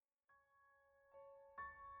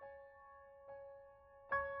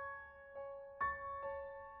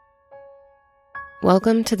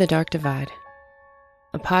Welcome to The Dark Divide,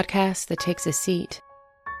 a podcast that takes a seat,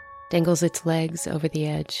 dangles its legs over the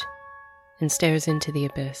edge, and stares into the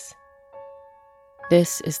abyss.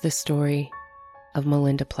 This is the story of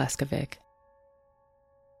Melinda Pleskovic.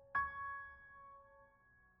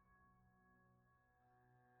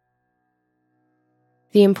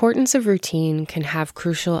 The importance of routine can have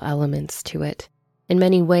crucial elements to it. In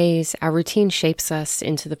many ways, our routine shapes us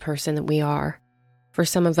into the person that we are. For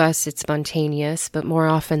some of us, it's spontaneous, but more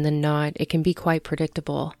often than not, it can be quite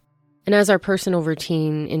predictable. And as our personal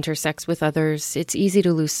routine intersects with others, it's easy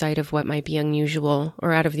to lose sight of what might be unusual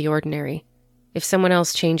or out of the ordinary. If someone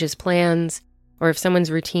else changes plans, or if someone's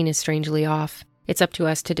routine is strangely off, it's up to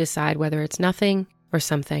us to decide whether it's nothing or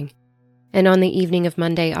something. And on the evening of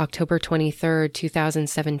Monday, October 23rd,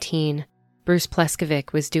 2017, Bruce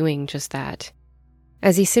Pleskovic was doing just that.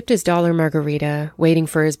 As he sipped his dollar margarita, waiting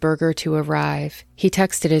for his burger to arrive, he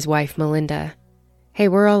texted his wife, Melinda, "Hey,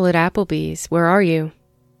 we're all at Applebee's. Where are you?"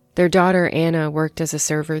 Their daughter, Anna, worked as a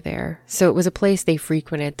server there, so it was a place they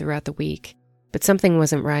frequented throughout the week. But something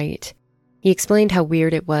wasn't right. He explained how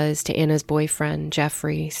weird it was to Anna's boyfriend,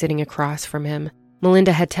 Jeffrey, sitting across from him.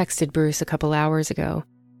 Melinda had texted Bruce a couple hours ago,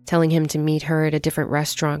 telling him to meet her at a different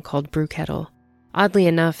restaurant called Brew Kettle. Oddly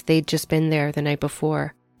enough, they'd just been there the night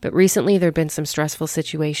before. But recently there'd been some stressful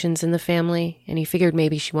situations in the family, and he figured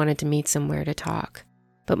maybe she wanted to meet somewhere to talk.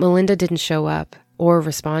 But Melinda didn't show up or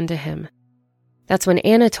respond to him. That's when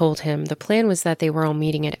Anna told him the plan was that they were all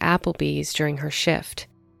meeting at Applebee's during her shift.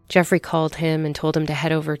 Jeffrey called him and told him to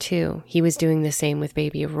head over too. He was doing the same with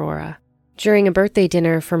baby Aurora. During a birthday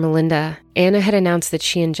dinner for Melinda, Anna had announced that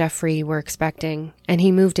she and Jeffrey were expecting, and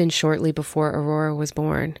he moved in shortly before Aurora was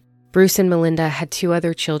born. Bruce and Melinda had two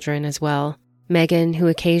other children as well. Megan, who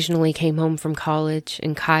occasionally came home from college,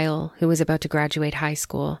 and Kyle, who was about to graduate high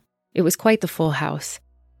school. It was quite the full house.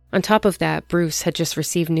 On top of that, Bruce had just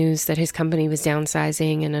received news that his company was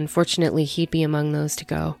downsizing, and unfortunately he'd be among those to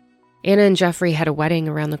go. Anna and Jeffrey had a wedding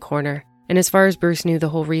around the corner, and as far as Bruce knew, the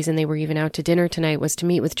whole reason they were even out to dinner tonight was to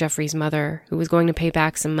meet with Jeffrey's mother, who was going to pay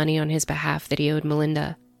back some money on his behalf that he owed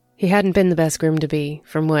Melinda. He hadn't been the best groom to be,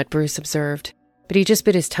 from what Bruce observed. But he just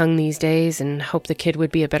bit his tongue these days and hoped the kid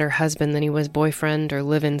would be a better husband than he was boyfriend or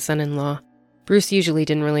live-in son-in-law. Bruce usually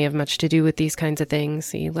didn't really have much to do with these kinds of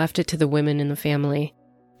things. He left it to the women in the family.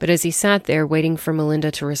 But as he sat there waiting for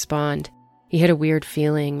Melinda to respond, he had a weird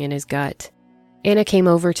feeling in his gut. Anna came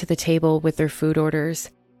over to the table with their food orders.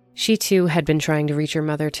 She too had been trying to reach her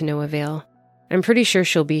mother to no avail. "I'm pretty sure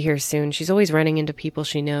she'll be here soon. She's always running into people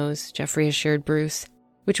she knows," Jeffrey assured Bruce,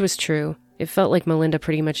 which was true. It felt like Melinda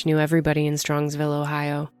pretty much knew everybody in Strongsville,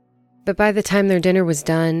 Ohio. But by the time their dinner was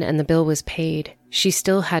done and the bill was paid, she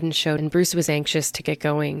still hadn't showed, and Bruce was anxious to get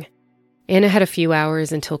going. Anna had a few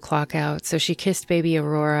hours until clock out, so she kissed baby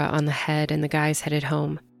Aurora on the head and the guys headed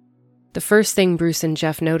home. The first thing Bruce and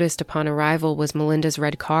Jeff noticed upon arrival was Melinda's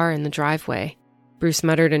red car in the driveway. Bruce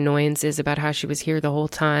muttered annoyances about how she was here the whole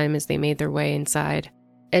time as they made their way inside.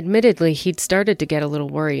 Admittedly, he'd started to get a little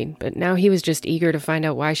worried, but now he was just eager to find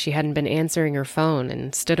out why she hadn't been answering her phone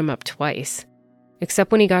and stood him up twice.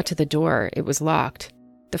 Except when he got to the door, it was locked.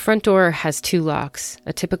 The front door has two locks,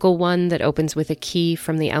 a typical one that opens with a key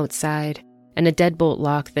from the outside, and a deadbolt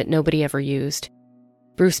lock that nobody ever used.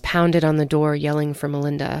 Bruce pounded on the door, yelling for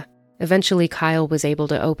Melinda. Eventually, Kyle was able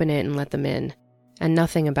to open it and let them in, and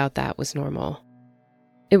nothing about that was normal.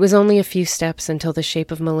 It was only a few steps until the shape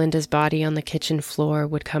of Melinda's body on the kitchen floor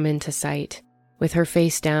would come into sight, with her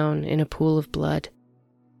face down in a pool of blood.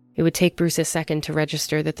 It would take Bruce a second to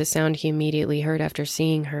register that the sound he immediately heard after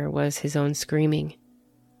seeing her was his own screaming.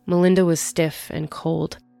 Melinda was stiff and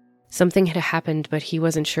cold. Something had happened, but he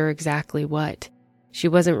wasn't sure exactly what. She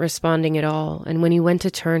wasn't responding at all, and when he went to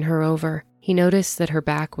turn her over, he noticed that her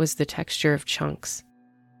back was the texture of chunks.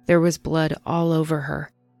 There was blood all over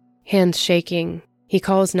her. Hands shaking, he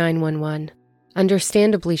calls 911.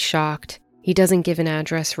 Understandably shocked, he doesn't give an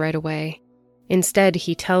address right away. Instead,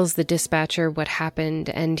 he tells the dispatcher what happened,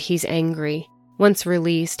 and he's angry. Once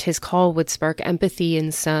released, his call would spark empathy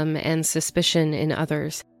in some and suspicion in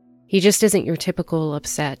others. He just isn't your typical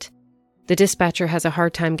upset. The dispatcher has a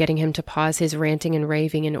hard time getting him to pause his ranting and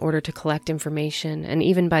raving in order to collect information, and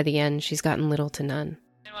even by the end, she's gotten little to none.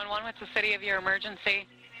 911, what's the city of your emergency?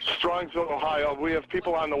 Strongsville, Ohio. We have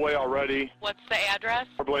people on the way already. What's the address?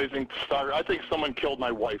 A blazing star. I think someone killed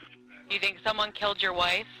my wife. You think someone killed your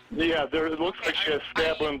wife? Yeah, it looks like she has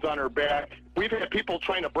stab wounds on her back. We've had people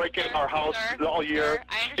trying to break in our house all year.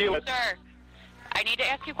 Sir, I need to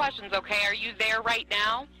ask you questions, okay? Are you there right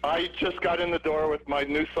now? I just got in the door with my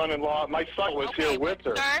new son-in-law. My son was here with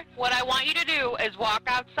her. Sir, what I want you to do is walk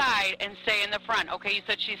outside and stay in the front. Okay, you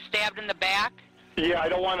said she's stabbed in the back? Yeah, I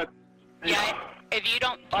don't want to. Yeah, if you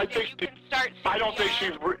don't, if you can start CPR. I don't think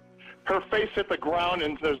she's. Her face hit the ground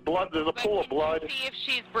and there's blood. There's a pool of blood. See if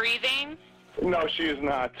she's breathing. No, she is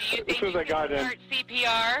not. Do you As think soon as I got in. start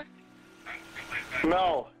CPR?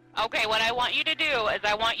 No. Okay, what I want you to do is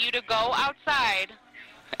I want you to go outside.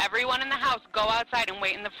 Everyone in the house, go outside and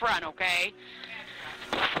wait in the front, okay?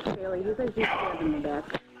 Bailey, who says you stand in the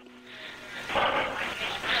back?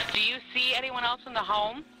 Do you see anyone else in the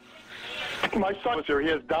home? My son was here. He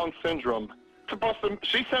has Down syndrome.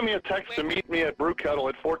 She sent me a text to meet me at Brew Kettle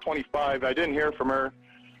at 4:25. I didn't hear from her.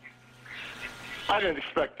 I didn't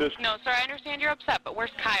expect this. No, sir, I understand you're upset, but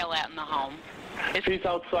where's Kyle at in the home? He's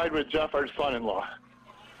outside with Jeff, our son-in-law.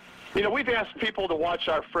 You know, we've asked people to watch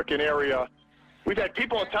our frickin' area. We've had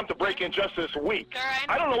people attempt to break in just this week. Sir,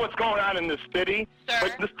 I don't know what's going on in this city, Sir,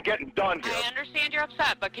 but this is getting done here. I understand you're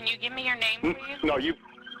upset, but can you give me your name, please? No, you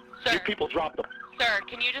Sir, people dropped them. Sir,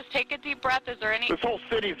 can you just take a deep breath? Is there any... This whole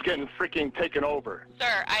city's getting freaking taken over.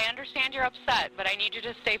 Sir, I understand you're upset, but I need you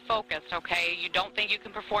to stay focused, okay? You don't think you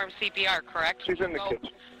can perform CPR, correct? She's in the kitchen.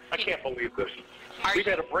 I can't believe this. We've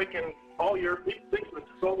had a break-in all year. Things been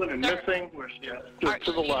stolen and missing. Where's she at?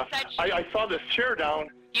 To the left. I saw this chair down.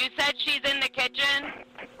 You said she's in the kitchen?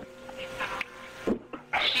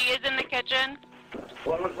 She is in the kitchen?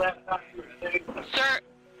 What was last time you were saying? Sir,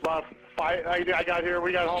 About 5. I got here.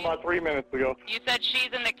 We got home about 3 minutes ago. you said she's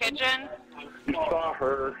in the kitchen? You saw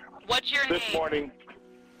her What's your this name? morning,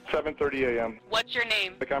 7:30 a.m. What's your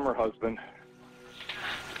name? Like I'm her husband.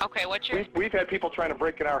 Okay, what's your... We've had people trying to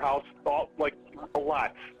break in our house, a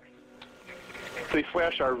lot. They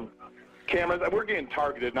flash our cameras. We're getting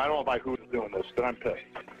targeted, and I don't know by who's doing this, but I'm pissed.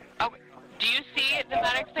 Oh, do you see the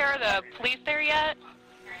medics there, the police there yet?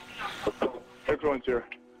 Everyone's here.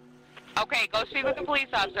 Okay, go speak with the police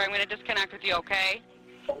officer. I'm going to disconnect with you, okay?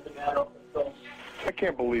 I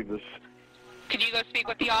can't believe this. Can you go speak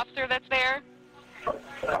with the officer that's there?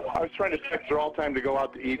 I was trying to text her all the time to go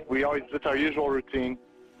out to eat. It's our usual routine.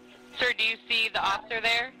 Sir, do you see the officer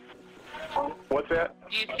there? What's that?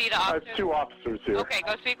 Do you see the I officer? have 2 officers here. Okay,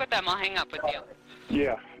 go speak with them. I'll hang up with you.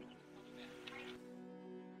 Yeah.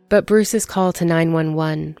 But Bruce's call to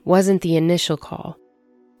 911 wasn't the initial call.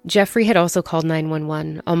 Jeffrey had also called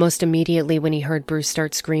 911 almost immediately when he heard Bruce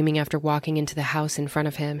start screaming after walking into the house in front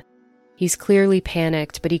of him. He's clearly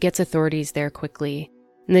panicked, but he gets authorities there quickly.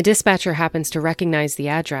 And the dispatcher happens to recognize the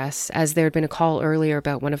address, as there had been a call earlier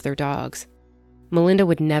about one of their dogs. Melinda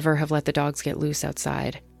would never have let the dogs get loose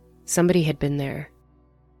outside. Somebody had been there.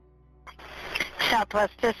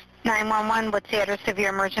 Southwest 911, what's the address of your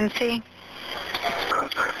emergency?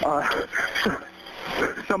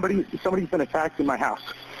 Somebody's been attacked in my house.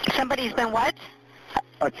 Somebody's been what?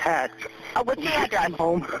 Attacked. What's the address? I'm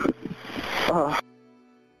home.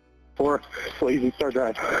 4 Blazing Star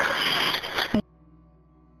Drive.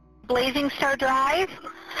 Blazing Star Drive?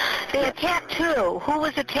 They attacked who? Who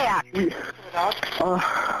was attacked?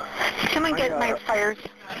 Someone get my fires.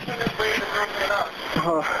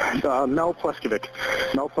 Mel Pleskovic.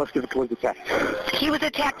 Mel Pleskovic was attacked. He was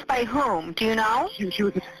attacked by whom? Do you know? She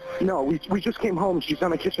was. No, we just came home. She's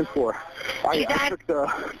on the kitchen floor. I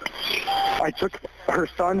took her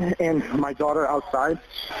son and my daughter outside.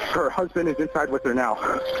 Her husband is inside with her now.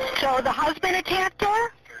 So the husband attacked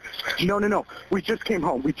her? No. We just came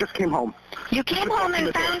home. You came home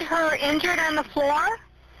and found her injured on the floor?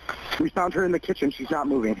 We found her in the kitchen. She's not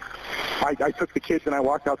moving. I took the kids and I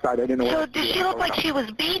walked outside. I didn't know what to do. So does she look like she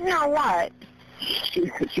was beaten or what?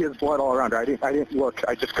 She has blood all around her. I didn't look.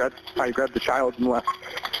 I grabbed the child and left.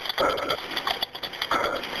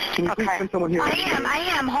 Can you please send someone here? I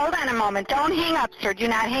am. Hold on a moment. Don't hang up, sir. Do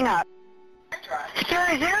not hang up. Sir,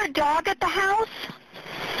 is there a dog at the house?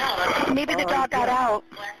 No. Maybe the dog got out.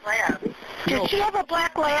 Black lab. Does she have a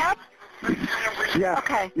black lab? Yeah.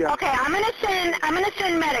 Okay. Yeah. Okay. I'm gonna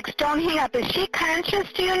send medics. Don't hang up. Is she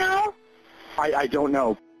conscious? Do you know? I don't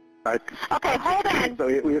know. Okay. Hold on.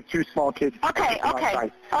 So we have 2 small kids. Okay.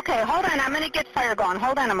 Hold on. I'm gonna get fire going.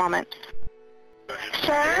 Hold on a moment.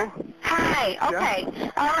 Sir? Hi. Okay.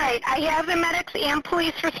 Yeah. All right. I have the medics and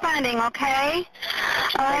police responding, okay?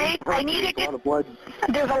 All right. I need to get... There's a lot of blood.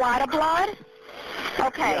 There's a lot of blood?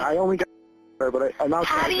 Okay. Yeah, I only got her, but I'm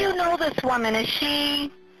outside. How do you know this woman? Is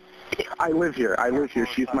she... I live here.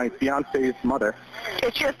 She's my fiance's mother.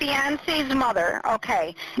 It's your fiance's mother.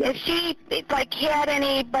 Okay. Yeah. Is she, had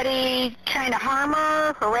anybody trying to harm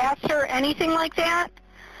her, harass her, anything like that?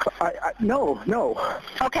 No.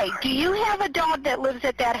 Okay. Do you have a dog that lives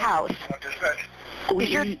at that house?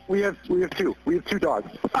 We have 2. We have 2 dogs.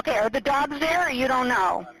 Okay. Are the dogs there or you don't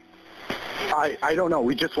know? I don't know.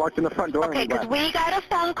 We just walked in the front door. Okay, because we got a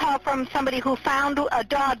phone call from somebody who found a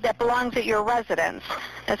dog that belongs at your residence.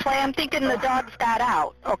 That's why I'm thinking the dog's got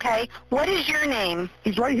out, okay? What is your name?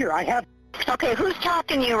 He's right here. I have... Okay, who's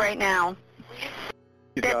talking to you right now?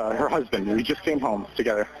 He's, her husband. We just came home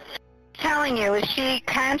together. Telling you, is she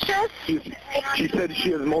conscious? She said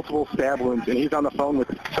she has multiple stab wounds, and he's on the phone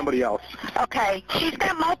with somebody else. Okay, she's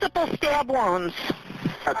got multiple stab wounds.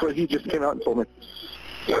 That's what he just came out and told me.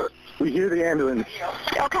 We hear the ambulance.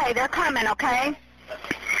 Okay, they're coming, okay?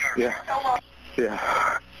 Yeah.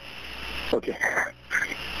 Yeah. Okay.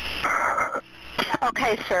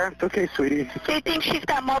 Okay, sir. It's okay, sweetie. They think she's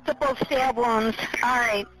got multiple stab wounds. All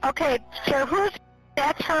right. Okay, sir,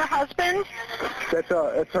 that's her husband? That's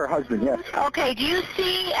her husband, yes. Okay, do you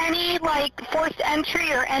see any, like, forced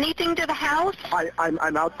entry or anything to the house?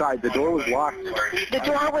 I'm outside. The door was locked. The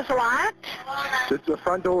door was locked? The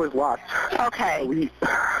front door was locked. Okay.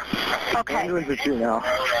 Okay. Ambulance is here now.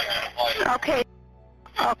 Okay.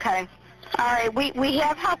 Okay. All right, we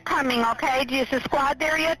have help coming, okay? Is the squad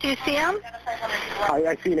there yet? Do you see them?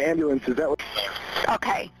 I see an ambulance. Is that what...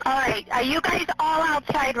 Okay. All right. Are you guys all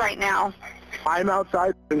outside right now? I'm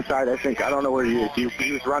outside, inside, I think. I don't know where he is.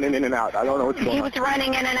 He was running in and out. I don't know what's going on. He was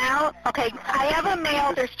running in and out? Okay. I have a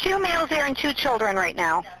male. There's 2 males there and 2 children right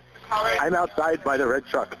now. I'm outside by the red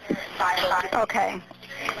truck. Okay.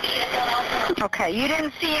 Okay. You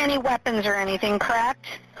didn't see any weapons or anything, correct?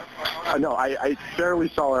 No, I barely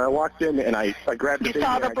saw her. I walked in and I grabbed the You baby.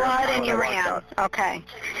 saw the blood and you ran. Okay.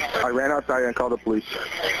 I ran outside and called the police.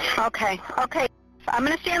 Okay. Okay. I'm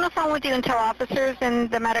going to stay on the phone with you until officers and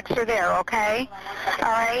the medics are there, okay?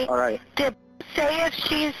 All right? All right. Does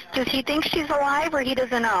he think she's alive or he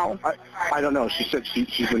doesn't know? I don't know. She said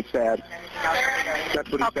she's been stabbed.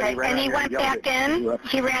 That's what he said. Okay, and he went back in?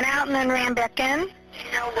 He ran out and then ran back in?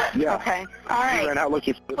 Yeah. Okay. All right. He ran out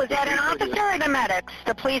looking for... Was that an officer or the medics?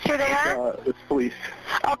 The police are there? It's police.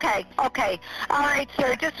 Okay. Okay. All right,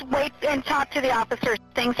 sir. Just wait and talk to the officers.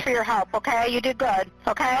 Thanks for your help, okay? You did good,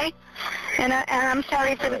 okay? And I'm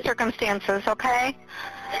sorry for the circumstances, okay?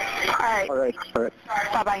 All right. All right. All right.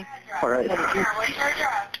 Bye-bye. All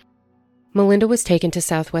right. Melinda was taken to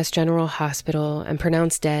Southwest General Hospital and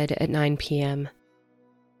pronounced dead at 9 p.m.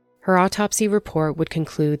 Her autopsy report would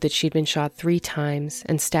conclude that she'd been shot 3 times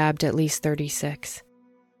and stabbed at least 36.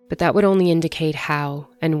 But that would only indicate how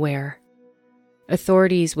and where.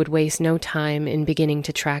 Authorities would waste no time in beginning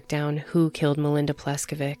to track down who killed Melinda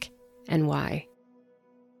Pleskovic and why.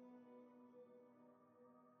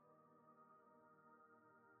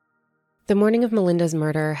 The morning of Melinda's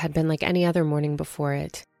murder had been like any other morning before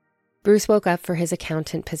it. Bruce woke up for his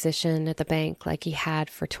accountant position at the bank like he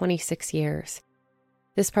had for 26 years.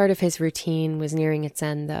 This part of his routine was nearing its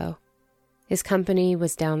end, though. His company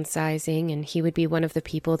was downsizing, and he would be one of the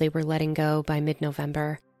people they were letting go by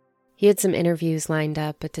mid-November. He had some interviews lined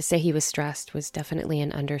up, but to say he was stressed was definitely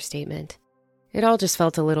an understatement. It all just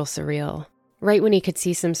felt a little surreal. Right when he could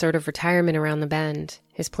see some sort of retirement around the bend,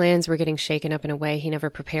 his plans were getting shaken up in a way he never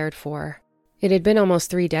prepared for. It had been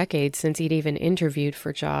almost 3 decades since he'd even interviewed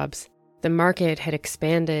for jobs. The market had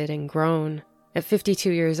expanded and grown. At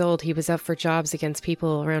 52 years old, he was up for jobs against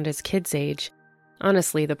people around his kids' age.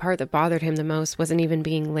 Honestly, the part that bothered him the most wasn't even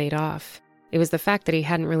being laid off. It was the fact that he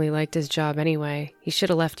hadn't really liked his job anyway. He should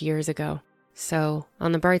have left years ago. So,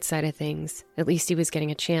 on the bright side of things, at least he was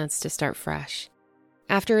getting a chance to start fresh.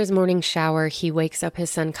 After his morning shower, he wakes up his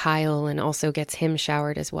son Kyle and also gets him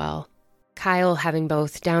showered as well. Kyle, having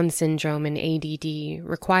both Down syndrome and ADD,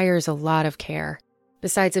 requires a lot of care.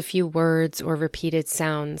 Besides a few words or repeated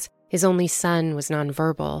sounds, his only son was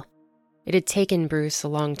nonverbal. It had taken Bruce a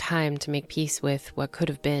long time to make peace with what could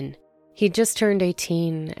have been. He'd just turned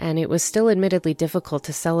 18, and it was still admittedly difficult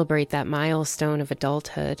to celebrate that milestone of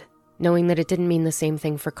adulthood, knowing that it didn't mean the same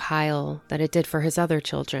thing for Kyle that it did for his other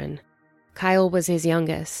children. Kyle was his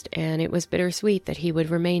youngest, and it was bittersweet that he would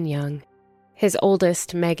remain young. His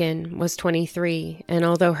oldest, Megan, was 23, and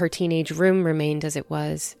although her teenage room remained as it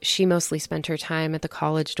was, she mostly spent her time at the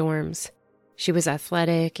college dorms. She was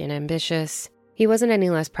athletic and ambitious. He wasn't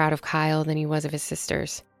any less proud of Kyle than he was of his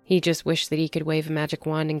sisters. He just wished that he could wave a magic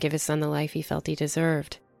wand and give his son the life he felt he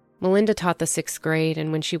deserved. Melinda taught the 6th grade,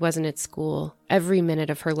 and when she wasn't at school, every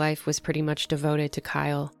minute of her life was pretty much devoted to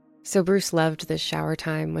Kyle. So Bruce loved this shower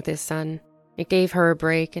time with his son. It gave her a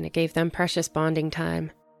break, and it gave them precious bonding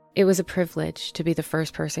time. It was a privilege to be the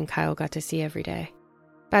first person Kyle got to see every day.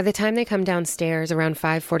 By the time they come downstairs around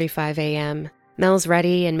 5:45 a.m., Mel's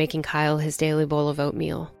ready and making Kyle his daily bowl of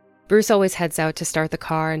oatmeal. Bruce always heads out to start the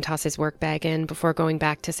car and toss his work bag in before going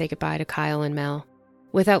back to say goodbye to Kyle and Mel.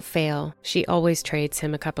 Without fail, she always trades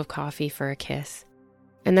him a cup of coffee for a kiss.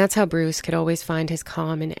 And that's how Bruce could always find his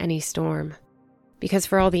calm in any storm. Because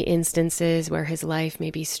for all the instances where his life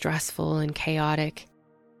may be stressful and chaotic,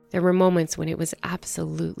 there were moments when it was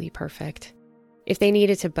absolutely perfect. If they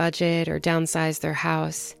needed to budget or downsize their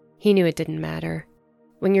house, he knew it didn't matter.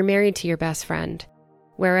 When you're married to your best friend,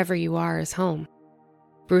 wherever you are is home.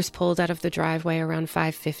 Bruce pulled out of the driveway around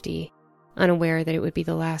 5:50, unaware that it would be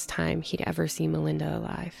the last time he'd ever see Melinda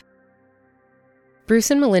alive.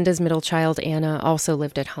 Bruce and Melinda's middle child, Anna, also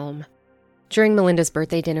lived at home. During Melinda's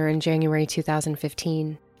birthday dinner in January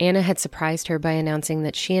 2015, Anna had surprised her by announcing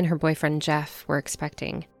that she and her boyfriend Jeff were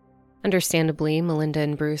expecting. Understandably, Melinda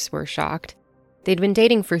and Bruce were shocked. They'd been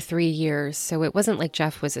dating for 3 years, so it wasn't like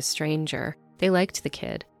Jeff was a stranger. They liked the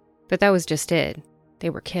kid. But that was just it. They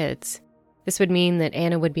were kids. This would mean that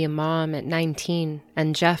Anna would be a mom at 19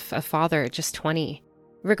 and Jeff a father at just 20.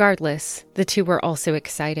 Regardless, the two were also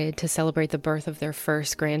excited to celebrate the birth of their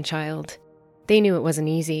first grandchild. They knew it wasn't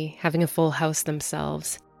easy, having a full house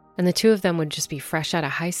themselves, and the two of them would just be fresh out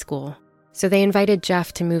of high school. So they invited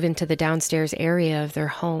Jeff to move into the downstairs area of their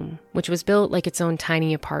home, which was built like its own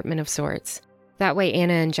tiny apartment of sorts. That way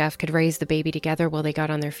Anna and Jeff could raise the baby together while they got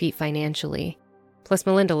on their feet financially. Plus,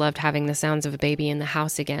 Melinda loved having the sounds of a baby in the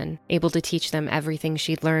house again, able to teach them everything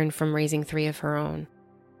she'd learned from raising 3 of her own.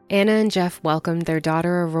 Anna and Jeff welcomed their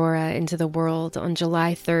daughter Aurora into the world on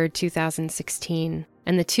July 3rd, 2016,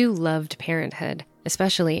 and the two loved parenthood,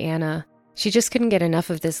 especially Anna. She just couldn't get enough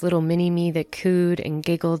of this little mini-me that cooed and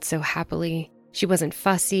giggled so happily. She wasn't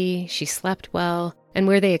fussy, she slept well, and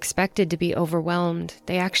where they expected to be overwhelmed,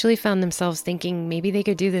 they actually found themselves thinking maybe they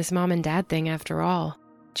could do this mom and dad thing after all.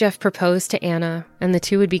 Jeff proposed to Anna, and the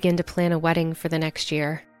two would begin to plan a wedding for the next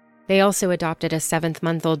year. They also adopted a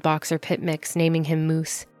 7-month-old boxer pit mix, naming him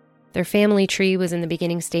Moose. Their family tree was in the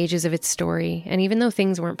beginning stages of its story, and even though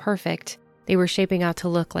things weren't perfect, they were shaping out to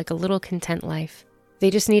look like a little content life. They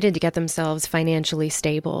just needed to get themselves financially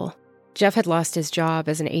stable. Jeff had lost his job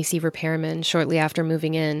as an AC repairman shortly after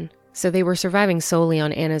moving in, so they were surviving solely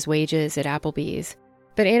on Anna's wages at Applebee's.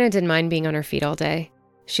 But Anna didn't mind being on her feet all day.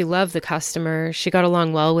 She loved the customers, she got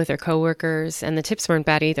along well with her coworkers, and the tips weren't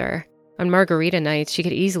bad either. On margarita nights, she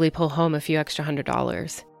could easily pull home a few extra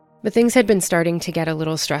 $100. But things had been starting to get a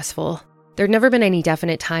little stressful. There'd never been any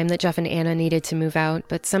definite time that Jeff and Anna needed to move out,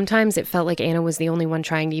 but sometimes it felt like Anna was the only one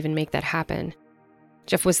trying to even make that happen.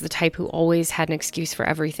 Jeff was the type who always had an excuse for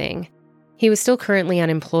everything. He was still currently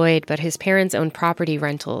unemployed, but his parents owned property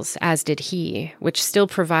rentals, as did he, which still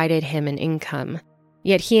provided him an income.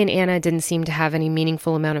 Yet he and Anna didn't seem to have any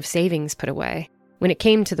meaningful amount of savings put away. When it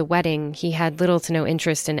came to the wedding, he had little to no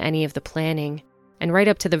interest in any of the planning, and right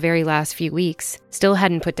up to the very last few weeks, still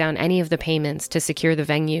hadn't put down any of the payments to secure the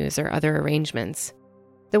venues or other arrangements.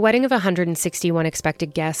 The wedding of 161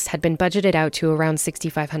 expected guests had been budgeted out to around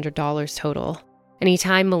 $6,500 total.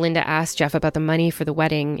 Anytime Melinda asked Jeff about the money for the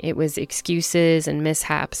wedding, it was excuses and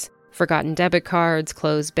mishaps. Forgotten debit cards,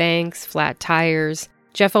 closed banks, flat tires.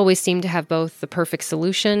 Jeff always seemed to have both the perfect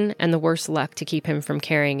solution and the worst luck to keep him from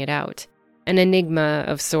carrying it out. An enigma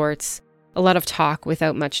of sorts. A lot of talk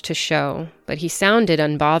without much to show, but he sounded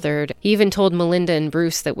unbothered. He even told Melinda and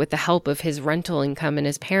Bruce that with the help of his rental income and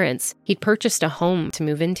his parents, he'd purchased a home to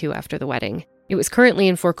move into after the wedding. It was currently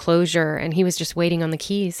in foreclosure, and he was just waiting on the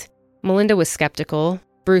keys. Melinda was skeptical.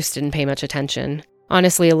 Bruce didn't pay much attention.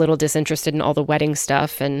 Honestly, a little disinterested in all the wedding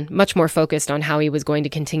stuff and much more focused on how he was going to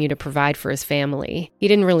continue to provide for his family. He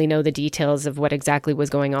didn't really know the details of what exactly was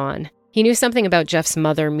going on. He knew something about Jeff's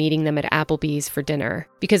mother meeting them at Applebee's for dinner,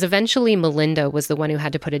 because eventually Melinda was the one who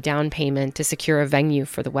had to put a down payment to secure a venue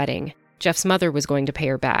for the wedding. Jeff's mother was going to pay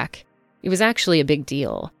her back. It was actually a big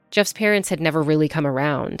deal. Jeff's parents had never really come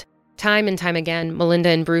around. Time and time again, Melinda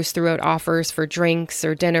and Bruce threw out offers for drinks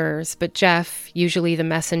or dinners, but Jeff, usually the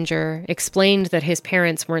messenger, explained that his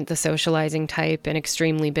parents weren't the socializing type and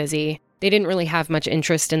extremely busy. They didn't really have much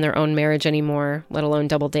interest in their own marriage anymore, let alone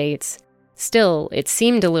double dates. Still, it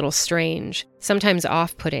seemed a little strange, sometimes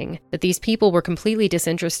off-putting, that these people were completely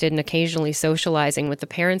disinterested in occasionally socializing with the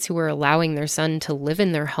parents who were allowing their son to live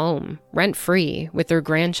in their home, rent-free, with their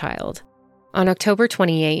grandchild. On October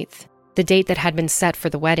 28th, the date that had been set for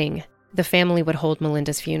the wedding, the family would hold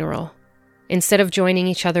Melinda's funeral. Instead of joining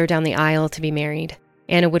each other down the aisle to be married,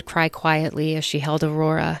 Anna would cry quietly as she held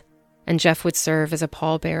Aurora, and Jeff would serve as a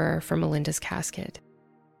pallbearer for Melinda's casket.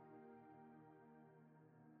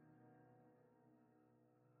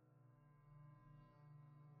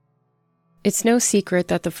 It's no secret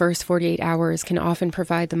that the first 48 hours can often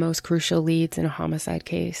provide the most crucial leads in a homicide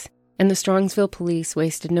case, and the Strongsville police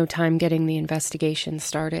wasted no time getting the investigation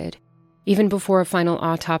started. Even before a final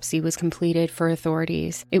autopsy was completed for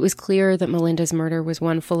authorities, it was clear that Melinda's murder was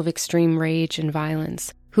one full of extreme rage and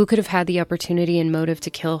violence. Who could have had the opportunity and motive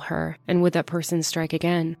to kill her, and would that person strike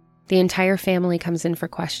again? The entire family comes in for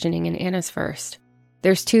questioning, and Anna's first.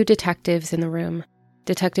 There's 2 detectives in the room.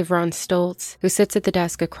 Detective Ron Stoltz, who sits at the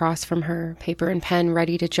desk across from her, paper and pen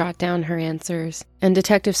ready to jot down her answers, and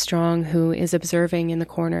Detective Strong, who is observing in the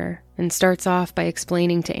corner, and starts off by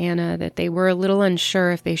explaining to Anna that they were a little unsure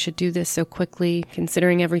if they should do this so quickly,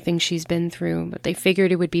 considering everything she's been through, but they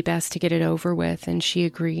figured it would be best to get it over with, and she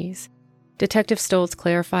agrees. Detective Stoltz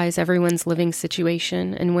clarifies everyone's living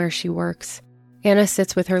situation and where she works. Anna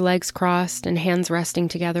sits with her legs crossed and hands resting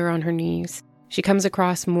together on her knees. She comes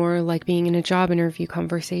across more like being in a job interview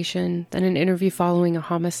conversation than an interview following a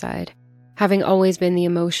homicide. Having always been the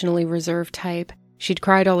emotionally reserved type, she'd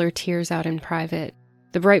cried all her tears out in private.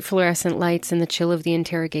 The bright fluorescent lights and the chill of the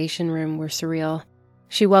interrogation room were surreal.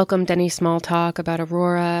 She welcomed any small talk about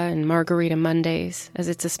Aurora and Margarita Mondays, as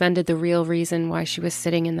it suspended the real reason why she was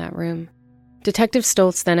sitting in that room. Detective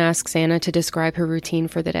Stoltz then asks Anna to describe her routine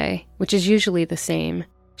for the day, which is usually the same.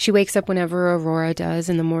 She wakes up whenever Aurora does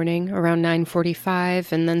in the morning, around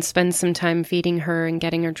 9:45, and then spends some time feeding her and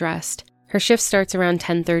getting her dressed. Her shift starts around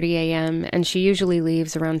 10:30 a.m., and she usually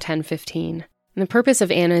leaves around 10:15. The purpose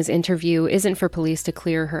of Anna's interview isn't for police to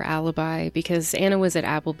clear her alibi, because Anna was at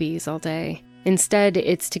Applebee's all day. Instead,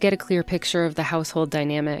 it's to get a clear picture of the household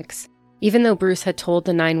dynamics. Even though Bruce had told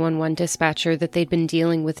the 911 dispatcher that they'd been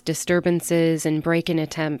dealing with disturbances and break-in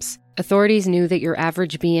attempts, authorities knew that your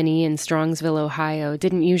average B&E in Strongsville, Ohio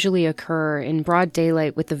didn't usually occur in broad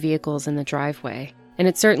daylight with the vehicles in the driveway, and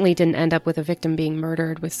it certainly didn't end up with a victim being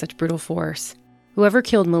murdered with such brutal force. Whoever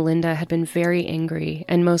killed Melinda had been very angry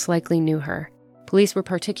and most likely knew her. Police were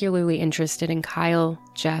particularly interested in Kyle,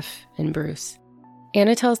 Jeff, and Bruce.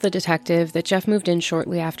 Anna tells the detective that Jeff moved in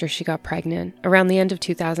shortly after she got pregnant, around the end of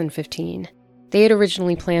 2015. They had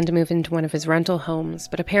originally planned to move into one of his rental homes,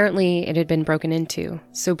 but apparently it had been broken into,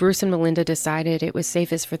 so Bruce and Melinda decided it was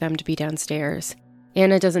safest for them to be downstairs.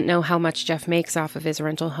 Anna doesn't know how much Jeff makes off of his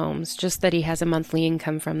rental homes, just that he has a monthly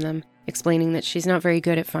income from them, explaining that she's not very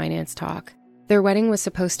good at finance talk. Their wedding was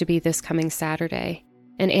supposed to be this coming Saturday,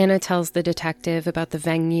 and Anna tells the detective about the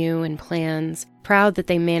venue and plans, proud that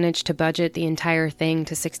they managed to budget the entire thing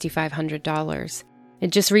to $6,500.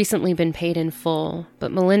 It'd just recently been paid in full,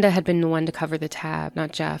 but Melinda had been the one to cover the tab,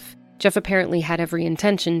 not Jeff. Jeff apparently had every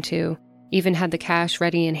intention to, even had the cash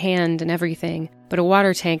ready in hand and everything, but a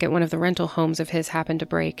water tank at one of the rental homes of his happened to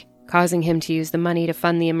break, causing him to use the money to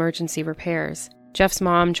fund the emergency repairs. Jeff's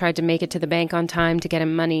mom tried to make it to the bank on time to get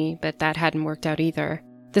him money, but that hadn't worked out either.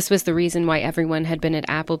 This was the reason why everyone had been at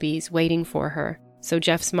Applebee's waiting for her, so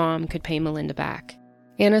Jeff's mom could pay Melinda back.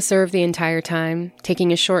 Anna served the entire time,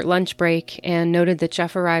 taking a short lunch break, and noted that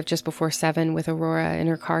Jeff arrived just before 7 with Aurora in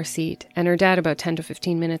her car seat, and her dad about 10 to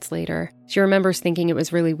 15 minutes later. She remembers thinking it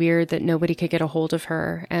was really weird that nobody could get a hold of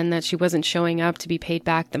her, and that she wasn't showing up to be paid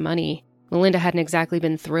back the money. Melinda hadn't exactly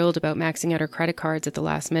been thrilled about maxing out her credit cards at the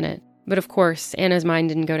last minute. But of course, Anna's mind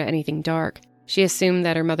didn't go to anything dark. She assumed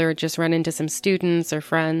that her mother had just run into some students or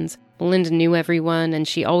friends. Melinda knew everyone, and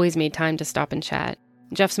she always made time to stop and chat.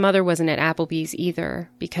 Jeff's mother wasn't at Applebee's either,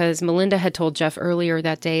 because Melinda had told Jeff earlier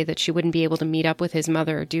that day that she wouldn't be able to meet up with his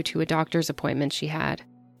mother due to a doctor's appointment she had.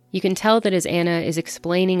 You can tell that as Anna is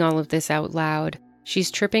explaining all of this out loud,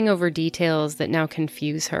 she's tripping over details that now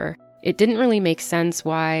confuse her. It didn't really make sense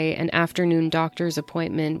why an afternoon doctor's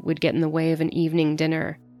appointment would get in the way of an evening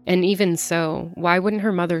dinner. And even so, why wouldn't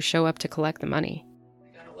her mother show up to collect the money?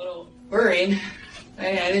 I got a little worried.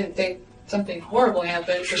 I didn't think something horrible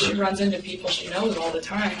happened because she runs into people she knows all the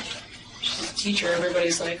time. She's a teacher.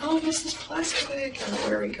 Everybody's like, oh, Mrs. Pleskovic,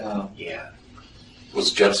 everywhere we go. Yeah.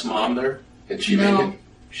 Was Jeff's mom there? Did she No. make it?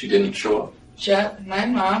 She didn't show up? My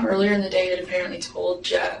mom earlier in the day had apparently told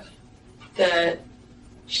Jeff that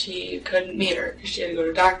she couldn't meet her because she had to go to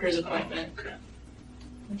a doctor's appointment, Okay.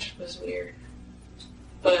 which was weird.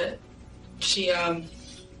 But she, so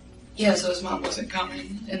his mom wasn't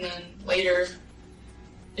coming. And then later,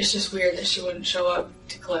 it's just weird that she wouldn't show up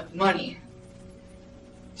to collect money.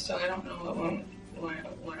 So I don't know what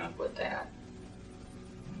went up with that.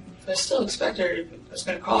 But I still expect her to, I was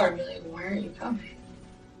going to call her and be like, why aren't you coming?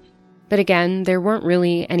 But again, there weren't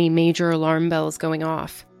really any major alarm bells going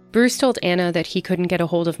off. Bruce told Anna that he couldn't get a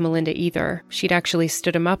hold of Melinda either. She'd actually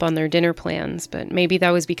stood him up on their dinner plans, but maybe that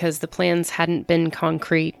was because the plans hadn't been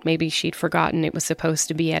concrete. Maybe she'd forgotten it was supposed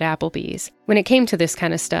to be at Applebee's. When it came to this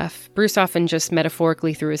kind of stuff, Bruce often just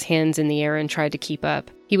metaphorically threw his hands in the air and tried to keep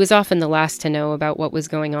up. He was often the last to know about what was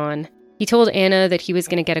going on. He told Anna that he was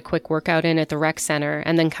going to get a quick workout in at the rec center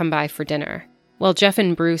and then come by for dinner. While Jeff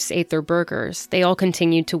and Bruce ate their burgers, they all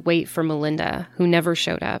continued to wait for Melinda, who never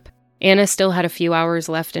showed up. Anna still had a few hours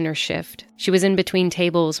left in her shift. She was in between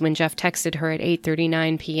tables when Jeff texted her at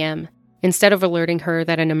 8:39 p.m. Instead of alerting her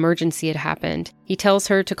that an emergency had happened, he tells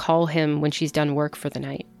her to call him when she's done work for the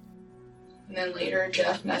night. And then later,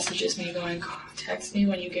 Jeff messages me going, text me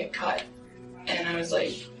when you get cut. And I was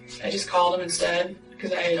like, I just called him instead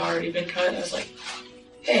because I had already been cut. I was like,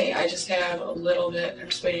 hey, I just have a little bit, I'm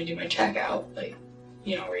just waiting to do my checkout, like,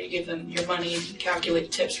 you know, where you give them your money,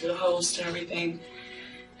 calculate tips for the host and everything.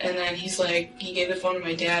 And then he's like, he gave the phone to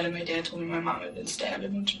my dad, and my dad told me my mom had been stabbed a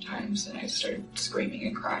bunch of times, and I started screaming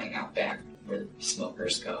and crying out back where the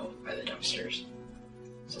smokers go by the dumpsters.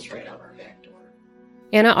 So it's right out our back door.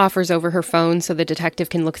 Anna offers over her phone so the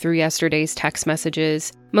detective can look through yesterday's text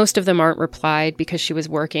messages. Most of them aren't replied because she was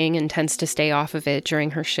working and tends to stay off of it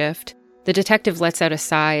during her shift. The detective lets out a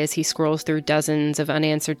sigh as he scrolls through dozens of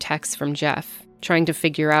unanswered texts from Jeff, trying to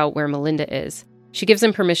figure out where Melinda is. She gives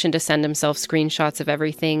him permission to send himself screenshots of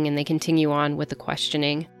everything, and they continue on with the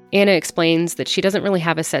questioning. Anna explains that she doesn't really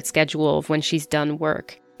have a set schedule of when she's done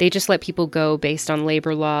work. They just let people go based on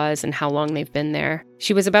labor laws and how long they've been there.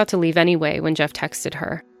 She was about to leave anyway when Jeff texted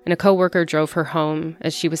her, and a coworker drove her home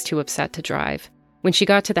as she was too upset to drive. When she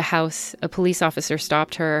got to the house, a police officer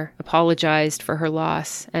stopped her, apologized for her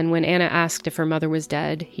loss, and when Anna asked if her mother was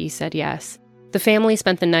dead, he said yes. The family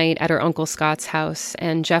spent the night at her Uncle Scott's house,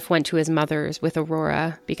 and Jeff went to his mother's with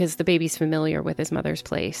Aurora because the baby's familiar with his mother's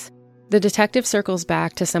place. The detective circles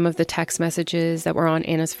back to some of the text messages that were on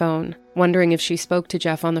Anna's phone, wondering if she spoke to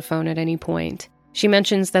Jeff on the phone at any point. She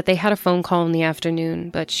mentions that they had a phone call in the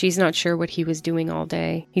afternoon, but she's not sure what he was doing all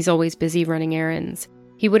day. He's always busy running errands.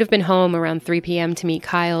 He would have been home around 3 p.m. to meet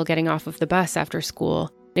Kyle getting off of the bus after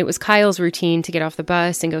school. It was Kyle's routine to get off the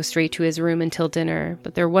bus and go straight to his room until dinner,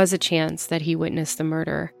 but there was a chance that he witnessed the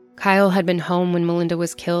murder. Kyle had been home when Melinda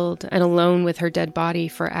was killed and alone with her dead body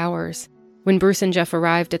for hours. When Bruce and Jeff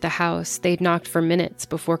arrived at the house, they'd knocked for minutes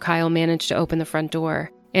before Kyle managed to open the front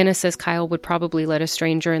door. Anna says Kyle would probably let a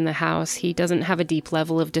stranger in the house. He doesn't have a deep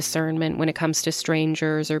level of discernment when it comes to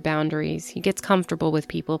strangers or boundaries. He gets comfortable with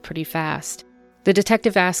people pretty fast. The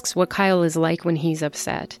detective asks what Kyle is like when he's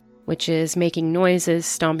upset, which is making noises,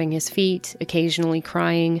 stomping his feet, occasionally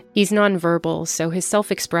crying. He's nonverbal, so his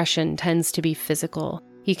self-expression tends to be physical.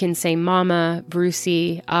 He can say mama,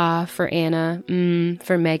 Brucey, ah for Anna,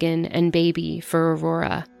 for Megan, and baby for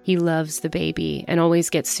Aurora. He loves the baby and always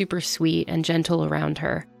gets super sweet and gentle around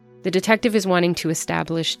her. The detective is wanting to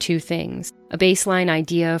establish two things: a baseline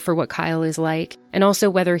idea for what Kyle is like, and also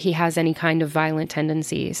whether he has any kind of violent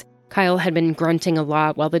tendencies. Kyle had been grunting a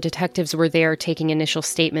lot while the detectives were there taking initial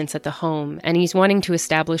statements at the home, and he's wanting to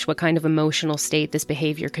establish what kind of emotional state this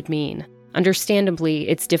behavior could mean. Understandably,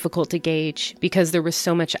 it's difficult to gauge because there was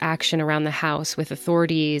so much action around the house with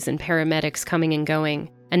authorities and paramedics coming and going,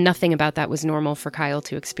 and nothing about that was normal for Kyle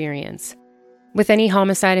to experience. With any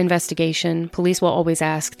homicide investigation, police will always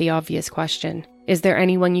ask the obvious question: is there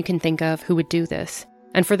anyone you can think of who would do this?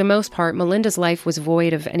 And for the most part, Melinda's life was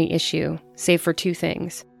void of any issue, save for two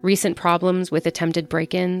things: recent problems with attempted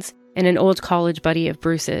break-ins, and an old college buddy of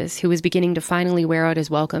Bruce's who was beginning to finally wear out his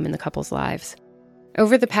welcome in the couple's lives.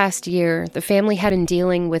 Over the past year, the family had been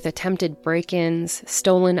dealing with attempted break-ins,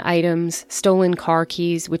 stolen items, stolen car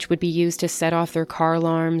keys, which would be used to set off their car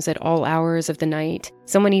alarms at all hours of the night.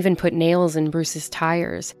 Someone even put nails in Bruce's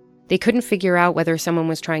tires. They couldn't figure out whether someone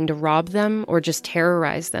was trying to rob them or just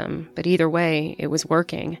terrorize them, but either way, it was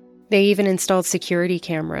working. They even installed security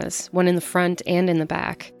cameras, one in the front and in the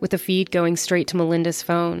back, with the feed going straight to Melinda's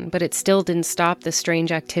phone, but it still didn't stop the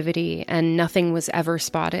strange activity, and nothing was ever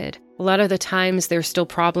spotted. A lot of the times there's still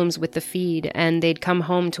problems with the feed, and they'd come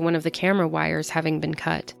home to one of the camera wires having been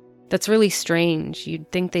cut. That's really strange. You'd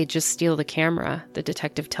think they'd just steal the camera, the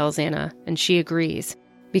detective tells Anna, and she agrees.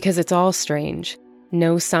 Because it's all strange.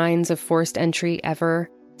 No signs of forced entry ever,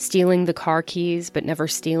 stealing the car keys but never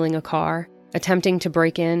stealing a car, attempting to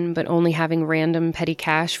break in but only having random petty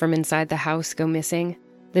cash from inside the house go missing.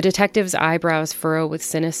 The detective's eyebrows furrow with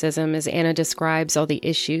cynicism as Anna describes all the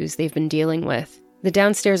issues they've been dealing with. The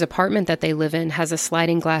downstairs apartment that they live in has a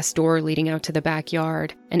sliding glass door leading out to the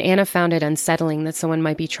backyard, and Anna found it unsettling that someone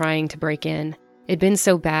might be trying to break in. It'd been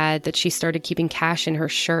so bad that she started keeping cash in her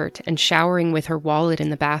shirt and showering with her wallet in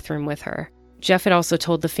the bathroom with her. Jeff had also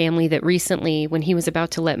told the family that recently, when he was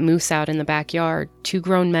about to let Moose out in the backyard, two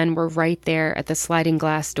grown men were right there at the sliding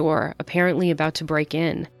glass door, apparently about to break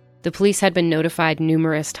in. The police had been notified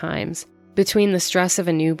numerous times. Between the stress of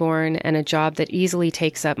a newborn and a job that easily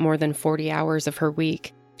takes up more than 40 hours of her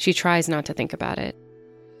week, she tries not to think about it.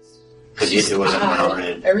 Because it wasn't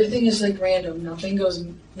mounted. Everything is like random. Nothing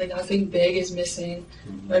big is missing.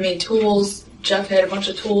 I mean, tools. Jeff had a bunch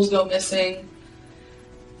of tools go missing.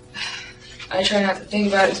 I try not to think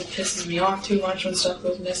about it because it pisses me off too much when stuff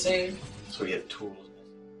goes missing. So we had tools.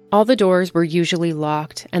 All the doors were usually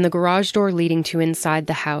locked, and the garage door leading to inside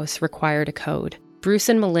the house required a code. Bruce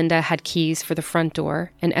and Melinda had keys for the front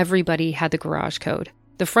door, and everybody had the garage code.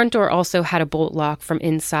 The front door also had a bolt lock from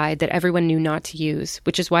inside that everyone knew not to use,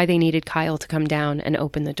 which is why they needed Kyle to come down and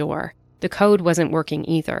open the door. The code wasn't working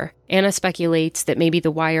either. Anna speculates that maybe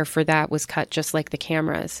the wire for that was cut just like the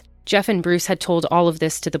cameras. Jeff and Bruce had told all of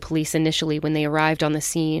this to the police initially when they arrived on the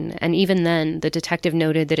scene, and even then, the detective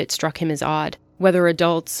noted that it struck him as odd. Whether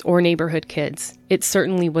adults or neighborhood kids, it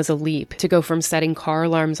certainly was a leap to go from setting car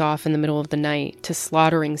alarms off in the middle of the night to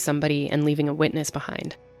slaughtering somebody and leaving a witness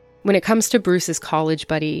behind. When it comes to Bruce's college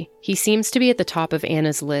buddy, he seems to be at the top of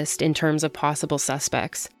Anna's list in terms of possible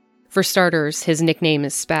suspects. For starters, his nickname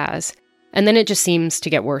is Spaz, and then it just seems to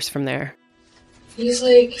get worse from there. He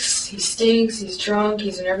stinks, he's drunk,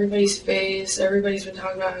 he's in everybody's face, everybody's been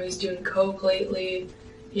talking about how he's doing coke lately.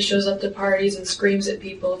 He shows up to parties and screams at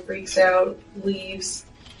people, freaks out, leaves,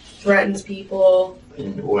 threatens people.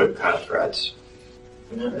 And what kind of threats?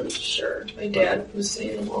 I'm not really sure. My dad was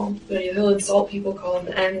saying them all. But he'll insult people, call them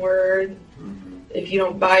the N-word. Mm-hmm. If you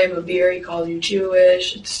don't buy him a beer, he calls you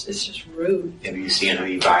Jewish. It's just rude. Have you seen him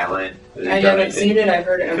be violent? I haven't seen it. I've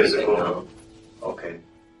heard everything now. Okay.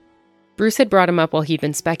 Bruce had brought him up while he'd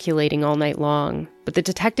been speculating all night long, but the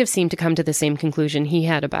detective seemed to come to the same conclusion he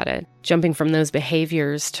had about it. Jumping from those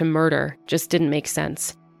behaviors to murder just didn't make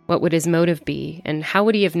sense. What would his motive be, and how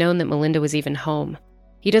would he have known that Melinda was even home?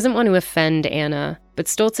 He doesn't want to offend Anna, but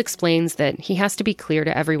Stoltz explains that he has to be clear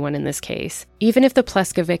to everyone in this case. Even if the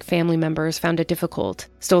Pleskovic family members found it difficult,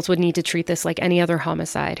 Stoltz would need to treat this like any other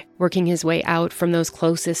homicide, working his way out from those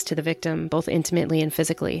closest to the victim, both intimately and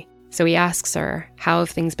physically. So he asks her, how have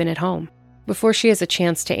things been at home? Before she has a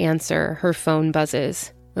chance to answer, her phone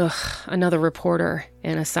buzzes. Ugh, another reporter.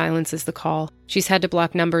 Anna silences the call. She's had to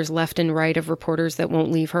block numbers left and right of reporters that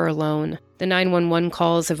won't leave her alone. The 911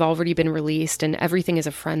 calls have already been released, and everything is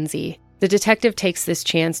a frenzy. The detective takes this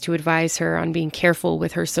chance to advise her on being careful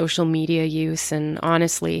with her social media use and,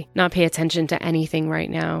 honestly, not pay attention to anything right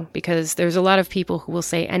now, because there's a lot of people who will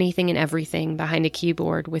say anything and everything behind a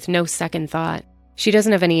keyboard with no second thought. She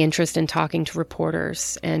doesn't have any interest in talking to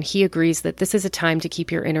reporters, and he agrees that this is a time to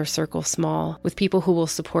keep your inner circle small, with people who will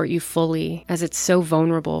support you fully, as it's so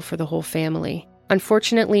vulnerable for the whole family.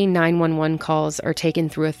 Unfortunately, 911 calls are taken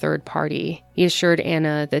through a third party. He assured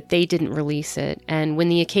Anna that they didn't release it, and when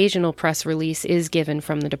the occasional press release is given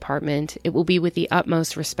from the department, it will be with the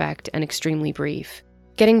utmost respect and extremely brief.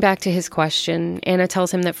 Getting back to his question, Anna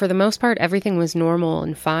tells him that for the most part everything was normal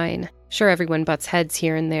and fine. Sure, everyone butts heads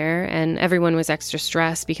here and there, and everyone was extra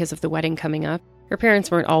stressed because of the wedding coming up. Her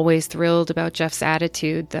parents weren't always thrilled about Jeff's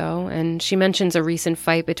attitude, though, and she mentions a recent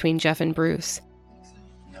fight between Jeff and Bruce.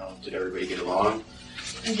 No, did everybody get along?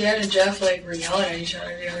 My dad and Jeff, were yelling at each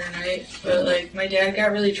other the other night, but, my dad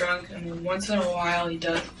got really drunk, and once in a while he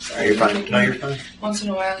does... Sorry, you're fine. No, you're fine. Once in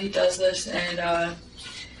a while he does this, and,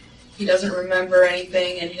 he doesn't remember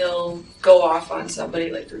anything, and he'll go off on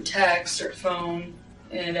somebody, through text or phone.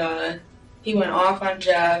 And he went off on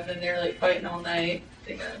Jeff, and they're fighting all night.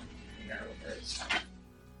 They got over it.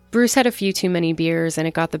 Bruce had a few too many beers, and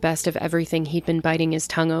it got the best of everything he'd been biting his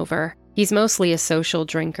tongue over. He's mostly a social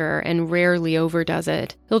drinker and rarely overdoes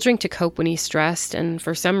it. He'll drink to cope when he's stressed, and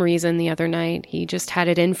for some reason the other night, he just had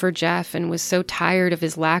it in for Jeff and was so tired of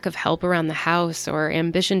his lack of help around the house or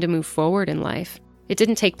ambition to move forward in life. It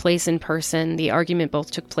didn't take place in person. The argument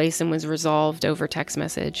both took place and was resolved over text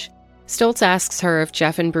message. Stoltz asks her if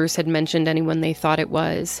Jeff and Bruce had mentioned anyone they thought it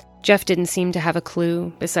was. Jeff didn't seem to have a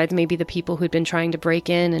clue, besides maybe the people who'd been trying to break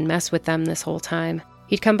in and mess with them this whole time.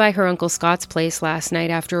 He'd come by her Uncle Scott's place last night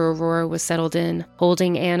after Aurora was settled in,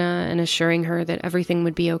 holding Anna and assuring her that everything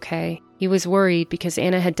would be okay. He was worried because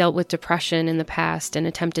Anna had dealt with depression in the past and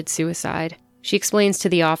attempted suicide. She explains to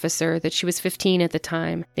the officer that she was 15 at the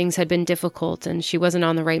time, things had been difficult, and she wasn't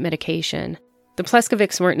on the right medication. The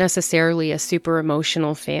Pleskovics weren't necessarily a super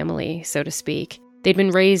emotional family, so to speak. They'd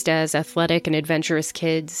been raised as athletic and adventurous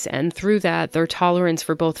kids, and through that, their tolerance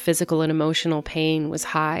for both physical and emotional pain was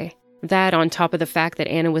high. That, on top of the fact that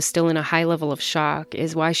Anna was still in a high level of shock,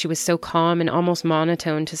 is why she was so calm and almost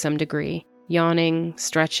monotone to some degree. Yawning,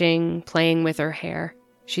 stretching, playing with her hair.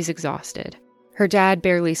 She's exhausted. Her dad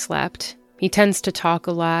barely slept. He tends to talk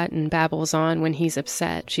a lot and babbles on when he's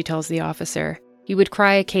upset, she tells the officer. He would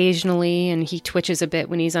cry occasionally, and he twitches a bit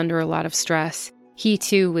when he's under a lot of stress. He,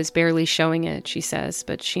 too, was barely showing it, she says,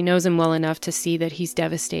 but she knows him well enough to see that he's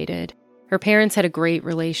devastated. Her parents had a great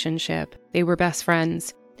relationship. They were best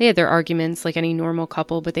friends. They had their arguments like any normal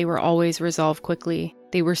couple, but they were always resolved quickly.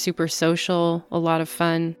 They were super social, a lot of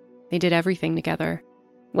fun. They did everything together.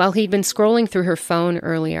 While he'd been scrolling through her phone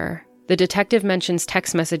earlier, the detective mentions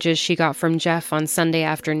text messages she got from Jeff on Sunday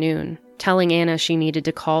afternoon, telling Anna she needed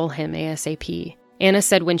to call him ASAP. Anna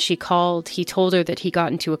said when she called, he told her that he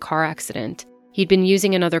got into a car accident. He'd been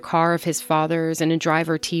using another car of his father's and a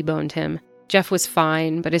driver T-boned him. Jeff was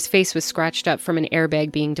fine, but his face was scratched up from an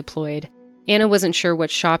airbag being deployed. Anna wasn't sure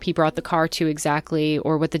what shop he brought the car to exactly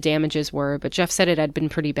or what the damages were, but Jeff said it had been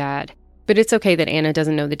pretty bad. But it's okay that Anna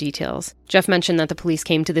doesn't know the details. Jeff mentioned that the police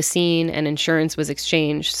came to the scene and insurance was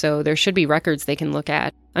exchanged, so there should be records they can look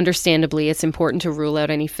at. Understandably, it's important to rule out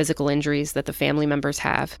any physical injuries that the family members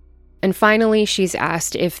have. And finally, she's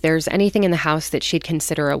asked if there's anything in the house that she'd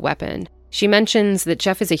consider a weapon. She mentions that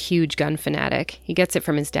Jeff is a huge gun fanatic. He gets it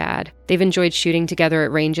from his dad. They've enjoyed shooting together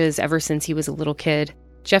at ranges ever since he was a little kid.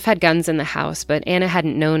 Jeff had guns in the house, but Anna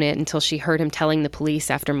hadn't known it until she heard him telling the police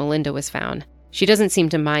after Melinda was found. She doesn't seem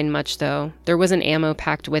to mind much, though. There wasn't ammo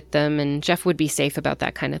packed with them, and Jeff would be safe about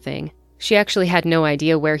that kind of thing. She actually had no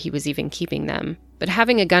idea where he was even keeping them. But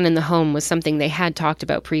having a gun in the home was something they had talked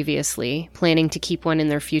about previously, planning to keep one in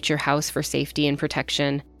their future house for safety and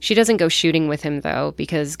protection. She doesn't go shooting with him, though,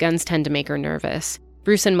 because guns tend to make her nervous.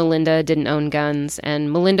 Bruce and Melinda didn't own guns,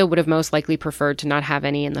 and Melinda would have most likely preferred to not have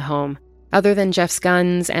any in the home. Other than Jeff's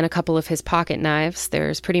guns and a couple of his pocket knives,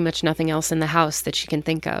 there's pretty much nothing else in the house that she can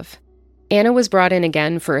think of. Anna was brought in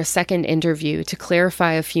again for a second interview to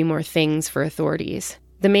clarify a few more things for authorities.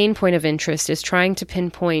 The main point of interest is trying to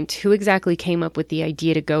pinpoint who exactly came up with the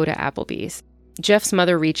idea to go to Applebee's. Jeff's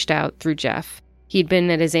mother reached out through Jeff. He'd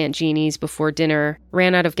been at his Aunt Jeannie's before dinner,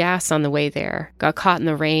 ran out of gas on the way there, got caught in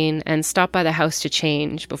the rain, and stopped by the house to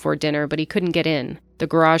change before dinner, but he couldn't get in. The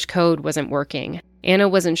garage code wasn't working. Anna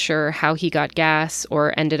wasn't sure how he got gas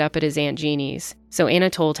or ended up at his Aunt Jeannie's, so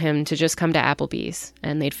Anna told him to just come to Applebee's,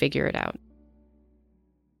 and they'd figure it out.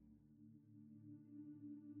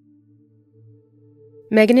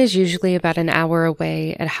 Megan is usually about an hour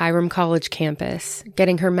away at Hiram College campus,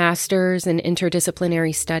 getting her master's in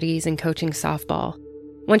interdisciplinary studies and coaching softball.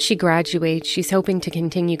 Once she graduates, she's hoping to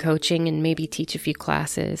continue coaching and maybe teach a few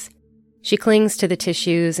classes. She clings to the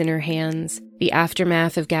tissues in her hands, the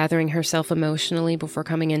aftermath of gathering herself emotionally before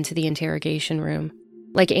coming into the interrogation room.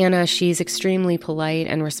 Like Anna, she's extremely polite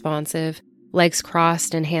and responsive, legs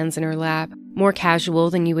crossed and hands in her lap, more casual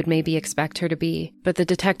than you would maybe expect her to be, but the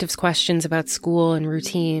detective's questions about school and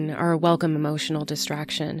routine are a welcome emotional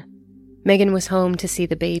distraction. Megan was home to see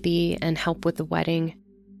the baby and help with the wedding,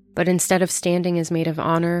 but instead of standing as maid of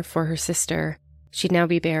honor for her sister, she'd now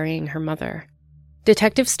be burying her mother.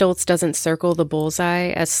 Detective Stoltz doesn't circle the bullseye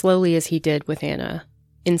as slowly as he did with Anna.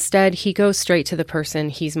 Instead, he goes straight to the person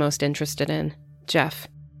he's most interested in, Jeff.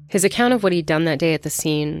 His account of what he'd done that day at the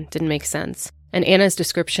scene didn't make sense, and Anna's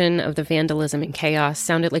description of the vandalism and chaos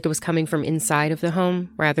sounded like it was coming from inside of the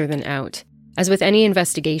home rather than out. As with any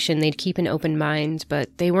investigation, they'd keep an open mind,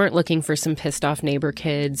 but they weren't looking for some pissed-off neighbor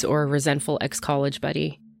kids or a resentful ex-college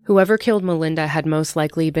buddy. Whoever killed Melinda had most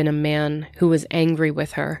likely been a man who was angry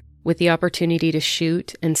with her, with the opportunity to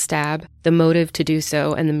shoot and stab, the motive to do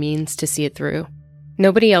so, and the means to see it through.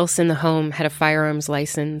 Nobody else in the home had a firearms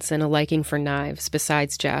license and a liking for knives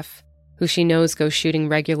besides Jeff, who she knows goes shooting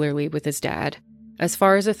regularly with his dad. As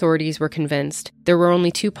far as authorities were convinced, there were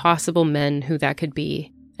only two possible men who that could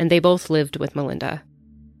be, and they both lived with Melinda.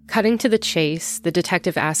 Cutting to the chase, the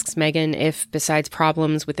detective asks Megan if, besides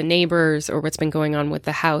problems with the neighbors or what's been going on with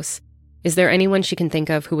the house, is there anyone she can think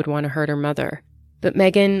of who would want to hurt her mother? But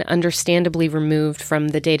Megan, understandably removed from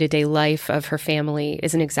the day-to-day life of her family,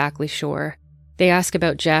 isn't exactly sure. They ask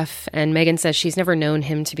about Jeff, and Megan says she's never known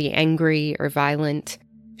him to be angry or violent.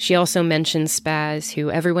 She also mentions Spaz,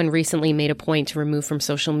 who everyone recently made a point to remove from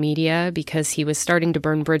social media because he was starting to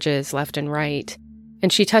burn bridges left and right.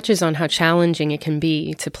 And she touches on how challenging it can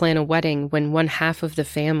be to plan a wedding when one half of the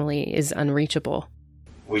family is unreachable.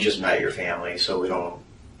 We just met your family, so we don't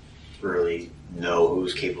really know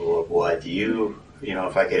who's capable of what. Do you know,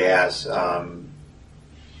 if I could ask,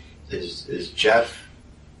 is Jeff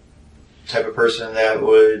the type of person that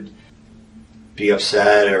would be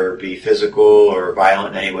upset or be physical or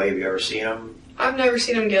violent in any way? Have you ever seen him? I've never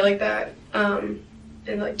seen him get like that.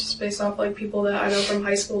 And like just based off like people that I know from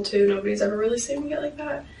high school too, nobody's ever really seen him get like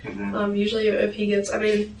that. Mm-hmm. Usually if he gets,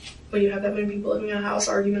 when you have that many people living in a house,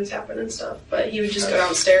 arguments happen and stuff. But he would just go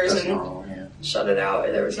downstairs and normal, shut it out.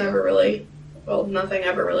 There was never really, nothing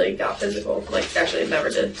ever really got physical. Like actually it never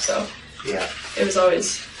did. So yeah, it was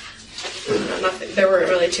always Nothing. There weren't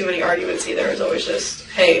really too many arguments either. It was always just,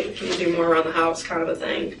 hey, can you do more around the wehouse kind of a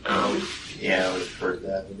thing. Yeah, we've heard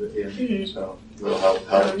that a bit, yeah. So, a little help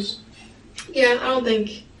helps. Yeah, I don't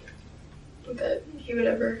think that he would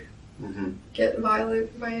ever get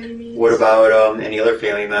violent by any means. What about any other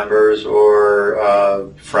family members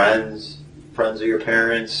or friends of your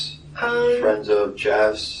parents, friends of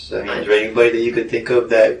Jeff's? I mean, is there anybody that you could think of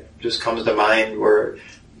that just comes to mind where,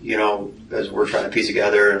 you know, as we're trying to piece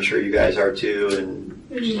together, I'm sure you guys are too,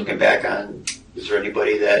 and just looking back on, is there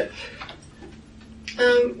anybody that...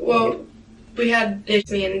 Well, we had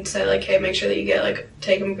me and said, like, hey, make sure that you get, like,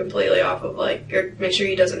 take him completely off of, like, or make sure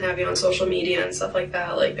he doesn't have you on social media and stuff like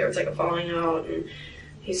that. Like, there was, like, a falling out, and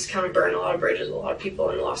he's kind of burned a lot of bridges with a lot of people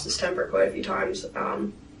and lost his temper quite a few times.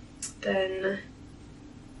 Then,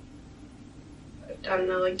 I don't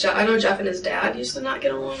know, like, I know Jeff and his dad used to not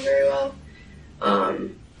get along very well.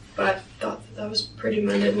 But I thought that was pretty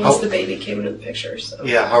mended once the baby came into the picture. So.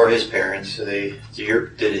 Yeah, how are his parents? Did your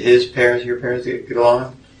parents get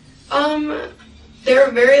along?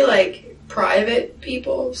 They're very, like, private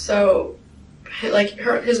people, so, like,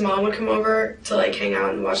 his mom would come over to, like, hang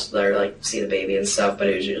out and watch see the baby and stuff, but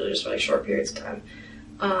it was usually just for, like, short periods of time.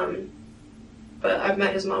 But I've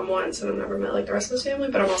met his mom once, and I've never met, like, the rest of his family,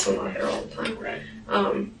 but I'm also not there all the time. Right.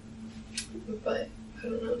 But, I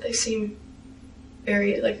don't know, they seem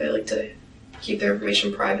very, like, they like to keep their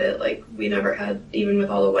information private. Like, we never had, even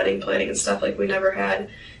with all the wedding planning and stuff, like, we never had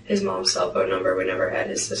his mom's cell phone number, we never had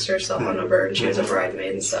his sister's cell phone number, and she was a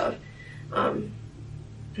bridesmaid and stuff. And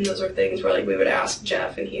those were things where, like, we would ask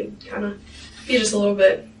Jeff, and he'd kind of be just a little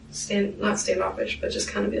bit, not standoffish, but just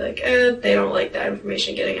kind of be like, they don't like that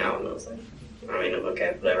information getting out. And I was like, I mean,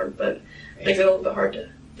 okay, whatever, but it makes it a little bit hard to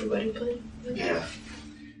do wedding planning. Yeah.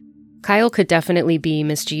 Kyle could definitely be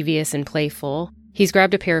mischievous and playful. He's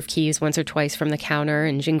grabbed a pair of keys once or twice from the counter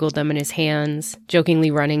and jingled them in his hands,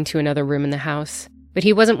 jokingly running to another room in the house. But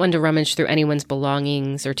he wasn't one to rummage through anyone's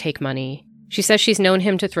belongings or take money. She says she's known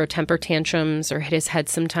him to throw temper tantrums or hit his head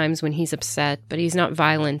sometimes when he's upset, but he's not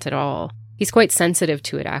violent at all. He's quite sensitive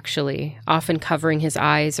to it, actually, often covering his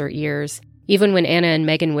eyes or ears. Even when Anna and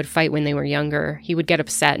Megan would fight when they were younger, he would get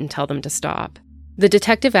upset and tell them to stop. The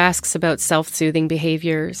detective asks about self-soothing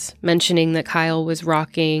behaviors, mentioning that Kyle was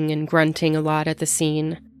rocking and grunting a lot at the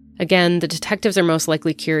scene. Again, the detectives are most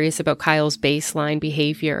likely curious about Kyle's baseline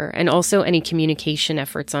behavior and also any communication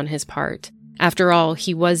efforts on his part. After all,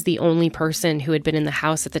 he was the only person who had been in the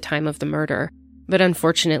house at the time of the murder, but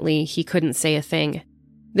unfortunately, he couldn't say a thing.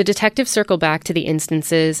 The detectives circle back to the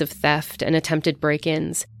instances of theft and attempted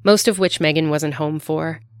break-ins, most of which Megan wasn't home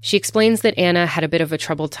for. She explains that Anna had a bit of a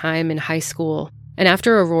troubled time in high school, and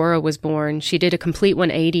after Aurora was born, she did a complete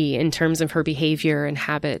 180 in terms of her behavior and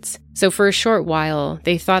habits. So for a short while,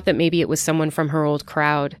 they thought that maybe it was someone from her old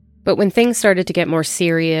crowd. But when things started to get more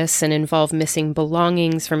serious and involve missing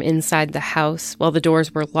belongings from inside the house while the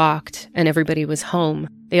doors were locked and everybody was home,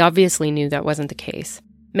 they obviously knew that wasn't the case.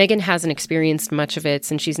 Megan hasn't experienced much of it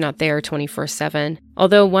since she's not there 24/7,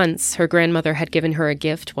 although once her grandmother had given her a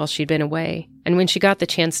gift while she'd been away, and when she got the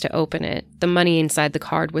chance to open it, the money inside the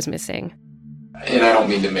card was missing. And I don't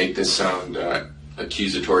mean to make this sound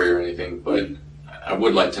accusatory or anything, but I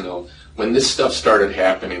would like to know, when this stuff started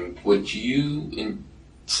happening, would you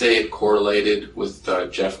say it correlated with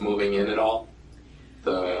Jeff moving in at all?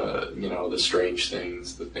 The strange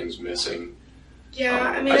things, the things missing. Yeah,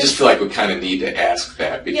 I mean, I just feel like we kind of need to ask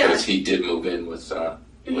that because he did move in with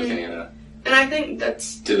Anna. And I think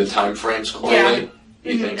that's... Do the time frames correlate?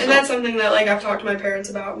 Yeah. You think so? And that's something that, like, I've talked to my parents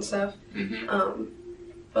about and stuff.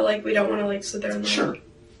 But, like, we don't want to, like, sit there and like,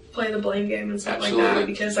 play the blame game and stuff like that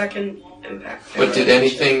because that can impact. But did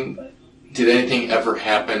anything ever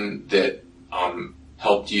happen that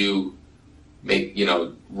helped you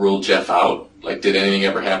rule Jeff out? Like, did anything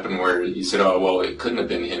ever happen where you said, oh, well, it couldn't have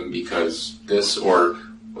been him because this, or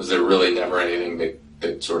was there really never anything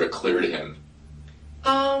that sort of cleared him?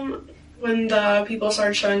 When the people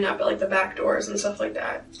started showing up at, like, the back doors and stuff like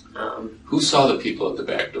that. Who saw the people at the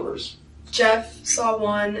back doors? Jeff saw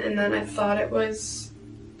one, and then I thought it was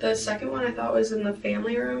the second one. I thought was in the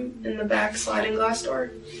family room in the back sliding glass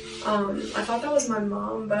door. I thought that was my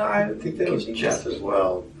mom, but I think that was Jeff as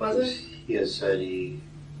well. Was it? He had said he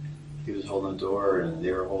was holding the door, and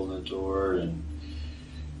they were holding the door, and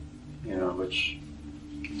which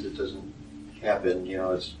it doesn't happen.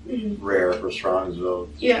 It's rare for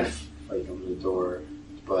Strongsville to fight over the door,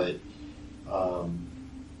 but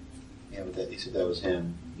but he said that was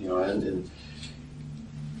him. And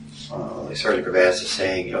like Sergeant Gravatt is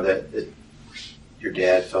saying, that your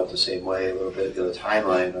dad felt the same way a little bit. The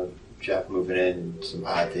timeline of Jeff moving in, some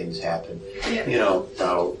odd things happened. Yeah. Now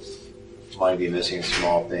might be missing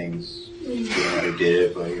small things. You don't know who did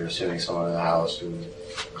it, but you're assuming someone in the house who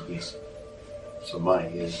needs some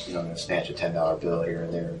money is, going to snatch a $10 bill here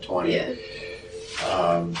and there, or 20. Yeah.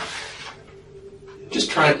 Just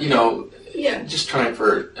trying, just trying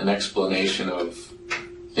for an explanation of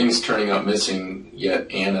things turning up missing, yet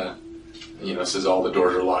Anna, says all the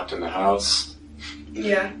doors are locked in the house.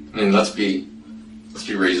 Yeah. I mean, let's be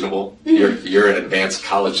reasonable. You're an advanced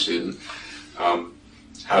college student.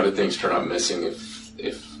 How did things turn up missing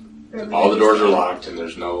if all the doors are locked and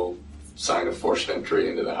there's no sign of forced entry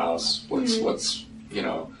into the house? What's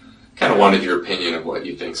kind of wanted your opinion of what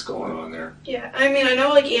you think's going on there. Yeah, I mean, I know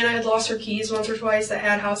like Anna had lost her keys once or twice that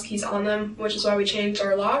had house keys on them, which is why we changed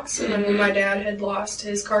our locks. And then when my dad had lost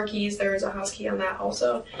his car keys, there was a house key on that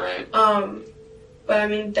also. Right. But I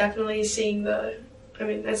mean, definitely seeing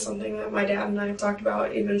that's something that my dad and I have talked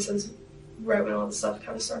about even since right when all the stuff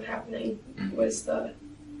kind of started happening, was the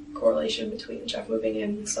correlation between Jeff moving in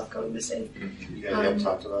and stuff going missing. You guys have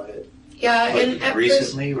talked about it? Yeah, like and at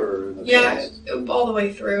recently first, or in the past? All the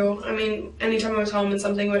way through. I mean, anytime I was home and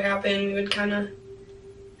something would happen, we would kind of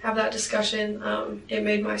have that discussion. It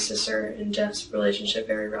made my sister and Jeff's relationship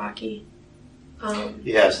very rocky.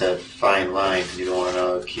 Yes, that fine line because you don't want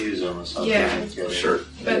to accuse them of something. Yeah, sure.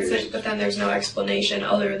 But then there's no explanation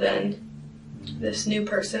other than this new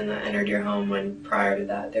person that entered your home when prior to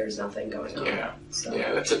that there was nothing going on. Yeah, so.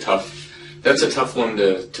 Yeah, that's a tough one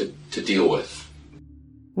to deal with.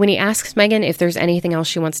 When he asks Megan if there's anything else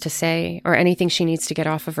she wants to say or anything she needs to get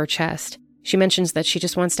off of her chest, she mentions that she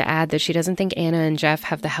just wants to add that she doesn't think Anna and Jeff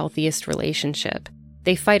have the healthiest relationship.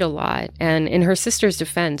 They fight a lot, and in her sister's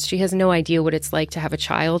defense, she has no idea what it's like to have a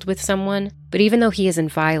child with someone, but even though he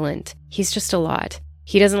isn't violent, he's just a lot.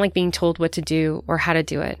 He doesn't like being told what to do or how to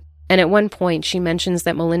do it. And at one point, she mentions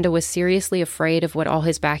that Melinda was seriously afraid of what all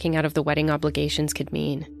his backing out of the wedding obligations could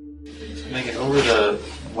mean. Megan,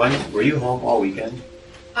 were you home all weekend?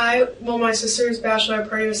 My sister's bachelor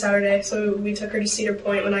party was Saturday, so we took her to Cedar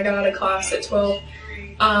Point when I got out of class at 12.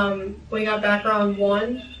 We got back around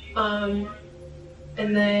 1,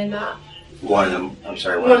 and then... 1 in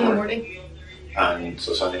the morning?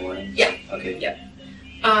 So Sunday morning? Yeah. Okay. Yeah.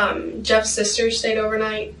 Jeff's sister stayed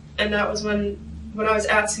overnight, and that was when I was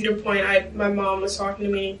at Cedar Point, my mom was talking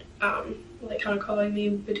to me, kind of calling me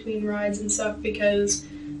between rides and stuff because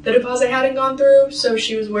the deposit hadn't gone through, so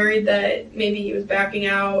she was worried that maybe he was backing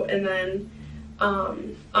out. And then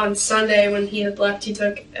on Sunday when he had left, he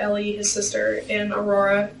took Ellie, his sister, and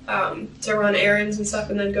Aurora to run errands and stuff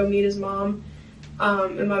and then go meet his mom.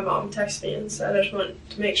 And my mom texted me and said, I just want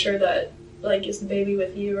to make sure that, is the baby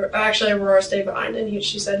with you? Or actually, Aurora stayed behind, and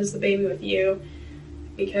she said, is the baby with you?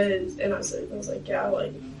 And I was like, yeah,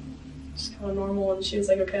 it's kind of normal. And she was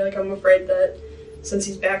like, okay, I'm afraid that since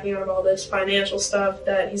he's backing out of all this financial stuff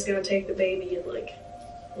that he's going to take the baby and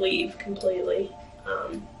leave completely.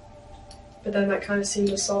 But then that kind of seemed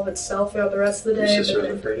to solve itself throughout the rest of the day. Your sister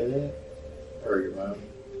was afraid of that? Or your mom?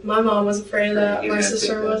 My mom was afraid of that. My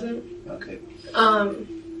sister wasn't. Okay. I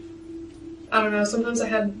don't know. Sometimes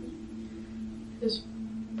it's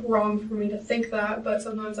wrong for me to think that, but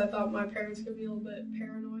sometimes I thought my parents could be a little bit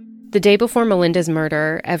paranoid. The day before Melinda's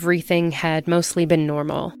murder, everything had mostly been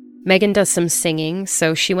normal. Megan does some singing,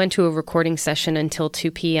 so she went to a recording session until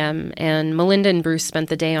 2 p.m., and Melinda and Bruce spent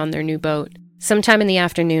the day on their new boat. Sometime in the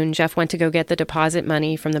afternoon, Jeff went to go get the deposit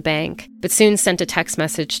money from the bank, but soon sent a text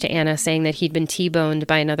message to Anna saying that he'd been T-boned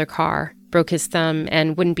by another car, broke his thumb,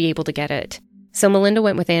 and wouldn't be able to get it. So Melinda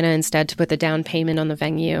went with Anna instead to put the down payment on the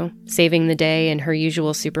venue, saving the day in her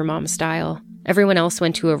usual supermom style. Everyone else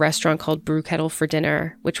went to a restaurant called Brew Kettle for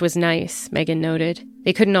dinner, which was nice, Megan noted.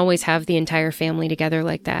 They couldn't always have the entire family together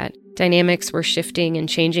like that. Dynamics were shifting and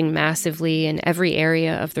changing massively in every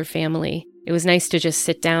area of their family. It was nice to just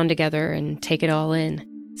sit down together and take it all in.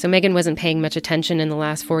 So Megan wasn't paying much attention in the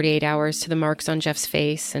last 48 hours to the marks on Jeff's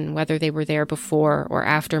face and whether they were there before or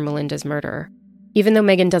after Melinda's murder. Even though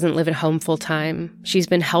Megan doesn't live at home full-time, she's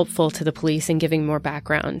been helpful to the police in giving more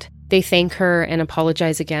background. They thank her and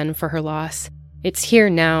apologize again for her loss. It's here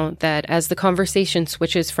now that as the conversation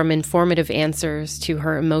switches from informative answers to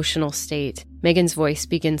her emotional state, Megan's voice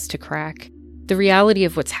begins to crack. The reality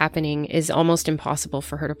of what's happening is almost impossible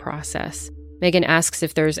for her to process. Megan asks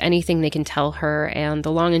if there's anything they can tell her, and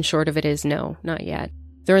the long and short of it is no, not yet.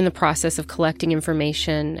 They're in the process of collecting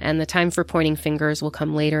information, and the time for pointing fingers will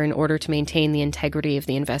come later in order to maintain the integrity of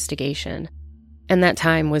the investigation. And that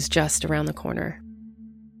time was just around the corner.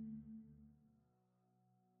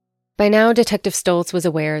 By now, Detective Stoltz was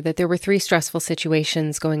aware that there were 3 stressful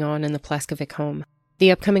situations going on in the Pleskovic home.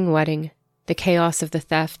 The upcoming wedding, the chaos of the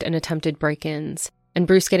theft and attempted break-ins, and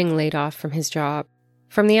Bruce getting laid off from his job.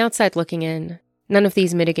 From the outside looking in, none of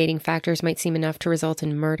these mitigating factors might seem enough to result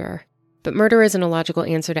in murder. But murder isn't a logical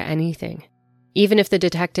answer to anything. Even if the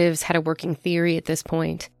detectives had a working theory at this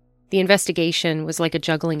point, the investigation was like a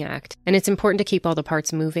juggling act, and it's important to keep all the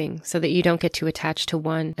parts moving so that you don't get too attached to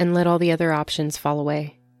one and let all the other options fall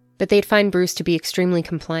away. But they'd find Bruce to be extremely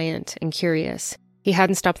compliant and curious. He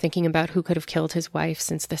hadn't stopped thinking about who could have killed his wife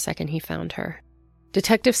since the second he found her.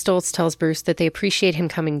 Detective Stoltz tells Bruce that they appreciate him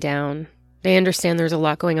coming down. They understand there's a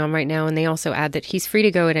lot going on right now, and they also add that he's free to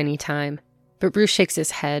go at any time. But Bruce shakes his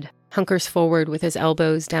head, hunkers forward with his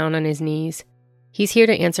elbows down on his knees. He's here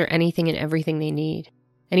to answer anything and everything they need.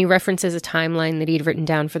 And he references a timeline that he'd written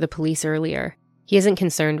down for the police earlier. He isn't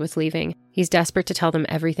concerned with leaving. He's desperate to tell them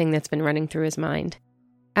everything that's been running through his mind.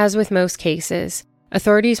 As with most cases,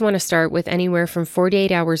 authorities want to start with anywhere from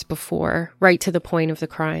 48 hours before, right to the point of the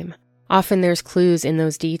crime. Often there's clues in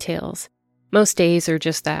those details. Most days are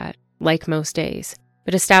just that, like most days.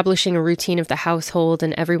 But establishing a routine of the household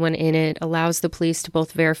and everyone in it allows the police to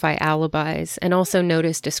both verify alibis and also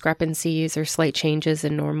notice discrepancies or slight changes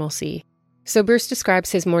in normalcy. So Bruce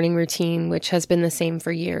describes his morning routine, which has been the same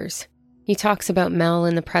for years. He talks about Mel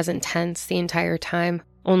in the present tense the entire time,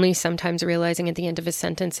 only sometimes realizing at the end of his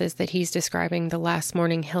sentences that he's describing the last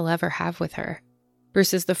morning he'll ever have with her.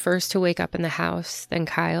 Bruce is the first to wake up in the house, then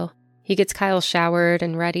Kyle. He gets Kyle showered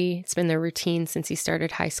and ready. It's been their routine since he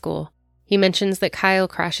started high school. He mentions that Kyle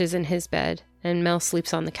crashes in his bed, and Mel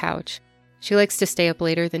sleeps on the couch. She likes to stay up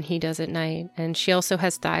later than he does at night, and she also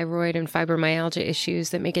has thyroid and fibromyalgia issues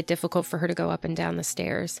that make it difficult for her to go up and down the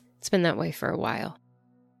stairs. It's been that way for a while.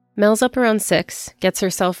 Mel's up around 6, gets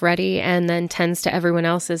herself ready, and then tends to everyone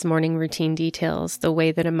else's morning routine details the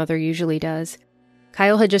way that a mother usually does.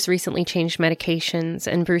 Kyle had just recently changed medications,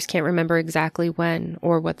 and Bruce can't remember exactly when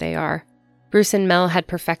or what they are. Bruce and Mel had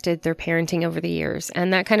perfected their parenting over the years,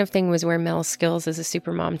 and that kind of thing was where Mel's skills as a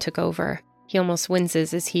supermom took over. He almost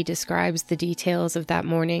winces as he describes the details of that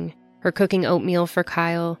morning. Her cooking oatmeal for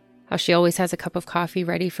Kyle, how she always has a cup of coffee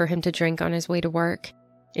ready for him to drink on his way to work.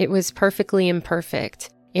 It was perfectly imperfect,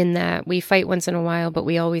 in that we fight once in a while, but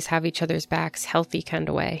we always have each other's backs, healthy kind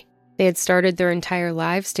of way. They had started their entire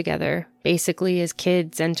lives together, basically as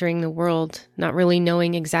kids entering the world, not really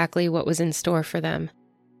knowing exactly what was in store for them.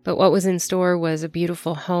 But what was in store was a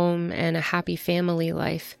beautiful home and a happy family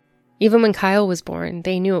life. Even when Kyle was born,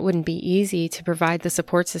 they knew it wouldn't be easy to provide the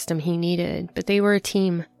support system he needed, but they were a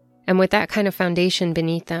team. And with that kind of foundation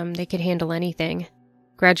beneath them, they could handle anything.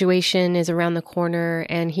 Graduation is around the corner,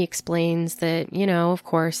 and he explains that, of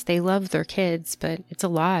course, they love their kids, but it's a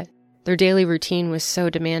lot. Their daily routine was so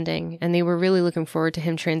demanding, and they were really looking forward to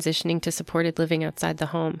him transitioning to supported living outside the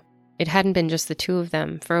home. It hadn't been just the two of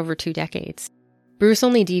them for over 2 decades. Bruce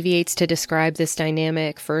only deviates to describe this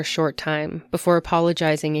dynamic for a short time before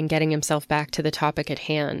apologizing and getting himself back to the topic at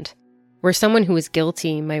hand. Where someone who is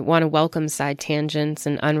guilty might want to welcome side tangents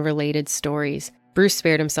and unrelated stories, Bruce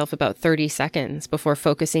spared himself about 30 seconds before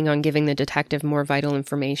focusing on giving the detective more vital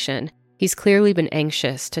information. He's clearly been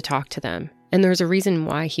anxious to talk to them, and there's a reason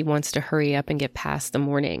why he wants to hurry up and get past the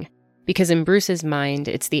morning. Because in Bruce's mind,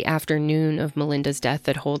 it's the afternoon of Melinda's death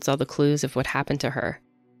that holds all the clues of what happened to her.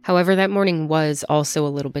 However, that morning was also a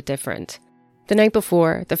little bit different. The night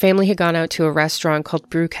before, the family had gone out to a restaurant called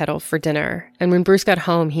Brew Kettle for dinner, and when Bruce got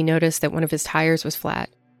home, he noticed that one of his tires was flat.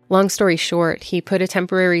 Long story short, he put a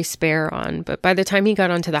temporary spare on, but by the time he got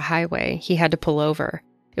onto the highway, he had to pull over.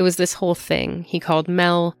 It was this whole thing. He called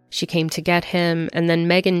Mel, she came to get him, and then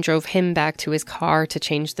Megan drove him back to his car to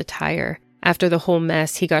change the tire. After the whole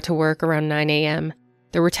mess, he got to work around 9 a.m.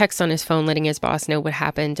 There were texts on his phone letting his boss know what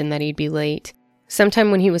happened and that he'd be late.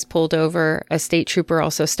 Sometime when he was pulled over, a state trooper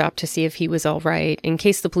also stopped to see if he was all right. In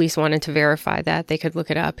case the police wanted to verify that, they could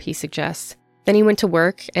look it up, he suggests. Then he went to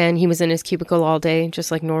work, and he was in his cubicle all day,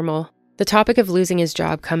 just like normal. The topic of losing his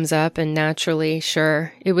job comes up, and naturally,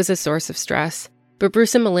 sure, it was a source of stress. But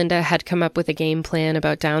Bruce and Melinda had come up with a game plan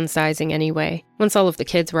about downsizing anyway. Once all of the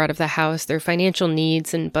kids were out of the house, their financial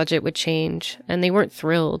needs and budget would change, and they weren't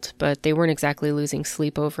thrilled, but they weren't exactly losing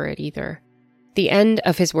sleep over it either. The end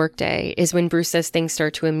of his workday is when Bruce says things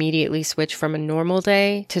start to immediately switch from a normal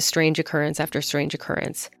day to strange occurrence after strange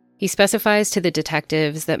occurrence. He specifies to the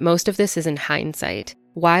detectives that most of this is in hindsight.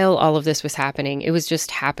 While all of this was happening, it was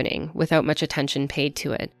just happening without much attention paid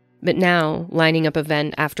to it. But now, lining up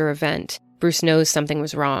event after event, Bruce knows something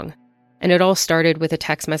was wrong. And it all started with a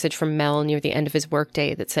text message from Mel near the end of his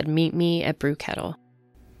workday that said, "Meet me at Brew Kettle."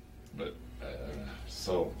 But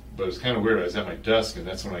it was kind of weird. I was at my desk, and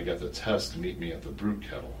that's when I got the text to meet me at the Brew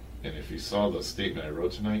Kettle. And if you saw the statement I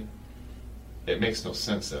wrote tonight, it makes no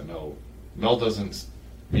sense that Mel doesn't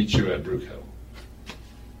meet you at Brew Kettle.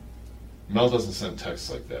 Mel doesn't send texts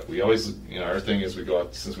like that. We always, our thing is we go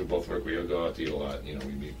out, since we both work, we go out to eat a lot,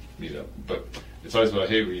 we meet up. But it's always about,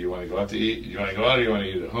 hey, you want to go out to eat? You want to go out or you want to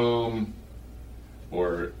eat at home?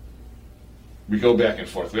 Or we go back and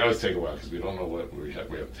forth. We always take a while because we don't know what we have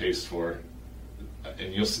taste for.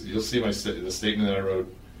 And you'll see the statement that I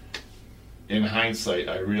wrote. In hindsight,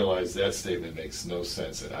 I realize that statement makes no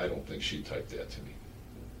sense, and I don't think she typed that to me.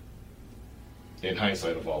 In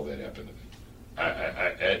hindsight of all that happened to me.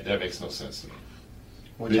 That makes no sense to me.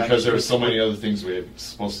 Because there are so many other things we're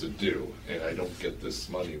supposed to do, and I don't get this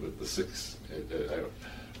money with the 6.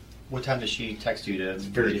 What time does she text you to It's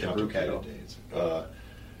very get the complicated days.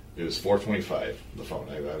 It was 4:25, the phone.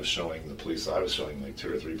 I was showing the police. I was showing like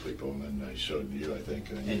 2 or 3 people, and then I showed you, I think.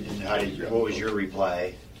 And what was your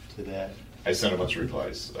reply to that? I sent a bunch of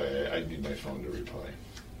replies. I need my phone to reply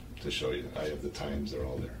to show you. I have the times; they're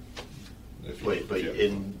all there. But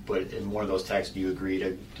in one of those texts, do you agree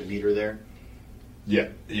to meet her there? Yeah.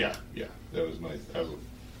 That was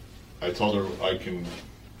I told her I can't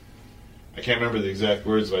remember the exact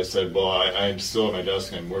words, but I said, well, I'm still at my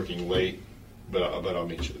desk. I'm working late, but I'll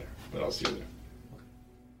meet you there. But I'll see you there.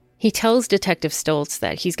 He tells Detective Stoltz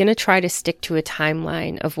that he's going to try to stick to a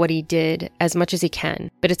timeline of what he did as much as he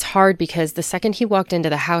can, but it's hard because the second he walked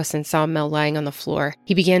into the house and saw Mel lying on the floor,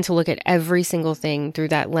 he began to look at every single thing through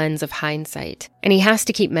that lens of hindsight. And he has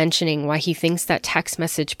to keep mentioning why he thinks that text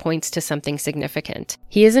message points to something significant.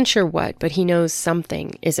 He isn't sure what, but he knows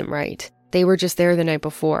something isn't right. They were just there the night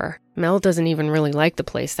before. Mel doesn't even really like the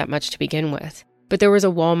place that much to begin with. But there was a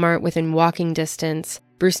Walmart within walking distance.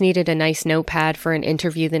 Bruce needed a nice notepad for an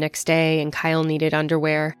interview the next day, and Kyle needed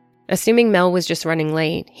underwear. Assuming Mel was just running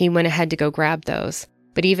late, he went ahead to go grab those.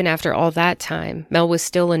 But even after all that time, Mel was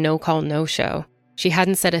still a no-call, no-show. She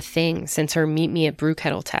hadn't said a thing since her meet me at Brew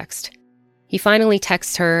Kettle text. He finally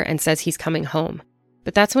texts her and says he's coming home.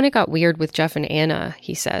 But that's when it got weird with Jeff and Anna,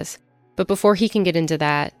 he says. But before he can get into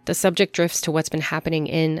that, the subject drifts to what's been happening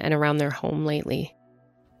in and around their home lately.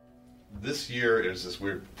 This year is this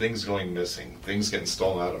weird things going missing, things getting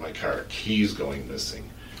stolen out of my car, keys going missing.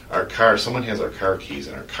 Our car, someone has our car keys,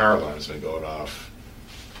 and our car alarm's been going off,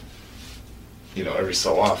 every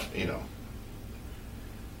so often,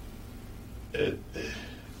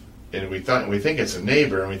 and we think it's a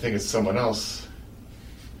neighbor, and we think it's someone else.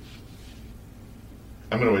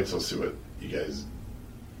 I'm gonna wait till see what you guys.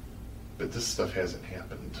 But this stuff hasn't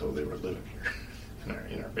happened until they were living here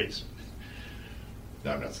in our basement.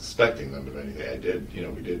 Now, I'm not suspecting them of anything. I did,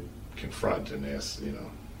 we did confront and ask,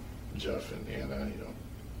 Jeff and Anna,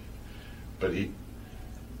 But he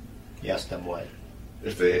asked them what?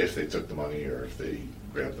 If they took the money or if they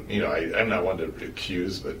grabbed them. I'm not one to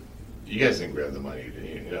accuse, but you guys didn't grab the money.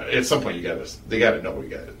 At some point they gotta know. We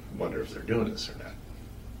gotta wonder if they're doing this or not.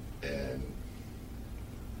 And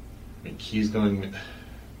keys going.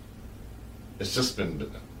 It's just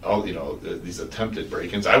been all these attempted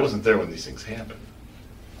break-ins. I wasn't there when these things happened.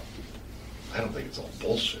 I don't think it's all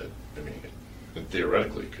bullshit.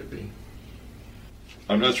 Theoretically it could be.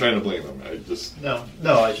 I'm not trying to blame them. I just no.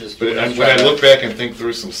 But when I look back and think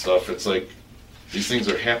through some stuff, it's like these things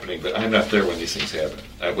are happening, but I'm not there when these things happen.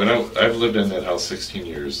 I've lived in that house 16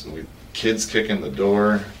 years, and kids kicking the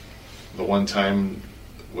door. The one time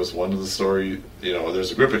was one of the story.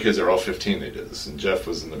 There's a group of kids that are all 15. They did this, and Jeff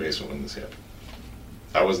was in the basement when this happened.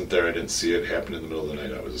 I wasn't there. I didn't see it happen in the middle of the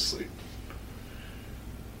night. I was asleep.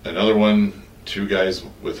 Another one, 2 guys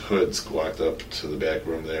with hoods walked up to the back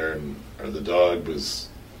room there, or the dog was.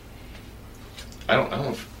 I don't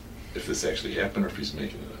know if this actually happened or if he's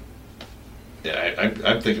making it up. Yeah,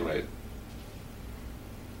 I'm thinking right.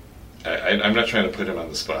 I'm not trying to put him on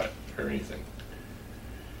the spot or anything,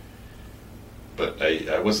 but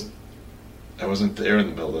I wasn't there in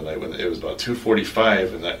the middle of the night when it was about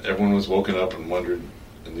 2:45, and everyone was woken up and wondered,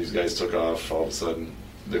 and these guys took off all of a sudden.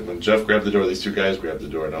 When Jeff grabbed the door, these 2 guys grabbed the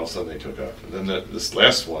door, and all of a sudden they took off. And then this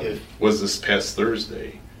last one was this past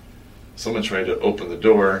Thursday. Someone tried to open the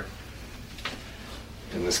door,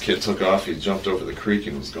 and this kid took off. He jumped over the creek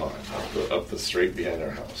and was gone up the street behind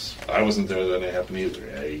our house. I wasn't there when it happened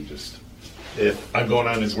either. I'm going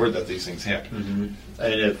on his word that these things happen. Mm-hmm.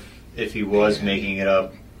 And if he was making it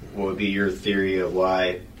up, what would be your theory of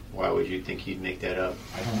why would you think he'd make that up?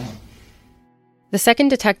 I don't know. The second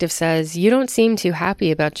detective says, "You don't seem too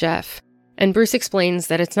happy about Jeff." And Bruce explains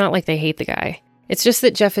that it's not like they hate the guy. It's just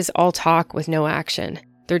that Jeff is all talk with no action.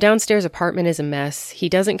 Their downstairs apartment is a mess. He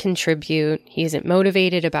doesn't contribute. He isn't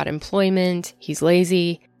motivated about employment. He's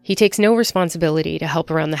lazy. He takes no responsibility to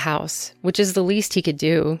help around the house, which is the least he could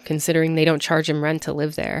do, considering they don't charge him rent to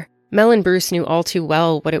live there. Mel and Bruce knew all too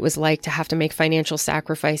well what it was like to have to make financial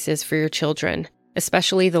sacrifices for your children.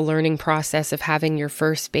 especially the learning process of having your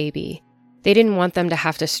first baby. They didn't want them to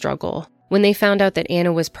have to struggle. When they found out that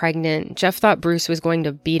Anna was pregnant, Jeff thought Bruce was going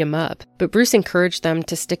to beat him up, but Bruce encouraged them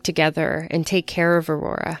to stick together and take care of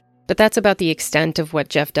Aurora. But that's about the extent of what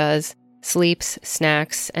Jeff does: sleeps,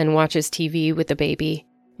 snacks, and watches TV with the baby.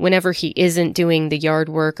 Whenever he isn't doing the yard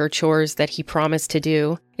work or chores that he promised to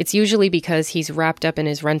do, it's usually because he's wrapped up in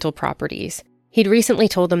his rental properties. He'd recently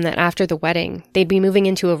told them that after the wedding, they'd be moving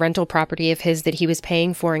into a rental property of his that he was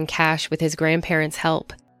paying for in cash with his grandparents'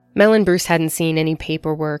 help. Mel and Bruce hadn't seen any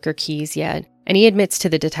paperwork or keys yet, and he admits to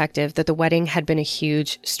the detective that the wedding had been a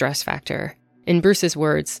huge stress factor. In Bruce's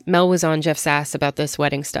words, Mel was on Jeff's ass about this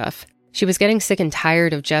wedding stuff. She was getting sick and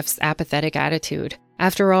tired of Jeff's apathetic attitude.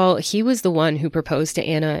 After all, he was the one who proposed to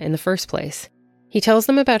Anna in the first place. He tells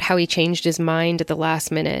them about how he changed his mind at the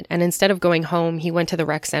last minute, and instead of going home, he went to the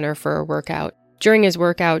rec center for a workout. During his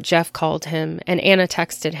workout, Jeff called him, and Anna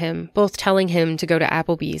texted him, both telling him to go to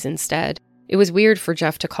Applebee's instead. It was weird for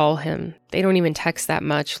Jeff to call him. They don't even text that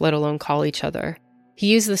much, let alone call each other. He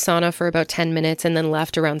used the sauna for about 10 minutes and then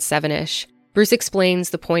left around 7-ish. Bruce explains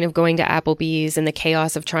the point of going to Applebee's and the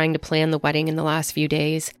chaos of trying to plan the wedding in the last few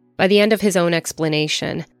days. By the end of his own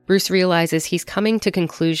explanation, Bruce realizes he's coming to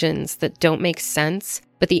conclusions that don't make sense,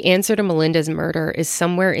 but the answer to Melinda's murder is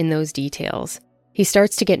somewhere in those details. He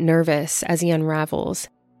starts to get nervous as he unravels,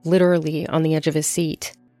 literally on the edge of his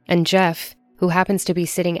seat. And Jeff, who happens to be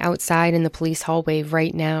sitting outside in the police hallway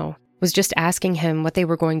right now, was just asking him what they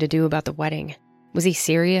were going to do about the wedding. Was he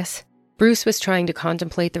serious? Bruce was trying to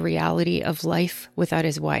contemplate the reality of life without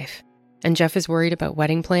his wife. And Jeff is worried about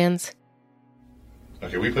wedding plans?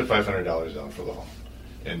 Okay, we put $500 down for the hall.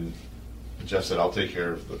 And Jeff said, I'll take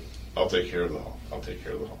care of the hall. I'll take care of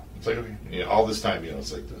the hall. It's like, okay, you know, all this time, you know,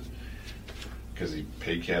 it's like because he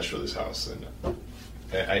paid cash for this house. And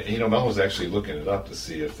Mel was actually looking it up to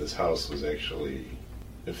see if this house was actually,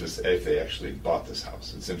 if they actually bought this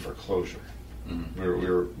house. It's in foreclosure. Mm-hmm.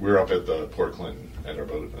 We were up at the Port Clinton at our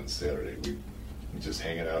boat on Saturday. We just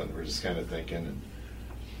hanging out, and we're just kind of thinking,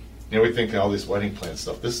 and we think all this wedding plan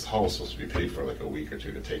stuff. This hall was supposed to be paid for like a week or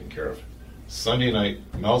two to taken care of. Sunday night,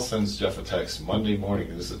 Mel sends Jeff a text. Monday morning,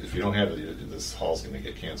 if you don't have it, this hall's going to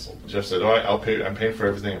get canceled. Jeff said, I'll pay. I'm paying for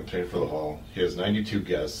everything. I'm paying for the hall. He has 92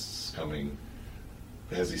 guests coming.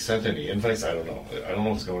 Has he sent any invites? I don't know. I don't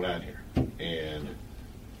know what's going on here. And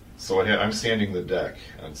so I'm sanding the deck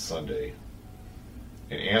on Sunday,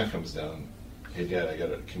 and Anna comes down. Hey, Dad,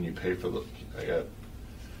 can you pay for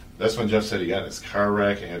that's when Jeff said he got in his car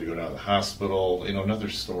wreck and had to go down to the hospital. Another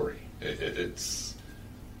story.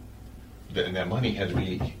 And that money had to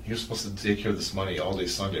be, he was supposed to take care of this money all day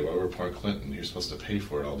Sunday while we were at Port Clinton. He was supposed to pay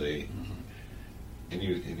for it all day. Mm-hmm. And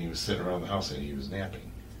he was sitting around the house and he was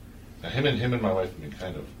napping. Now him and my wife have been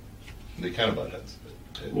kind of butt heads.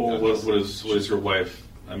 Well, what is your wife?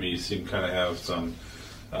 I mean, you seem kind of have some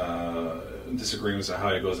disagreements on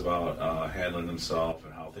how he goes about handling himself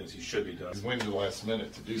and how things he should be done. He's waiting to the last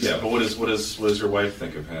minute to do so. Yeah, but what does your wife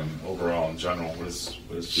think of him overall in general? What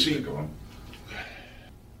does she think of him?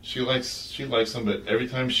 She likes him, but every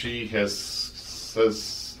time she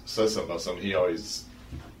says something about something, he always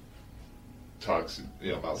talks,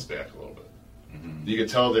 mouths back a little bit. Mm-hmm. You could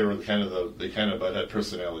tell they were kind of butt head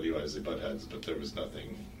personality-wise, they butt heads, but there was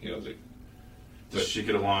nothing, Does she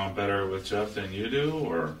get along better with Jeff than you do,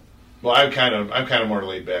 or? Well, I'm kind of more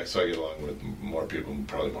laid back, so I get along with more people,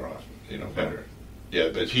 probably more often, better. Yeah,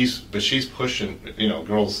 but she's pushing,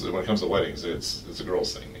 girls, when it comes to weddings, it's a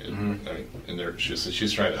girls thing. Mm-hmm. I mean, and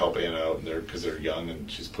she's trying to help Anna out, because they're young, and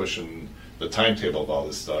she's pushing the timetable of all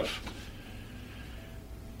this stuff.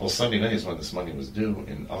 Well, Sunday night is when this money was due,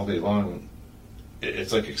 and all day long,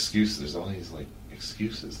 it's like excuses. There's all these like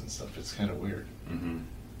excuses and stuff. It's kind of weird. Mm-hmm.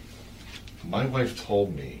 My wife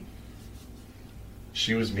told me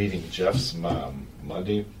she was meeting Jeff's mom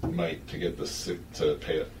Monday night to get to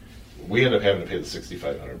pay it. We ended up having to pay the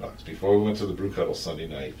 $6,500 before we went to the brew cuddle Sunday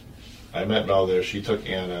night. I met Mel there. She took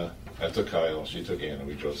Anna. I took Kyle. She took Anna.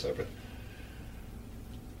 We drove separate.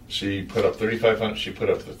 She put up $3,500. She put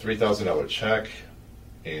up the $3,000 check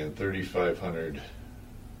and $3,500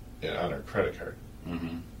 on her credit card.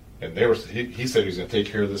 Mm-hmm. And he said he was going to take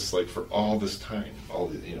care of this like for all this time.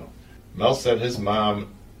 Mel said his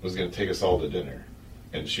mom was going to take us all to dinner,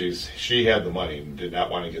 and she had the money and did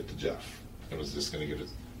not want to get to Jeff, and was just going to give it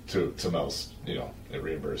to Mel's, and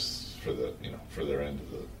reimburse for for their end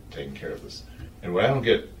of the taking care of this. And what I don't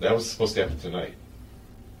get, that was supposed to happen tonight.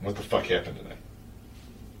 What the fuck happened tonight?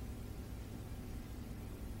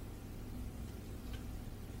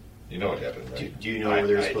 You know what happened, right? Do you know where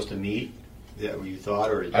they're supposed to meet? Yeah, where you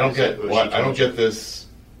thought, or I don't get this.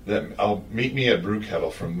 That I'll meet me at Brew Kettle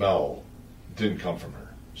from Mel didn't come from her.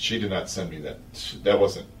 She did not send me that. That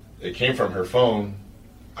wasn't. It came from her phone.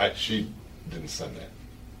 She didn't send that,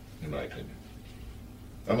 in my opinion.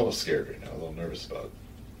 I'm a little scared right now, a little nervous about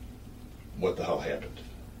what the hell happened.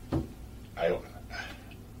 I don't,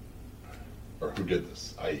 or who did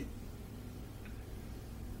this. I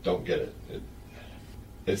don't get it.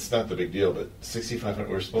 It's not the big deal, but 6,500,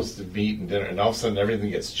 we're supposed to meet and dinner, and all of a sudden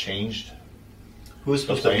everything gets changed. Who was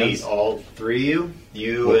supposed to meet? All three of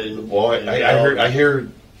you? I hear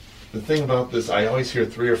the thing about this. I always hear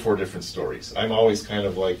 3 or 4 different stories. I'm always kind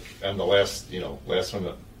of like I'm the last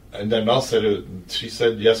one. And then Mel said she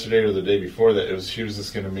said yesterday or the day before that she was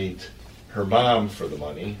just going to meet her mom for the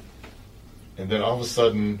money, and then all of a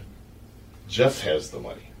sudden, Jeff has the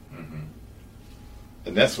money,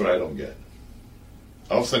 and that's what I don't get.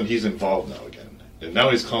 All of a sudden, he's involved now again, and now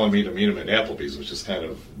he's calling me to meet him at Applebee's, which is kind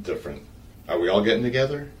of different. Are we all getting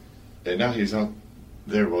together? And now he's out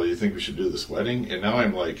there. Well, you think we should do this wedding? And now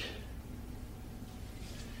I'm like,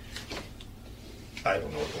 I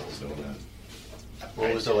don't know what the hell's going on.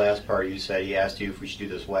 What was the last part you said? He asked you if we should do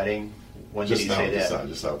this wedding. When did he say that?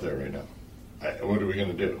 Just out there right now. What are we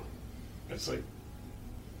going to do? It's like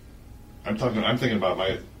I'm thinking about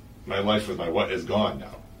my life with my what is gone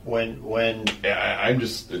now. I'm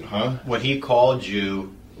just When he called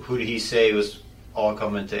you, who did he say was all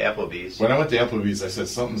coming to Applebee's? When I went to Applebee's, I said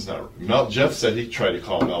something's not. Jeff said he tried to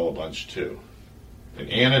call Mel a bunch too, and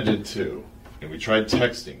Anna did too, and we tried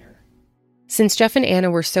texting her. Since Jeff and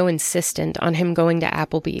Anna were so insistent on him going to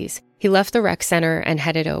Applebee's, he left the rec center and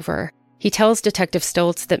headed over. He tells Detective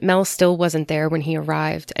Stoltz that Mel still wasn't there when he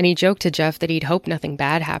arrived, and he joked to Jeff that he'd hoped nothing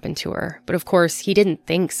bad happened to her, but of course, he didn't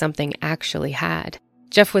think something actually had.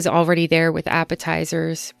 Jeff was already there with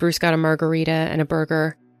appetizers. Bruce got a margarita and a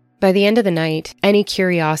burger. By the end of the night, any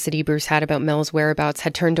curiosity Bruce had about Mel's whereabouts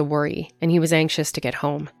had turned to worry, and he was anxious to get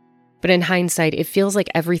home. But in hindsight, it feels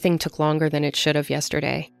like everything took longer than it should have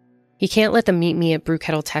yesterday. He can't let the meet me at Brew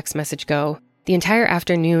Kettle text message go. The entire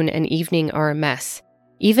afternoon and evening are a mess.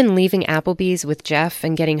 Even leaving Applebee's with Jeff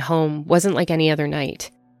and getting home wasn't like any other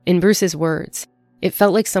night. In Bruce's words, it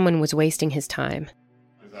felt like someone was wasting his time.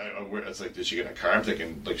 It's like, did she get in a car? I'm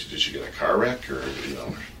thinking, like, did she get in a car wreck, or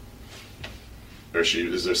or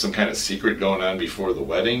is there some kind of secret going on before the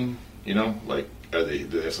wedding? Like, do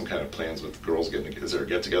they have some kind of plans with girls getting? Is there a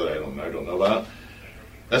get together? I don't know about.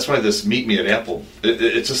 That's why this meet me at Apple.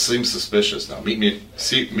 It just seems suspicious now. Meet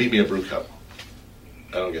me at Brew Cup.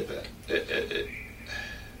 I don't get that.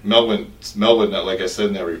 Mel would not, like I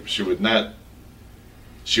said, she would not.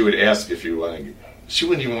 She would ask if you want to. She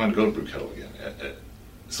wouldn't even want to go to Brew Kettle again.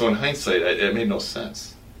 So in hindsight, it made no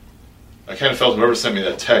sense. I kind of felt whoever sent me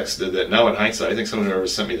that text did that. Now in hindsight, I think someone who ever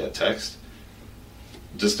sent me that text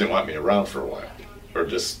just didn't want me around for a while, or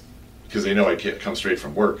just because they know I can't come straight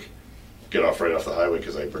from work, get off right off the highway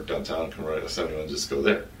because I work downtown, come right to 71, and just go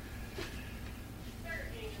there.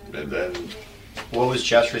 And then, what was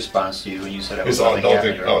Jeff's response to you when you said it was don't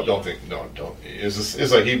think.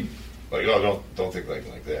 It's like he, like, oh, don't think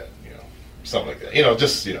like that, something like that,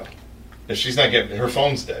 just if she's not getting, her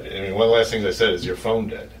phone's dead. I mean, one of the last things I said is, your phone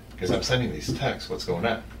dead? Because I'm sending these texts. What's going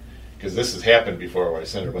on? Because this has happened before where I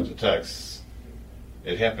sent her a bunch of texts.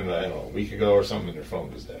 It happened, I don't know, a week ago or something, and her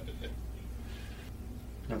phone was dead.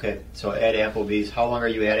 Okay, so at Applebee's, how long are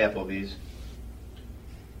you at Applebee's?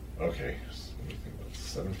 Okay, let me think about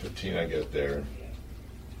 7:15 I get there.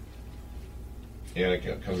 Anna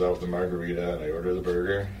comes out with the margarita, and I order the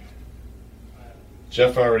burger.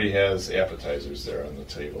 Jeff already has appetizers there on the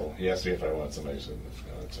table. He asked me if I want some. I said,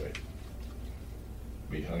 no, that's right.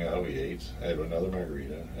 We hung out, we ate. I had another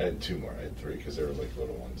margarita. I had 2 more. I had 3 because they were like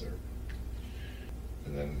little ones there.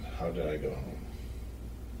 And then, how did I go home?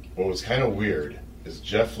 What was kind of weird is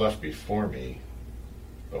Jeff left before me,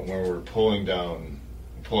 but when we were pulling down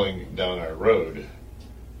our road,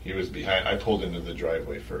 he was behind. I pulled into the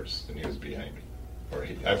driveway first, and he was behind me.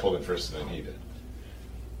 I pulled in first, and then he did.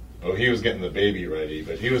 Oh, he was getting the baby ready,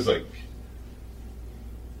 but he was like,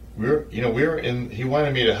 we were in. He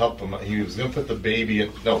wanted me to help him. He was going to put the baby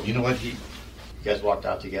in. No, you know what? You guys walked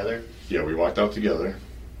out together? Yeah, we walked out together.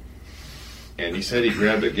 And he said he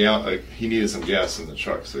grabbed a gallon. He needed some gas in the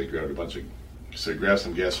truck, so he grabbed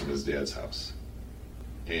some gas from his dad's house.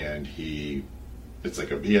 And he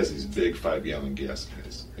has these big 5-gallon gas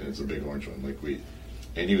cans, and it's a big orange one,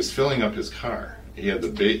 and he was filling up his car. He had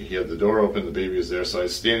the door open, the baby was there, so I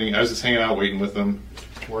was just hanging out waiting with him.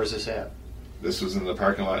 Where's this at? This was in the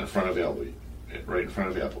parking lot in front of right in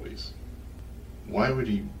front of Applebee's. Why would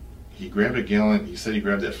he grabbed a gallon, he said he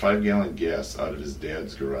grabbed that 5-gallon gas out of his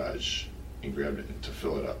dad's garage and grabbed it to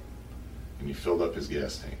fill it up. And he filled up his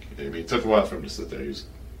gas tank. I mean, it took a while for him to sit there.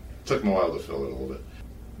 took him a while to fill it a little bit.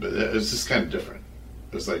 But it was just kind of different.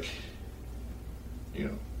 It was like, you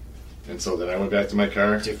know. And so then I went back to my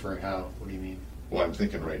car. Different how? What do you mean? Well, I'm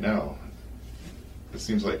thinking right now, it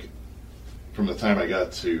seems like from the time I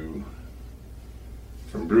got from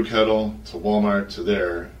Brookhettle to Walmart to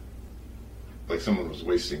there, like someone was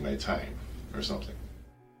wasting my time or something.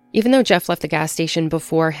 Even though Jeff left the gas station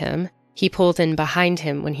before him, he pulled in behind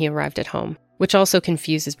him when he arrived at home, which also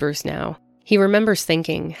confuses Bruce now. He remembers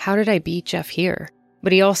thinking, how did I beat Jeff here?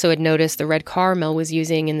 But he also had noticed the red car Mel was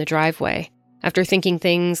using in the driveway. After thinking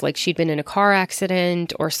things like she'd been in a car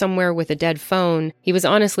accident or somewhere with a dead phone, he was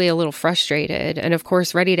honestly a little frustrated and of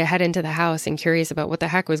course ready to head into the house and curious about what the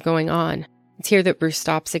heck was going on. It's here that Bruce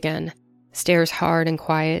stops again, stares hard and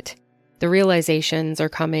quiet. The realizations are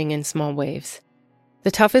coming in small waves.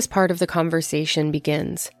 The toughest part of the conversation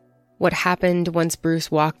begins. What happened once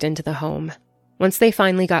Bruce walked into the home. Once they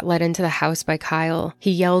finally got let into the house by Kyle, he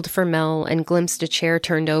yelled for Mel and glimpsed a chair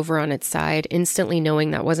turned over on its side, instantly knowing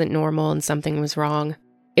that wasn't normal and something was wrong.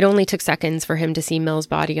 It only took seconds for him to see Mel's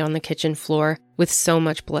body on the kitchen floor with so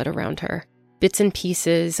much blood around her. Bits and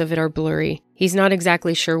pieces of it are blurry. He's not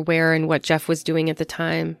exactly sure where and what Jeff was doing at the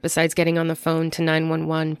time, besides getting on the phone to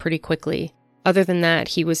 911 pretty quickly. Other than that,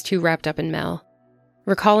 he was too wrapped up in Mel.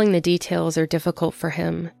 Recalling the details are difficult for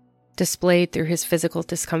him, displayed through his physical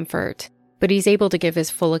discomfort. But he's able to give his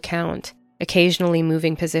full account, occasionally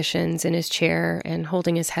moving positions in his chair and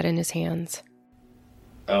holding his head in his hands.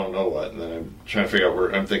 I don't know what, and then I'm trying to figure out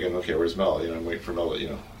where, I'm thinking, okay, where's Mel? You know, I'm waiting for Mel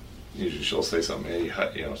to, usually she'll say something, hey,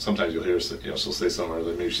 you know, sometimes you'll hear, she'll say something, or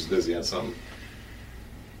maybe she's busy on something.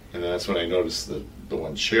 And then that's when I noticed that the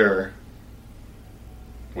one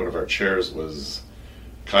of our chairs was,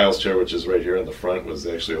 Kyle's chair, which is right here in the front, was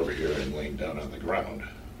actually over here and laying down on the ground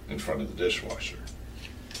in front of the dishwasher.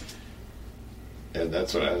 And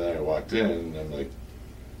that's when I walked in, and I'm like,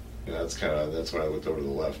 that's when I looked over to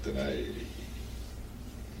the left, and I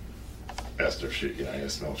asked her if I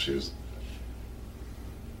asked Mel if she was,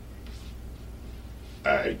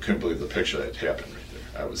 I couldn't believe the picture that happened right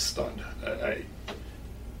there. I was stunned.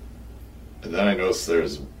 And then I noticed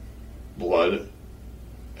there's blood,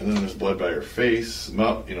 and then there's blood by her face.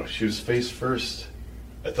 Mel, she was face first.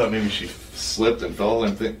 I thought maybe she slipped and fell,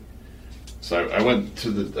 and so I went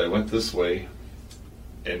this way.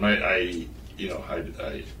 And I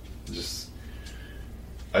just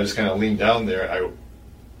kind of leaned down there.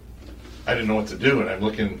 I didn't know what to do, and I'm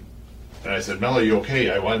looking, and I said, "Mel, are you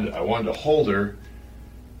okay?" I wanted to hold her,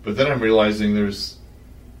 but then I'm realizing there's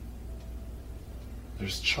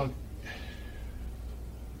chunk.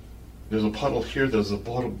 There's a puddle here. There's a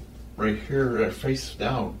puddle right here, face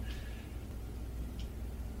down,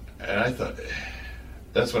 and I thought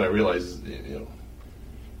that's when I realized,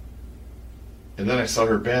 And then I saw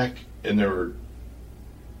her back, and there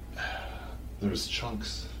was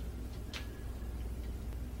chunks.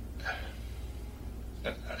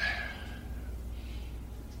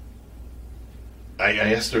 I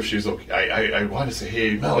asked her if she was okay. I wanted to say,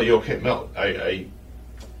 "Hey, Mel, are you okay?" Mel, I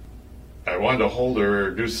wanted to hold her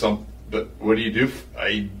or do something, but what do you do?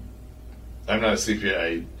 I'm not a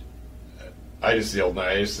CPA. I just yelled.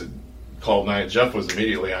 I just called 9. Jeff was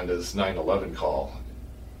immediately on this 911 call.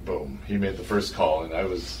 Boom. He made the first call, and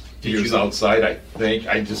he was outside, I think.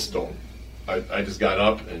 I just got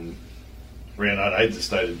up and ran out. I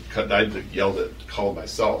called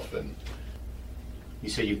myself. And you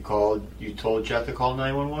said you told Jeff to call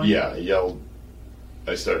 911? Yeah, I yelled.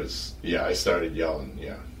 I started yelling,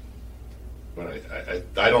 yeah. When I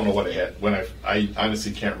don't know what I had. I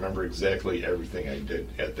honestly can't remember exactly everything I did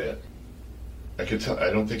at that. I could tell, I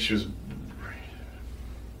don't think she was,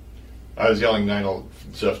 I was yelling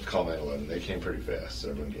Jeff to call 911. They came pretty fast.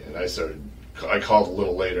 Everyone came. And I called a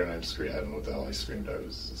little later, and I screamed. I don't know what the hell I screamed. I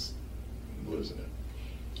was just losing it.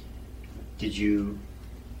 Did you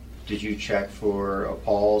check for a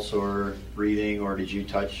pulse or breathing, or did you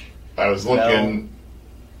touch? I was looking.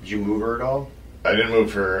 Did you move her at all? I didn't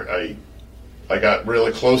move her. I got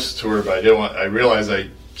really close to her, but I didn't want. I realized I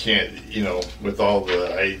can't. With all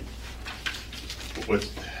the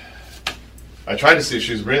I tried to see if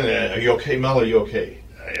she was breathing. Are you okay, Mel? Are you okay?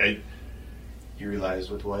 You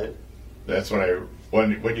realized with what? That's when I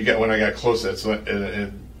got close. That's when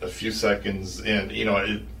in a few seconds in.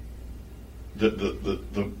 The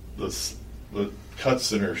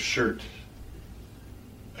cuts in her shirt.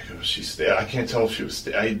 I go, I can't tell if she was.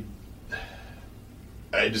 I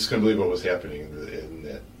just couldn't believe what was happening in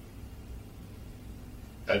that.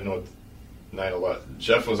 I didn't know what 9/11.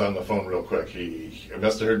 Jeff was on the phone real quick. He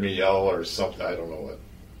must have heard me yell or something. I don't know what.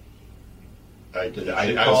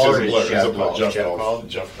 Jeff called.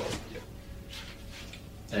 Yeah.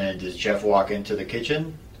 And does Jeff walk into the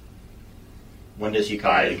kitchen? When does he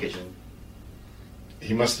come into the kitchen?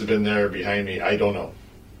 He must have been there behind me. I don't know.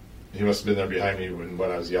 He must have been there behind me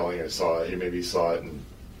when I was yelling. I saw it. He maybe saw it. And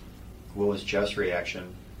what was Jeff's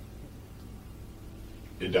reaction?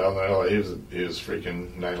 He was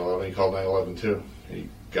freaking 911. He called 911 too. He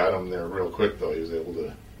got him there real quick though. He was able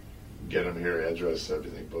to get him here, address,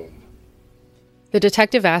 everything. Boom. The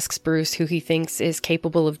detective asks Bruce who he thinks is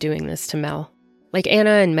capable of doing this to Mel. Like Anna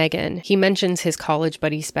and Megan, he mentions his college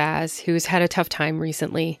buddy Spaz, who's had a tough time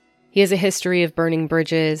recently. He has a history of burning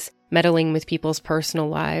bridges, meddling with people's personal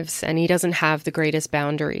lives, and he doesn't have the greatest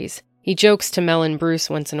boundaries. He jokes to Mel and Bruce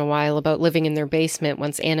once in a while about living in their basement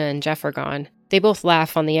once Anna and Jeff are gone. They both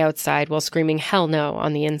laugh on the outside while screaming hell no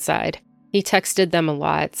on the inside. He texted them a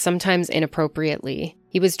lot, sometimes inappropriately.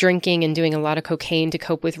 He was drinking and doing a lot of cocaine to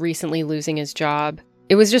cope with recently losing his job.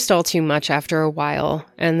 It was just all too much after a while,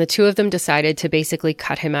 and the two of them decided to basically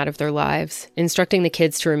cut him out of their lives, instructing the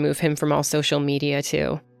kids to remove him from all social media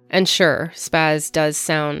too. And sure, Spaz does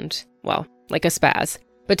sound, well, like a spaz.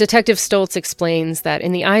 But Detective Stoltz explains that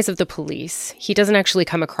in the eyes of the police, he doesn't actually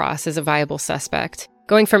come across as a viable suspect.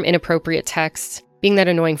 Going from inappropriate texts, being that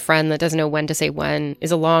annoying friend that doesn't know when to say when,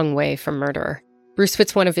 is a long way from murder. Bruce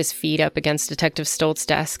puts one of his feet up against Detective Stoltz's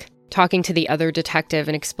desk, talking to the other detective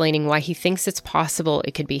and explaining why he thinks it's possible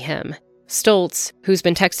it could be him. Stoltz, who's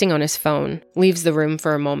been texting on his phone, leaves the room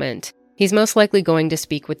for a moment. He's most likely going to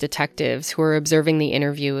speak with detectives who are observing the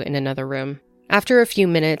interview in another room. After a few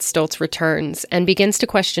minutes, Stoltz returns and begins to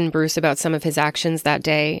question Bruce about some of his actions that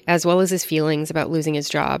day, as well as his feelings about losing his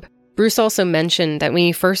job. Bruce also mentioned that when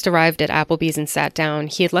he first arrived at Applebee's and sat down,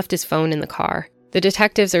 he had left his phone in the car. The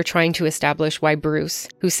detectives are trying to establish why Bruce,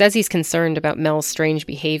 who says he's concerned about Mel's strange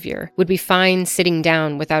behavior, would be fine sitting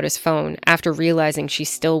down without his phone after realizing she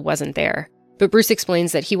still wasn't there. But Bruce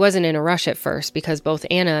explains that he wasn't in a rush at first because both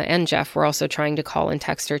Anna and Jeff were also trying to call and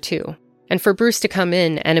text her too. And for Bruce to come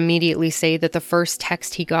in and immediately say that the first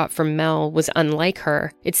text he got from Mel was unlike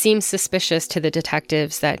her, it seems suspicious to the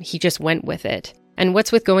detectives that he just went with it. And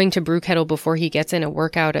what's with going to Brew Kettle before he gets in a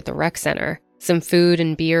workout at the rec center? Some food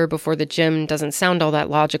and beer before the gym doesn't sound all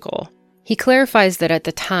that logical. He clarifies that at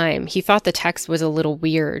the time, he thought the text was a little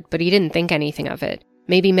weird, but he didn't think anything of it.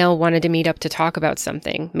 Maybe Mel wanted to meet up to talk about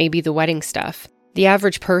something, maybe the wedding stuff. The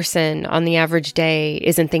average person on the average day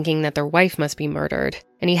isn't thinking that their wife must be murdered,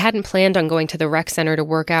 and he hadn't planned on going to the rec center to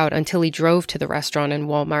work out until he drove to the restaurant and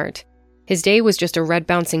Walmart. His day was just a red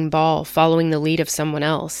bouncing ball following the lead of someone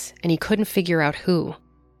else, and he couldn't figure out who.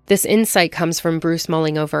 This insight comes from Bruce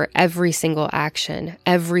mulling over every single action,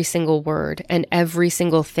 every single word, and every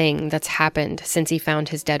single thing that's happened since he found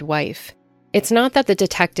his dead wife. It's not that the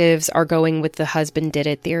detectives are going with the husband did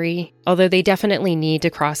it theory, although they definitely need to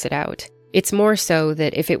cross it out. It's more so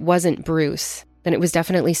that if it wasn't Bruce, then it was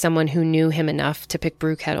definitely someone who knew him enough to pick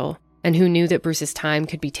Brew Kettle, and who knew that Bruce's time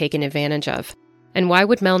could be taken advantage of. And why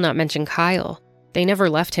would Mel not mention Kyle? They never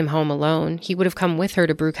left him home alone. He would have come with her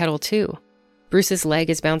to Brew Kettle too. Bruce's leg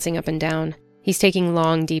is bouncing up and down. He's taking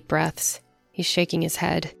long, deep breaths. He's shaking his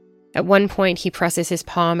head. At one point, he presses his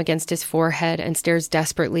palm against his forehead and stares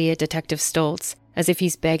desperately at Detective Stoltz, as if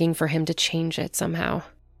he's begging for him to change it somehow.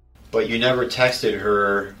 But you never texted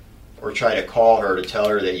her or tried to call her to tell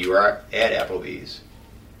her that you were at Applebee's.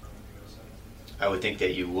 I would think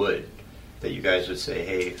that you would. That you guys would say,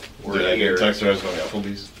 hey, we're here. Did I text her I was going to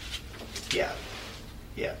Applebee's? Yeah.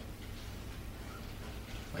 Yeah.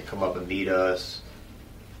 Like, come up and meet us.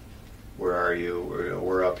 Where are you?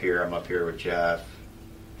 We're up here. I'm up here with Jeff.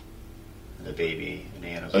 And the baby and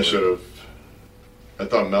Anna. I should have. I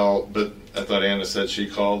thought Anna said she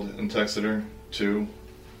called and texted her too.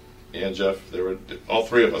 And Jeff, all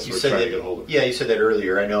three of us were trying to get a hold of her. Yeah, you said that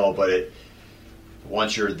earlier, I know, but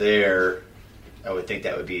once you're there, I would think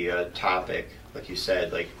that would be a topic. Like you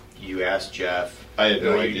said, like you asked Jeff. I had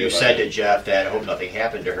no idea. You said to Jeff that I hope nothing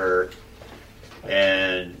happened to her.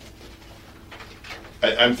 And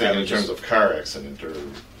I'm thinking in terms of car accident or...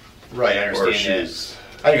 Right, I understand that.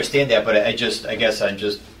 I understand that, but I guess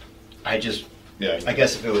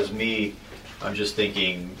if it was me, I'm just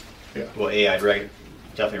thinking, well, I'd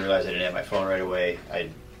definitely realize I didn't have my phone right away.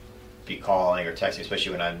 I'd be calling or texting,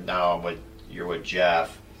 especially when you're with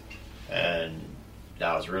Jeff, and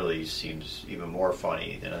now it really seems even more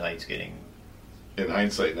funny than the night's getting. In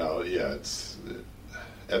hindsight now, yeah, it's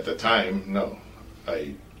at the time, no.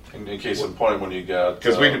 In case in point, when you got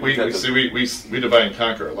because we divide and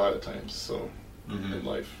conquer a lot of times, so in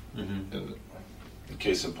life. Mm-hmm. In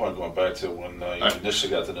case in point, going back to when you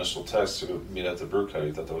initially got the initial text to meet at the brew kettle,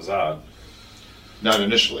 you thought that was odd. Not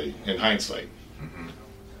initially, in hindsight. Mm-hmm.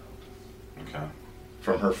 Okay.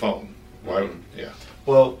 From her phone. Why? Yeah.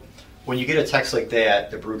 Well, when you get a text like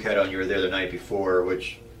that, the Brook had on you were there the night before,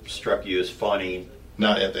 which struck you as funny.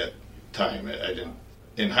 Not at that time. I didn't.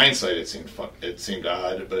 In hindsight, it seemed fun. It seemed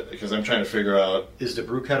odd, but because I'm trying to figure out. Is the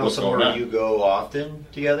Brook Kettle somewhere you go often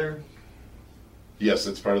together? Yes,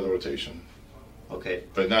 it's part of the rotation. Okay.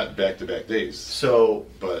 But not back-to-back days. So,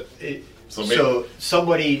 but so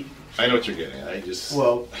somebody. I know what you're getting at. I just.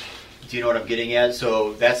 Well, do you know what I'm getting at?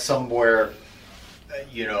 So that's somewhere.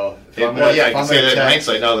 You know. I can say that in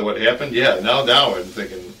hindsight now that what happened. Yeah, now I'm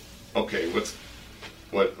thinking, okay, what's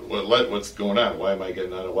going on? Why am I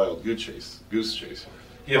getting on a wild goose chase?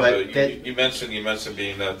 Yeah, but you mentioned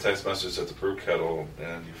being that text message at the brew kettle,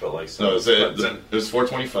 and you felt like no, it was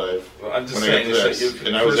 4:25. Well, I'm just saying,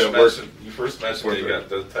 and I was at work. You first mentioned you got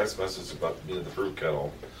the text message about being at the brew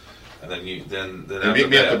kettle, and then you meet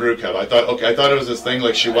me at the brew kettle. I thought it was this thing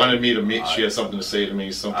like she wanted me to meet. She had something to say to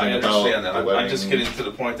me, something I understand about that. I'm just getting to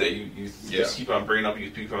the point that you just keep on bringing up.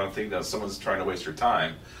 You keep on thinking that someone's trying to waste your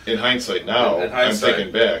time. In hindsight, now I'm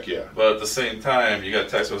thinking back, yeah. But at the same time, you got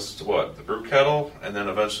text message to what? The brew kettle, and then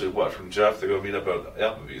eventually what? From Jeff to go meet up at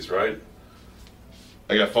Applebee's, right?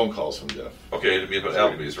 I got phone calls from Jeff. Okay, to meet up at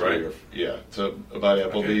Applebee's, right? Yeah, about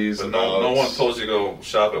Applebee's. Okay. But no one told you to go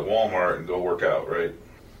shop at Walmart and go work out, right?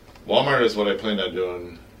 Walmart is what I planned on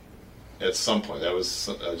doing at some point. That was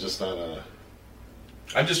just on a...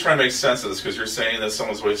 I'm just trying to make sense of this because you're saying that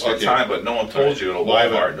someone's wasting your time, but no one told you to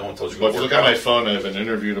Walmart. No one told you to go work out. If you look at my phone, I have an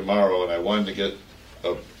interview tomorrow, and I wanted to get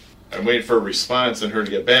I'm waiting for a response and her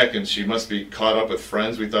to get back, and she must be caught up with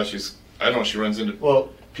friends. We thought I don't know, she runs into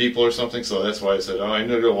people or something, so that's why I said, I need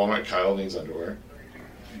to go to Walmart. Kyle needs underwear.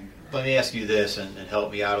 Let me ask you this and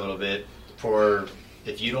help me out a little bit.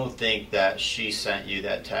 If you don't think that she sent you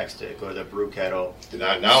that text to go to the brew kettle.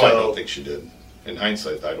 I don't think she did. In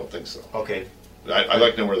hindsight, I don't think so. Okay. I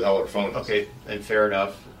like to know where the hell her phone is. Okay, and fair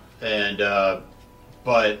enough. And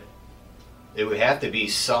but it would have to be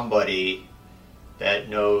somebody that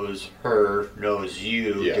knows her, knows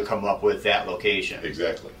you to come up with that location.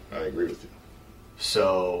 Exactly. I agree with you.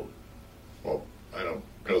 So, well, I don't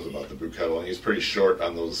know about the brew kettle, and he's pretty short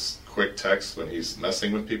on those quick texts when he's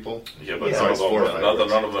messing with people. Yeah, but none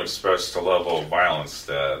of them express the level of violence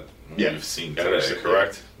that you've seen today,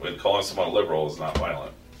 correct? When calling someone liberal is not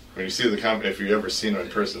violent. When you see if you've ever seen her in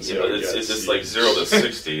person, but it's just like 0 to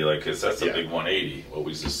 60, like that's a big 180. What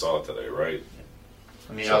we just saw today, right?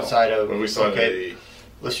 I mean, outside of when we saw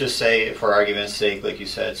let's just say, for argument's sake, like you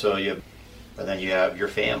said, then you have your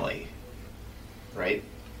family, right?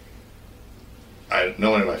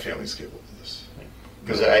 No one in my family is capable of this.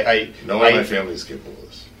 Because no one in my family is capable of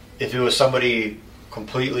this. If it was somebody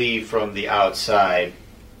completely from the outside,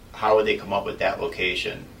 how would they come up with that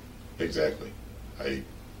location? Exactly.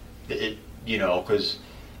 Because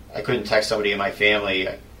I couldn't text somebody in my family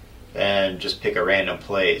and just pick a random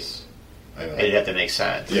place. It'd have to make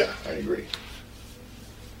sense. Yeah, I agree.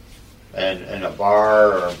 And a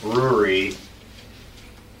bar or a brewery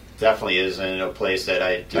definitely isn't a place that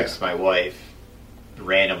I text my wife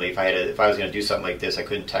randomly. If I was going to do something like this, I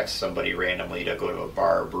couldn't text somebody randomly to go to a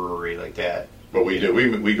bar or brewery like that. But we do.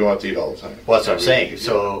 We go out to eat all the time. Well, that's what I'm saying.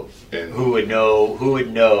 So who would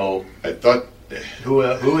know? I thought. Who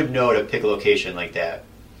would know to pick a location like that?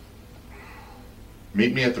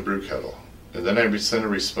 Meet me at the brew kettle, and then I send a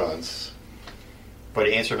response. But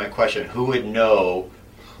to answer my question, who would know?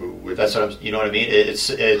 That's what you know what I mean? It's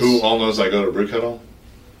who all knows I go to brew kettle?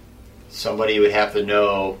 Somebody would have to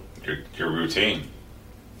know your routine.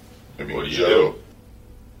 I mean, what do you do?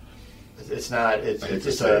 It's not.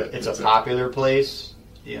 It's a popular place,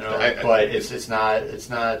 but it's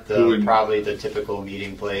not probably the typical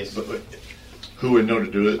meeting place. But who would know to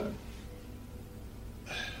do it?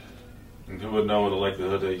 And who would know the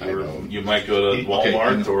likelihood that you might go to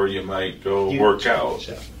Walmart or you might go work out?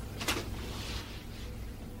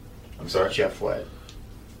 I'm sorry? Jeff what?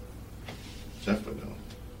 Jeff would know.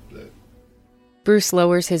 Bruce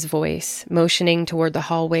lowers his voice, motioning toward the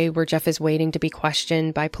hallway where Jeff is waiting to be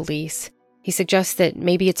questioned by police. He suggests that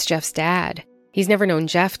maybe it's Jeff's dad. He's never known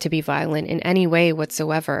Jeff to be violent in any way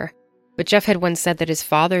whatsoever. But Jeff had once said that his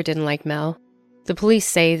father didn't like Mel. The police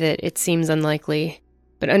say that it seems unlikely.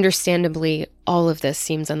 But understandably, all of this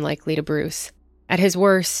seems unlikely to Bruce. At his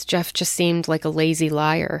worst, Jeff just seemed like a lazy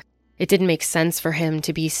liar. It didn't make sense for him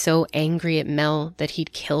to be so angry at Mel that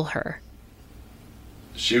he'd kill her.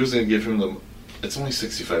 She was going to give him it's only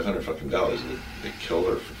 $6,500 fucking dollars. They killed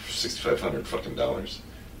her for $6,500 fucking dollars.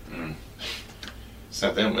 It's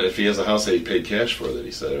not that much. If he has a house that he paid cash for, that he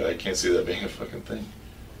said, I can't see that being a fucking thing.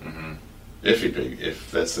 Mm-hmm. If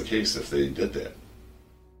that's the case, if they did that.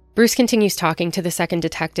 Bruce continues talking to the second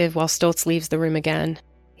detective while Stoltz leaves the room again.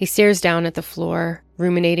 He stares down at the floor,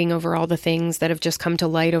 ruminating over all the things that have just come to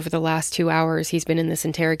light over the last 2 hours he's been in this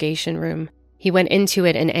interrogation room. He went into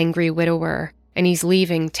it an angry widower, and he's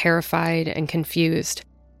leaving terrified and confused.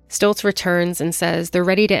 Stoltz returns and says they're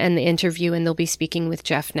ready to end the interview and they'll be speaking with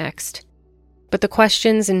Jeff next. But the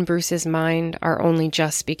questions in Bruce's mind are only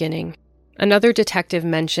just beginning. Another detective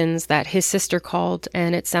mentions that his sister called,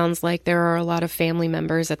 and it sounds like there are a lot of family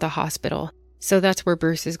members at the hospital, so that's where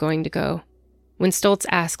Bruce is going to go. When Stoltz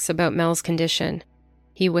asks about Mel's condition,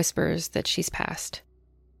 he whispers that she's passed.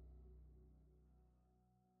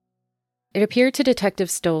 It appeared to Detective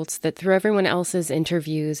Stoltz that through everyone else's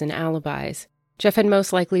interviews and alibis, Jeff had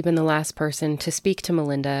most likely been the last person to speak to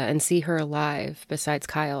Melinda and see her alive, besides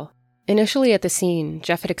Kyle. Initially at the scene,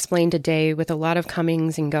 Jeff had explained a day with a lot of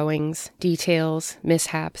comings and goings, details,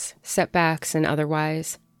 mishaps, setbacks, and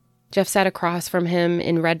otherwise. Jeff sat across from him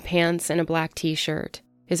in red pants and a black t-shirt,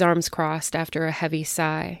 his arms crossed after a heavy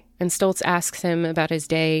sigh, and Stoltz asks him about his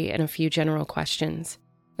day and a few general questions.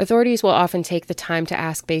 Authorities will often take the time to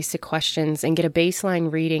ask basic questions and get a baseline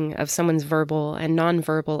reading of someone's verbal and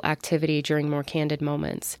nonverbal activity during more candid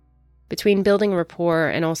moments. Between building rapport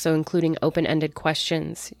and also including open-ended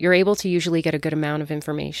questions, you're able to usually get a good amount of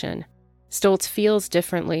information. Stoltz feels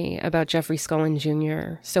differently about Jeffrey Scullin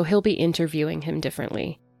Jr., so he'll be interviewing him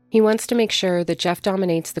differently. He wants to make sure that Jeff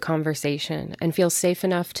dominates the conversation and feels safe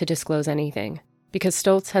enough to disclose anything, because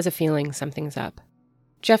Stoltz has a feeling something's up.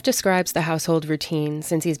 Jeff describes the household routine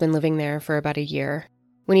since he's been living there for about a year.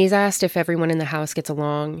 When he's asked if everyone in the house gets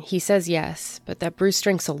along, he says yes, but that Bruce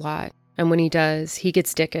drinks a lot, and when he does, he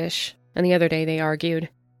gets dickish, and the other day they argued.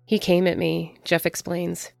 He came at me, Jeff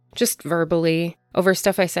explains, just verbally, over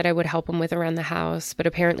stuff I said I would help him with around the house, but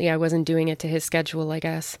apparently I wasn't doing it to his schedule, I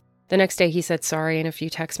guess. The next day he said sorry in a few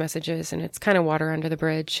text messages, and it's kind of water under the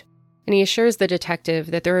bridge. And he assures the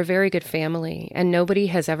detective that they're a very good family, and nobody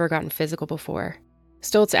has ever gotten physical before.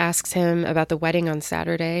 Stoltz asks him about the wedding on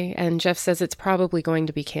Saturday, and Jeff says it's probably going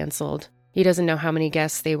to be canceled. He doesn't know how many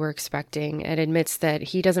guests they were expecting, and admits that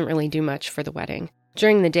he doesn't really do much for the wedding.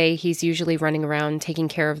 During the day, he's usually running around taking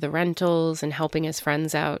care of the rentals and helping his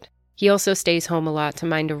friends out. He also stays home a lot to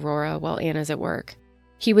mind Aurora while Anna's at work.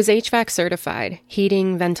 He was HVAC certified,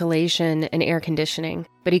 heating, ventilation, and air conditioning,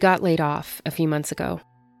 but he got laid off a few months ago.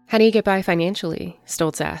 How do you get by financially?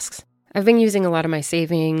 Stoltz asks. I've been using a lot of my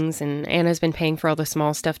savings, and Anna's been paying for all the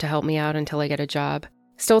small stuff to help me out until I get a job.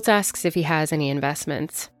 Stoltz asks if he has any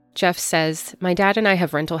investments. Jeff says, my dad and I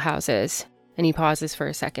have rental houses, and he pauses for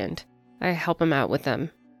a second. I help him out with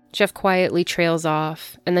them. Jeff quietly trails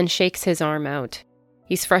off, and then shakes his arm out.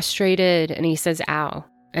 He's frustrated, and he says, ow,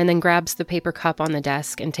 and then grabs the paper cup on the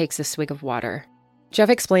desk and takes a swig of water. Jeff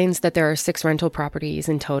explains that there are 6 rental properties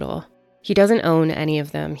in total. He doesn't own any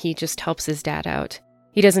of them, he just helps his dad out.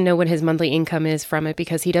 He doesn't know what his monthly income is from it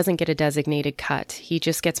because he doesn't get a designated cut. He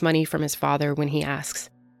just gets money from his father when he asks.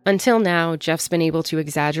 Until now, Jeff's been able to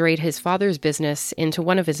exaggerate his father's business into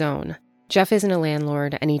one of his own. Jeff isn't a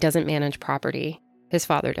landlord and he doesn't manage property. His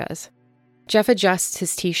father does. Jeff adjusts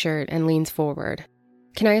his t-shirt and leans forward.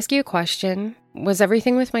 Can I ask you a question? Was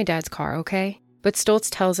everything with my dad's car okay? But Stoltz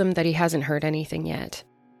tells him that he hasn't heard anything yet.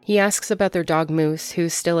 He asks about their dog Moose,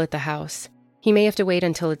 who's still at the house. He may have to wait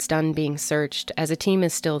until it's done being searched, as a team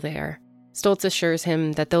is still there. Stoltz assures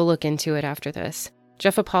him that they'll look into it after this.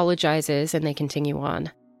 Jeff apologizes and they continue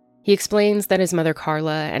on. He explains that his mother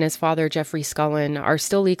Carla and his father Jeffrey Scullin are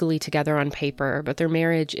still legally together on paper, but their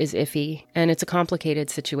marriage is iffy, and it's a complicated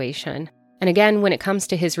situation. And again, when it comes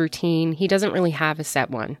to his routine, he doesn't really have a set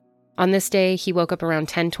one. On this day, he woke up around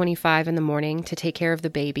 10:25 in the morning to take care of the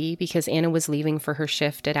baby because Anna was leaving for her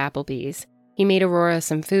shift at Applebee's. He made Aurora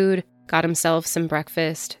some food, got himself some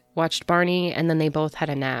breakfast, watched Barney, and then they both had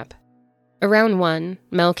a nap. Around 1,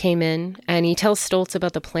 Mel came in, and he tells Stoltz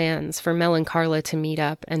about the plans for Mel and Carla to meet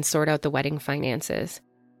up and sort out the wedding finances.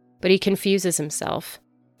 But he confuses himself,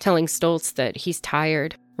 telling Stoltz that he's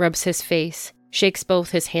tired, rubs his face, shakes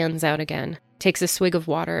both his hands out again, takes a swig of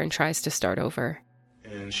water, and tries to start over.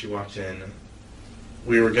 And she walked in.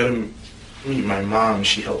 We were going to meet my mom.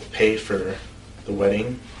 She helped pay for the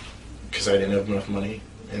wedding because I didn't have enough money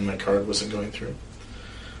and my card wasn't going through.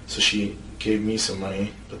 So she gave me some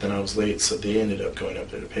money, but then I was late, so they ended up going up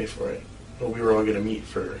there to pay for it. Well, we were all going to meet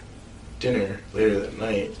for dinner later that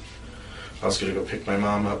night. I was going to go pick my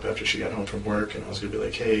mom up after she got home from work, and I was going to be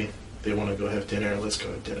like, hey, they want to go have dinner, let's go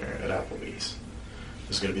have dinner at Applebee's. It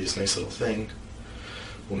was going to be this nice little thing.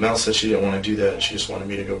 Well, Mel said she didn't want to do that, and she just wanted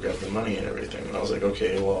me to go grab the money and everything. And I was like,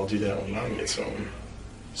 okay, well, I'll do that when Mom gets home.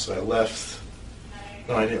 So I left.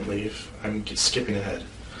 No, I didn't leave. I'm skipping ahead.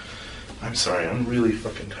 I'm sorry, I'm really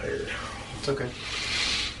fucking tired. It's okay.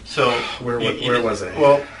 So where was I?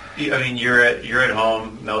 Well, I mean, you're at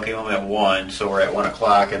home. Mel came home at 1, so we're at 1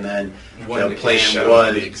 o'clock, and then the plan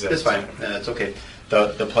was. It's fine. That's okay.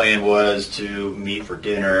 The plan was to meet for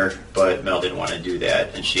dinner, but Mel didn't want to do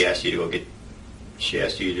that, and she asked you to go get. She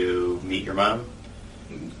asked you to meet your mom.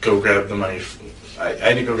 Go grab the money. I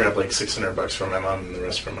had to go grab like $600 from my mom and the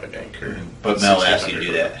rest from my banker. But Mel asked you to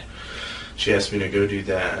do that. She asked me to go do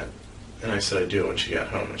that, and I said I'd do it when she got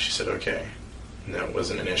home, and she said okay. And that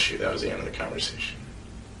wasn't an issue. That was the end of the conversation.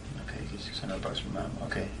 Okay, get $600 from mom.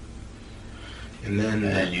 Okay. And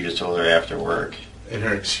then you just told her after work. And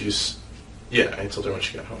her excuse, yeah, I told her when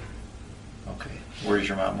she got home. Okay. Where does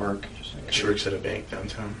your mom work? She works at a bank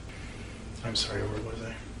downtown. I'm sorry, where was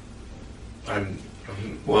I?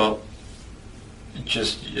 Well,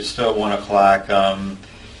 it's still 1 o'clock. I'm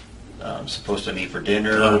supposed to meet for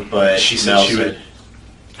dinner, but she said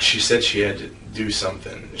she said she had to do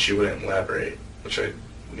something. She wouldn't elaborate, which I'm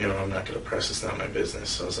not going to press. It's not my business.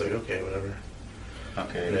 So I was like, okay, whatever.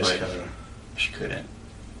 Okay, but she couldn't.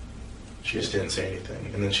 She just didn't say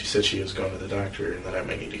anything. And then she said she was going to the doctor and that I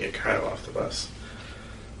might need to get Kyle off the bus,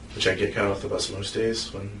 which I get Kyle off the bus most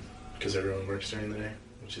days because everyone works during the day,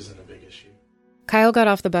 which isn't a big issue. Kyle got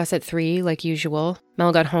off the bus at 3, like usual.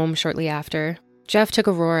 Mel got home shortly after. Jeff took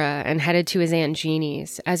Aurora and headed to his Aunt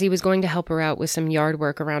Jeannie's, as he was going to help her out with some yard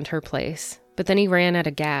work around her place. But then he ran out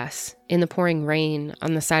of gas, in the pouring rain,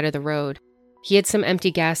 on the side of the road. He had some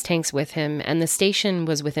empty gas tanks with him, and the station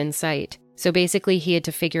was within sight. So basically he had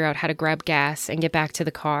to figure out how to grab gas and get back to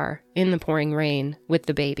the car, in the pouring rain, with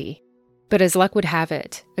the baby. But as luck would have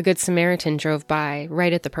it, a good Samaritan drove by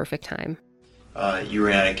right at the perfect time. You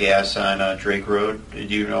ran out of gas on Drake Road.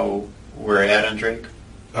 Did you know where at on Drake?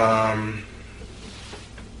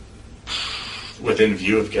 Within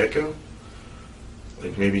view of Gecko?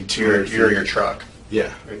 Like maybe 200 feet. You're in your truck?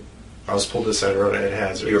 Yeah. Right. I was pulled to the side of the road. I had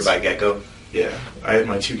hazards. You were by Gecko? Yeah. I had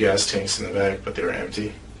my 2 gas tanks in the back, but they were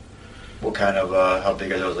empty. What kind of, how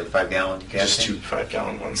big are those, like 5-gallon gas tanks? Just 2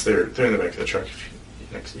 5-gallon ones. They're in the back of the truck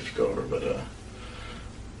if you go over. But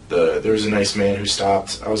there was a nice man who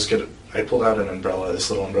stopped. I pulled out an umbrella, this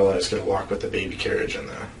little umbrella. I was going to walk with the baby carriage and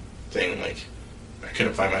the thing. Like, I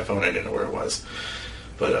couldn't find my phone. I didn't know where it was.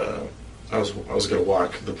 But I was going to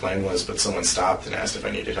walk. The plan was, but someone stopped and asked if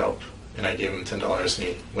I needed help. And I gave him $10, and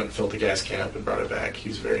he went and filled the gas can up and brought it back. He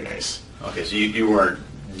was very nice. Okay, so you weren't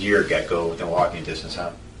near Gecko within walking distance,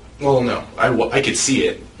 huh? Well, no. I could see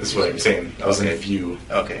it, is what I'm saying. I was in a view.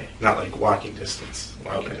 Okay. Not like walking distance.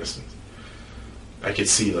 Distance. I could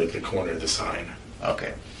see, like, the corner of the sign.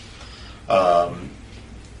 Okay.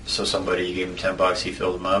 So somebody, you gave him $10, he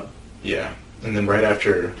filled them up? Yeah. And then right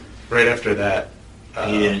after that...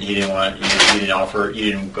 you didn't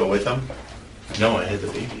go with him? No, I had the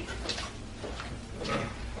baby.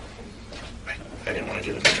 I didn't want to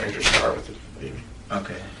give him a stranger's car with the baby.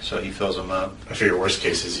 Okay, so he fills them up. I figure worst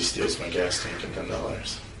case is he steals my gas tank and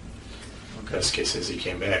 $10. Okay. Best case is he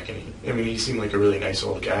came back and he seemed like a really nice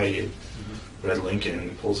old guy. He had red Lincoln and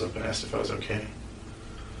he pulls up and asked if I was okay.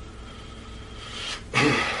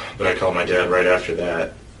 But I called my dad right after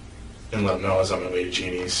that and let him know I was on my way to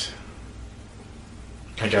Jeannie's.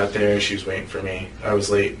 I got there, she was waiting for me. I was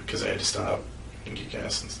late because I had to stop and get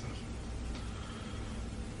gas and stuff.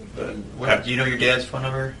 But do you know your dad's phone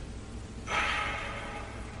number?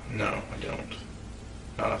 No, I don't.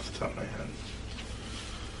 Not off the top of my head.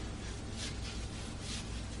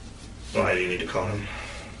 Why do you need to call him?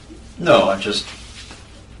 No, I'm just...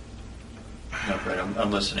 No, Fred,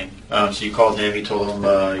 I'm listening. So you called him, you told him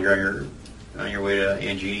you're on your way to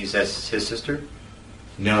Aunt Jeannie's. That's his sister?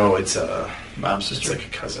 No, it's mom's sister. It's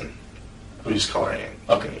like a cousin. We just call her Aunt.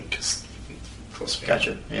 Okay. Because close family.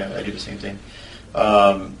 Gotcha. Yeah, I do the same thing.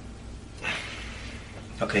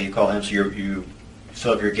 Okay, you call him, so you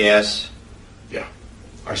fill up your gas? Yeah.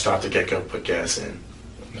 I stopped at Gecko, put gas in, and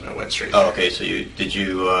then I went straight. Oh, okay, so did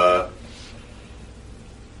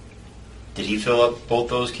he fill up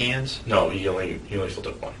both those cans? No, he only filled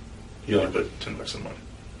up one. He only put $10 in one.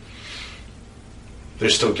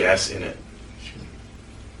 There's still gas in it.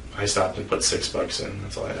 I stopped and put $6 in.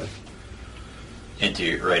 That's all I had.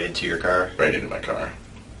 Right into your car? Right into my car,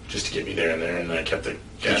 just to get me there, and then I kept the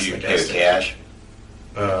gas. Did you in the pay gas with cash?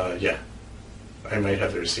 Yeah. I might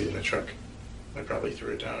have the receipt in the truck. I probably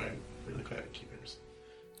threw it down. I'm really glad I keep it.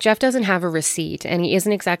 Jeff doesn't have a receipt, and he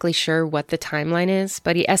isn't exactly sure what the timeline is,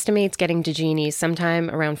 but he estimates getting to Jeannie's sometime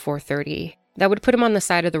around 4:30. That would put him on the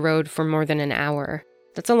side of the road for more than an hour.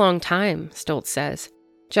 That's a long time, Stoltz says.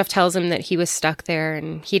 Jeff tells him that he was stuck there,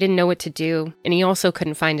 and he didn't know what to do, and he also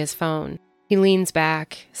couldn't find his phone. He leans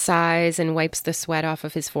back, sighs, and wipes the sweat off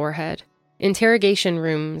of his forehead. Interrogation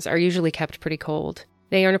rooms are usually kept pretty cold.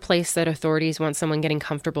 They aren't a place that authorities want someone getting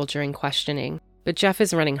comfortable during questioning, but Jeff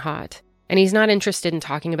is running hot. And he's not interested in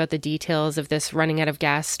talking about the details of this running out of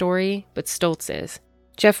gas story, but Stoltz is.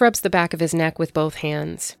 Jeff rubs the back of his neck with both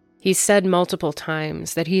hands. He's said multiple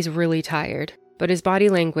times that he's really tired, but his body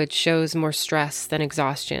language shows more stress than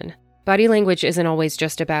exhaustion. Body language isn't always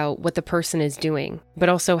just about what the person is doing, but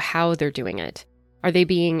also how they're doing it. Are they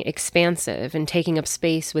being expansive and taking up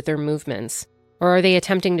space with their movements? Or are they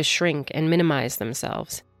attempting to shrink and minimize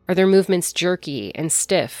themselves? Are their movements jerky and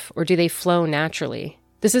stiff, or do they flow naturally?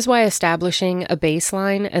 This is why establishing a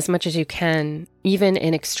baseline as much as you can, even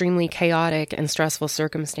in extremely chaotic and stressful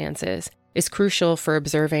circumstances, is crucial for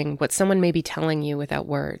observing what someone may be telling you without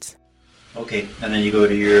words. Okay, and then you go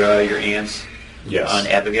to your aunt's. Yes. On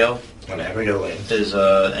Abigail? On Abigail Lane. Is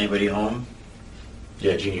anybody home?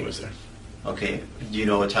 Yeah, Jeannie was there. Okay. Do you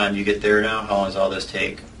know what time you get there now? How long does all this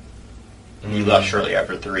take? You left shortly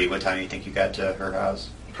after 3. What time do you think you got to her house?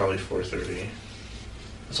 Probably 4:30.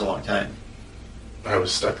 That's a long time. I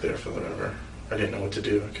was stuck there for whatever. I didn't know what to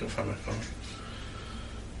do. I couldn't find my phone.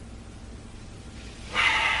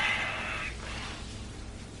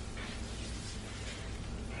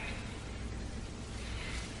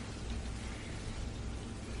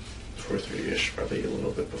 4:30-ish, probably a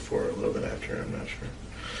little bit before, a little bit after, I'm not sure.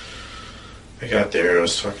 I got there, I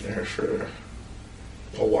was talking to her for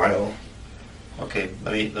a while. Okay,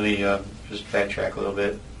 let me just backtrack a little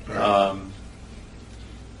bit. Right.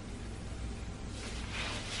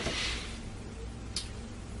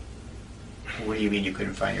 What do you mean you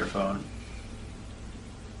couldn't find your phone?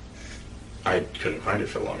 I couldn't find it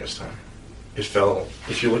for the longest time. It fell.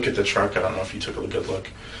 If you look at the truck, I don't know if you took a good look.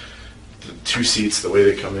 The two seats, the way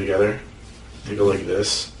they come together, they go like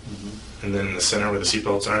this. Mm-hmm. And then in the center where the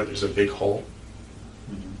seatbelts are, there's a big hole.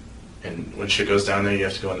 Mm-hmm. And when shit goes down there, you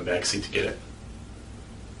have to go in the back seat to get it.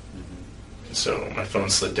 Mm-hmm. And so my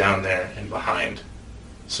phone slid down there and behind.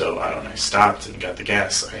 So when I stopped and got the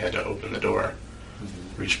gas, I had to open the door,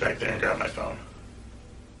 reach back there and grab my phone.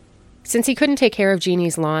 Since he couldn't take care of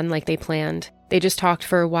Jeannie's lawn like they planned, they just talked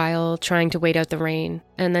for a while, trying to wait out the rain,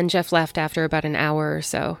 and then Jeff left after about an hour or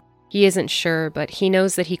so. He isn't sure, but he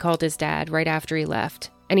knows that he called his dad right after he left,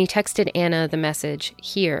 and he texted Anna the message,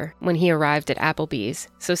 here, when he arrived at Applebee's,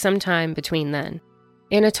 so sometime between then.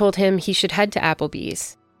 Anna told him he should head to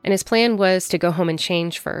Applebee's, and his plan was to go home and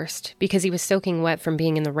change first, because he was soaking wet from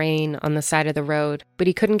being in the rain on the side of the road, but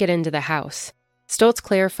he couldn't get into the house. Stoltz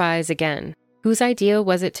clarifies again. Whose idea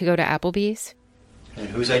was it to go to Applebee's? And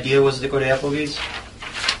whose idea was it to go to Applebee's?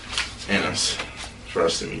 Anna's. For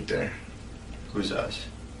us to meet there. Who's us?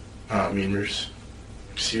 Me and Bruce.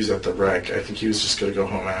 Because he was at the wreck. I think he was just going to go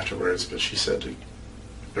home afterwards, but she said to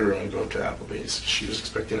everyone go up to Applebee's. She was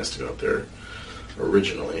expecting us to go up there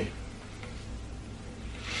originally.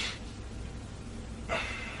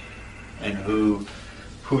 And who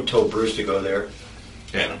told Bruce to go there?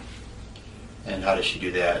 Anna. And how did she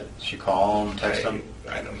do that? Did she call him, text him?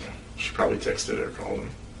 I don't know. She probably texted or called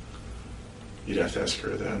him. You'd have to ask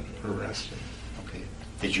her that, or ask him. Okay.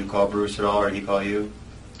 Did you call Bruce at all, or did he call you?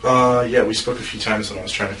 Yeah, we spoke a few times when I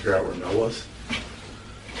was trying to figure out where Mel was.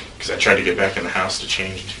 Because I tried to get back in the house to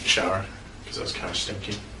change and take a shower, because I was kind of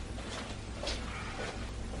stinky.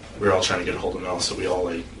 We were all trying to get a hold of Mel, so we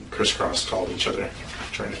all, crisscross called each other,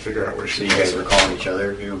 trying to figure out where she was. So you guys were calling each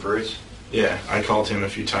other, you and Bruce? Yeah, I called him a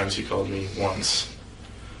few times. He called me once,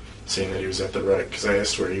 saying that he was at the wreck, because I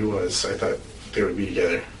asked where he was. I thought they would be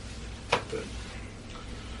together. But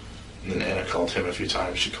and then Anna called him a few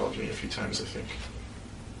times. She called me a few times, I think.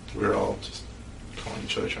 We were all just calling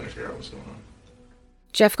each other, trying to figure out what was going on.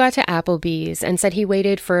 Jeff got to Applebee's and said he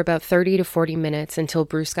waited for about 30 to 40 minutes until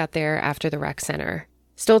Bruce got there after the rec center.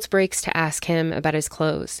 Stoltz breaks to ask him about his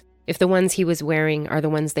clothes, if the ones he was wearing are the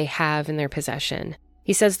ones they have in their possession.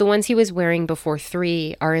 He says the ones he was wearing before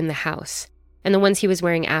 3 are in the house, and the ones he was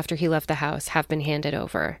wearing after he left the house have been handed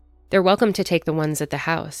over. They're welcome to take the ones at the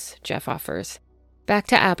house, Jeff offers. Back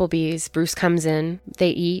to Applebee's, Bruce comes in, they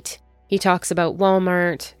eat. He talks about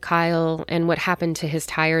Walmart, Kyle, and what happened to his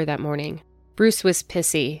tire that morning. Bruce was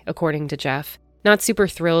pissy, according to Jeff, not super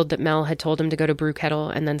thrilled that Mel had told him to go to Brew Kettle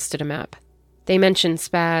and then stood him up. They mentioned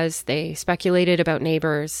Spaz, they speculated about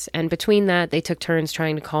neighbors, and between that, they took turns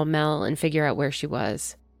trying to call Mel and figure out where she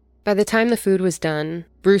was. By the time the food was done,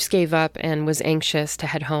 Bruce gave up and was anxious to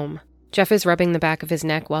head home. Jeff is rubbing the back of his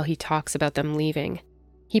neck while he talks about them leaving.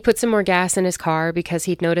 He put some more gas in his car because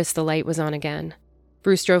he'd noticed the light was on again.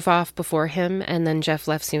 Bruce drove off before him, and then Jeff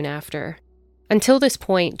left soon after. Until this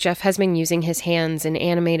point, Jeff has been using his hands in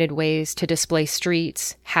animated ways to display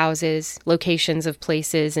streets, houses, locations of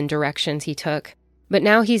places and directions he took. But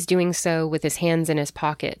now he's doing so with his hands in his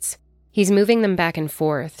pockets. He's moving them back and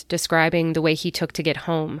forth, describing the way he took to get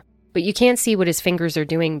home, but you can't see what his fingers are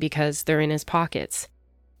doing because they're in his pockets.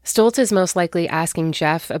 Stoltz is most likely asking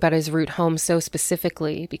Jeff about his route home so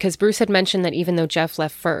specifically because Bruce had mentioned that even though Jeff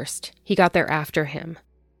left first, he got there after him.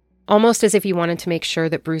 Almost as if he wanted to make sure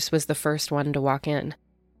that Bruce was the first one to walk in.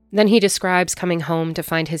 Then he describes coming home to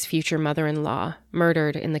find his future mother-in-law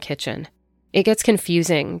murdered in the kitchen. It gets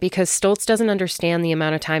confusing because Stoltz doesn't understand the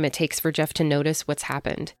amount of time it takes for Jeff to notice what's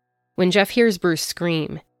happened. When Jeff hears Bruce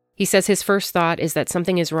scream, he says his first thought is that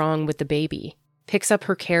something is wrong with the baby, picks up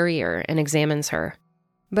her carrier and examines her.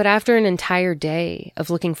 But after an entire day of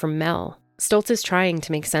looking for Mel, Stoltz is trying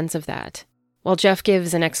to make sense of that. While Jeff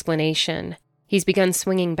gives an explanation, he's begun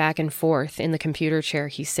swinging back and forth in the computer chair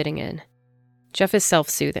he's sitting in. Jeff is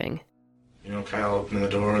self-soothing. Kyle opened the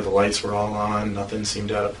door, the lights were all on, nothing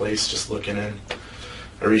seemed out of place, just looking in.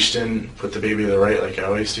 I reached in, put the baby to the right like I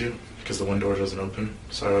always do, because the one door doesn't open,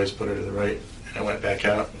 so I always put her to the right. And I went back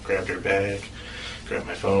out, grabbed her bag, grabbed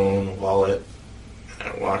my phone, wallet, and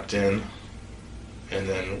I walked in. And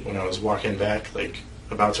then when I was walking back,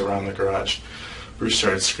 about to round the garage, Bruce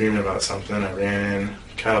started screaming about something. I ran in.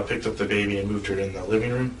 Kyle picked up the baby and moved her in the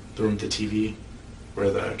living room, the room with the TV, where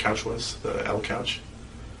the couch was, the L couch.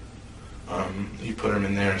 He put him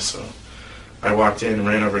in there, so I walked in and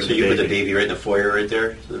ran over to the baby. So you put the baby right in the foyer right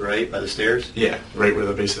there, to the right, by the stairs? Yeah, right where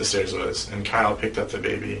the base of the stairs was. And Kyle picked up the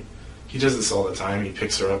baby. He does this all the time. He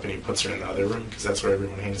picks her up and he puts her in the other room, because that's where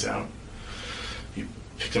everyone hangs out. He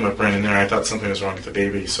picked him up, ran in there. I thought something was wrong with the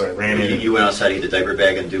baby, so I ran in. You went outside to get the diaper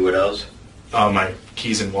bag and do what else? My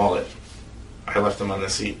keys and wallet. I left them on the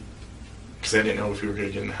seat, because I didn't know if we were going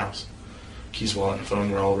to get in the house. Keys, wallet, and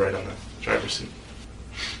phone were all right on the driver's seat.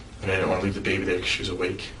 And I didn't want to leave the baby there because she was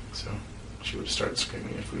awake, so she would have started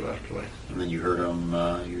screaming if we left away. And then you heard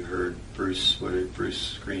you heard Bruce. What did Bruce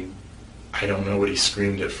scream? I don't know what he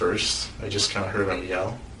screamed at first. I just kind of heard him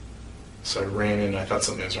yell. So I ran in, I thought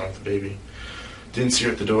something was wrong with the baby. Didn't see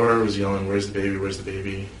her at the door, was yelling, "Where's the baby, where's the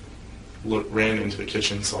baby?" Ran into the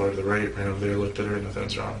kitchen, saw her to the right, ran over there, looked at her, nothing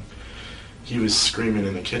was wrong. He was screaming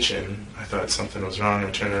in the kitchen. I thought something was wrong.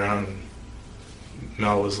 I turned around and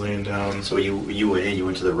Mel was laying down. So you went in, you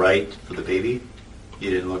went to the right for the baby?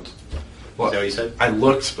 You didn't look? Well, is that what you said? I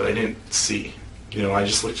looked, but I didn't see. I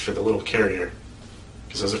just looked for the little carrier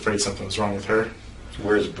because I was afraid something was wrong with her.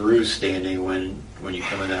 Where's Bruce standing when you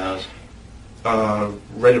come in the house?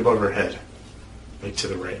 Right above her head, to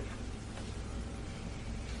the right.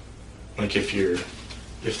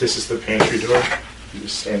 If this is the pantry door, he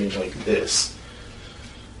was standing like this.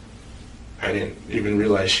 I didn't even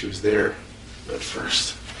realize she was there at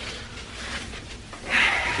first.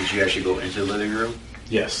 Did you actually go into the living room?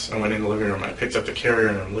 Yes, I went in the living room. I picked up the carrier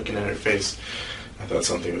and I'm looking at her face. I thought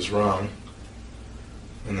something was wrong.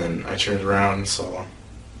 And then I turned around and saw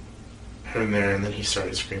her in there, and then he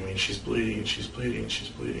started screaming, "She's bleeding, she's bleeding, she's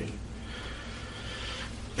bleeding."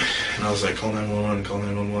 And I was like, "Call 911, call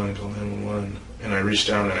 911, call 911." And I reached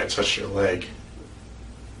down and I touched her leg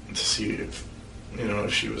to see if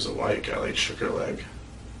she was awake. I shook her leg.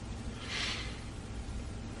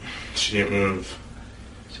 She didn't move.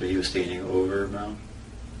 So he was standing over Mel?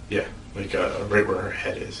 Yeah, right where her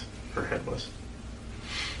head was.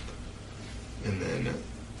 And then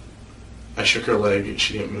I shook her leg and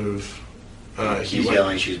she didn't move. He's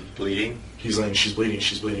yelling, "She's bleeding"? He's yelling, "She's bleeding,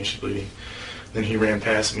 she's bleeding, she's bleeding." Then he ran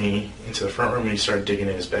past me into the front room and he started digging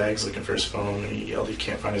in his bags looking for his phone. And he yelled, "He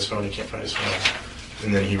can't find his phone, he can't find his phone."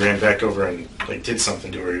 And then he ran back over and did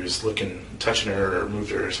something to her. He was touching her or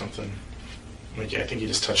moved her or something. I think he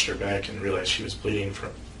just touched her back and realized she was bleeding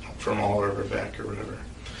from all over her back or whatever.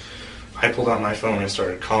 I pulled out my phone and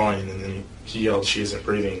started calling, and then he yelled, "She isn't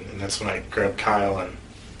breathing," and that's when I grabbed Kyle and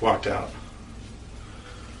walked out.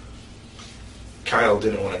 Kyle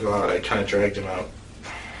didn't want to go out. I kind of dragged him out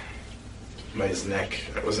by his neck.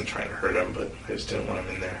 I wasn't trying to hurt him, but I just didn't want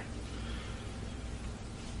him in there.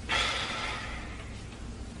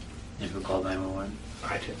 And who called 911?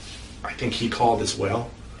 I did. I think he called as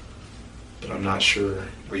well, but I'm not sure.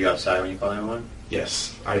 Were you outside when you called 911?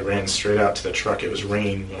 Yes. I ran straight out to the truck. It was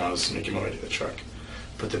rain when I was making my way to the truck.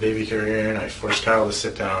 Put the baby carrier in. I forced Kyle to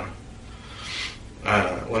sit down.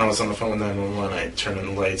 When I was on the phone with 911, I turned on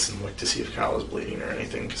the lights and looked to see if Kyle was bleeding or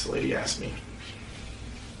anything, because the lady asked me.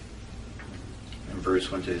 And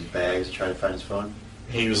Bruce went to his bags to try to find his phone?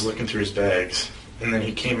 He was looking through his bags, and then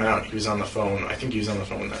he came out. He was on the phone. I think he was on the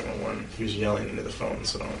phone with 911. He was yelling into the phone,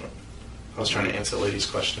 so I was trying to answer the lady's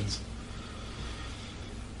questions.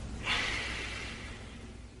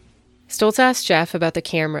 Stoltz asked Jeff about the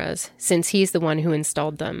cameras, since he's the one who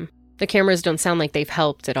installed them. The cameras don't sound like they've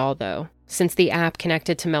helped at all, though. since the app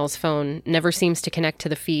connected to Mel's phone never seems to connect to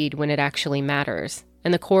the feed when it actually matters,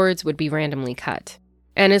 and the cords would be randomly cut.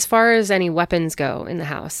 And as far as any weapons go in the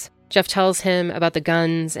house, Jeff tells him about the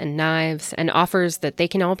guns and knives and offers that they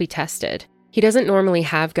can all be tested. He doesn't normally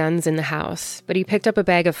have guns in the house, but he picked up a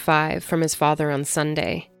bag of 5 from his father on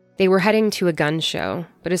Sunday. They were heading to a gun show,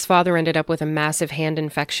 but his father ended up with a massive hand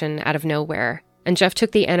infection out of nowhere, and Jeff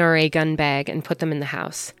took the NRA gun bag and put them in the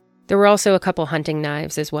house. There were also a couple hunting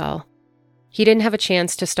knives as well. He didn't have a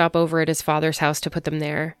chance to stop over at his father's house to put them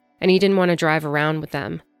there, and he didn't want to drive around with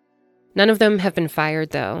them. None of them have been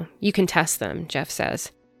fired, though. You can test them, Jeff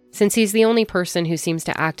says. Since he's the only person who seems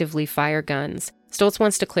to actively fire guns, Stoltz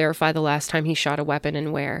wants to clarify the last time he shot a weapon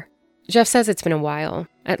and where. Jeff says it's been a while,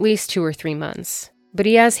 at least 2 or 3 months, but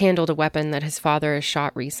he has handled a weapon that his father has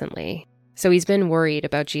shot recently, so he's been worried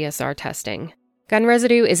about GSR testing. Gun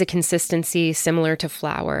residue is a consistency similar to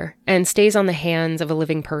flour and stays on the hands of a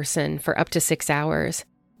living person for up to 6 hours.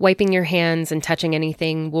 Wiping your hands and touching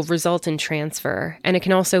anything will result in transfer, and it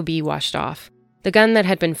can also be washed off. The gun that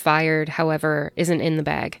had been fired, however, isn't in the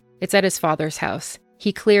bag. It's at his father's house.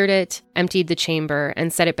 He cleared it, emptied the chamber,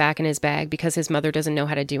 and set it back in his bag because his mother doesn't know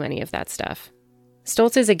how to do any of that stuff.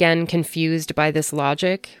 Stoltz is again confused by this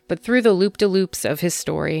logic, but through the loop-de-loops of his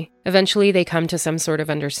story, eventually they come to some sort of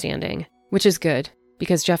understanding, which is good,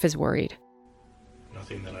 because Jeff is worried.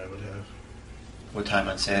 Nothing that I would have. What time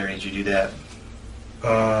on Saturday did you do that?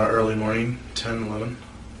 Early morning, 10, 11.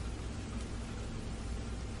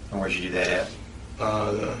 And where'd you do that at?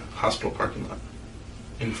 The hospital parking lot,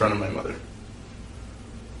 in front of my mother.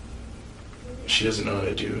 She doesn't know how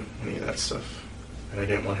to do any of that stuff, and I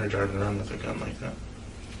didn't want her driving around with a gun like that.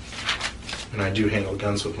 And I do handle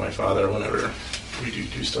guns with my father whenever we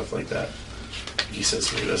do stuff like that. He says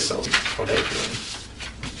to me, "This sells all day to him."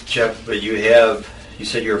 Jeff, but you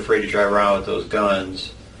said you're afraid to drive around with those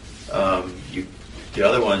guns. The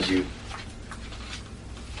other ones you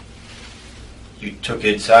took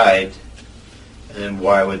inside, and then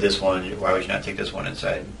why would you not take this one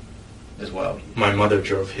inside as well? My mother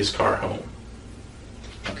drove his car home.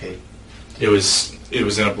 Okay. It was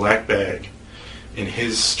in a black bag in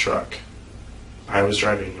his truck. I was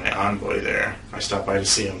driving my Envoy there. I stopped by to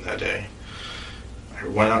see him that day. I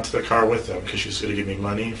went out to the car with them because she was going to give me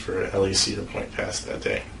money for Ellie's Cedar Point pass that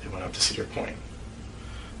day. They went out to Cedar Point.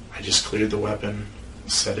 I just cleared the weapon,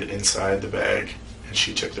 set it inside the bag, and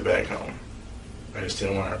she took the bag home. I just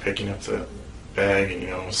didn't want her picking up the bag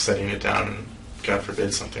and, setting it down, and God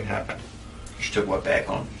forbid something happened. She took what bag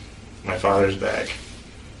home? My father's bag.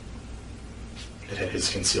 It had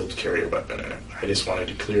his concealed carry weapon in it. I just wanted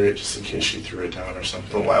to clear it just in case she threw it down or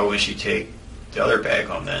something. But why would she take the other bag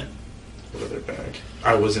home then? What other bag?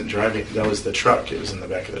 I wasn't driving. That was the truck. It was in the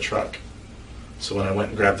back of the truck. So when I went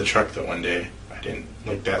and grabbed the truck that one day, I didn't,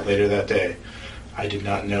 later that day, I did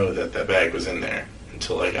not know that that bag was in there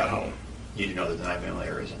until I got home. You didn't know that the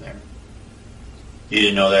 9mm was in there? You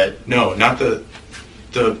didn't know that? No, not the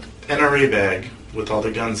NRA bag with all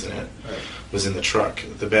the guns in it. Right. Was in the truck.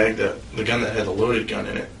 The gun that had a loaded gun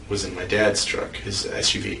in it was in my dad's truck, his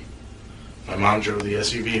SUV. My mom drove the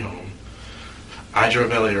SUV home. I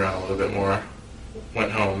drove Ellie around a little bit more,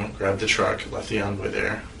 went home, grabbed the truck, left the Envoy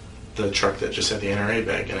there, the truck that just had the NRA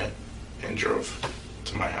bag in it, and drove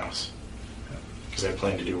to my house. Because I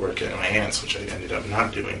planned to do work at my aunt's, which I ended up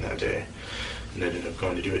not doing that day, and ended up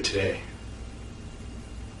going to do it today.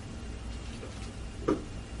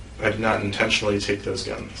 I did not intentionally take those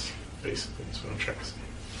guns. Basically, that's what I'm trying to say.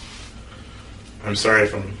 I'm sorry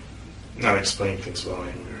if I'm not explaining things well.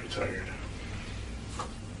 I'm very tired.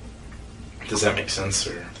 Does that make sense,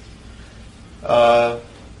 or?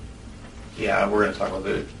 Yeah, we're going to talk a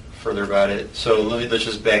little bit further about it. So let's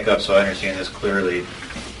just back up so I understand this clearly.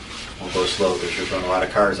 We'll go slow because you're throwing a lot of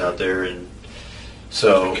cars out there. And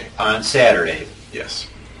so on Saturday, yes,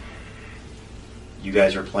 you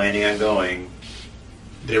guys are planning on going.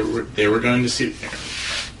 They were going to see.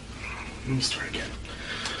 Let me start again.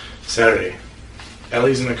 Saturday,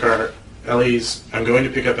 Ellie's in the car. I'm going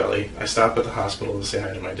to pick up Ellie. I stop at the hospital to say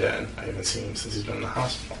hi to my dad. I haven't seen him since he's been in the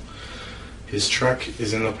hospital. His truck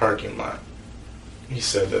is in the parking lot. He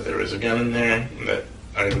said that there was a gun in there, that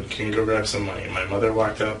I can go grab some money. My mother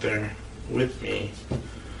walked out there with me.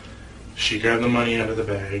 She grabbed the money out of the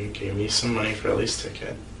bag, gave me some money for Ellie's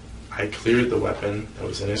ticket. I cleared the weapon that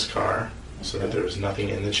was in his car so that there was nothing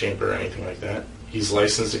in the chamber or anything like that. He's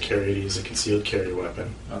licensed to carry it. He's a concealed carry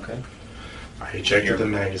weapon. Okay. I ejected the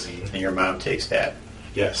magazine. And your mom takes that?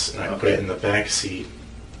 Yes, and I put it in the back seat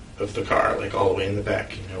of the car, all the way in the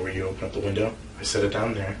back, where you open up the window. I set it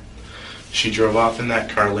down there. She drove off in that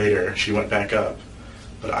car later. She went back up.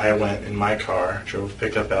 But I went in my car,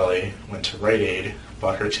 picked up Ellie, went to Rite Aid,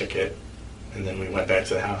 bought her ticket, and then we went back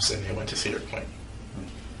to the house and they went to Cedar Point.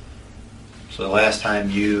 So the last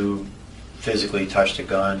time you physically touched a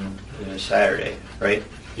gun was Saturday, right?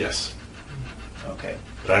 Yes. Okay.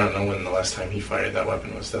 But I don't know when the last time he fired that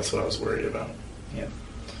weapon was. That's what I was worried about. Yeah.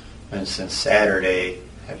 And since Saturday,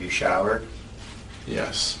 have you showered?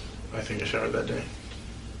 Yes. I think I showered that day.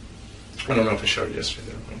 I don't know if I showered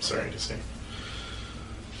yesterday, though. I'm sorry to say.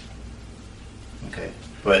 Okay.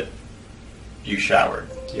 But you showered?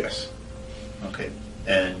 Yes. Okay.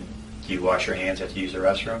 And do you wash your hands after you use the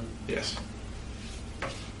restroom? Yes.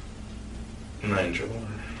 Am I in trouble?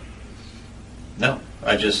 No.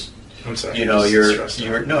 I'm sorry.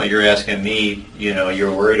 You're asking me,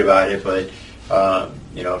 you're worried about it, but,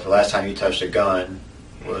 if the last time you touched a gun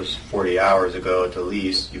was 40 hours ago at the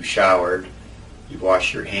least, you showered, you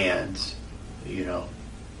washed your hands, so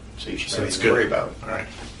you should have nothing to worry about. All right.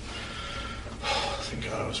 Thank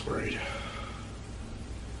God I was worried.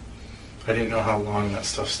 I didn't know how long that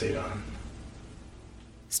stuff stayed on.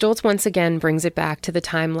 Stoltz once again brings it back to the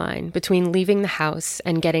timeline between leaving the house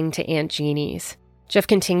and getting to Aunt Jeannie's. Jeff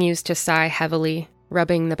continues to sigh heavily,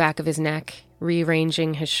 rubbing the back of his neck,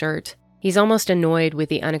 rearranging his shirt. He's almost annoyed with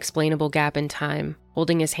the unexplainable gap in time,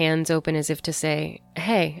 holding his hands open as if to say,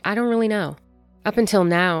 hey, I don't really know. Up until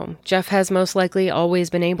now, Jeff has most likely always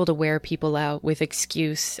been able to wear people out with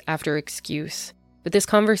excuse after excuse. But this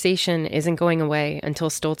conversation isn't going away until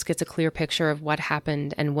Stoltz gets a clear picture of what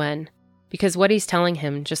happened and when. Because what he's telling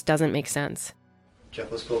him just doesn't make sense. Jeff,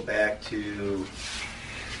 let's go back to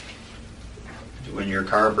when your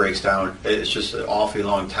car breaks down. It's just an awfully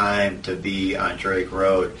long time to be on Drake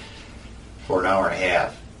Road for an hour and a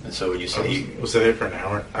half. And so when you say... Was I there for an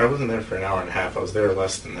hour? I wasn't there for an hour and a half. I was there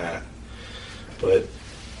less than that. But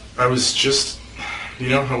I was just... You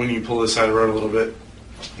know how when you pull the side of the road a little bit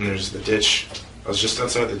and there's the ditch? I was just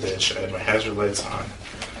outside the ditch. I had my hazard lights on.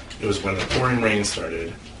 It was when the pouring rain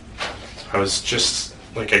started. I was just,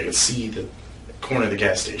 I could see the corner of the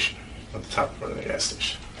gas station, at the top part of the gas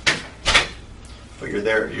station. But you're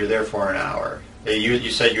there for an hour. You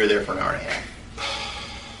said you were there for an hour and a half.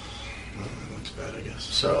 That looks bad, I guess.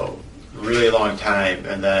 So, really long time,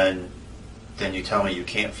 and then you tell me you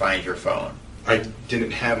can't find your phone. I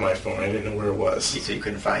didn't have my phone. I didn't know where it was. You said you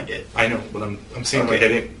couldn't find it. I know, but I'm saying I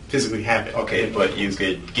didn't physically have it. Okay, but you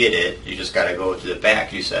could get it. You just got to go to the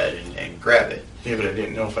back, you said, and grab it. Yeah, but I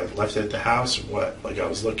didn't know if I left it at the house or what. I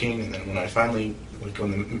was looking, and then when I finally,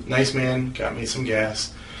 when the nice man got me some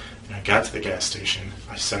gas, and I got to the gas station,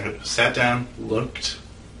 I sat down, looked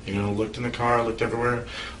in the car, looked everywhere,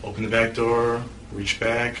 opened the back door, reached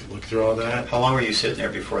back, looked through all that. How long were you sitting there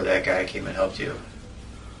before that guy came and helped you?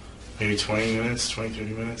 Maybe 20 minutes, 20,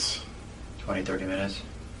 30 minutes. 20, 30 minutes?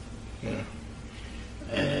 Yeah.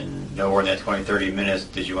 And nowhere in that 20, 30 minutes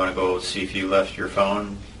did you want to go see if you left your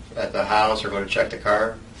phone at the house or go to check the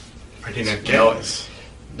car? I didn't have gas.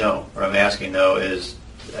 No. What I'm asking, though, is,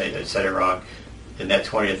 I said it wrong, in that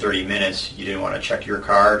 20 to 30 minutes, you didn't want to check your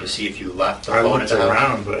car to see if you left the phone at the house? I looked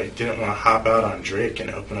around, but I didn't want to hop out on Drake and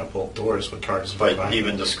open up both doors with cars. But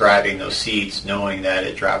even describing those seats, knowing that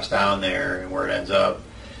it drops down there and where it ends up,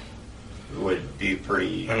 would be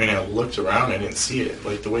pretty... I mean, I looked around, I didn't see it.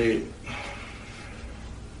 The way...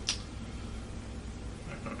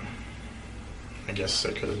 I guess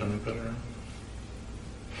I could have done it better.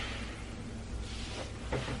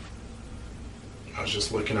 I was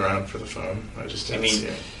just looking around for the phone. I just didn't see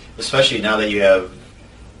it. Especially now that you have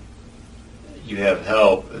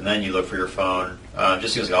help, and then you look for your phone.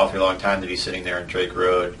 Just seems like an awfully long time to be sitting there on Drake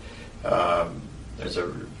Road. There's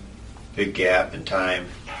a big gap in time.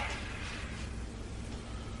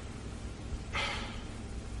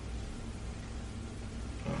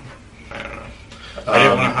 I don't know. I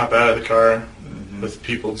didn't want to hop out of the car with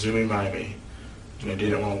people zooming by me. And I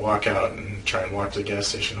didn't want to walk out and try and walk to the gas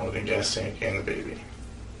station holding a gas tank and the baby.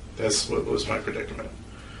 That's what was my predicament.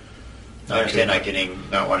 I understand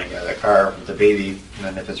not wanting to get out of the car with the baby,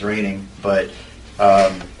 and if it's raining, but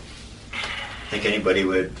I think anybody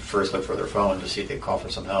would first look for their phone to see if they call for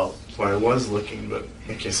some help. Well, I was looking, but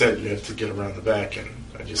like I said, you have to get around the back, and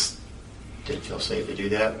I just... Didn't feel safe to do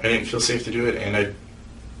that? I didn't feel safe to do it, and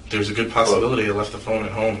there's a good possibility I left the phone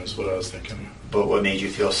at home is what I was thinking. But what made you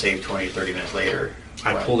feel safe 20 to 30 minutes later?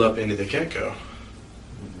 I pulled up into the get-go.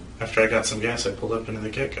 After I got some gas, I pulled up into the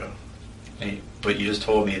get-go. But you just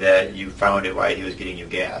told me that you found it while he was getting you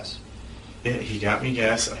gas. Yeah, he got me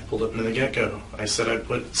gas, and I pulled up into the get-go. I said I'd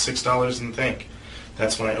put $6 in the tank.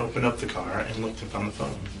 That's when I opened up the car and looked up on the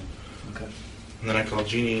phone. Okay. And then I called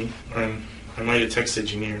Jeannie, or I might have texted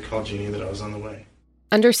Jeannie or called Jeannie that I was on the way.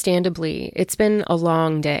 Understandably, it's been a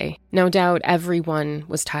long day. No doubt everyone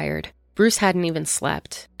was tired. Bruce hadn't even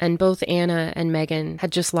slept, and both Anna and Megan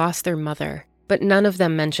had just lost their mother. But none of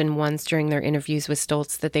them mentioned once during their interviews with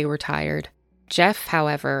Stoltz that they were tired. Jeff,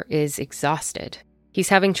 however, is exhausted. He's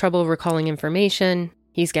having trouble recalling information,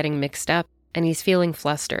 he's getting mixed up, and he's feeling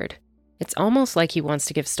flustered. It's almost like he wants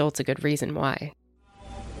to give Stoltz a good reason why.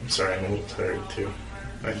 I'm sorry, I'm a little tired too.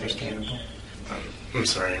 Understandable. I'm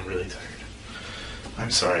sorry, I'm really tired.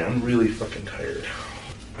 I'm sorry, I'm really fucking tired.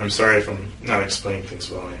 I'm sorry if I'm not explaining things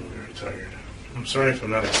well, I'm very tired. I'm sorry if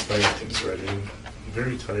I'm not explaining things right, I'm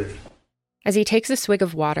very tired. As he takes a swig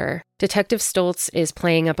of water, Detective Stoltz is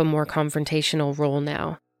playing up a more confrontational role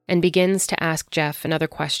now, and begins to ask Jeff another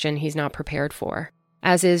question he's not prepared for.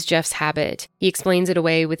 As is Jeff's habit, he explains it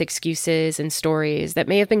away with excuses and stories that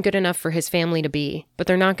may have been good enough for his family to be, but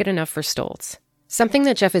they're not good enough for Stoltz. Something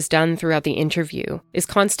that Jeff has done throughout the interview is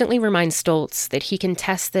constantly remind Stoltz that he can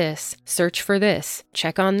test this, search for this,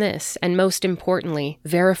 check on this, and most importantly,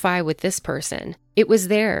 verify with this person. It was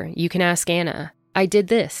there, you can ask Anna. I did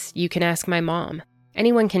this, you can ask my mom.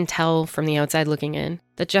 Anyone can tell from the outside looking in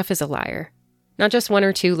that Jeff is a liar. Not just one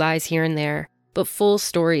or two lies here and there, but full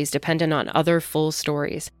stories dependent on other full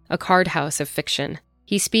stories, a card house of fiction.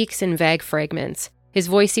 He speaks in vague fragments. His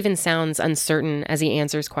voice even sounds uncertain as he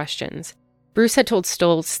answers questions. Bruce had told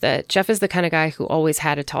Stoltz that Jeff is the kind of guy who always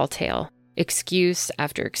had a tall tale. Excuse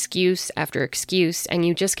after excuse after excuse, and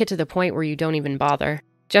you just get to the point where you don't even bother.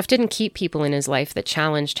 Jeff didn't keep people in his life that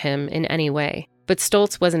challenged him in any way, but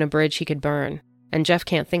Stoltz wasn't a bridge he could burn, and Jeff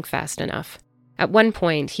can't think fast enough. At one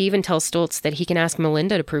point, he even tells Stoltz that he can ask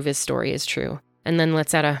Melinda to prove his story is true, and then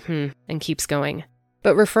lets out a and keeps going.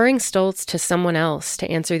 But referring Stoltz to someone else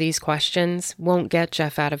to answer these questions won't get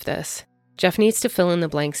Jeff out of this. Jeff needs to fill in the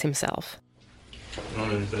blanks himself.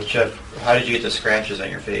 Jeff, how did you get the scratches on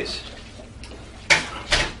your face?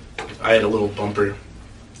 I had a little bumper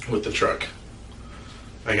with the truck.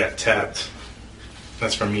 I got tapped.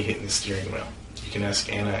 That's from me hitting the steering wheel. You can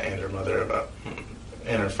ask Anna and her mother about,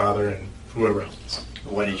 and her father and whoever else.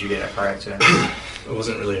 When did you get in a car accident? It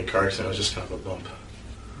wasn't really a car accident, it was just kind of a bump.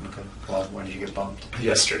 Okay. Well, when did you get bumped?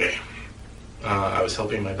 Yesterday. I was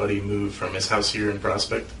helping my buddy move from his house here in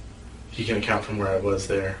Prospect. He can account from where I was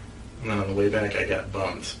there. And then on the way back, I got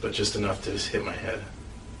bumped, but just enough to just hit my head.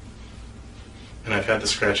 And I've had the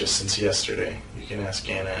scratches since yesterday. You can ask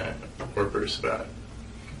Anna or Bruce about it.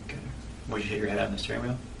 Okay. Would you hit your head on the steering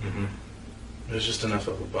wheel? Mm-hmm. It was just enough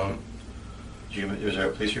of a bump. Was there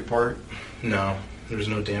a police report? No, there was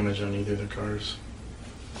no damage on either of the cars.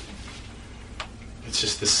 It's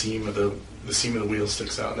just the seam of the wheel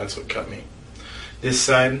sticks out. That's what cut me. This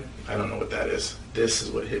side, I don't know what that is. This is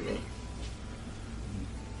what hit me.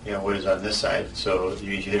 Yeah, what is on this side? So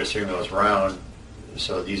you hit a steering wheel, it's round,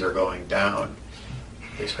 so these are going down.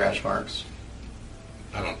 Big scratch marks.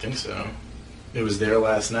 I don't think so. It was there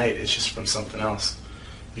last night. It's just from something else.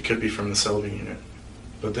 It could be from the selving unit.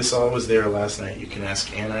 But this all was there last night. You can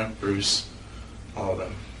ask Anna, Bruce, all of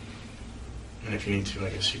them. And if you need to, I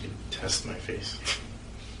guess you can test my face.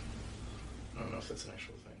 I don't know if that's an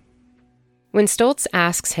actual thing. When Stoltz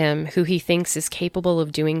asks him who he thinks is capable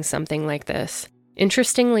of doing something like this,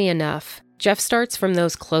 interestingly enough, Jeff starts from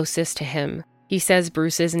those closest to him. He says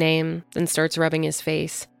Bruce's name, then starts rubbing his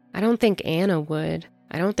face. I don't think Anna would.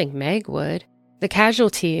 I don't think Meg would. The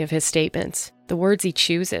casualty of his statements, the words he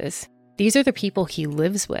chooses, these are the people he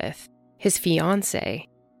lives with, his fiancée.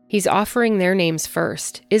 He's offering their names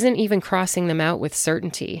first, isn't even crossing them out with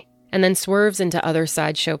certainty, and then swerves into other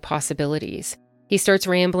sideshow possibilities. He starts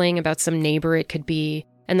rambling about some neighbor it could be,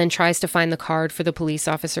 and then tries to find the card for the police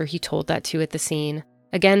officer he told that to at the scene.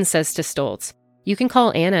 Again says to Stoltz, "You can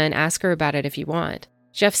call Anna and ask her about it if you want."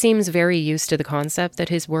 Jeff seems very used to the concept that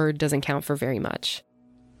his word doesn't count for very much.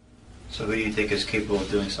 So who do you think is capable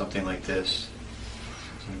of doing something like this?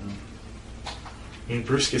 I mean,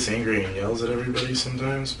 Bruce gets angry and yells at everybody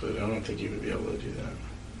sometimes, but I don't think he would be able to do that.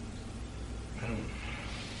 I don't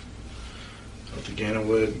think Anna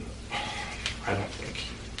would. I don't think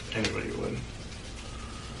anybody would.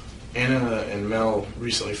 Anna and Mel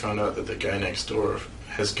recently found out that the guy next door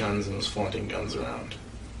has guns and was flaunting guns around.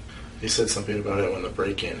 They said something about it when the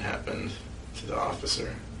break-in happened to the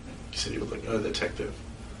officer. He said he was like, "Oh, detective."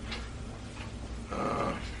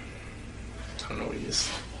 I don't know what he is.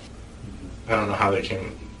 I don't know how they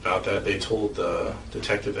came about that. They told the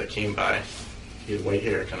detective that came by. He had white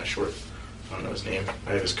hair, kind of short. I don't know his name.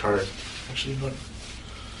 I have his card. Actually, look.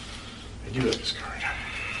 I do have his card.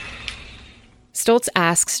 Stoltz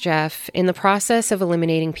asks Jeff, in the process of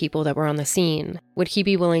eliminating people that were on the scene, would he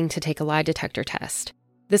be willing to take a lie detector test?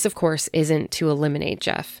 This, of course, isn't to eliminate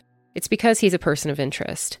Jeff. It's because he's a person of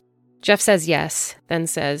interest. Jeff says yes, then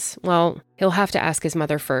says, well, he'll have to ask his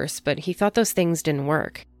mother first, but he thought those things didn't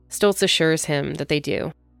work. Stoltz assures him that they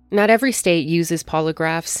do. Not every state uses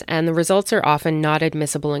polygraphs, and the results are often not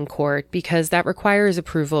admissible in court because that requires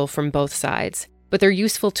approval from both sides. But they're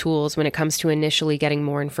useful tools when it comes to initially getting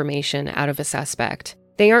more information out of a suspect.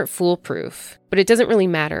 They aren't foolproof, but it doesn't really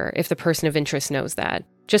matter if the person of interest knows that,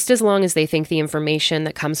 just as long as they think the information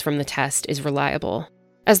that comes from the test is reliable.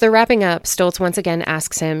 As they're wrapping up, Stoltz once again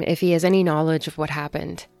asks him if he has any knowledge of what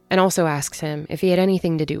happened, and also asks him if he had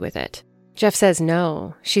anything to do with it. Jeff says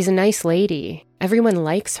no, she's a nice lady. Everyone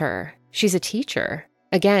likes her. She's a teacher.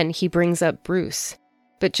 Again, he brings up Bruce.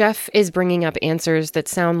 But Jeff is bringing up answers that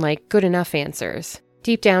sound like good enough answers.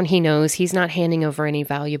 Deep down, he knows he's not handing over any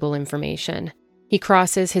valuable information. He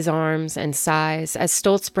crosses his arms and sighs as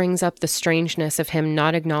Stoltz brings up the strangeness of him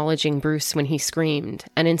not acknowledging Bruce when he screamed,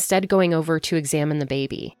 and instead going over to examine the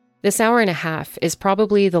baby. This hour and a half is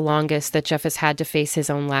probably the longest that Jeff has had to face his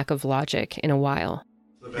own lack of logic in a while.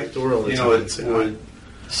 You know what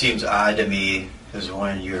seems odd to me is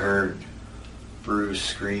when you heard Bruce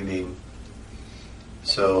screaming.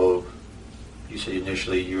 So you said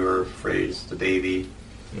initially you were afraid it's the baby,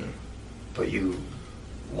 but you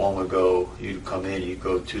long ago you'd come in, you'd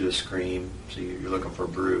go to the scream, so you're looking for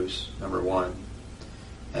Bruce, number one.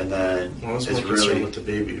 And then I was more concerned with the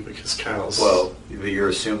baby because Kyle's... Well, you're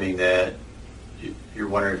assuming that you're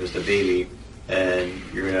wondering if it's the baby, and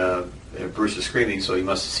you're going to... Bruce is screaming, so he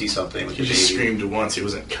must see something with the baby. He just screamed once. He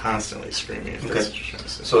wasn't constantly screaming. If that's what you're trying to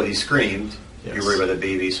say. So he screamed. Yes. You're worried about the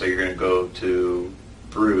baby, so you're going to go to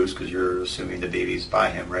Bruce because you're assuming the baby's by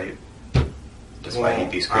him, right? That's why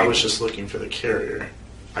he'd be screaming. I was just looking for the carrier.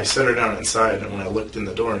 I set her down inside, and when I looked in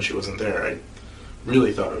the door and she wasn't there, I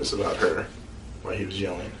really thought it was about her while he was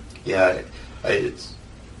yelling. Yeah, it's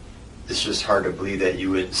just hard to believe that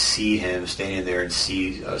you wouldn't see him standing there and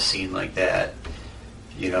see a scene like that.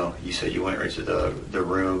 You know, you said you went right to the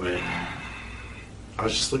room, and I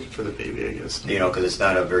was just looking for the baby, I guess. You know, because it's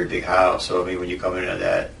not a very big house. So I mean, when you come in out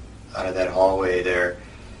of that hallway there,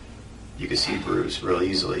 you could see Bruce real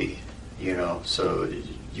easily. You know, so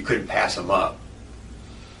you couldn't pass him up.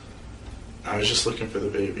 I was just looking for the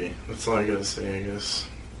baby. That's all I gotta say, I guess.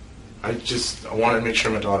 I wanted to make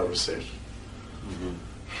sure my daughter was safe. Mm-hmm.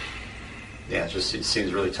 Yeah, it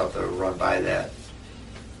seems really tough to run by that.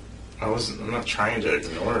 I'm not trying to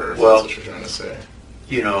ignore her, if well, that's what you're trying to say.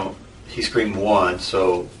 You know, he screamed once,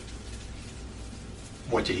 so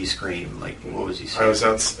what did he scream? Like, what was he saying? I was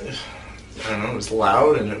outside. I don't know, it was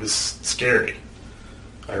loud and it was scary.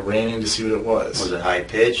 I ran in to see what it was. Was it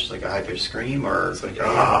high-pitched, like a high-pitched scream, or? It's like,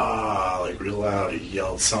 like real loud. He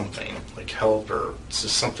yelled something, like help, or it's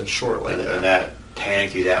just something short like that. And that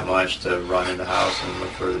panicked you that much to run in the house and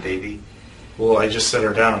look for the baby? Well, I just set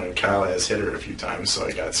her down, and Kyle has hit her a few times, so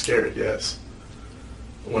I got scared, yes.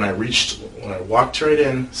 When I walked right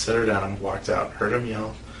in, set her down, walked out, heard him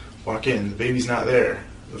yell, walk in, the baby's not there.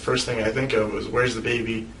 The first thing I think of was, where's the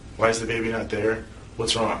baby? Why is the baby not there?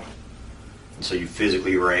 What's wrong? So you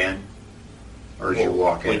physically ran? Or did you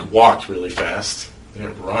walk in? Like, walked really fast. I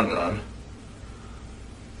didn't run.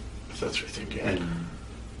 If that's what you're thinking. And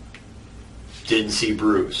didn't see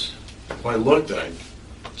Bruce? Well, I looked, and I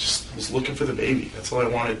just was looking for the baby. That's all I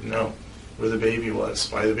wanted to know. Where the baby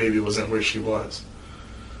was. Why the baby wasn't where she was.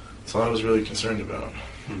 That's all I was really concerned about.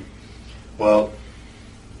 Well,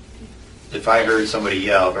 if I heard somebody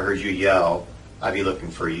yell, if I heard you yell, I'd be looking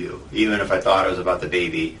for you. Even if I thought it was about the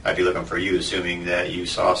baby, I'd be looking for you, assuming that you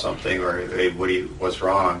saw something or, hey, what's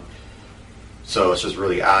wrong? So it's just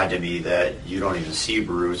really odd to me that you don't even see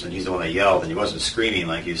Bruce, and he's the one that yelled, and he wasn't screaming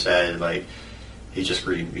like you said. Like, he just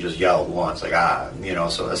screamed, he just yelled once, like,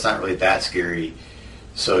 so that's not really that scary.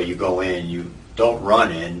 So you go in, you don't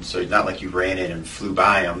run in, so it's not like you ran in and flew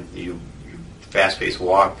by him. You fast-paced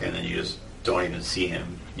walk, and then you just don't even see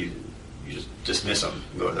him. You just dismiss him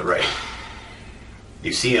and go to the right.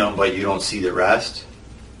 You see him, but you don't see the rest.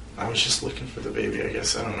 I was just looking for the baby, I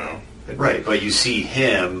guess. I don't know. Right, but you see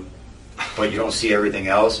him, but you don't see everything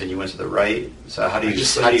else, and you went to the right. So how do you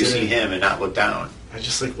see him and not look down? I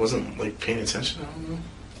just wasn't paying attention. I don't know.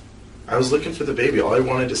 I was looking for the baby. All I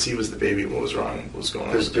wanted to see was the baby. What was wrong? What was going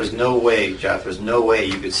on? There's no way, Jeff. There's no way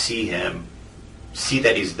you could see him, see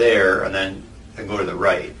that he's there, and go to the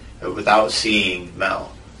right without seeing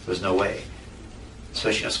Mel. There's no way,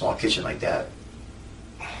 especially in a small kitchen like that.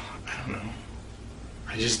 I don't know.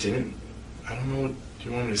 I just didn't. I don't know what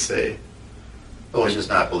you want me to say. Well, it's just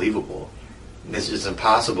not believable. It's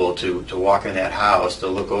impossible to walk in that house, to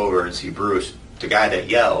look over and see Bruce, the guy that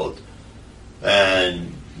yelled,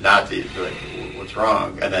 and not what's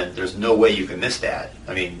wrong. And then there's no way you can miss that.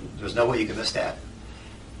 I mean, There's no way you can miss that.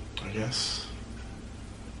 I guess.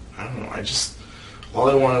 I don't know. All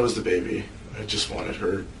I wanted was the baby. I just wanted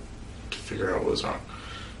her to figure out what was wrong.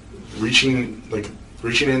 Reaching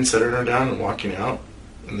in, setting her down, and walking out,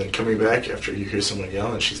 and then coming back after you hear someone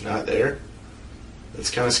yell and she's not there,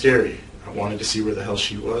 that's kind of scary. I wanted to see where the hell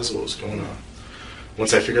she was, what was going on.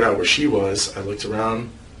 Once I figured out where she was, I looked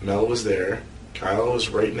around. Mel was there. Kyle was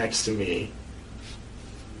right next to me.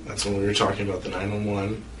 That's when we were talking about the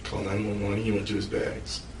 911. Call 911. He went to his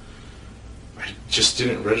bags. I just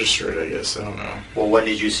didn't register it, I guess. I don't know. Well, when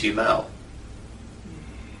did you see Mel?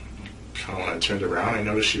 Kind of when I turned around, I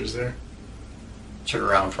noticed she was there. Turned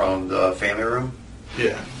around from the family room?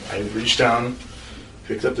 Yeah. I reached down,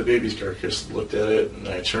 picked up the baby's carcass, looked at it, and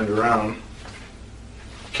I turned around.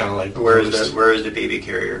 Kind of like... Where is the baby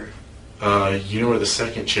carrier? You know where the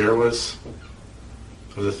second chair was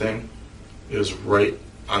of the thing? It was right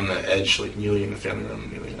on the edge, like nearly in the family room,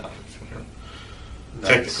 nearly not in the family room.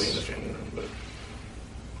 Nice. Technically in the family room, but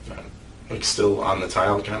not, like still on the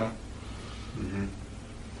tile, kind of. Mm-hmm.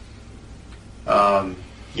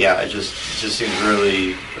 Yeah, it just seems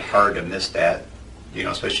really hard to miss that, you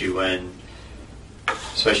know, especially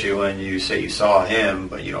when you say you saw him,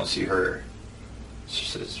 but you don't see her.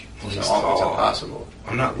 It's almost impossible.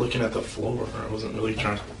 I'm not looking at the floor. I wasn't really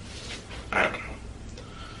trying to... I don't know.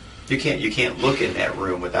 You can't look in that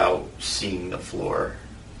room without seeing the floor.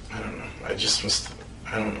 I don't know. I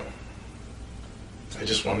don't know. I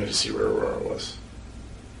just wanted to see where Aurora was.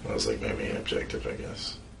 That was like my main objective, I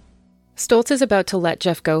guess. Stoltz is about to let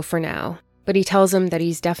Jeff go for now, but he tells him that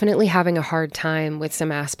he's definitely having a hard time with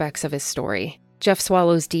some aspects of his story. Jeff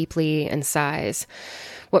swallows deeply and sighs.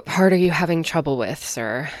 "What part are you having trouble with,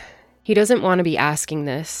 sir?" He doesn't want to be asking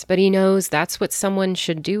this, but he knows that's what someone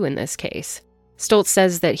should do in this case. Stoltz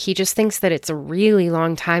says that he just thinks that it's a really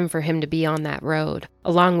long time for him to be on that road,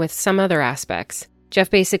 along with some other aspects. Jeff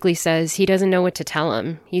basically says he doesn't know what to tell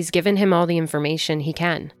him. He's given him all the information he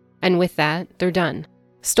can. And with that, they're done.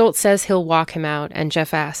 Stoltz says he'll walk him out, and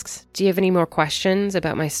Jeff asks, "Do you have any more questions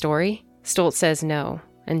about my story?" Stoltz says no,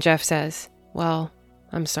 and Jeff says, "Well,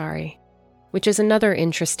 I'm sorry." Which is another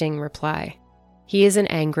interesting reply. He isn't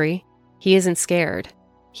angry. He isn't scared.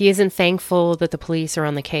 He isn't thankful that the police are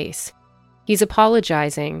on the case. He's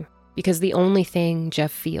apologizing because the only thing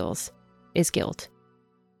Jeff feels is guilt.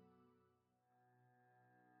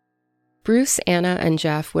 Bruce, Anna, and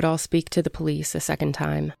Jeff would all speak to the police a second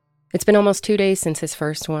time. It's been almost 2 days since his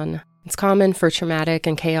first one. It's common for traumatic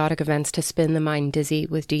and chaotic events to spin the mind dizzy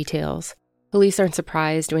with details. Police aren't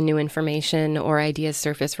surprised when new information or ideas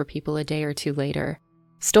surface for people a day or two later.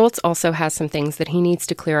 Stoltz also has some things that he needs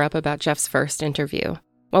to clear up about Jeff's first interview.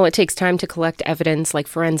 While it takes time to collect evidence like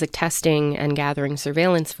forensic testing and gathering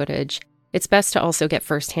surveillance footage, it's best to also get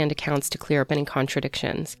first-hand accounts to clear up any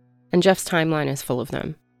contradictions, and Jeff's timeline is full of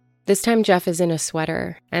them. This time Jeff is in a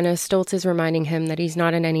sweater, and as Stoltz is reminding him that he's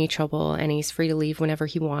not in any trouble and he's free to leave whenever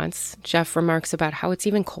he wants, Jeff remarks about how it's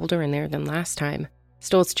even colder in there than last time.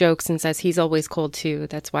 Stoltz jokes and says he's always cold too,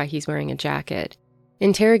 that's why he's wearing a jacket.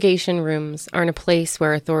 Interrogation rooms aren't a place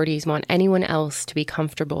where authorities want anyone else to be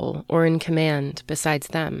comfortable or in command besides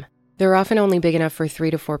them. They're often only big enough for 3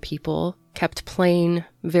 to 4 people, kept plain,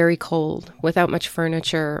 very cold, without much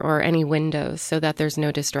furniture or any windows so that there's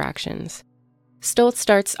no distractions. Stoltz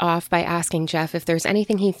starts off by asking Jeff if there's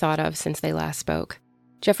anything he thought of since they last spoke.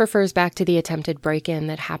 Jeff refers back to the attempted break-in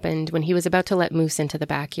that happened when he was about to let Moose into the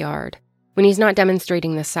backyard. When he's not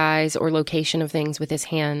demonstrating the size or location of things with his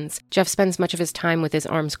hands, Jeff spends much of his time with his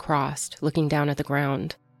arms crossed, looking down at the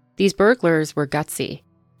ground. These burglars were gutsy.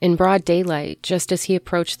 In broad daylight, just as he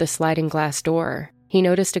approached the sliding glass door, he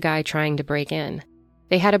noticed a guy trying to break in.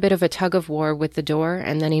 They had a bit of a tug-of-war with the door,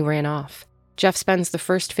 and then he ran off. Jeff spends the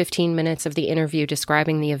first 15 minutes of the interview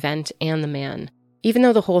describing the event and the man. Even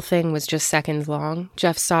though the whole thing was just seconds long,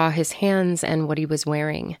 Jeff saw his hands and what he was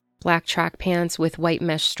wearing. Black track pants with white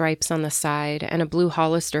mesh stripes on the side and a blue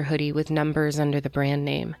Hollister hoodie with numbers under the brand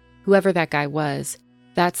name. Whoever that guy was,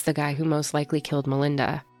 that's the guy who most likely killed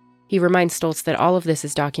Melinda. He reminds Stoltz that all of this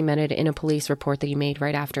is documented in a police report that he made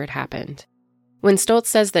right after it happened. When Stoltz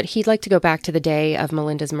says that he'd like to go back to the day of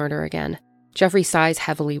Melinda's murder again, Jeffrey sighs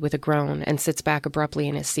heavily with a groan and sits back abruptly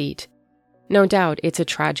in his seat. No doubt it's a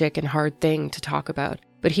tragic and hard thing to talk about,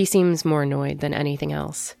 but he seems more annoyed than anything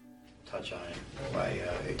else. Touch on it, why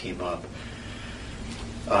it came up.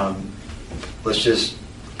 Let's just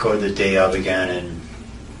go to the day of again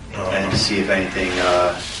and see if anything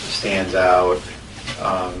stands out.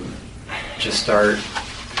 Just start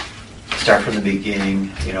from the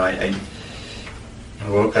beginning. You know, I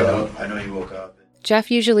woke up. I know you woke up.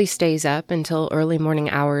 Jeff usually stays up until early morning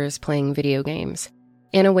hours playing video games.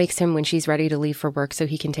 Anna wakes him when she's ready to leave for work so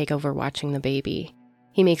he can take over watching the baby.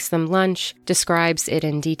 He makes them lunch, describes it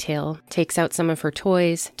in detail, takes out some of her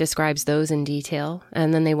toys, describes those in detail,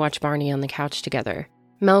 and then they watch Barney on the couch together.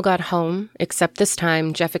 Mel got home, except this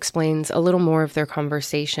time Jeff explains a little more of their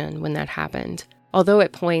conversation when that happened. Although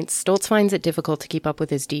at points, Stoltz finds it difficult to keep up with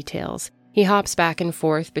his details. He hops back and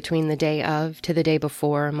forth between the day of to the day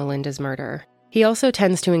before Melinda's murder. He also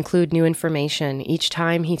tends to include new information each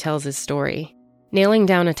time he tells his story. Nailing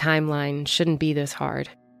down a timeline shouldn't be this hard.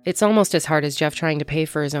 It's almost as hard as Jeff trying to pay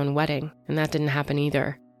for his own wedding, and that didn't happen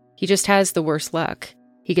either. He just has the worst luck.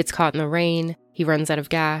 He gets caught in the rain, he runs out of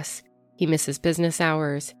gas, he misses business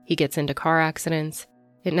hours, he gets into car accidents.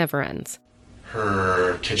 It never ends.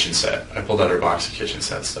 Her kitchen set. I pulled out her box of kitchen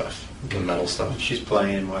set stuff, the metal stuff. She's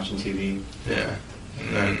playing and watching TV. Yeah.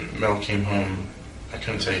 And then Mel came home. I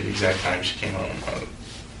couldn't tell you the exact time she came home. I was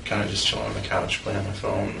kind of just chilling on the couch, playing on my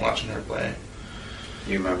phone, watching her play.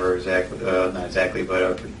 You remember exactly, not exactly,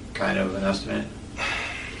 but kind of an estimate?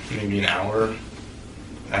 Maybe an hour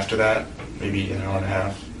after that, maybe an hour and a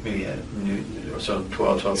half. Maybe so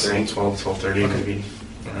 12, 12:30? 12:30, okay. Maybe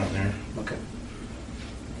around there. Okay.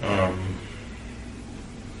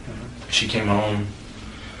 She came home.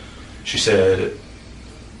 She said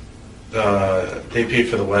they paid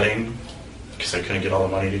for the wedding because I couldn't get all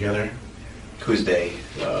the money together. Who's they?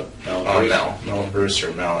 Mel and Bruce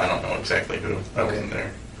or Mel. I don't know exactly who. I wasn't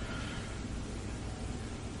there.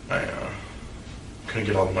 I couldn't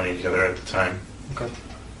get all the money together at the time. Okay.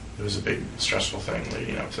 It was a big stressful thing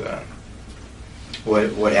leading up to that.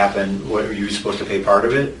 What happened? What were you supposed to pay part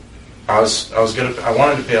of it? I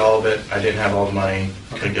wanted to pay all of it. I didn't have all the money.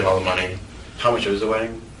 Couldn't get all the money. How much was the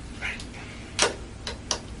wedding?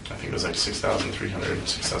 I think it was like $6,300,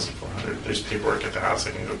 $6,400. There's paperwork at the house.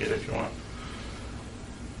 I can go get it if you want.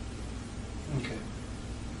 Okay.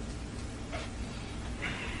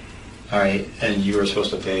 All right, and you were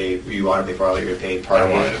supposed to pay. You wanted to pay for all of it. You paid part of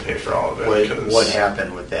it. I wanted to pay for all of it. What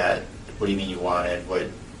happened with that? What do you mean you wanted?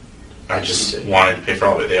 I just wanted to pay for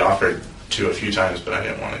all of it. They offered to a few times, but I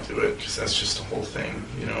didn't want to do it because that's just the whole thing.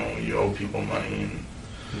 You know, you owe people money. And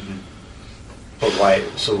But why?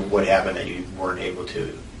 So what happened that you weren't able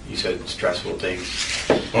to? You said stressful things.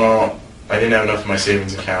 Well, I didn't have enough in my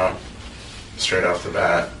savings account straight off the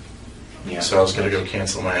bat. Yeah. So I was going to go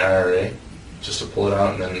cancel my IRA just to pull it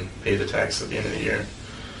out and then pay the tax at the end of the year.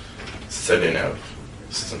 Since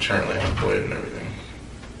I'm currently unemployed and everything.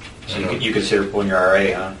 So you consider pulling your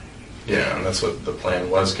IRA, huh? Yeah, and that's what the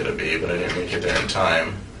plan was going to be, but I didn't make it there in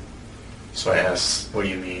time. So I asked, what do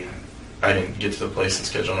you mean? I didn't get to the place and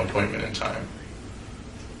schedule an appointment in time.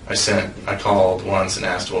 I called once and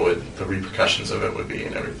asked what would the repercussions of it would be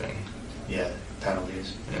and everything. Yeah,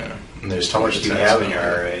 penalties. Yeah. And there's how much do you have in your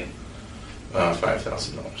IRA?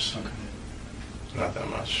 $5,000. Okay. Not that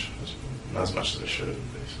much. Not as much as I should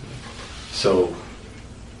have, basically. So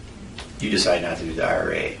you decided not to do the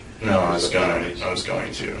IRA? No, I was going to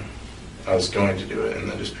do it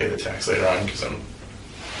and then just pay the tax later on because I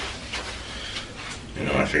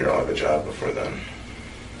figure I'll have a job before then.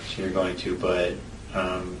 So you're going to, but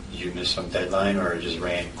did you miss some deadline or it just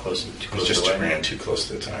ran too close to the wedding? It just ran too close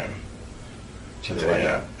to the time. To the wedding?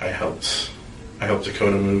 Yeah, I helped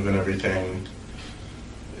Dakota move and everything.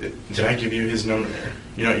 Did I give you his number?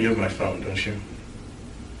 You have my phone, don't you?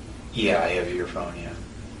 Yeah, I have your phone, yeah.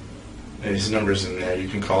 His number's in there. You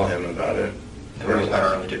can call him about it. I don't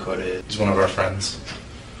know who Dakota is. He's one of our friends.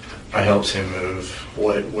 I helped him move.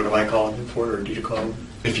 What am I calling him for, or did you call him?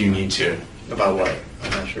 If you need to. About what? I'm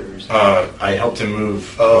not sure. I helped him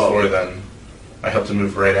move before then. I helped him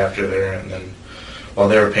move right after there, and then while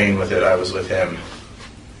they were paying with it, I was with him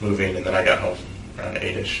moving, and then I got home around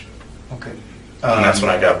 8-ish. Okay. And that's when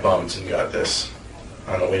I got bumped and got this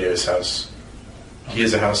on the way to his house. He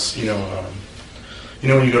has a house,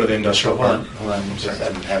 when you go to the industrial park? Hold on. I'm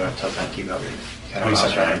having a tough time keeping up. I'm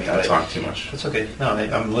sorry, I talk too much. That's okay. No,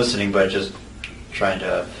 I'm listening, but just trying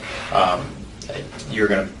to. You're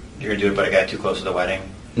gonna do it, but I got too close to the wedding.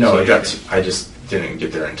 No, I just didn't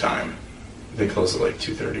get there in time. They closed at like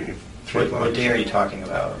 2:30, 3 o'clock. What day are you talking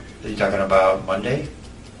about? Are you talking about Monday?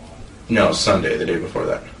 No, Sunday, the day before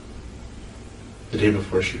that. The day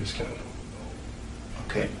before she was killed.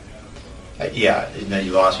 Okay. Yeah, and then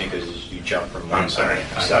you lost me because you jumped from one. I'm sorry.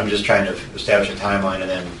 I'm just trying to establish a timeline, and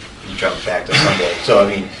then you jump back to Sunday. So,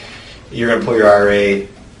 you're going to pull your IRA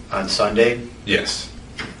on Sunday? Yes.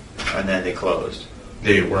 And then they closed?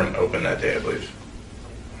 They weren't open that day, I believe.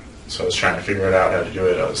 So I was trying to figure it out how to do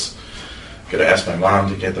it. I was going to ask my mom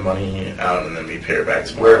to get the money out, and then we pay her back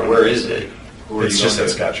tomorrow. Where is it? It's just at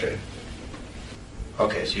Scottrade.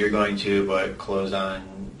 Okay, so you're going to, but close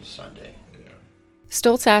on Sunday.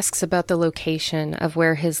 Stoltz asks about the location of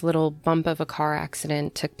where his little bump of a car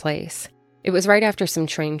accident took place. It was right after some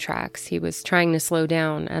train tracks. He was trying to slow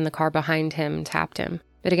down, and the car behind him tapped him.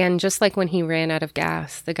 But again, just like when he ran out of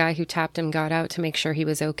gas, the guy who tapped him got out to make sure he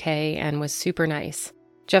was okay and was super nice.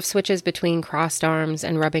 Jeff switches between crossed arms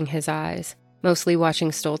and rubbing his eyes, mostly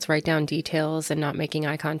watching Stoltz write down details and not making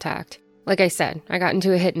eye contact. Like I said, I got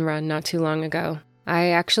into a hit and run not too long ago.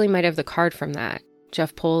 I actually might have the card from that.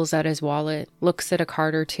 Jeff pulls out his wallet, looks at a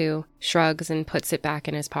card or two, shrugs, and puts it back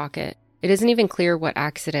in his pocket. It isn't even clear what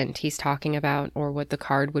accident he's talking about or what the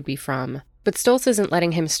card would be from. But Stoltz isn't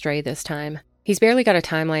letting him stray this time. He's barely got a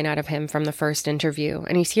timeline out of him from the first interview,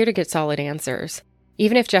 and he's here to get solid answers.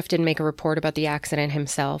 Even if Jeff didn't make a report about the accident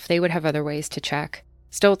himself, they would have other ways to check.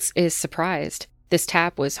 Stoltz is surprised. This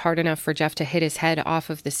tap was hard enough for Jeff to hit his head off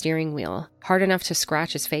of the steering wheel, hard enough to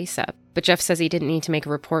scratch his face up. But Jeff says he didn't need to make a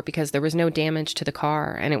report because there was no damage to the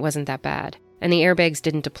car, and it wasn't that bad. And the airbags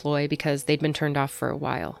didn't deploy because they'd been turned off for a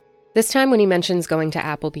while. This time when he mentions going to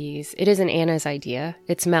Applebee's, it isn't Anna's idea,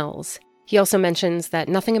 it's Mel's. He also mentions that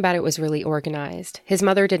nothing about it was really organized. His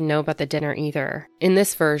mother didn't know about the dinner either. In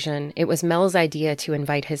this version, it was Mel's idea to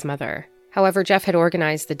invite his mother. However, Jeff had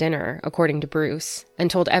organized the dinner, according to Bruce, and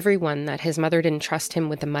told everyone that his mother didn't trust him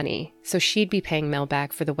with the money, so she'd be paying Mel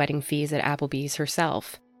back for the wedding fees at Applebee's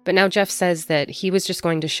herself. But now Jeff says that he was just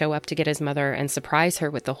going to show up to get his mother and surprise her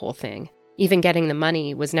with the whole thing. Even getting the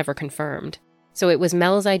money was never confirmed. So it was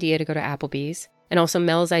Mel's idea to go to Applebee's, and also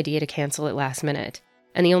Mel's idea to cancel it last minute.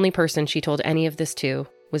 And the only person she told any of this to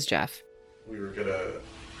was Jeff. We were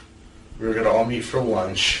gonna all meet for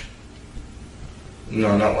lunch.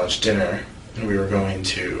 No, not lunch, dinner. And we were going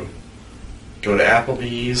to go to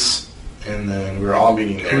Applebee's, and then we were all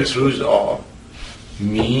meeting there. Who's all?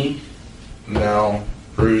 Me, Mel,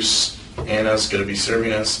 Bruce, Anna's gonna be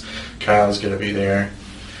serving us, Kyle's gonna be there.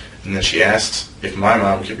 And then she asked if my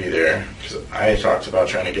mom could be there, because I talked about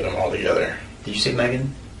trying to get them all together. Did you say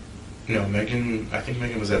Megan? No, Megan, I think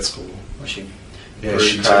Megan was at school. Was she? Yeah, Bruce,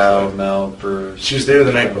 she Kyle, Mel, Bruce. She was there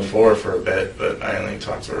the night before for a bit, but I only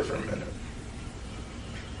talked to her for a minute.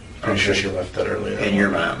 Pretty sure she left that early. And your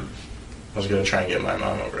mom? I was going to try and get my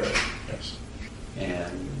mom over there, yes.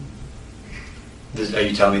 And are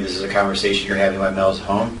you telling me this is a conversation you're having at Mel's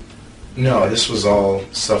home? No, this was all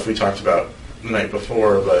stuff we talked about the night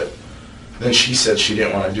before, but then she said she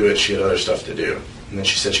didn't want to do it. She had other stuff to do. And then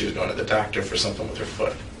she said she was going to the doctor for something with her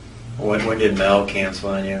foot. When did Mel cancel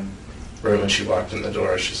on you? Right when she walked in the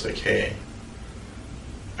door, she's like, hey,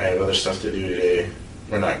 I have other stuff to do today.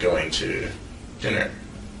 We're not going to dinner.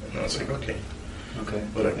 And I was like, okay. Okay.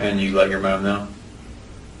 Whatever. And you let your mom know?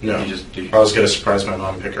 No. I was going to surprise my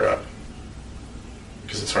mom and pick her up.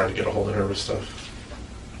 Because it's hard to get a hold of her with stuff.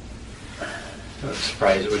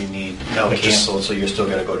 Surprise, what do you mean? No, canceled, so you're still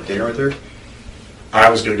going to go to dinner with her? I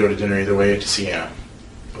was going to go to dinner either way to see Anna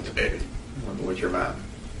with the baby. With your mom?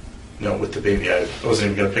 No, with the baby. I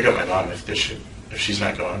wasn't even going to pick up my mom if she's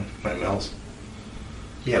not going, my Mel's.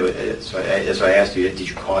 Yeah, but so I asked you, did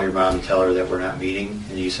you call your mom and tell her that we're not meeting?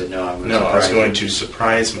 And you said, no, I'm going to surprise I was going to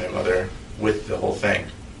surprise my mother with the whole thing.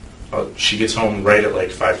 She gets home right at like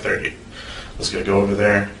 5:30. I was going to go over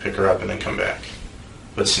there, pick her up, and then come back.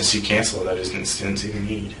 But since you canceled, I didn't even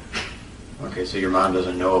need. Okay, so your mom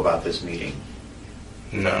doesn't know about this meeting?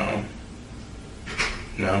 No.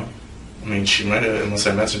 I mean, she might have, unless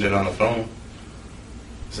I messaged it on the phone.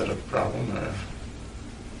 Is that a problem, or?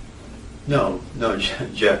 No,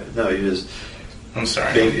 Jeff, no, you just... I'm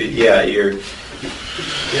sorry. You're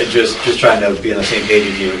just trying to be on the same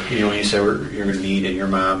page as you. You know, when you said you're going to meet and your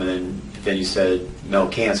mom, and then you said Mel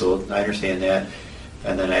canceled. I understand that.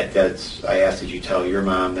 And then I asked, did you tell your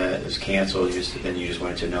mom that it was canceled? Then you just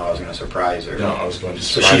went to no, I was going to surprise her. No, I was going to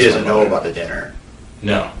surprise her. So she doesn't know mother. about the dinner?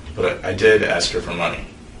 No, but I did ask her for money.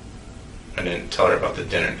 I didn't tell her about the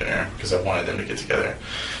dinner because I wanted them to get together.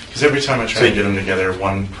 Because every time I try to get them together,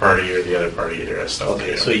 one party or the other party either has stuff to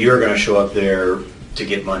do. So you're going to show up there to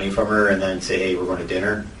get money from her and then say, hey, we're going to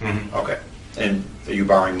dinner? Mm-hmm. Okay. And are you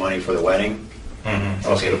borrowing money for the wedding? Mm-hmm. I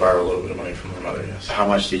was going to borrow a little bit of money from her mother, yes. How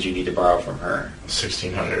much did you need to borrow from her?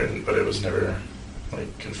 $1,600, but it was never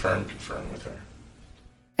confirmed with her.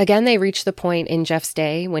 Again, they reach the point in Jeff's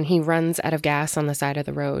day when he runs out of gas on the side of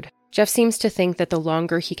the road. Jeff seems to think that the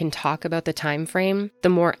longer he can talk about the time frame, the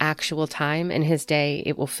more actual time in his day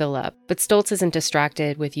it will fill up. But Stoltz isn't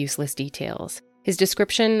distracted with useless details. His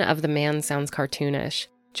description of the man sounds cartoonish.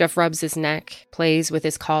 Jeff rubs his neck, plays with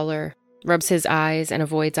his collar, rubs his eyes, and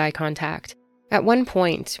avoids eye contact. At one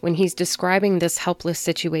point, when he's describing this helpless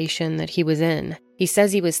situation that he was in, he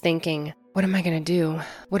says he was thinking, what am I going to do?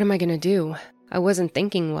 What am I going to do? I wasn't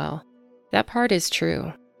thinking well. That part is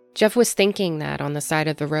true. Jeff was thinking that on the side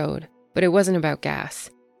of the road, but it wasn't about gas.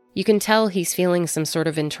 You can tell he's feeling some sort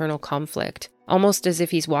of internal conflict, almost as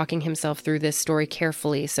if he's walking himself through this story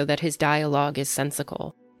carefully so that his dialogue is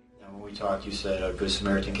sensical. Now, when we talked, you said a Good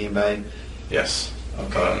Samaritan came by? Yes.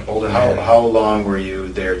 Okay. Older man. How long were you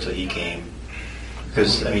there till he came?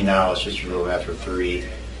 Because, I mean, now it's just you go after 3.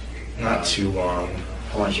 Not too long.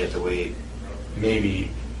 How long did you have to wait? Maybe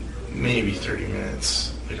 30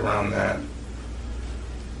 minutes, like around that,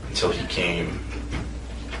 until he came.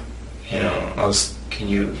 You know, I was...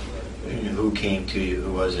 Who came to you?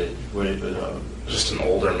 Who was it? Just an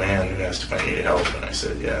older man who asked if I needed help, and I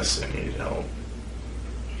said yes, I needed help.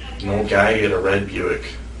 An old guy, he had a red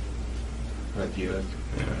Buick. Red Buick?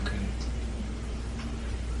 Yeah. Okay.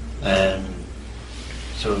 And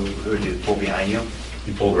so, who did you pull behind you?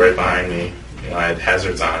 He pulled right behind me. You know, I had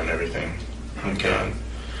hazards on and everything. Okay.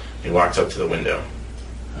 He walked up to the window.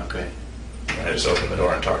 Okay. And I just opened the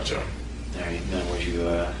door and talked to him. All right. Then would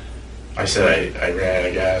you? I said I ran out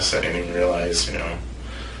of gas. I didn't even realize. You know,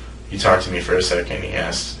 he talked to me for a second. He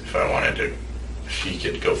asked if he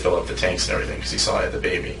could go fill up the tanks and everything because he saw I had the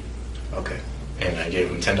baby. Okay. And I gave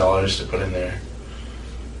him $10 to put in there.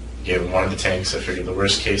 Gave him one of the tanks. I figured the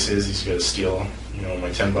worst case is he's going to steal, you know, my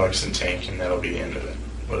 $10 in tank, and that'll be the end of it.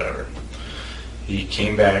 Whatever. He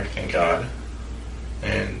came back, thank God,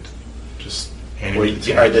 and just handed me the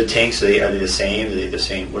tank. Are the tanks, are they the same? Are they the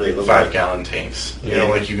same? What do they look like? 5-gallon tanks. You know,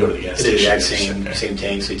 like you go to the gas station. station. The exact same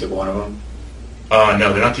tanks, so you took one of them?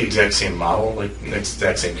 No, they're not the exact same model, like the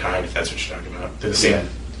exact same kind, if that's what you're talking about. They're the same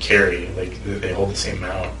carry, like they hold the same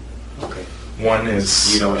mount. Okay. One is...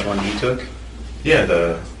 Do you know which one he took? Yeah,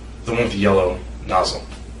 the one with the yellow nozzle.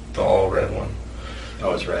 The all red one.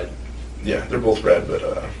 Oh, it's red? Yeah, they're both red,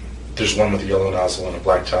 but there's one with a yellow nozzle and a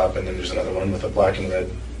black top, and then there's another one with a black and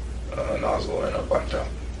red nozzle and a black top.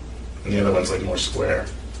 And the other one's like more square.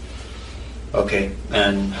 Okay,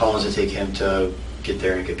 and how long does it take him to get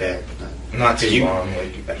there and get back? Not too long.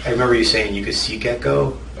 Like, I remember you saying you could see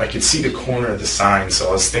Gecko. I could see the corner of the sign, so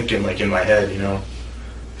I was thinking, like in my head, you know,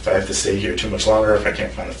 if I have to stay here too much longer, if I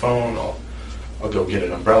can't find the phone, I'll go get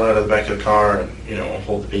an umbrella out of the back of the car and, you know,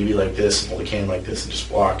 hold the baby like this and hold the can like this and just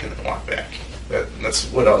walk and then walk back. That's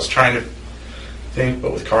what I was trying to think,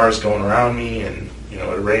 but with cars going around me and, you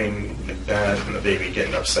know, it raining like that and the baby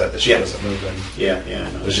getting upset that she wasn't moving. Yeah.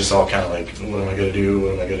 It was just all kind of like, what am I going to do?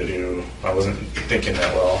 What am I going to do? I wasn't thinking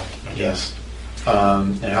that well, I guess.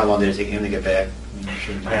 And how long did it take him to get back?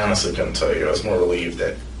 I honestly couldn't tell you. I was more relieved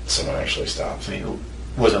that someone actually stopped. I mean,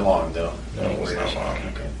 it wasn't long, though. No, it was not long.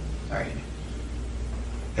 Okay. All right.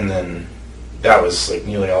 And then that was like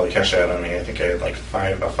nearly all the cash I had on me. I think I had like a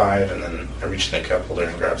five, and then I reached in the cup holder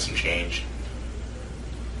and grabbed some change.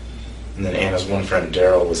 And then Anna's one friend,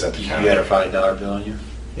 Daryl, was at the counter. You had a $5 bill on you?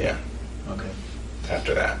 Yeah. Okay.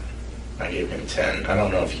 After that, I gave him 10. I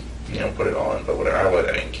don't know if he, you know, put it all in, but whatever.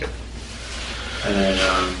 I didn't care. And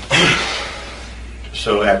then,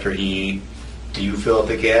 so after do you fill up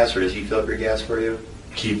the gas, or does he fill up your gas for you?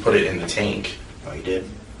 He put it in the tank. Oh, he did?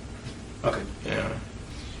 Okay. Yeah.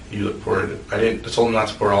 You poured it. I told him not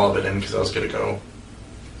to pour all of it in because I was going to go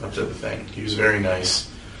up to the thing. He was very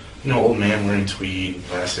nice. You know, old man wearing tweed,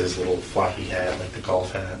 glasses, little floppy hat, like the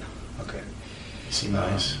golf hat. Okay. He seemed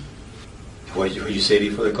nice. What did you say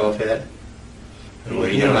before the golf hat?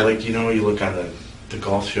 You know, like, you know, you look on the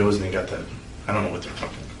golf shows and they got that, I don't know what they're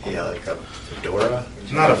talking about. Yeah, like a fedora?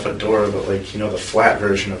 Not a fedora, but like, you know, the flat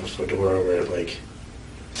version of a fedora where it like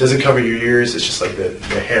doesn't cover your ears. It's just like the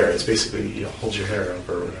hair. It's basically, you know, holds your hair up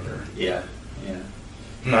or whatever. Yeah.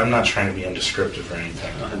 No, I'm not trying to be undescriptive or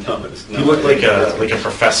anything. No, you look like a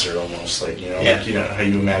professor almost, like, you know, yeah. like, you know how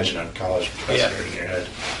you imagine a college professor in your head.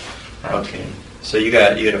 Okay. So you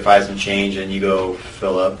got to find some change and you go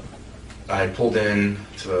fill up. I pulled in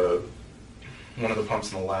to one of the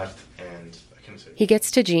pumps on the left, and I couldn't say. He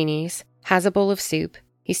gets to Jeannie's, has a bowl of soup.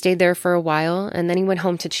 He stayed there for a while, and then he went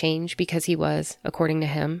home to change because he was, according to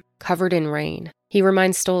him, covered in rain. He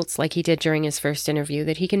reminds Stoltz, like he did during his first interview,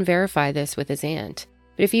 that he can verify this with his aunt.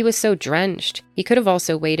 But if he was so drenched, he could have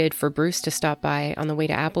also waited for Bruce to stop by on the way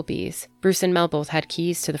to Applebee's. Bruce and Mel both had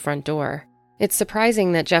keys to the front door. It's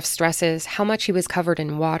surprising that Jeff stresses how much he was covered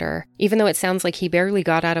in water, even though it sounds like he barely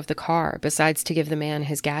got out of the car besides to give the man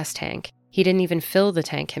his gas tank. He didn't even fill the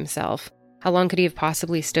tank himself. How long could he have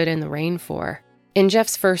possibly stood in the rain for? In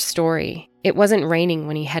Jeff's first story, it wasn't raining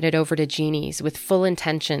when he headed over to Jeannie's with full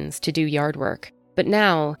intentions to do yard work. But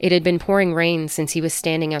now, it had been pouring rain since he was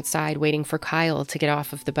standing outside waiting for Kyle to get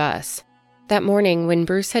off of the bus. That morning, when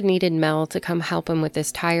Bruce had needed Mel to come help him with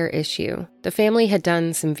this tire issue, the family had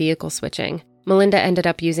done some vehicle switching. Melinda ended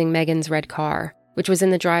up using Megan's red car, which was in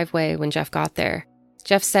the driveway when Jeff got there.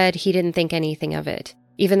 Jeff said he didn't think anything of it.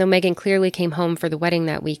 Even though Megan clearly came home for the wedding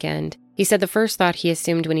that weekend, he said the first thought he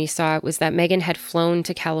assumed when he saw it was that Megan had flown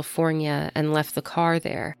to California and left the car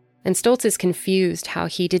there. And Stoltz is confused how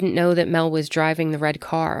he didn't know that Mel was driving the red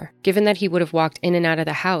car, given that he would have walked in and out of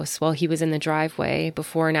the house while he was in the driveway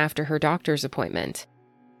before and after her doctor's appointment.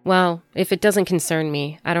 Well, if it doesn't concern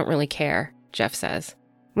me, I don't really care, Jeff says.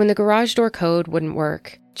 When the garage door code wouldn't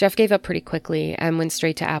work, Jeff gave up pretty quickly and went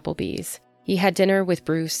straight to Applebee's. He had dinner with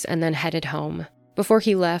Bruce and then headed home. Before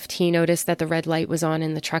he left, he noticed that the red light was on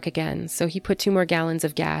in the truck again, so he put 2 more gallons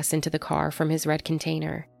of gas into the car from his red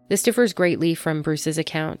container. This differs greatly from Bruce's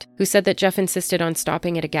account, who said that Jeff insisted on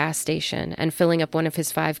stopping at a gas station and filling up one of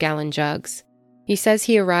his 5-gallon jugs. He says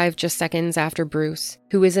he arrived just seconds after Bruce,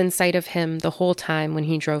 who was in sight of him the whole time when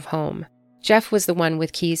he drove home. Jeff was the one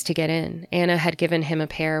with keys to get in. Anna had given him a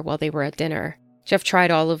pair while they were at dinner. Jeff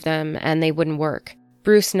tried all of them, and they wouldn't work.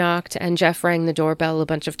 Bruce knocked, and Jeff rang the doorbell a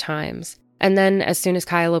bunch of times. And then, as soon as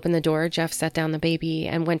Kyle opened the door, Jeff set down the baby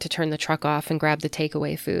and went to turn the truck off and grab the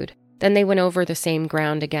takeaway food. Then they went over the same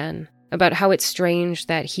ground again, about how it's strange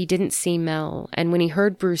that he didn't see Mel, and when he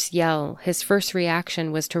heard Bruce yell, his first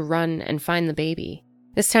reaction was to run and find the baby.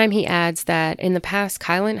 This time he adds that in the past,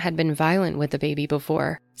 Kylan had been violent with the baby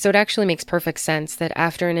before, so it actually makes perfect sense that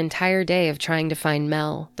after an entire day of trying to find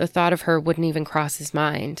Mel, the thought of her wouldn't even cross his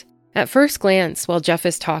mind. At first glance, while Jeff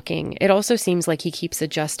is talking, it also seems like he keeps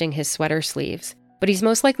adjusting his sweater sleeves, but he's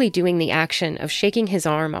most likely doing the action of shaking his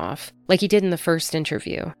arm off, like he did in the first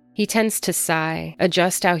interview. He tends to sigh,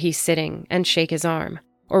 adjust how he's sitting, and shake his arm,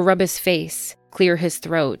 or rub his face, clear his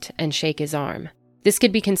throat, and shake his arm. This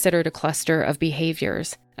could be considered a cluster of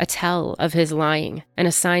behaviors, a tell of his lying, and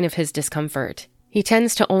a sign of his discomfort. He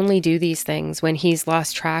tends to only do these things when he's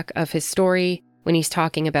lost track of his story, when he's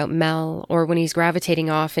talking about Mel, or when he's gravitating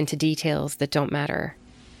off into details that don't matter.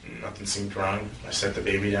 Nothing seemed wrong. I set the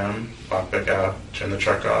baby down, walked back out, turned the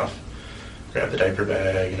truck off, grabbed the diaper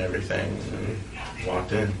bag and everything, and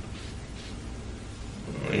walked in.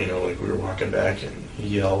 You know, like we were walking back and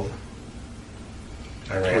he yelled.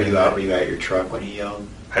 Were you at your truck when he yelled?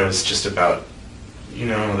 I was just about, you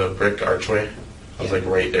know, the brick archway. I was like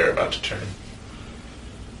right there about to turn.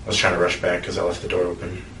 I was trying to rush back because I left the door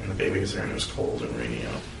open and the baby was there and it was cold and rainy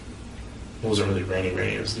out. It wasn't really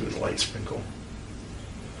rainy, it was doing the light sprinkle.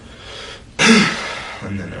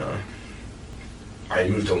 And then I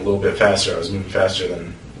moved a little bit faster. I was moving faster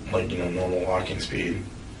than, like, you know, normal walking speed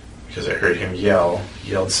because I heard him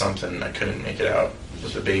yelled something. I couldn't make it out.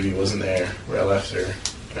 But the baby wasn't there where I left her.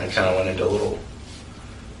 And I kind of went into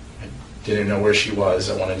I didn't know where she was.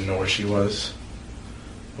 I wanted to know where she was.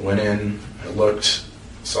 I went in, I looked,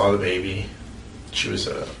 saw the baby. She was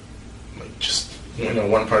like just, you know,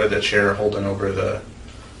 one part of the chair holding over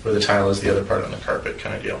where the tile is, the other part on the carpet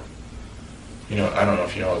kind of deal. You know, I don't know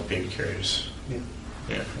if you know what baby carriers.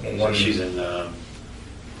 Yeah. Well, she's in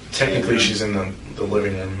technically she's in the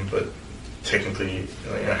living room, but technically, you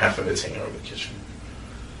know, half of it's hanging over the kitchen.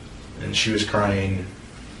 And she was crying.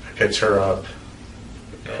 I picked her up,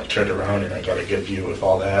 turned around, and I got a good view of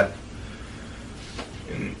all that.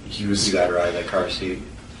 And he was. You got her out of the car seat?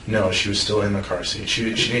 No, she was still in the car seat.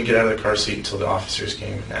 She didn't get out of the car seat until the officers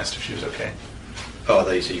came and asked if she was okay. Oh, I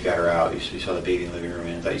thought you said you got her out. You saw the baby in the living room,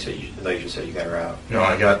 and I thought you just said you got her out. No,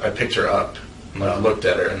 I picked her up, and I looked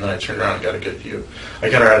at her, and then I turned around and got a good view. I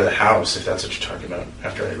got her out of the house, if that's what you're talking about,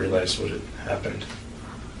 after I realized what had happened.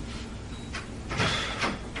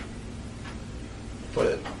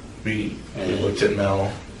 But we looked at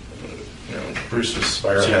Mel. You know, Bruce was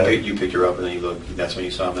fire ahead. So you picked her up, and then you looked. That's when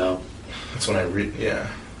you saw Mel. That's when yeah.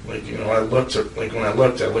 Like, you know, I looked for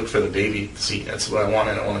the baby seat. That's what I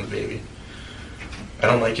wanted. I wanted the baby. I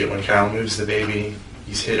don't like it when Kyle moves the baby.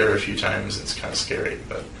 He's hit her a few times. It's kind of scary,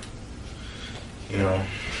 but, you know,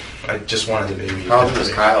 I just wanted the baby. How often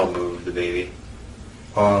does Kyle move the baby?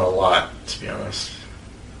 A lot, to be honest.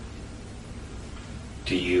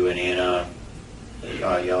 Do you and Anna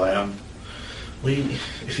yell at him?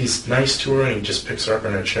 If he's nice to her and he just picks her up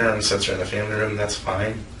in her chair and sets her in the family room, that's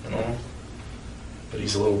fine, you know. But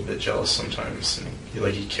he's a little bit jealous sometimes. And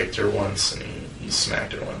he kicked her once and he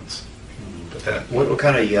smacked her once. But that. What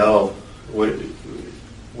kind of yell? What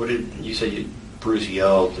did you say? Bruce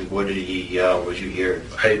yelled. Like, what did he yell? What did you hear?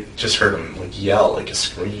 I just heard him yell, like a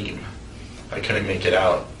scream. I couldn't make it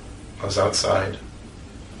out. I was outside.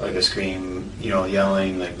 Like a scream, you know,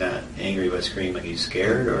 yelling, like not angry, but scream like he's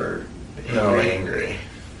scared or. No, angry.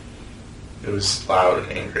 It was loud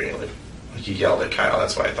and angry. Like he yelled at Kyle.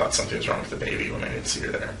 That's why I thought something was wrong with the baby when I didn't see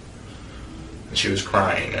her there. And she was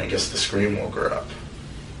crying. I guess the scream woke her up.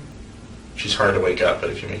 She's hard to wake up, but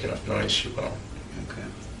if you make enough noise, she will. Okay.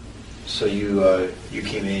 So you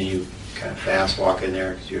came in, you kind of fast walk in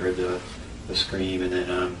there because you heard the scream, and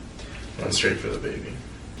then went straight for the baby.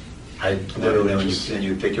 I literally when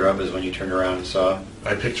you picked her up is when you turned around and saw.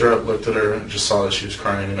 I picked her up, looked at her, just saw that she was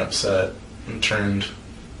crying and upset, and turned.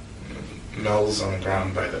 Mel's on the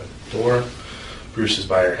ground by the door. Bruce is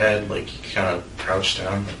by her head, like he kind of crouched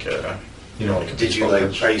down, like like. Did you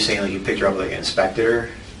like? Are you saying like you picked her up, like inspected her?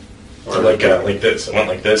 Or so like this. I went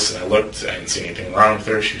like this, and I looked. I didn't see anything wrong with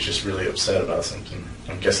her. She was just really upset about something.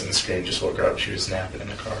 I'm guessing the scream just woke her up. She was napping in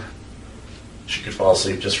the car. She could fall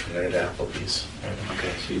asleep just from there to Applebee's.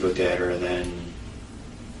 Okay, so you looked at her, and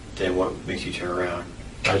then what makes you turn around?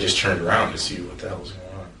 I just turned around to see what the hell was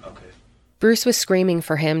going on. Okay. Bruce was screaming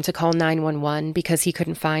for him to call 911 because he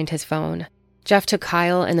couldn't find his phone. Jeff took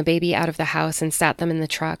Kyle and the baby out of the house and sat them in the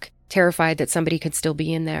truck, terrified that somebody could still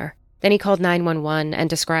be in there. Then he called 911 and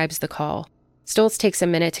describes the call. Stoltz takes a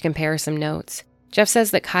minute to compare some notes. Jeff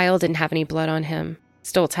says that Kyle didn't have any blood on him.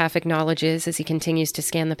 Stoltz half acknowledges as he continues to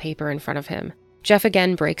scan the paper in front of him. Jeff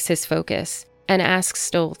again breaks his focus and asks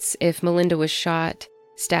Stoltz if Melinda was shot,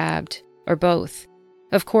 stabbed, or both.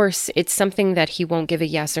 Of course, it's something that he won't give a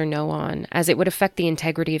yes or no on, as it would affect the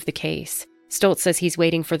integrity of the case. Stoltz says he's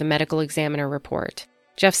waiting for the medical examiner report.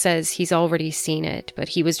 Jeff says he's already seen it, but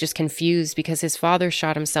he was just confused because his father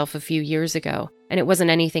shot himself a few years ago, and it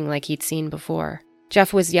wasn't anything like he'd seen before.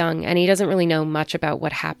 Jeff was young, and he doesn't really know much about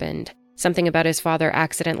what happened. Something about his father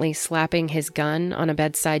accidentally slapping his gun on a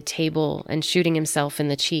bedside table and shooting himself in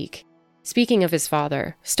the cheek. Speaking of his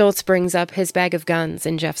father, Stoltz brings up his bag of guns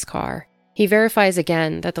in Jeff's car. He verifies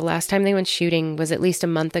again that the last time they went shooting was at least a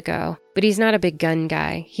month ago, but he's not a big gun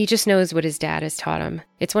guy. He just knows what his dad has taught him.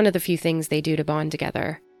 It's one of the few things they do to bond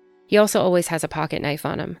together. He also always has a pocket knife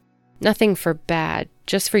on him. Nothing for bad,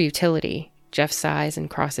 just for utility. Jeff sighs and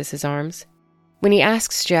crosses his arms. When he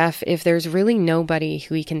asks Jeff if there's really nobody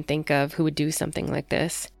who he can think of who would do something like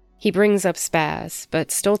this, he brings up Spaz, but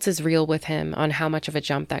Stoltz is real with him on how much of a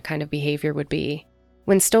jump that kind of behavior would be.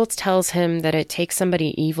 When Stoltz tells him that it takes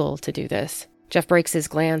somebody evil to do this, Jeff breaks his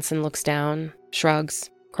glance and looks down, shrugs,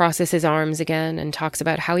 crosses his arms again, and talks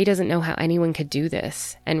about how he doesn't know how anyone could do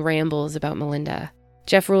this, and rambles about Melinda.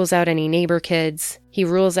 Jeff rules out any neighbor kids, he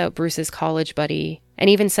rules out Bruce's college buddy, and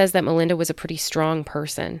even says that Melinda was a pretty strong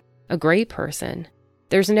person, a great person.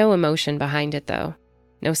 There's no emotion behind it, though.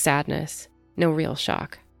 No sadness, no real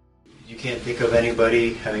shock. You can't think of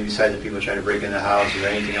anybody, besides the people trying to break in the house, or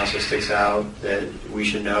anything else that sticks out that we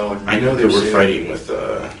should know? I know they were fighting with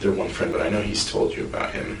their one friend, but I know he's told you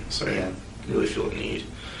about him, so I don't really feel the need.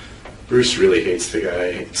 Bruce really hates the guy.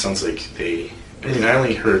 It sounds like I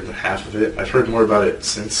only heard half of it. I've heard more about it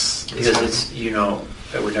since. Because it's,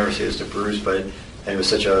 I would never say this to Bruce, but it was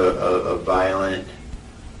such a violent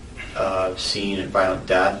scene and violent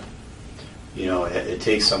death. It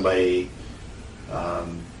takes somebody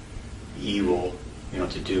evil,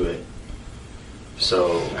 to do it.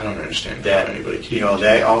 So I don't understand that how anybody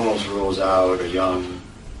that almost rules out a young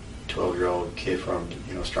 12-year-old kid from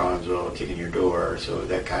Strongsville kicking your door. So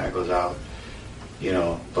that kind of goes out.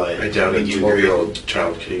 But I doubt a 12-year-old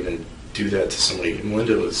child could even do that to somebody.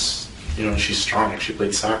 Melinda was, she's strong. She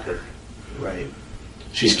played soccer. Right.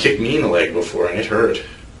 She's kicked me in the leg before, and it hurt.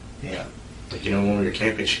 Yeah. Like, when we were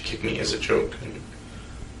camping, she kicked me as a joke, and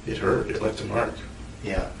it hurt. It left a mark.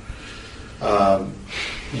 Yeah.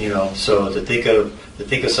 So to think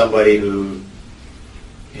of somebody who,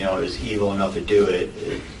 is evil enough to do it,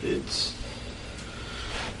 it's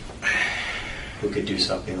who could do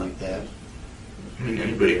something like that.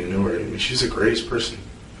 Anybody who knew her. She's the greatest person.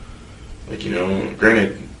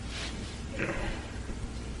 Granted,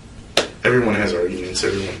 everyone has arguments.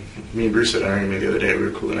 Me and Bruce had an argument the other day. We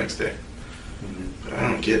were cool the next day. Mm-hmm. But I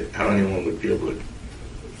don't get how anyone would be able to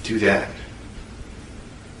do that.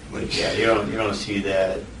 You don't see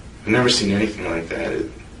that. I've never seen anything like that.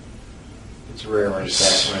 It's rare when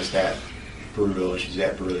it's that brutal. She's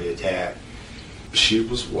that brutally attacked. She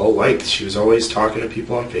was well liked. She was always talking to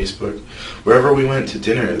people on Facebook. Wherever we went to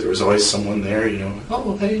dinner, there was always someone there.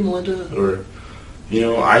 Oh, hey, Melinda. Or,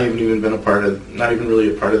 I haven't even been not even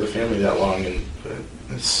really a part of the family that long.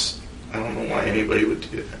 I don't know why anybody would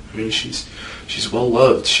do that. She's well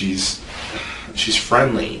loved. She's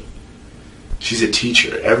friendly. She's a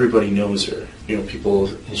teacher. Everybody knows her. People.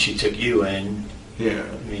 And she took you in. Yeah.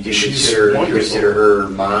 Do you consider her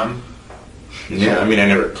mom? Yeah, I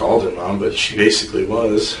never called her mom, but she basically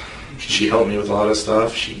was. She helped me with a lot of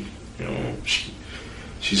stuff. She's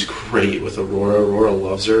great with Aurora. Aurora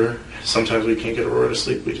loves her. Sometimes we can't get Aurora to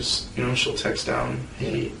sleep. We just, she'll text down,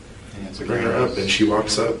 hey, bring her up, and she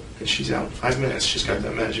walks up, And she's out in 5 minutes. She's got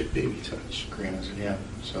that magic baby touch. Yeah.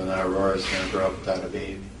 So now Aurora's going to grow up without a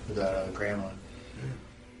baby, without a grandma.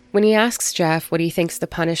 When he asks Jeff what he thinks the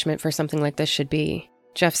punishment for something like this should be,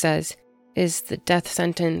 Jeff says, "Is the death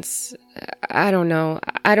sentence... I don't know.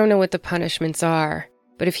 I don't know what the punishments are.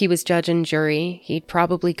 But if he was judge and jury, he'd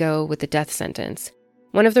probably go with the death sentence."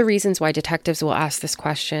 One of the reasons why detectives will ask this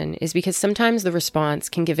question is because sometimes the response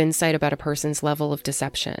can give insight about a person's level of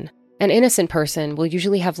deception. An innocent person will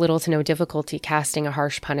usually have little to no difficulty casting a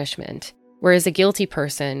harsh punishment, whereas a guilty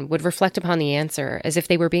person would reflect upon the answer as if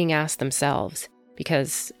they were being asked themselves,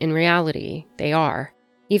 because, in reality, they are.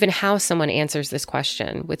 Even how someone answers this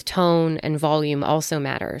question, with tone and volume, also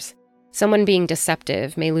matters. Someone being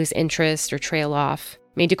deceptive may lose interest or trail off,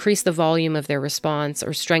 may decrease the volume of their response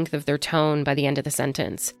or strength of their tone by the end of the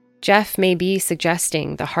sentence. Jeff may be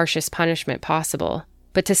suggesting the harshest punishment possible,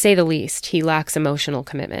 but to say the least, he lacks emotional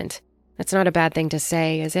commitment. "That's not a bad thing to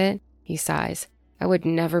say, is it?" he sighs. "I would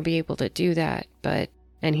never be able to do that, but..."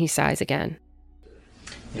 And he sighs again.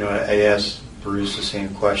 I asked Bruce the same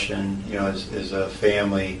question, as a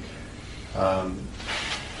family,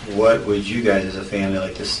 what would you guys as a family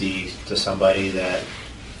like to see to somebody that,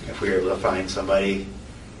 if we were able to find somebody,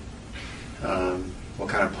 what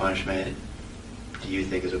kind of punishment do you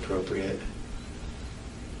think is appropriate?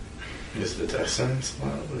 Is the death sentence?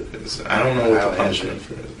 I don't know what the punishment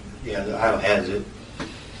for it. Yeah, the Ohio has it.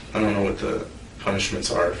 I don't know what the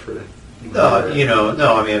punishments are for... I'm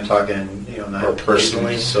talking, not... Or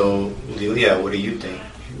personally? So, what do you think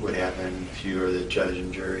would happen if you were the judge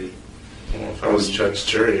and jury? Well, if I was judge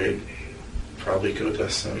jury, I'd probably go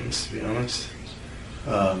death sentence, to be honest.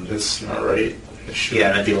 That's not right. It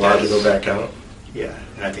should be allowed to go back out. Yeah,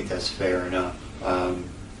 and I think that's fair enough.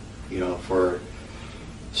 For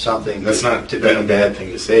something... That's not a bad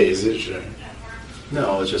thing to say, is it? Sure.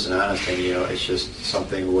 No, it's just an honest thing, it's just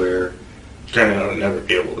something where... Granted, I would never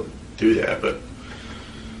be able to do that, but...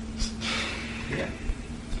 Yeah.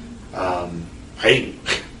 I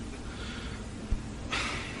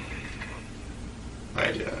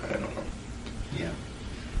don't know. Yeah.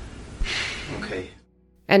 Okay.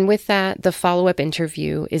 And with that, the follow-up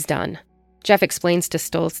interview is done. Jeff explains to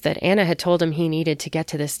Stoltz that Anna had told him he needed to get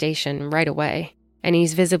to the station right away, and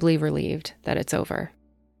he's visibly relieved that it's over.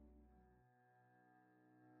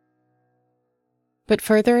 But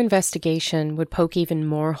further investigation would poke even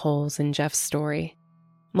more holes in Jeff's story.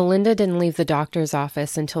 Melinda didn't leave the doctor's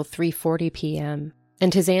office until 3:40 p.m.,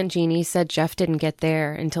 and his Aunt Jeannie said Jeff didn't get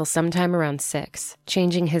there until sometime around 6,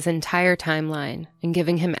 changing his entire timeline and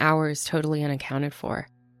giving him hours totally unaccounted for.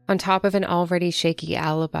 On top of an already shaky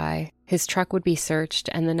alibi, his truck would be searched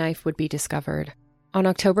and the knife would be discovered. On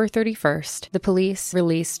October 31st, the police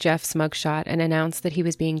released Jeff's mugshot and announced that he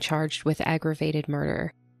was being charged with aggravated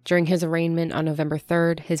murder. During his arraignment on November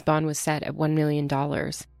 3rd, his bond was set at $1 million.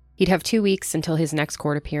 He'd have 2 weeks until his next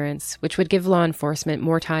court appearance, which would give law enforcement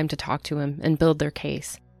more time to talk to him and build their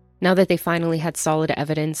case. Now that they finally had solid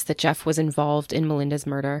evidence that Jeff was involved in Melinda's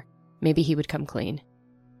murder, maybe he would come clean.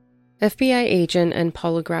 FBI agent and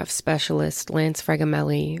polygraph specialist Lance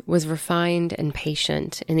Fregamelli was refined and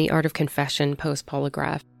patient in the art of confession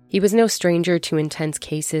post-polygraph. He was no stranger to intense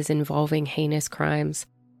cases involving heinous crimes.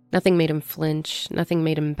 Nothing made him flinch, nothing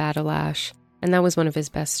made him bat a lash, and that was one of his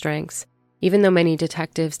best strengths. Even though many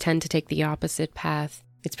detectives tend to take the opposite path,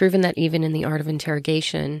 it's proven that even in the art of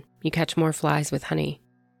interrogation, you catch more flies with honey.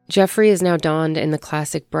 Jeffrey is now donned in the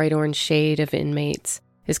classic bright orange shade of inmates.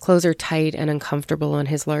 His clothes are tight and uncomfortable on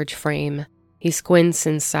his large frame. He squints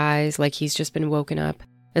and sighs like he's just been woken up,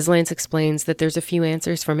 as Lance explains that there's a few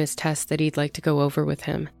answers from his test that he'd like to go over with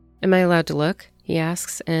him. "Am I allowed to look?" he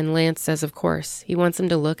asks, and Lance says of course. He wants him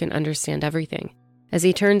to look and understand everything. As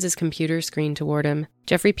he turns his computer screen toward him,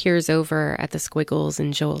 Jeffrey peers over at the squiggles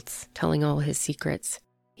and jolts, telling all his secrets.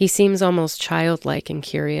 He seems almost childlike and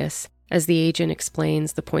curious, as the agent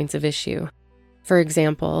explains the points of issue. For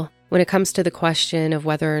example, when it comes to the question of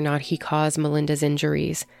whether or not he caused Melinda's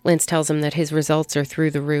injuries, Lance tells him that his results are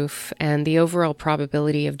through the roof, and the overall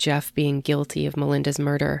probability of Jeff being guilty of Melinda's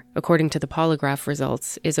murder, according to the polygraph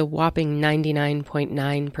results, is a whopping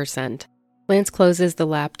 99.9%. Lance closes the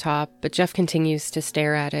laptop, but Jeff continues to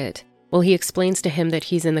stare at it, while he explains to him that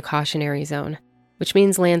he's in the cautionary zone, which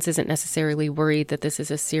means Lance isn't necessarily worried that this is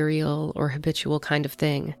a serial or habitual kind of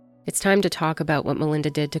thing. It's time to talk about what Melinda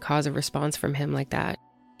did to cause a response from him like that.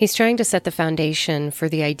 He's trying to set the foundation for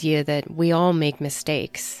the idea that we all make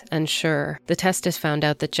mistakes, and sure, the test has found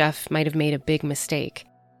out that Jeff might have made a big mistake,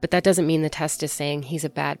 but that doesn't mean the test is saying he's a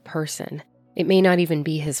bad person. It may not even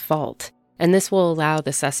be his fault, and this will allow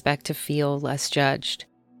the suspect to feel less judged.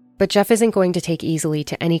 But Jeff isn't going to take easily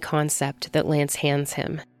to any concept that Lance hands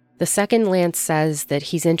him. The second Lance says that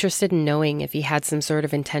he's interested in knowing if he had some sort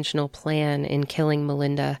of intentional plan in killing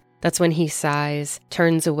Melinda, that's when he sighs,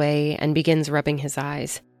 turns away, and begins rubbing his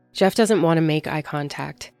eyes. Jeff doesn't want to make eye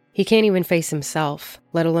contact. He can't even face himself,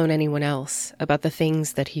 let alone anyone else, about the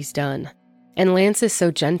things that he's done. And Lance is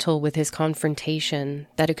so gentle with his confrontation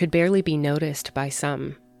that it could barely be noticed by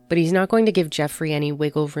some. But he's not going to give Jeffrey any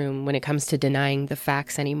wiggle room when it comes to denying the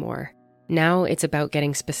facts anymore. Now it's about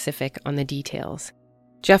getting specific on the details.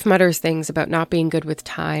 Jeff mutters things about not being good with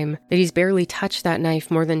time, that he's barely touched that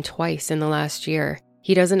knife more than twice in the last year.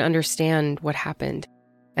 He doesn't understand what happened.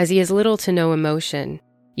 As he has little to no emotion,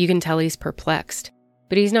 you can tell he's perplexed.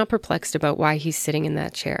 But he's not perplexed about why he's sitting in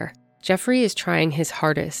that chair. Jeffrey is trying his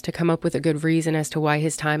hardest to come up with a good reason as to why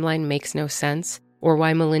his timeline makes no sense, or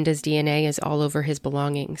why Melinda's DNA is all over his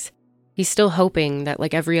belongings. He's still hoping that,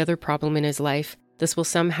 like every other problem in his life, this will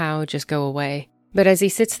somehow just go away. But as he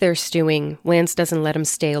sits there stewing, Lance doesn't let him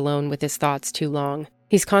stay alone with his thoughts too long.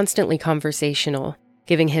 He's constantly conversational,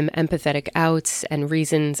 giving him empathetic outs and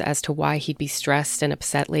reasons as to why he'd be stressed and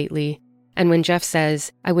upset lately. And when Jeff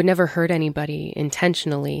says, "I would never hurt anybody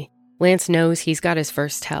intentionally," Lance knows he's got his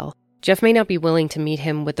first tell. Jeff may not be willing to meet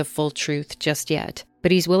him with the full truth just yet,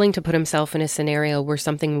 but he's willing to put himself in a scenario where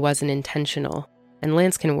something wasn't intentional, and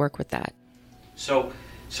Lance can work with that. So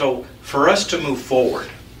for us to move forward,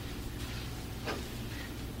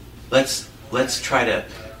 let's try to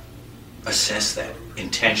assess that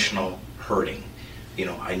intentional hurting.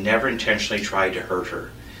 I never intentionally tried to hurt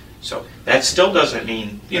her. So that still doesn't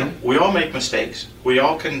mean, we all make mistakes. We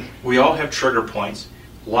all have trigger points.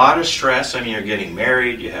 A lot of stress. You're getting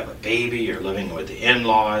married, you have a baby, you're living with the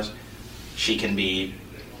in-laws. She can be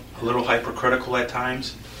a little hypercritical at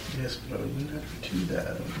times. Yes, but I would never do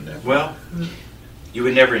that. Well, you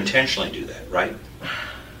would never intentionally do that, right?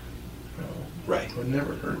 No. Right. I would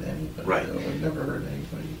never hurt anybody. Right. I would never hurt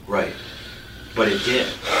anybody. Right. But it did.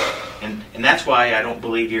 And that's why I don't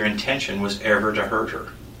believe your intention was ever to hurt her.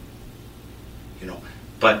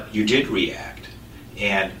 But you did react.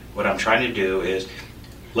 And what I'm trying to do is,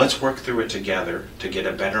 let's work through it together to get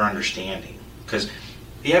a better understanding. Because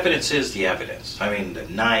the evidence is the evidence. The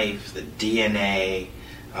knife, the DNA,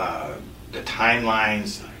 the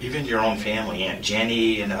timelines, even your own family, Aunt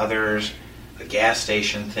Jenny and others, the gas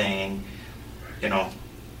station thing,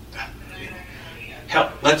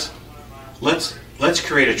 Hell, let's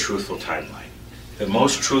create a truthful timeline. The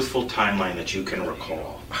most truthful timeline that you can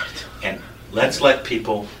recall. And let's let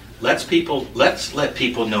people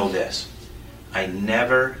know this. I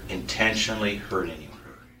never intentionally hurt anyone.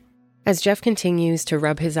 As Jeff continues to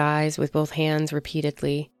rub his eyes with both hands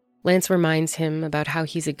repeatedly, Lance reminds him about how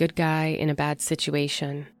he's a good guy in a bad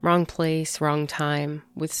situation, wrong place, wrong time,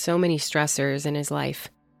 with so many stressors in his life.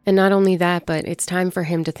 And not only that, but it's time for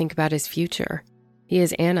him to think about his future. He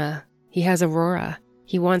has Anna. He has Aurora.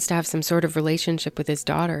 He wants to have some sort of relationship with his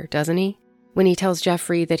daughter, doesn't he? When he tells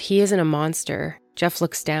Jeffrey that he isn't a monster, Jeff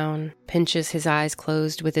looks down, pinches his eyes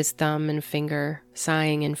closed with his thumb and finger,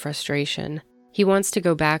 sighing in frustration. He wants to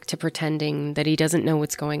go back to pretending that he doesn't know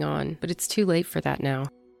what's going on, but it's too late for that now.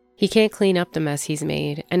 He can't clean up the mess he's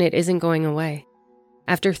made, and it isn't going away.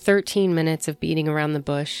 After 13 minutes of beating around the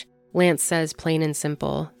bush, Lance says plain and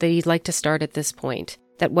simple that he'd like to start at this point,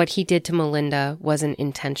 that what he did to Melinda wasn't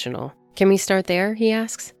intentional. Can we start there, he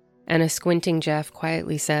asks? And a squinting Jeff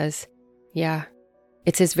quietly says, yeah.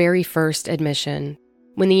 It's his very first admission.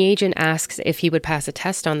 When the agent asks if he would pass a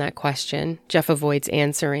test on that question, Jeff avoids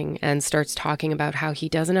answering and starts talking about how he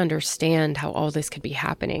doesn't understand how all this could be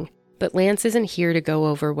happening. But Lance isn't here to go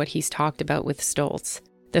over what he's talked about with Stoltz.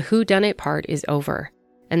 The whodunit part is over,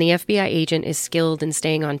 and the FBI agent is skilled in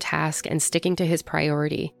staying on task and sticking to his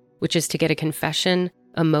priority, which is to get a confession,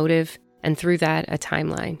 a motive, and through that, a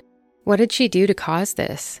timeline. What did she do to cause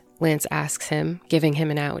this? Lance asks him, giving him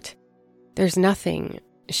an out. There's nothing.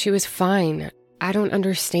 She was fine. I don't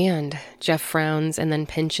understand. Jeff frowns and then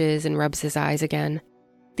pinches and rubs his eyes again.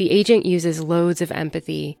 The agent uses loads of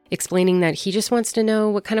empathy, explaining that he just wants to know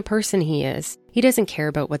what kind of person he is. He doesn't care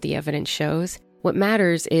about what the evidence shows. What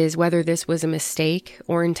matters is whether this was a mistake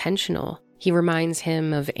or intentional. He reminds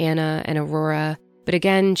him of Anna and Aurora, but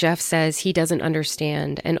again, Jeff says he doesn't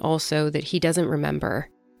understand and also that he doesn't remember.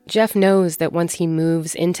 Jeff knows that once he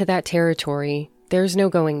moves into that territory, there's no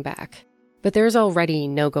going back. But there's already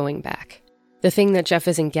no going back. The thing that Jeff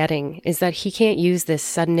isn't getting is that he can't use this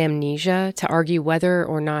sudden amnesia to argue whether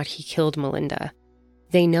or not he killed Melinda.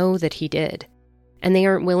 They know that he did, and they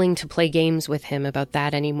aren't willing to play games with him about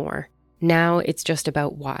that anymore. Now it's just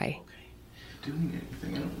about why. Doing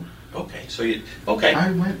anything. Okay.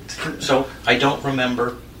 I went to... So I don't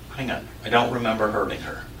remember. Hang on. I don't remember hurting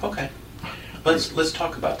her. Okay. Let's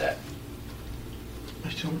talk about that.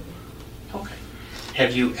 I don't. Okay.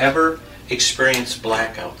 Have you ever experienced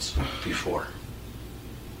blackouts before?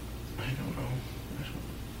 I don't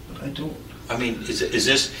know. I don't. I mean, is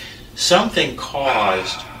this something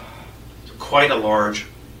caused quite a large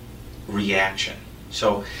reaction?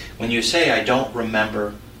 So when you say, I don't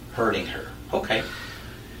remember hurting her, okay.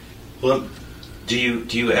 Well, do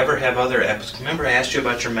you ever have other remember I asked you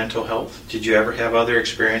about your mental health? Did you ever have other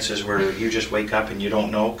experiences where you just wake up and you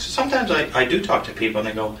don't know? 'Cause sometimes I do talk to people and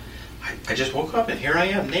they go, I just woke up and here I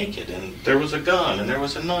am naked and there was a gun and there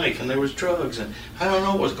was a knife and there was drugs and I don't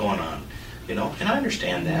know what's going on, and I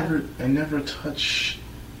understand that. I never touch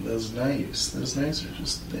those knives. Those knives are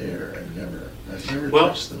just there. I've never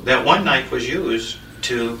touched them. That one knife was used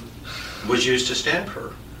to stab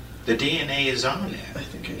her. The DNA is on that. I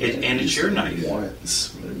think and it's your knife. Once,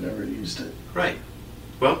 but I've never used it. Right.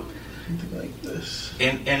 Well, something like this.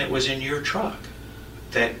 And it was in your truck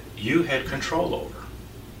that you had control over.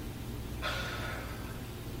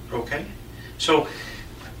 Okay? So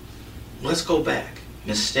let's go back.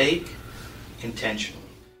 Mistake, intentional.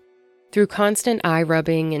 Through constant eye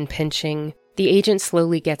rubbing and pinching, the agent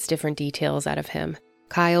slowly gets different details out of him.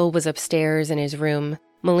 Kyle was upstairs in his room.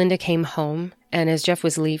 Melinda came home, and as Jeff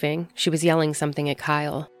was leaving, she was yelling something at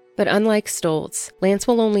Kyle. But unlike Stoltz, Lance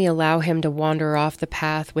will only allow him to wander off the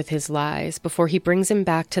path with his lies before he brings him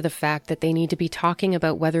back to the fact that they need to be talking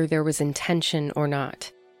about whether there was intention or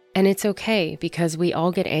not. And it's okay, because we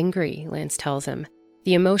all get angry, Lance tells him.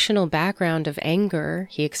 The emotional background of anger,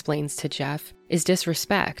 he explains to Jeff, is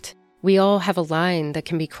disrespect. We all have a line that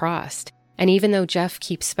can be crossed. And even though Jeff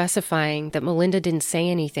keeps specifying that Melinda didn't say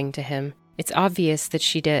anything to him, it's obvious that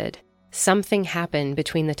she did. Something happened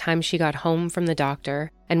between the time she got home from the doctor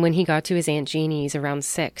and when he got to his Aunt Jeannie's around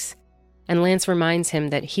 6. And Lance reminds him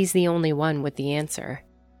that he's the only one with the answer.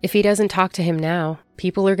 If he doesn't talk to him now,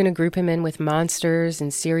 people are going to group him in with monsters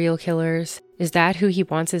and serial killers. Is that who he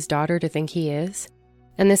wants his daughter to think he is?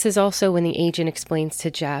 And this is also when the agent explains to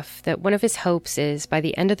Jeff that one of his hopes is, by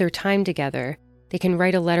the end of their time together, they can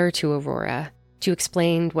write a letter to Aurora to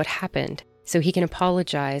explain what happened so he can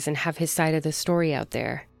apologize and have his side of the story out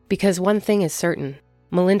there. Because one thing is certain,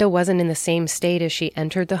 Melinda wasn't in the same state as she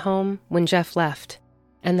entered the home when Jeff left,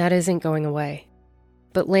 and that isn't going away.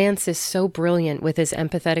 But Lance is so brilliant with his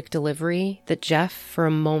empathetic delivery that Jeff, for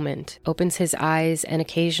a moment, opens his eyes and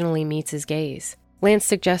occasionally meets his gaze. Lance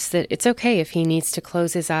suggests that it's okay if he needs to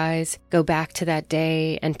close his eyes, go back to that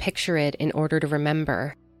day, and picture it in order to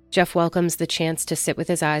remember. Jeff welcomes the chance to sit with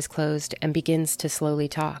his eyes closed and begins to slowly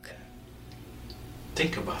talk.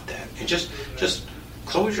 Think about that. And just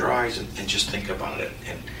close your eyes and just think about it.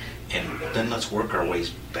 And then let's work our ways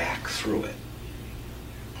back through it.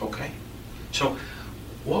 Okay? So,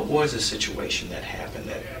 what was the situation that happened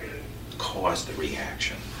that caused the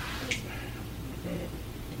reaction?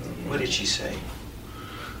 What did she say?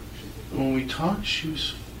 When we talked, she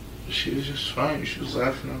was just fine. She was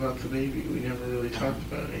laughing about the baby. We never really talked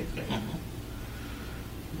about anything. Mm-hmm.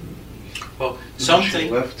 Well, something... She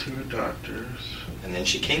left to her doctors. And then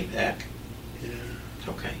she came back. Yeah.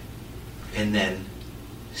 Okay. And then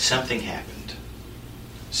something happened.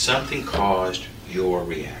 Something caused your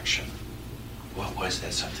reaction. What was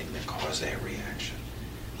that something that caused that reaction?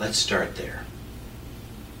 Let's start there.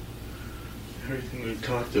 Everything we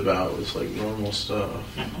talked about was like normal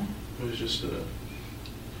stuff. Mm-hmm. It was just a...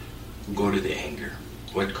 Go to the anger.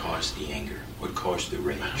 What caused the anger? What caused the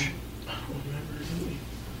rage? I don't remember really.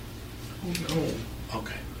 I don't know.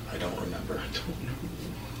 Okay. I don't remember. I don't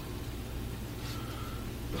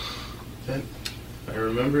know. I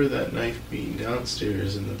remember that knife being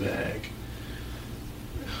downstairs in the bag.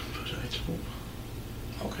 But I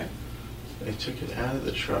don't... Okay. I took it out of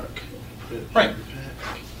the truck and put it right in the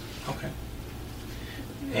bag. Okay.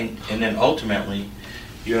 And then ultimately,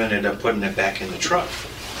 you ended up putting it back in the truck.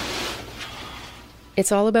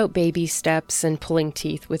 It's all about baby steps and pulling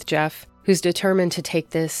teeth with Jeff, who's determined to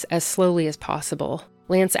take this as slowly as possible.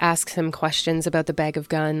 Lance asks him questions about the bag of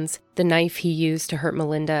guns, the knife he used to hurt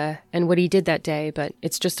Melinda, and what he did that day, but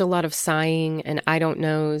it's just a lot of sighing and I don't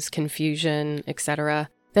knows, confusion, etc.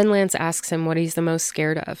 Then Lance asks him what he's the most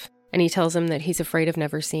scared of, and he tells him that he's afraid of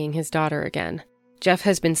never seeing his daughter again. Jeff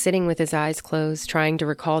has been sitting with his eyes closed, trying to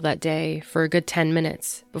recall that day for a good 10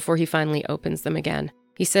 minutes before he finally opens them again.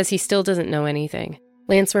 He says he still doesn't know anything.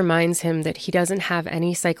 Lance reminds him that he doesn't have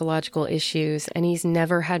any psychological issues and he's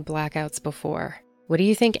never had blackouts before. What do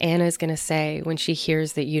you think Anna's going to say when she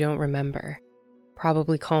hears that you don't remember?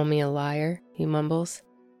 Probably call me a liar, he mumbles.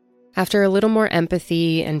 After a little more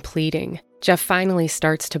empathy and pleading, Jeff finally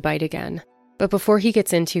starts to bite again. But before he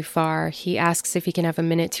gets in too far, he asks if he can have a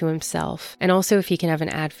minute to himself, and also if he can have an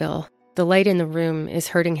Advil. The light in the room is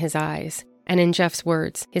hurting his eyes, and in Jeff's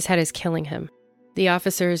words, his head is killing him. The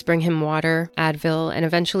officers bring him water, Advil, and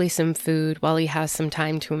eventually some food while he has some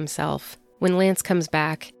time to himself. When Lance comes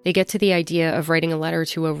back, they get to the idea of writing a letter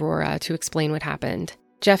to Aurora to explain what happened.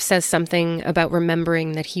 Jeff says something about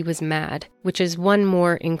remembering that he was mad, which is one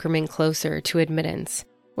more increment closer to admittance.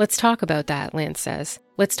 Let's talk about that, Lance says.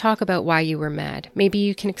 Let's talk about why you were mad. Maybe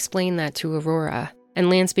you can explain that to Aurora. And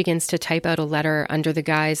Lance begins to type out a letter under the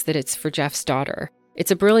guise that it's for Jeff's daughter. It's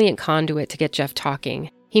a brilliant conduit to get Jeff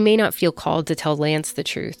talking. He may not feel called to tell Lance the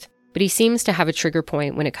truth, but he seems to have a trigger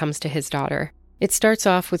point when it comes to his daughter. It starts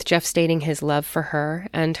off with Jeff stating his love for her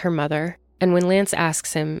and her mother, and when Lance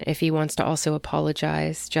asks him if he wants to also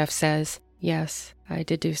apologize, Jeff says, "Yes, I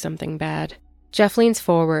did do something bad." Jeff leans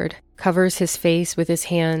forward, covers his face with his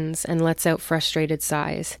hands, and lets out frustrated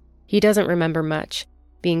sighs. He doesn't remember much,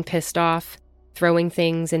 being pissed off, throwing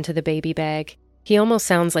things into the baby bag. He almost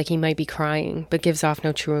sounds like he might be crying, but gives off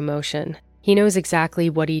no true emotion. He knows exactly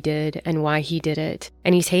what he did and why he did it,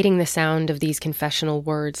 and he's hating the sound of these confessional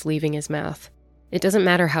words leaving his mouth. It doesn't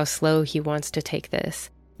matter how slow he wants to take this.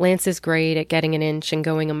 Lance is great at getting an inch and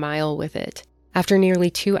going a mile with it. After nearly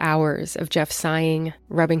 2 hours of Jeff sighing,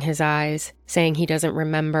 rubbing his eyes, saying he doesn't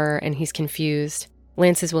remember and he's confused,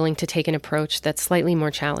 Lance is willing to take an approach that's slightly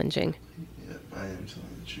more challenging. Yeah, I am telling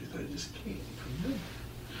the truth. I just can't remember.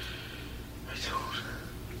 I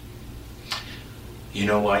don't. You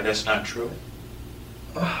know why that's not true?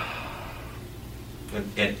 And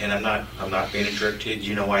I'm not being a jerk to you. Do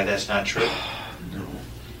you know why that's not true? No.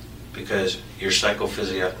 Because your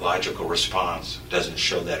psychophysiological response doesn't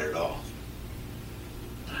show that at all.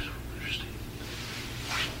 I don't understand.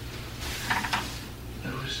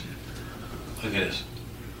 Look at this.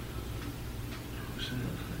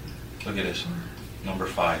 Look at this. Number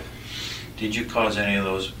 5. Did you cause any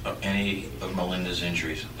of Melinda's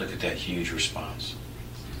injuries? Look at that huge response.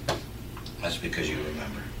 That's because you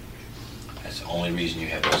remember. That's the only reason you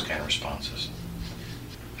have those kind of responses.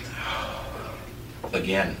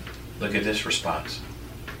 Again, look at this response.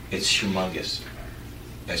 It's humongous.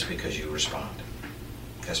 That's because you respond.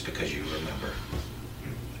 That's because you remember.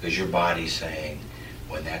 Because your body's saying,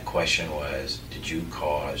 when that question was, did you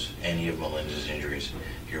cause any of Melinda's injuries?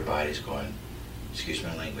 Your body's going, excuse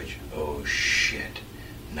my language, oh shit.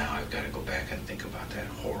 Now I've got to go back and think about that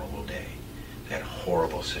horrible day, that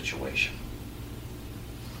horrible situation.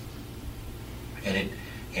 And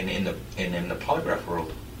in the polygraph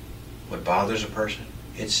world, what bothers a person,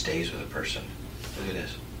 it stays with a person. Look at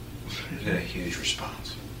this. Look at a huge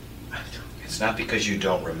response. It's not because you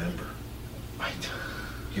don't remember.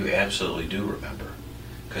 You absolutely do remember.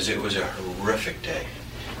 Because it was a horrific day.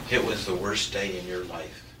 It was the worst day in your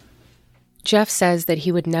life. Jeff says that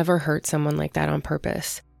he would never hurt someone like that on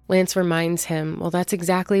purpose. Lance reminds him, well, that's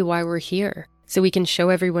exactly why we're here, so we can show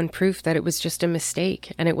everyone proof that it was just a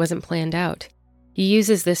mistake and it wasn't planned out. He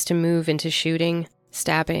uses this to move into shooting,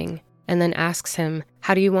 stabbing, and then asks him,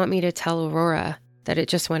 how do you want me to tell Aurora that it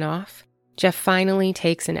just went off? Jeff finally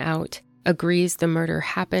takes an out, agrees the murder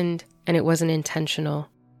happened and it wasn't intentional.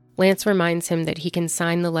 Lance reminds him that he can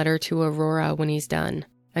sign the letter to Aurora when he's done.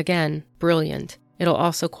 Again, brilliant. It'll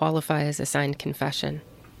also qualify as a signed confession.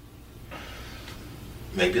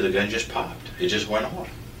 Maybe the gun just popped. It just went off.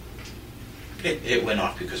 It went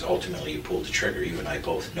off because ultimately you pulled the trigger. You and I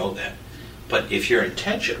both know that. But if your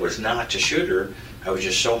intention was not to shoot her, I was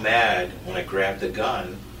just so mad when I grabbed the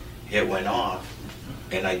gun, it went off,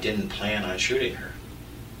 and I didn't plan on shooting her.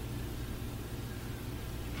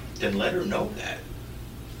 Then let her know that.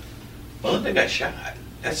 Melinda got shot.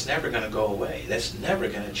 That's never going to go away. That's never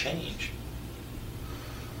going to change.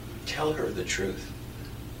 Tell her the truth.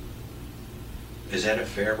 Is that a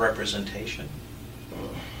fair representation?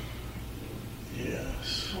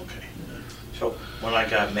 Yes. Okay. So when I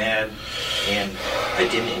got mad and I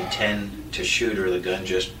didn't intend to shoot her, the gun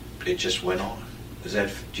just went off. Is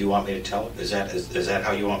that? Do you want me to tell her? Is that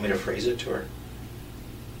how you want me to phrase it to her?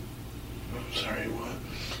 I'm sorry, what?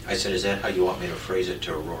 I said, is that how you want me to phrase it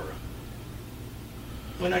to Aurora?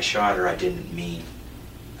 When I shot her, I didn't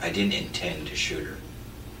intend to shoot her.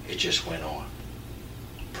 It just went on.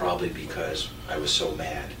 Probably because I was so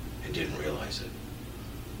mad and didn't realize it.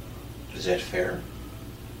 Is that fair?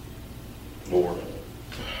 Or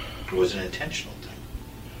was it an intentional thing?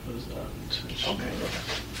 It was not intentional.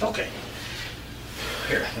 Okay.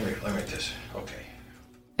 Here, let me read this. Okay.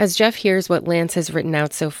 As Jeff hears what Lance has written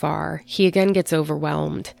out so far, he again gets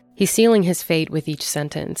overwhelmed. He's sealing his fate with each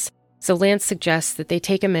sentence. So Lance suggests that they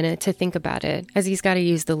take a minute to think about it, as he's got to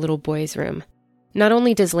use the little boy's room. Not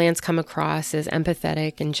only does Lance come across as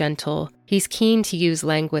empathetic and gentle, he's keen to use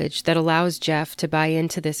language that allows Jeff to buy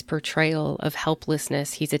into this portrayal of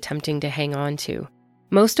helplessness he's attempting to hang on to.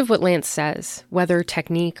 Most of what Lance says, whether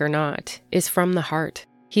technique or not, is from the heart.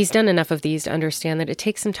 He's done enough of these to understand that it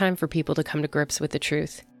takes some time for people to come to grips with the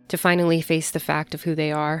truth, to finally face the fact of who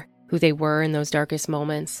they are, who they were in those darkest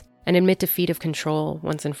moments, and admit defeat of control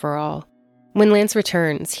once and for all. When Lance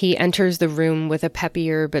returns, he enters the room with a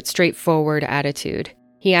peppier but straightforward attitude.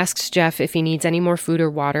 He asks Jeff if he needs any more food or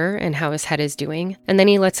water and how his head is doing, and then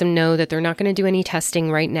he lets him know that they're not going to do any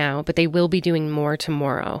testing right now, but they will be doing more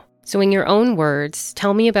tomorrow. So in your own words,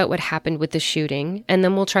 tell me about what happened with the shooting, and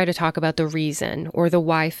then we'll try to talk about the reason, or the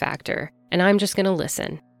why factor, and I'm just going to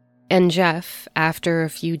listen. And Jeff, after a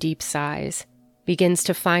few deep sighs, begins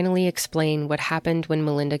to finally explain what happened when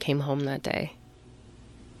Melinda came home that day.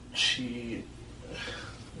 She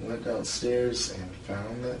went downstairs and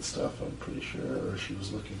found that stuff, I'm pretty sure, or she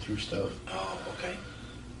was looking through stuff. Oh, okay.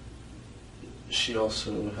 She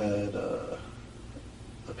also had a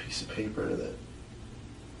piece of paper that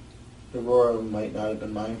Aurora might not have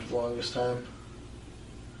been mine for the longest time.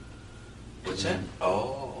 What's that?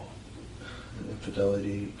 Oh. An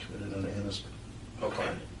infidelity committed on Anna's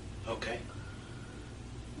part. Okay.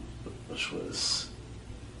 Which was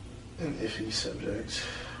an iffy subject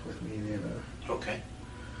with me and Anna. Okay.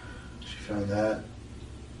 She found that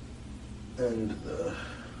and the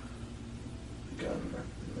gun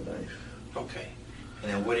and the knife. Okay.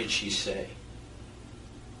 And then what did she say?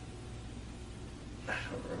 I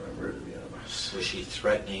don't remember, to be honest. Was she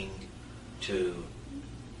threatening to...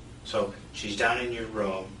 So she's down in your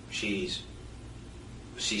room, she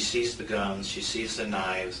sees the guns, she sees the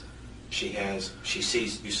knives, she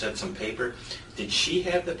sees, you said some paper. Did she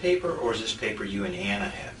have the paper, or is this paper you and Anna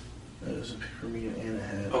have? It was a paper me and Anna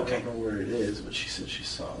had. Okay. I don't know where it is, but she said she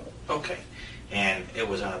saw it. Okay. And it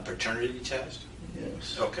was on a paternity test?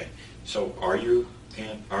 Yes. Okay. So are you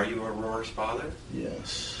Aurora's father?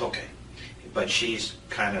 Yes. Okay. But she's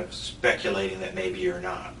kind of speculating that maybe you're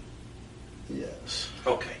not. Yes.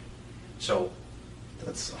 Okay. So...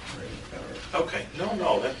 That's not right. Okay.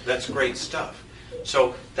 No, that's great stuff.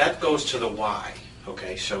 So that goes to the why.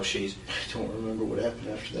 Okay, so she's... I don't remember what happened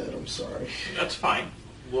after that, I'm sorry. That's fine.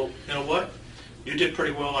 Well, you know what? You did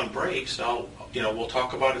pretty well on breaks. We'll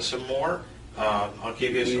talk about it some more. I'll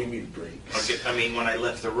give you some... What do you mean breaks? When I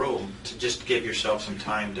left the room, to just give yourself some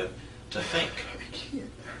time to think. I can't.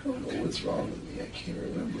 I don't know what's wrong with me. I can't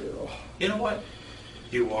remember it all. You know what?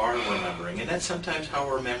 You are remembering, and that's sometimes how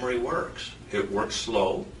our memory works. It works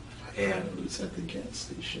slow, and... It's at the gas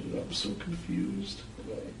station. I'm so confused.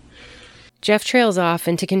 Jeff trails off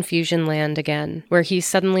into confusion land again, where he's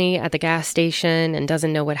suddenly at the gas station and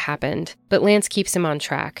doesn't know what happened. But Lance keeps him on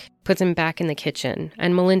track, puts him back in the kitchen,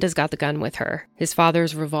 and Melinda's got the gun with her, his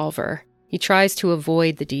father's revolver. He tries to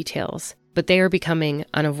avoid the details, but they are becoming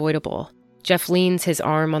unavoidable. Jeff leans his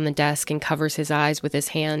arm on the desk and covers his eyes with his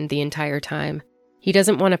hand the entire time. He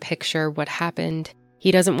doesn't want to picture what happened,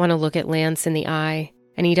 he doesn't want to look at Lance in the eye,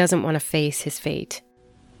 and he doesn't want to face his fate.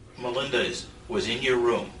 Melinda was in your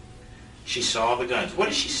room. She saw the guns. What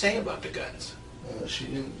did she say about the guns? She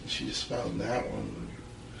didn't. She just found that one.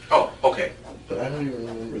 Oh, okay. But I don't even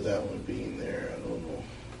remember that one being there. I don't know.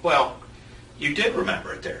 Well, you did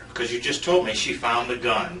remember it there, because you just told me she found the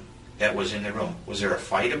gun that was in the room. Was there a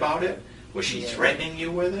fight about it? Was she threatening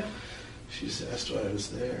you with it? She just asked why I was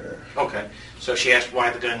there. Okay. So she asked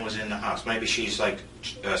why the gun was in the house. Maybe she's like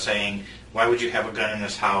saying, why would you have a gun in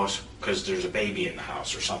this house? Because there's a baby in the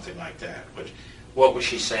house or something like that. But what was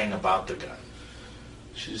she saying about the gun?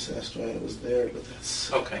 She just asked why I was there, but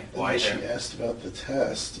that's... Okay. Why there? She asked about the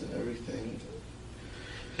test and everything.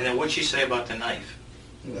 And then what'd she say about the knife?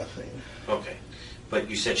 Nothing. Okay. But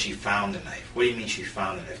you said she found the knife. What do you mean she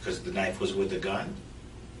found the knife? Because the knife was with the gun?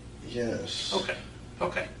 Yes. Okay.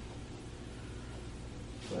 Okay.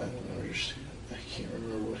 But I don't understand. I can't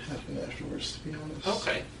remember what happened afterwards, to be honest.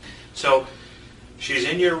 Okay. So she's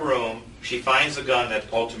in your room. She finds the gun that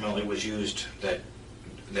ultimately was used,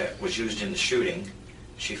 that was used in the shooting.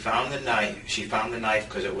 She found the knife. She found the knife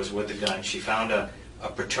because it was with the gun. She found a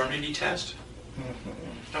paternity test.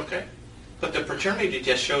 Mm-hmm. Okay. But the paternity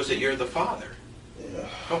test shows that you're the father. Yeah.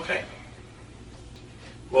 Okay.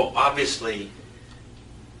 Well, obviously,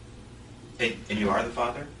 and you are the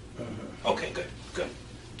father? Uh-huh. Okay, good.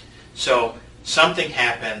 So something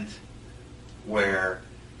happened where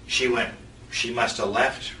she must have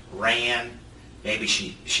left, ran, maybe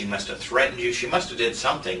she must have threatened you, she must have did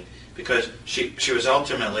something, because she was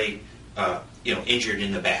ultimately injured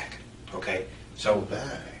in the back. Okay? So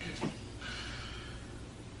back.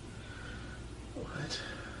 What?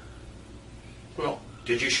 Well,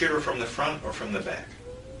 did you shoot her from the front or from the back?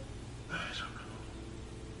 I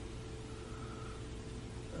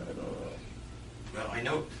don't know. Well, I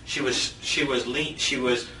know she was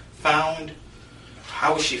found.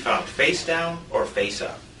 How was she found? Face down or face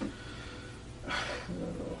up? I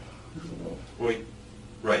don't know. Wait,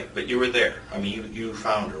 right, but you were there. I mean, you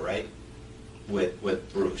found her, right?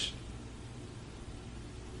 With Bruce.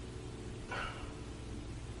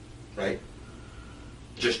 Right?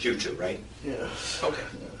 Just you two, right? Yes. Okay.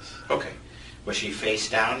 Yes. Okay. Was she face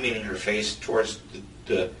down, meaning her face towards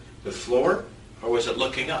the floor, or was it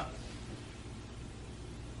looking up?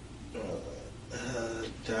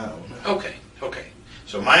 Down. Okay. Okay.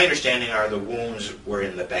 So my understanding are the wounds were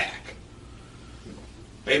in the back.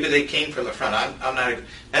 Maybe they came from the front. I'm not.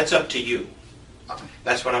 That's up to you.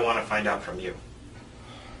 That's what I want to find out from you.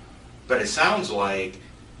 But it sounds like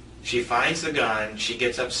she finds the gun. She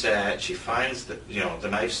gets upset. She finds the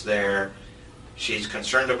knife's there. She's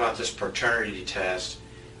concerned about this paternity test,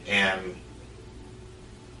 and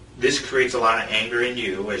this creates a lot of anger in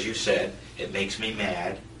you, as you said. It makes me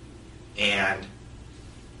mad, and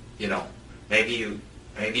maybe you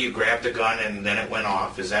grabbed the gun and then it went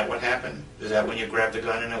off. Is that what happened? Is that when you grabbed the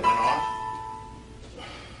gun and it went off?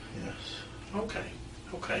 Yes. Okay.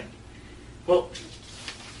 Okay. Well,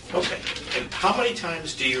 okay. And how many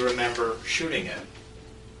times do you remember shooting it?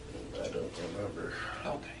 I don't remember.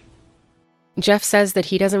 Okay. Jeff says that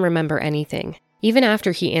he doesn't remember anything. Even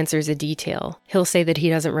after he answers a detail, he'll say that he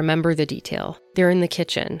doesn't remember the detail. They're in the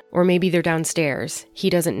kitchen, or maybe they're downstairs. He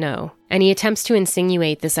doesn't know. And he attempts to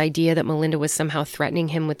insinuate this idea that Melinda was somehow threatening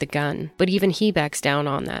him with the gun, but even he backs down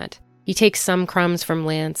on that. He takes some crumbs from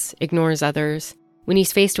Lance, ignores others. When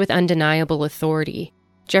he's faced with undeniable authority,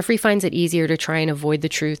 Jeffrey finds it easier to try and avoid the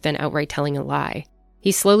truth than outright telling a lie.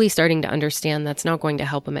 He's slowly starting to understand that's not going to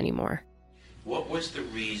help him anymore. What was the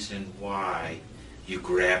reason why you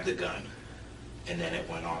grabbed the gun and then it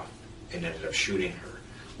went off and ended up shooting her?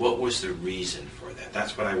 What was the reason for that?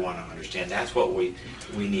 That's what I want to understand. That's what we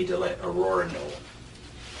need to let Aurora know.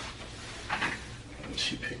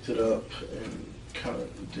 She picked it up and kind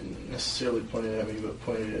of didn't necessarily point it at me, but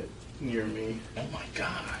pointed it near me. Oh my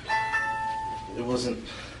God. It wasn't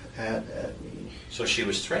at me. So she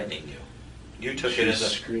was threatening you. You took She it was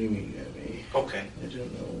as a... screaming at me. Okay. I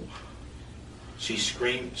didn't know. She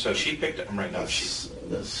screamed. So she picked it. I'm right now. I'm so...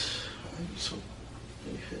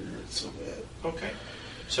 It hurt so bad. Okay.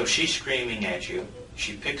 So she's screaming at you.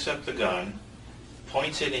 She picks up the gun,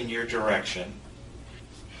 points it in your direction.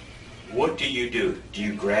 What do? Do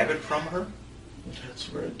you grab it from her?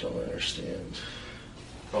 That's where I don't understand.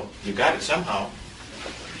 Well, you got it somehow.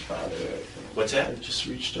 Got it. What's that? I just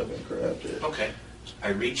reached up and grabbed it. Okay. I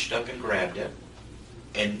reached up and grabbed it.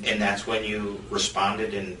 And that's when you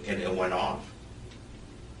responded and it went off?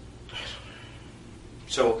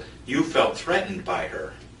 So you felt threatened by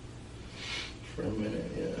her? For a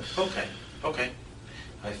minute, yes. Okay. Okay.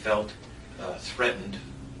 I felt threatened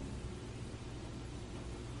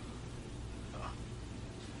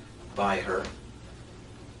by her.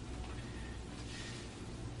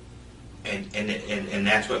 And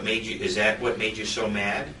that's what made you, is that what made you so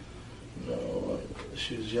mad? No,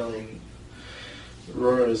 she was yelling,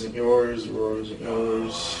 Aurora isn't yours, Aurora isn't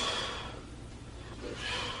yours.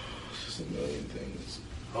 Just a million things.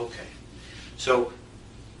 Okay. So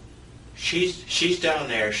she's down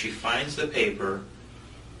there, she finds the paper,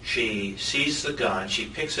 she sees the gun, she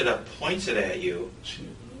picks it up, points it at you.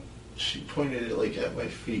 She pointed it like at my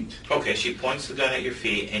feet. Okay, she points the gun at your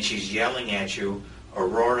feet and she's yelling at you,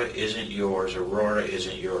 Aurora isn't yours, Aurora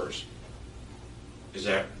isn't yours. Is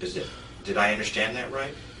it? Did I understand that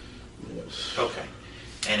right? Yes. Okay.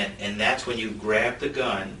 And that's when you grabbed the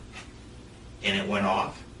gun and it went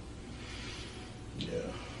off? Yeah.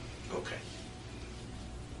 Okay.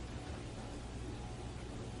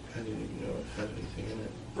 I didn't even know it had anything in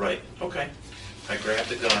it. Right. Okay. I grabbed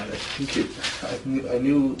the gun. I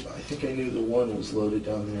think I knew the one was loaded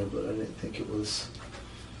down there, but I didn't think it was.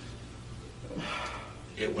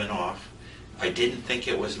 It went off. I didn't think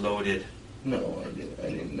it was loaded. No, I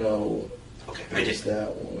didn't know. Okay. It was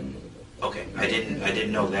that one. Okay. I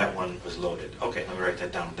didn't know that one was loaded. Okay. Let me write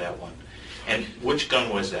that down. That one. And which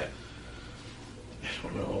gun was that? I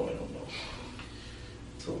don't know.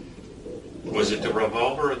 Was it the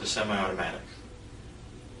revolver or the semi-automatic?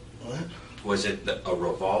 What? Was it a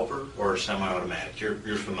revolver or a semi-automatic? You're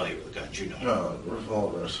familiar with the guns, you know. No,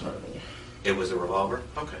 revolver, sorry. It was a revolver?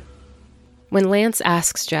 Okay. When Lance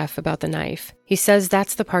asks Jeff about the knife, he says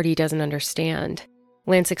that's the part he doesn't understand.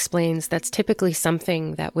 Lance explains that's typically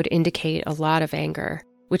something that would indicate a lot of anger,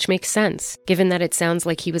 which makes sense, given that it sounds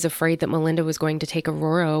like he was afraid that Melinda was going to take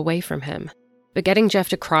Aurora away from him. But getting Jeff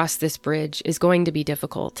to cross this bridge is going to be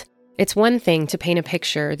difficult. It's one thing to paint a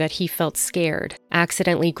picture that he felt scared,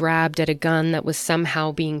 accidentally grabbed at a gun that was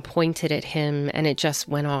somehow being pointed at him and it just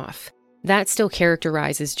went off. That still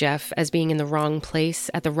characterizes Jeff as being in the wrong place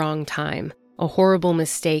at the wrong time, a horrible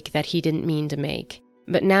mistake that he didn't mean to make.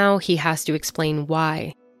 But now he has to explain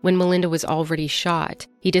why. When Melinda was already shot,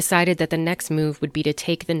 he decided that the next move would be to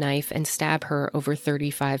take the knife and stab her over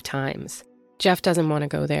 35 times. Jeff doesn't want to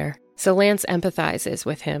go there. So Lance empathizes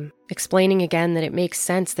with him, explaining again that it makes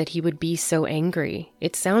sense that he would be so angry.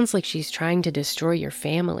 It sounds like she's trying to destroy your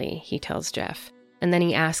family, he tells Jeff. And then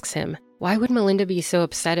he asks him, why would Melinda be so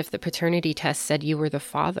upset if the paternity test said you were the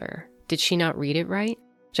father? Did she not read it right?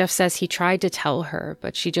 Jeff says he tried to tell her,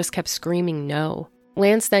 but she just kept screaming no.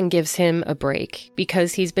 Lance then gives him a break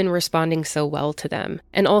because he's been responding so well to them,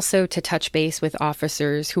 and also to touch base with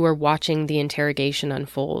officers who are watching the interrogation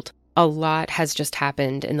unfold. A lot has just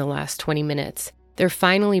happened in the last 20 minutes. They're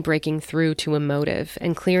finally breaking through to a motive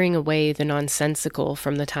and clearing away the nonsensical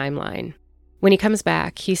from the timeline. When he comes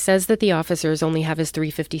back, he says that the officers only have his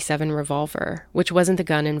 .357 revolver, which wasn't the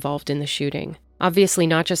gun involved in the shooting. Obviously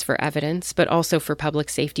not just for evidence, but also for public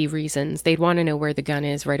safety reasons. They'd want to know where the gun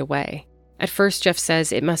is right away. At first, Jeff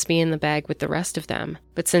says it must be in the bag with the rest of them,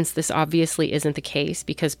 but since this obviously isn't the case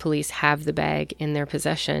because police have the bag in their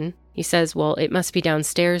possession, he says, well, it must be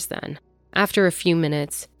downstairs then. After a few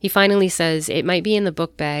minutes, he finally says it might be in the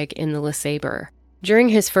book bag in the LeSabre. During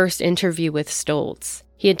his first interview with Stoltz,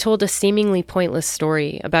 he had told a seemingly pointless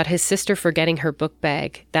story about his sister forgetting her book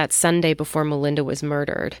bag that Sunday before Melinda was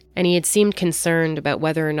murdered, and he had seemed concerned about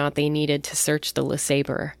whether or not they needed to search the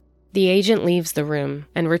LeSabre. The agent leaves the room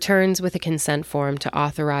and returns with a consent form to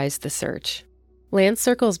authorize the search. Lance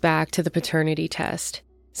circles back to the paternity test.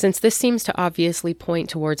 Since this seems to obviously point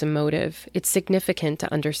towards a motive, it's significant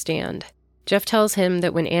to understand. Jeff tells him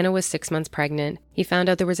that when Anna was 6 months pregnant, he found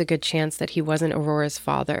out there was a good chance that he wasn't Aurora's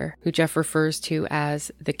father, who Jeff refers to as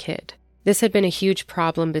the kid. This had been a huge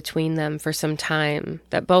problem between them for some time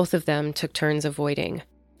that both of them took turns avoiding.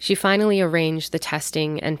 She finally arranged the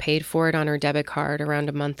testing and paid for it on her debit card around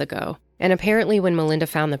a month ago. And apparently when Melinda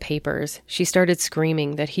found the papers, she started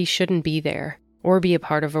screaming that he shouldn't be there or be a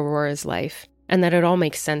part of Aurora's life, and that it all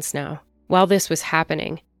makes sense now. While this was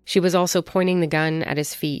happening, she was also pointing the gun at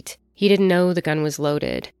his feet. He didn't know the gun was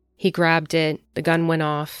loaded. He grabbed it, the gun went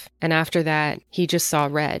off, and after that, he just saw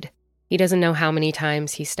red. He doesn't know how many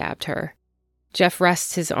times he stabbed her. Jeff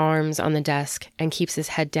rests his arms on the desk and keeps his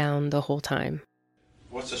head down the whole time.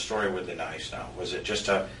 What's the story with the knives now? Was it just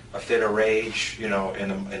a fit of rage, in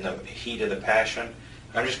the heat of the passion?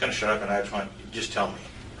 I'm just going to shut up and I just want just tell me.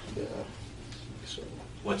 Yeah. So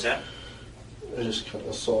what's that? I just kind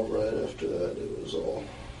of saw right after that. It was all.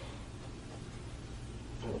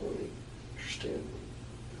 I don't really understand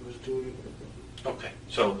what he was doing. Okay.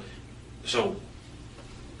 So.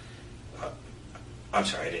 I'm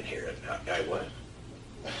sorry, I didn't hear it. I what?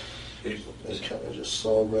 I kind of just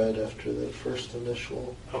saw red after the first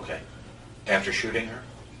initial. Okay. After shooting her?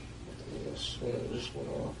 Yes, when it just went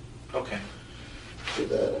off. Okay. After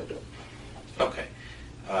that, I don't. Okay.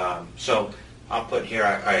 So I'll put here,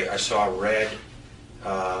 I saw red.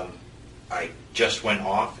 I just went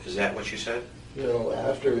off. Is that what you said? No,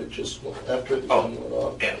 after the gun went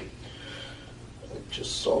off. Yeah. I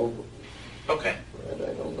just saw okay. red.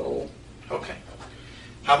 I don't know. Okay.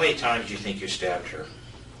 How many times do you think you stabbed her?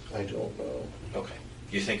 I don't know. Okay.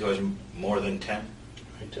 Do you think it was more than 10?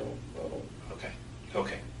 I don't know. Okay.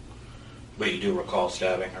 Okay. But you do recall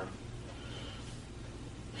stabbing her?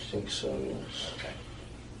 I think so, yes. Okay.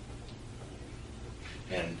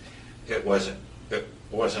 And it wasn't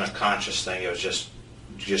a conscious thing, it was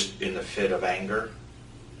just in the fit of anger?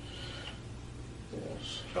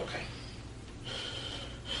 Yes. Okay.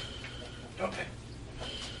 Okay.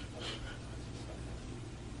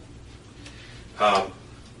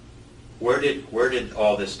 Where did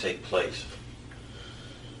all this take place?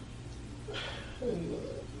 In the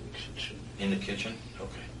kitchen. In the kitchen?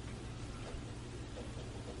 Okay.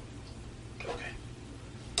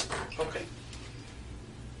 Okay.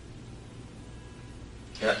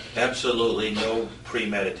 Yeah, absolutely no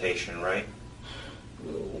premeditation, right?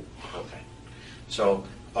 No. Okay. So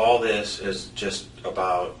all this is just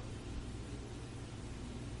about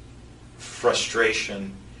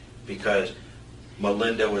frustration because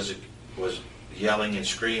Melinda was yelling and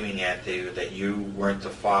screaming at you that you weren't the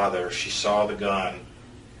father. She saw the gun.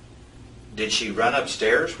 Did she run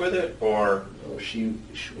upstairs with it, or? No,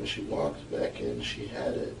 when she walked back in, she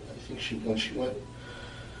had it. I think she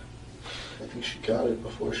got it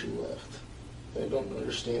before she left. I don't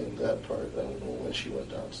understand that part. I don't know when she went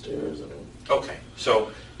downstairs. Okay,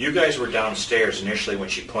 so you guys were downstairs initially when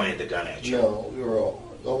she pointed the gun at you? No, we were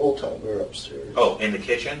the whole time we were upstairs. Oh, in the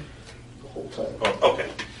kitchen? The whole time. Oh, okay.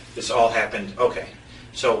 This all happened, okay.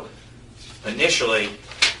 So initially,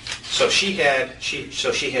 so she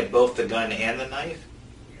had both the gun and the knife?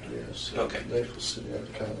 Yes. Okay. The knife was sitting on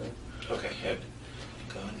the counter. Okay, had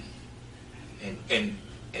gun, and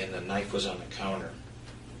the knife was on the counter.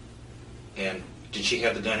 And did she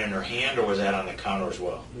have the gun in her hand, or was that on the counter as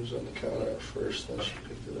well? It was on the counter at first, then she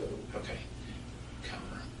picked it up. Okay,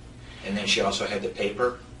 counter. And then she also had the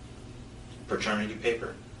paper, paternity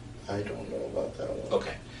paper? I don't know about that one.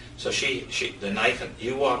 Okay, so the knife,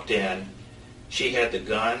 you walked in, she had the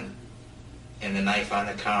gun and the knife on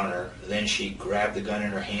the counter, then she grabbed the gun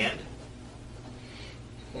in her hand?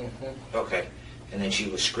 Mm-hmm. Okay, and then she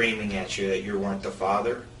was screaming at you that you weren't the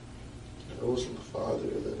father? I wasn't the father,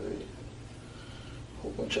 a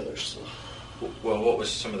whole bunch of other stuff. Well, what was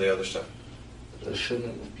some of the other stuff? I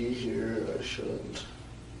shouldn't be here, I shouldn't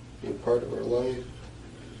be a part of her life.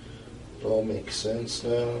 It all makes sense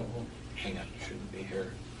now. Hang on, you shouldn't be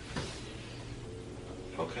here.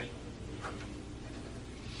 Okay.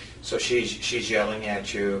 So she's yelling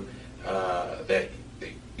at you that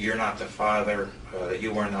you're not the father, that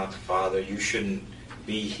you were not the father, you shouldn't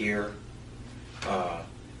be here,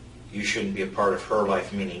 you shouldn't be a part of her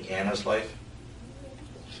life, meaning Anna's life?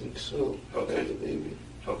 I think so. Okay. The baby.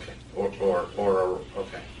 Okay. Or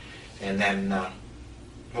okay. And then,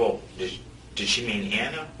 well, did she mean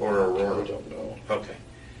Anna or Aurora? I don't know. Okay.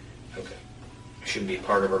 Okay. Shouldn't be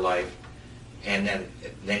part of her life. And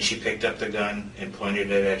then she picked up the gun and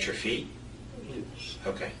pointed it at your feet? Yes.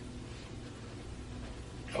 Okay.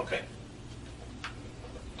 Okay.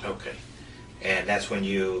 Okay. And that's when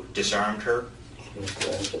you disarmed her? I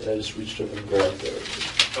just reached over and grabbed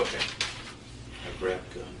her. Okay. A grab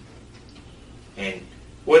gun. And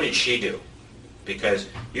what did she do? Because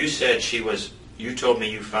you said you told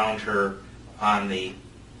me you found her on the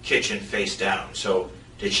kitchen face down. So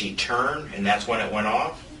did she turn and that's when it went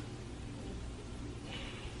off?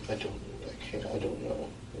 I don't know.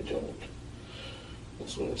 I don't.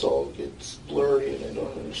 That's when it all gets blurry and I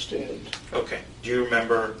don't understand. Okay. Do you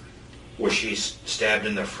remember, was she stabbed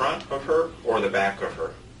in the front of her or the back of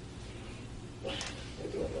her? I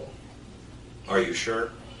don't know. Are you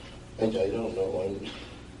sure? I don't know.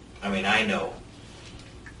 I mean, I know.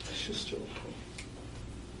 I just don't know.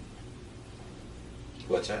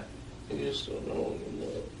 What's that? I just don't know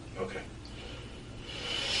anymore. Okay.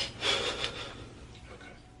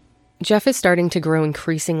 Jeff is starting to grow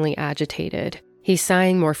increasingly agitated. He's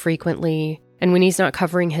sighing more frequently, and when he's not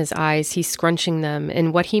covering his eyes, he's scrunching them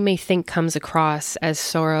in what he may think comes across as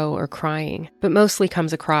sorrow or crying, but mostly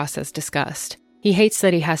comes across as disgust. He hates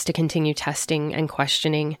that he has to continue testing and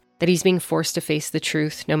questioning, that he's being forced to face the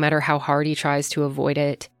truth no matter how hard he tries to avoid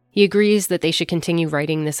it. He agrees that they should continue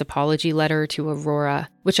writing this apology letter to Aurora,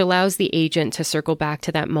 which allows the agent to circle back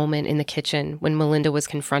to that moment in the kitchen when Melinda was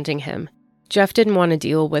confronting him. Jeff didn't want to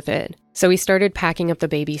deal with it, so he started packing up the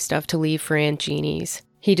baby stuff to leave for Aunt Jeannie's.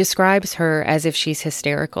 He describes her as if she's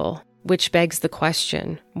hysterical, which begs the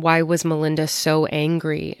question, why was Melinda so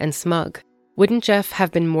angry and smug? Wouldn't Jeff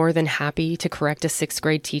have been more than happy to correct a 6th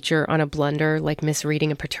grade teacher on a blunder like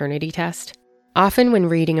misreading a paternity test? Often when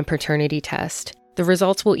reading a paternity test, the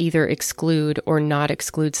results will either exclude or not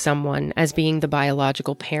exclude someone as being the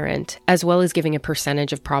biological parent, as well as giving a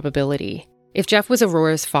percentage of probability. If Jeff was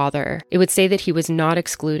Aurora's father, it would say that he was not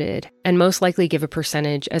excluded, and most likely give a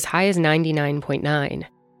percentage as high as 99.9.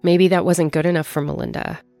 Maybe that wasn't good enough for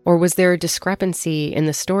Melinda. Or was there a discrepancy in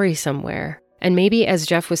the story somewhere? And maybe as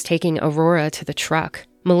Jeff was taking Aurora to the truck,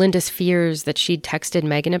 Melinda's fears that she'd texted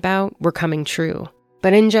Megan about were coming true.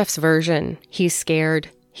 But in Jeff's version, he's scared,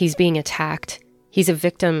 he's being attacked, he's a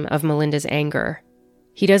victim of Melinda's anger.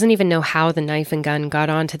 He doesn't even know how the knife and gun got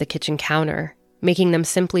onto the kitchen counter, making them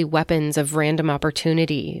simply weapons of random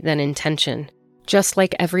opportunity than intention. Just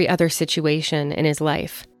like every other situation in his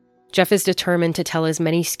life, Jeff is determined to tell as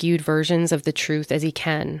many skewed versions of the truth as he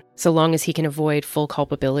can, so long as he can avoid full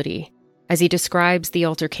culpability. As he describes the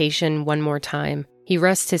altercation one more time, he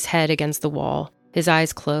rests his head against the wall, his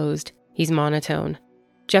eyes closed, he's monotone.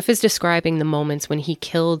 Jeff is describing the moments when he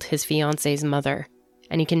killed his fiance's mother,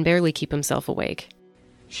 and he can barely keep himself awake.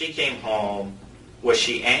 She came home. Was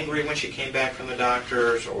she angry when she came back from the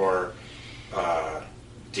doctors, or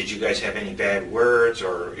did you guys have any bad words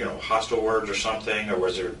or, hostile words or something, or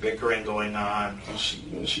was there bickering going on?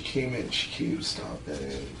 When she came in, she kept stopping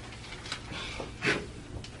and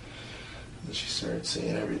then she started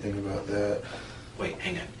saying everything about that. Wait,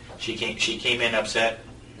 hang on. She came in upset?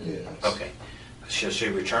 Yes. Okay. She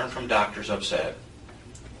returned from doctor's upset.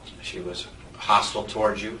 She was hostile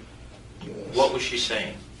towards you. Yes. What was she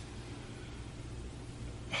saying?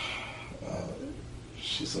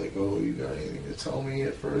 She's like, oh, you got anything to tell me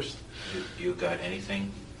at first? You got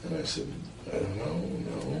anything? And I said, I don't know,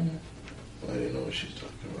 no. I didn't know what she's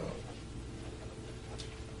talking about.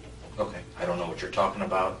 Okay, I don't know what you're talking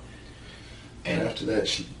about. And after that,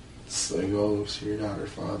 she's like, oh, so you're not her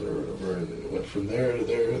father or whatever. And it went from there to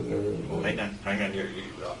there to there. Well, hang on. I don't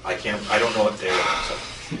know what there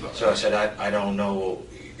is. So I said, I don't know what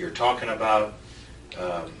you're talking about.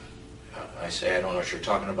 I say, I don't know what you're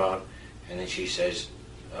talking about. And then she says,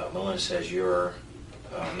 Melinda says, you're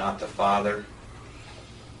not the father.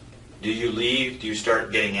 Do you leave? Do you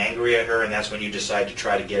start getting angry at her, and that's when you decide to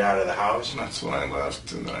try to get out of the house? That's when I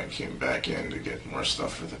left, and then I came back in to get more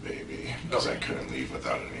stuff for the baby, because I couldn't leave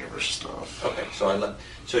without any of her stuff. Okay,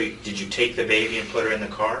 so did you take the baby and put her in the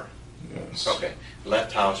car? Yes. Okay,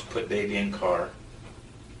 left house, put baby in car,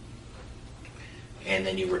 and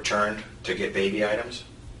then you returned to get baby items?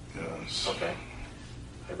 Yes. Okay.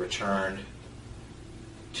 I returned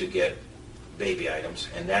to get baby items,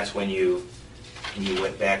 and that's when you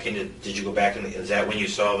went back into, did you go back in, is that when you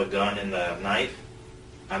saw the gun and the knife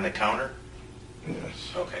on the counter?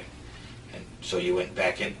 Yes. Okay. And so you went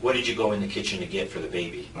back in, what did you go in the kitchen to get for the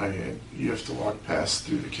baby? You have to walk past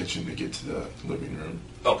through the kitchen to get to the living room.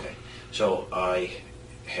 Okay. So I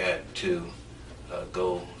had to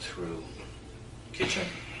go through kitchen.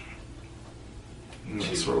 And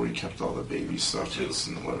that's where we kept all the baby stuff. It's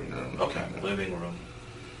in the living room. Okay, living room.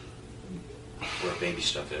 Where baby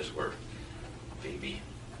stuff is, where baby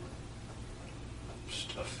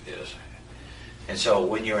stuff is. And so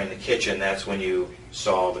when you're in the kitchen, that's when you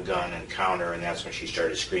saw the gun and counter, and that's when she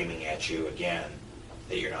started screaming at you again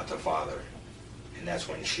that you're not the father. And that's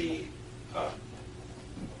when she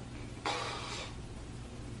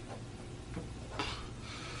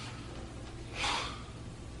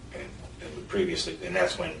previously, and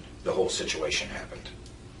that's when the whole situation happened.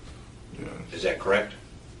 Yeah. Is that correct?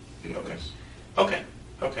 Yes.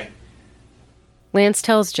 Okay. Lance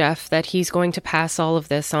tells Jeff that he's going to pass all of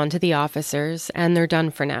this on to the officers, and they're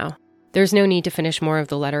done for now. There's no need to finish more of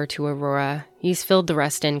the letter to Aurora. He's filled the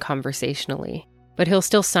rest in conversationally, but he'll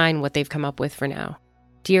still sign what they've come up with for now.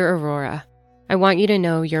 Dear Aurora, I want you to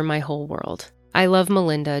know you're my whole world. I love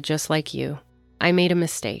Melinda just like you. I made a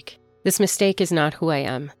mistake. This mistake is not who I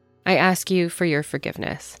am. I ask you for your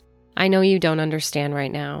forgiveness. I know you don't understand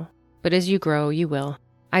right now, but as you grow, you will.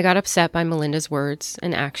 I got upset by Melinda's words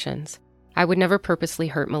and actions. I would never purposely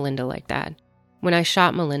hurt Melinda like that. When I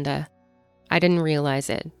shot Melinda, I didn't realize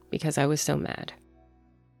it because I was so mad.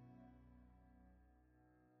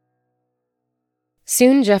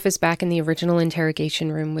 Soon, Jeff is back in the original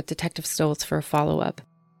interrogation room with Detective Stoltz for a follow-up.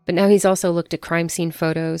 But now he's also looked at crime scene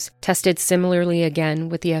photos, tested similarly again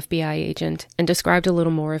with the FBI agent, and described a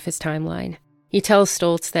little more of his timeline. He tells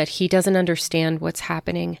Stoltz that he doesn't understand what's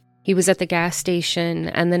happening. He was at the gas station,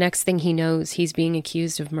 and the next thing he knows, he's being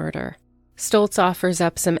accused of murder. Stoltz offers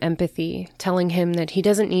up some empathy, telling him that he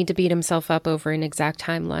doesn't need to beat himself up over an exact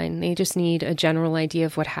timeline. They just need a general idea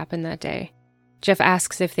of what happened that day. Jeff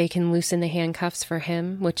asks if they can loosen the handcuffs for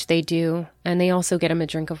him, which they do, and they also get him a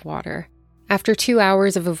drink of water. After 2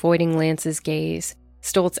 hours of avoiding Lance's gaze,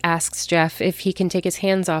 Stoltz asks Jeff if he can take his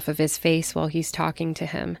hands off of his face while he's talking to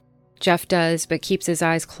him. Jeff does, but keeps his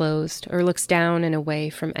eyes closed or looks down and away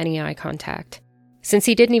from any eye contact. Since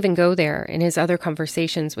he didn't even go there in his other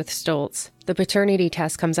conversations with Stoltz, the paternity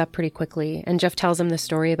test comes up pretty quickly, and Jeff tells him the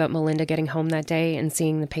story about Melinda getting home that day and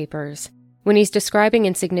seeing the papers. When he's describing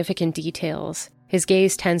insignificant details, his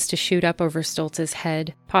gaze tends to shoot up over Stoltz's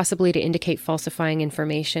head, possibly to indicate falsifying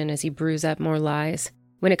information as he brews up more lies.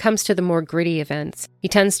 When it comes to the more gritty events, he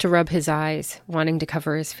tends to rub his eyes, wanting to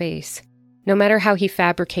cover his face. No matter how he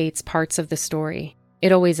fabricates parts of the story,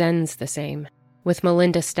 it always ends the same, with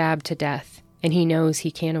Melinda stabbed to death, and he knows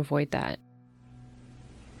he can't avoid that.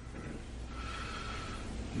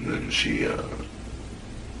 And then she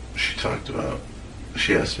talked about,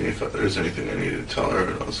 she asked me if there's anything I needed to tell her,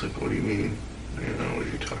 and I was like, what do you mean? What are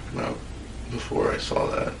you talking about? Before I saw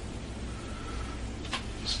that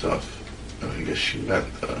stuff, I guess she meant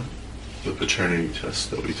the paternity test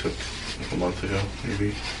that we took like a month ago,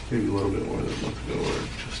 maybe a little bit more than a month ago,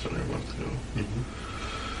 or just under a month ago.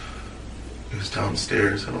 It was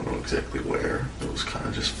downstairs, I don't know exactly where. It was kind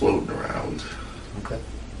of just floating around. Okay.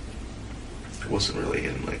 It wasn't really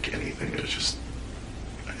in like anything, it was just,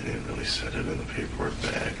 I didn't really set it in the paperwork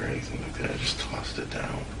bag or anything like that, I just tossed it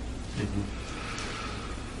down.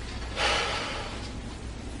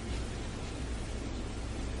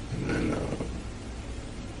 And then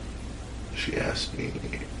she asked asked me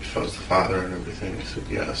if I was the father and everything. I said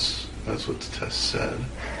yes. That's what the test said.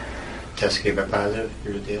 Test came back positive?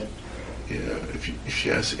 You're the dad? Yeah, if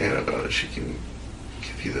you ask Anna about it, she can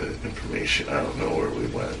give you the information. I don't know where we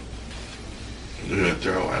went. We went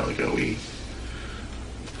there a while ago. We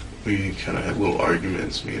kind of had little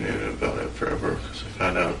arguments, me and Anna, about it forever, because I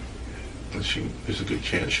found out that there's a good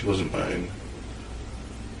chance she wasn't mine.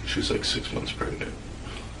 She was like 6 months pregnant.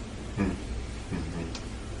 Mm-hmm.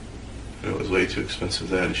 And it was way too expensive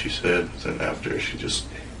then, she said. Then after, she just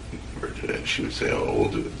never did it. She would say, oh, we'll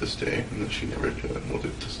do it this day. And then she never did it. We'll do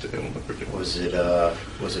it this day. We'll never do it. Was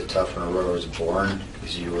it tough when Aurora was born?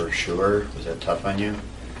 Because you were sure? Was that tough on you?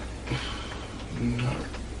 No.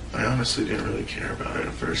 I honestly didn't really care about it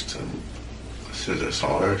at first. As soon as I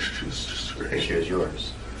saw her, she was just great. She was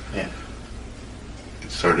yours. Yeah.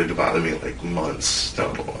 It started to bother me like months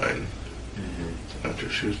down the line after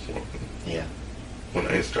she was born. Yeah. When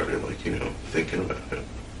I started thinking about it.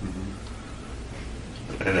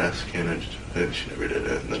 I'd ask Anna to do it, she never did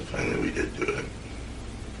it, and then finally we did do it.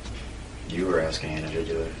 You were asking Anna to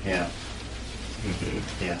do it, yeah.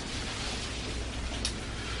 Yeah.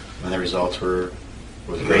 And the results were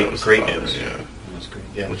great news. Yeah. It was great,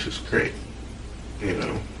 yeah. Which is great.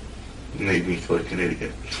 Made me feel like an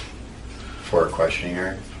idiot. For questioning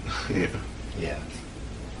her? Yeah. Yeah.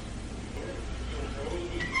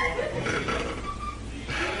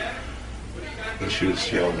 And she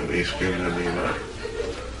was yelling at me, screaming at me about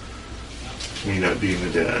me not being the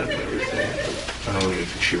dad and everything. I don't even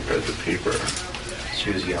think she read the paper. She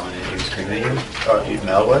was yelling at you, screaming at you? Oh,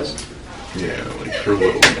 Mel was? Yeah, like her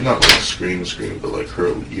little, not like scream, but like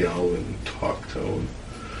her yell and talk tone.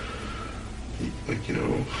 Like,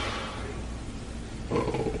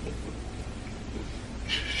 oh,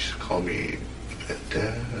 she called me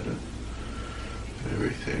dad and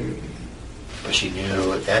everything. But she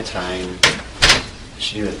knew at that time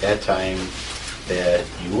that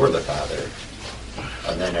you were the father.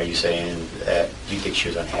 And then are you saying that, do you think she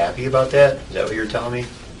was unhappy about that? Is that what you're telling me?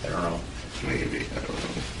 I don't know. Maybe, I don't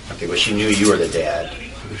know. Okay, but she knew you were the dad. I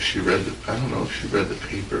don't know if she read the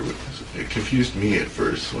paper. It confused me at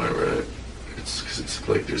first when I read it. It's because it's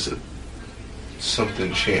like there's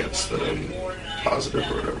something chance that I'm positive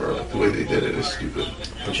or whatever. Like the way they did it is stupid.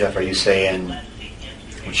 But Jeff, are you saying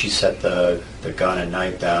when she set the gun and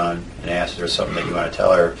knife down and asked her something that you want to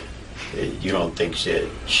tell her, you don't think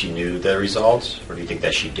she knew the results, or do you think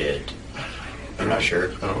that she did? I'm not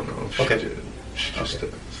sure. I don't know if she did. She just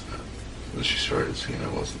did. Then she started saying I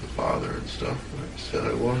wasn't the father and stuff, and I said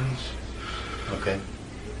I was. Okay.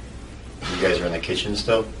 You guys are in the kitchen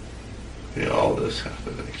still? Yeah, all this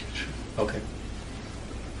happened in the kitchen. Okay.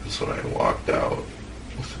 And so I walked out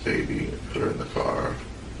with the baby and put her in the car.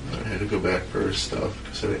 And I had to go back for her stuff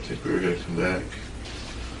because I didn't think we were going to come back.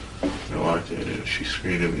 And I walked in and she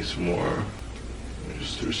screamed at me some more. I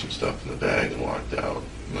just threw some stuff in the bag and walked out.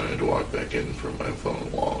 And then I had to walk back in for my phone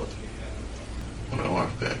and wallet. When I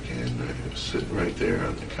walked back in, I was sitting right there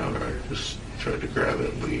on the counter. I just tried to grab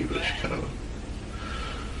it and leave, but she kind of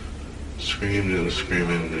screamed and was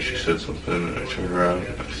screaming, and she said something, and I turned around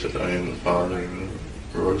and I said, I am the father, and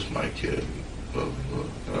Aurora's my kid. Blah, blah, blah.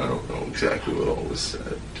 And I don't know exactly what all was said,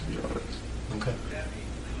 to be honest. Okay.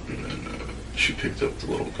 And then she picked up the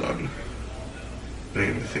little gun. I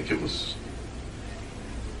didn't even think it was...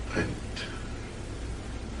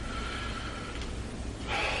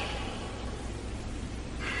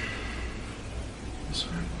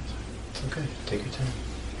 Sorry about that. It's okay. Take your time.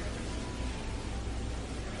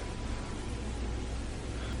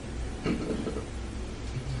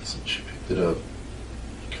 So she picked it up,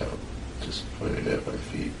 kind of just pointed at my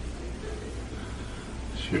feet.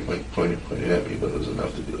 She pointed at me, but it was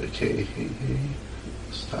enough to be like, hey,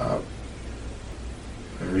 stop.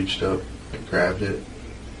 I reached up, I grabbed it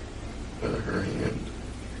by her hand.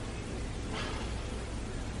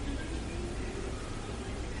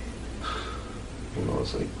 When I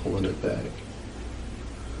was pulling it back.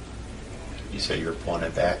 You said you were pulling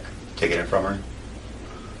it back, taking it from her?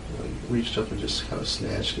 I reached up and just kind of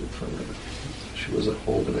snatched it from her. She wasn't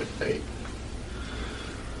holding it right.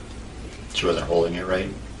 She wasn't holding it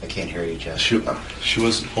right? I can't hear you, Jeff. She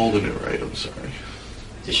wasn't holding it right, I'm sorry.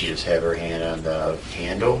 Did she just have her hand on the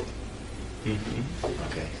handle? Mm-hmm.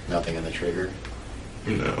 Okay, nothing on the trigger?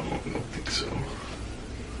 No, I don't think so.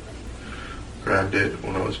 Grabbed it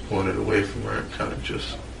when I was pulling it away from her, it kind of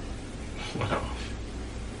just went off.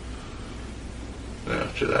 And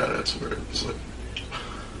after that, that's where it was like,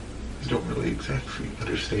 I don't really exactly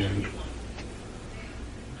understand what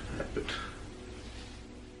happened.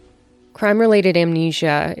 Crime-related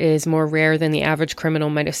amnesia is more rare than the average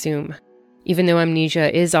criminal might assume. Even though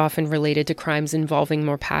amnesia is often related to crimes involving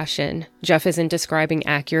more passion, Jeff isn't describing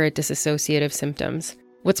accurate dissociative symptoms.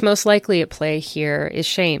 What's most likely at play here is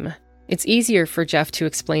shame. It's easier for Jeff to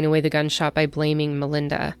explain away the gunshot by blaming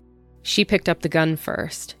Melinda. She picked up the gun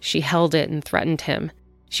first. She held it and threatened him.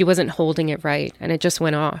 She wasn't holding it right, and it just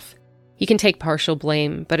went off. He can take partial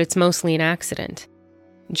blame, but it's mostly an accident.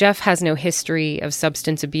 Jeff has no history of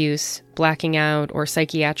substance abuse, blacking out, or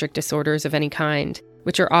psychiatric disorders of any kind,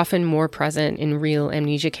 which are often more present in real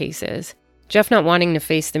amnesia cases. Jeff not wanting to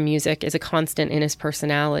face the music is a constant in his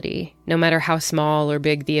personality, no matter how small or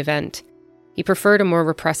big the event. He preferred a more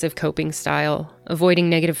repressive coping style, avoiding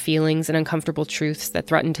negative feelings and uncomfortable truths that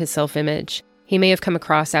threatened his self-image. He may have come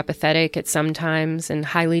across apathetic at some times and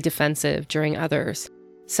highly defensive during others.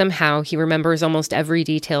 Somehow, he remembers almost every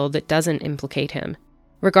detail that doesn't implicate him.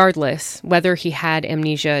 Regardless, whether he had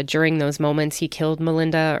amnesia during those moments he killed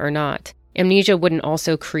Melinda or not, amnesia wouldn't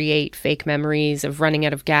also create fake memories of running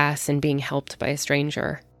out of gas and being helped by a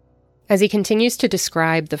stranger. As he continues to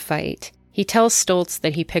describe the fight, he tells Stoltz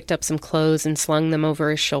that he picked up some clothes and slung them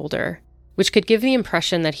over his shoulder, which could give the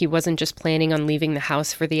impression that he wasn't just planning on leaving the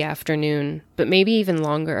house for the afternoon, but maybe even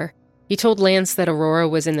longer. He told Lance that Aurora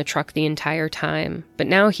was in the truck the entire time, but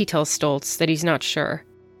now he tells Stoltz that he's not sure.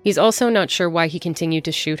 He's also not sure why he continued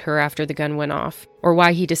to shoot her after the gun went off, or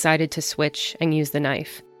why he decided to switch and use the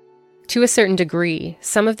knife. To a certain degree,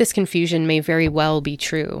 some of this confusion may very well be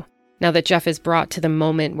true, now that Jeff is brought to the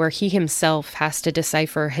moment where he himself has to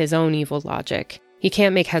decipher his own evil logic. He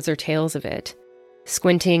can't make heads or tails of it.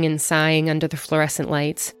 Squinting and sighing under the fluorescent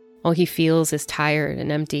lights, all he feels is tired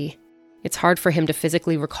and empty. It's hard for him to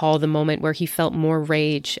physically recall the moment where he felt more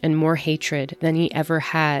rage and more hatred than he ever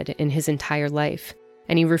had in his entire life,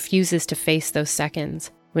 and he refuses to face those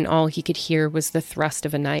seconds when all he could hear was the thrust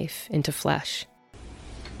of a knife into flesh.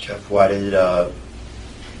 Jeff, why did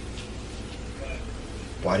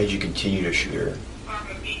you continue to shoot her?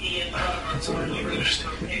 That's what I don't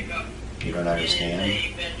understand. You don't understand?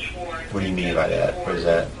 What do you mean by that? What is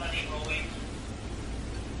that?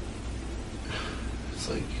 It's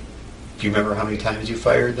like... Do you remember how many times you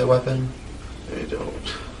fired the weapon? I don't.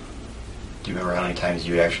 Do you remember how many times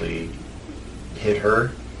you actually hit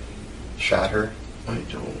her? Shot her? I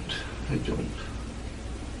don't.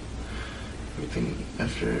 Everything,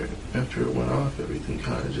 after it went off, everything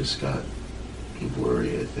kind of just got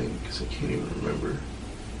blurry, I think, because I can't even remember.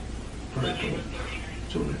 Or I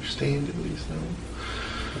don't understand at least now.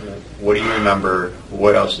 What do you remember?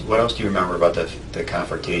 What else do you remember about the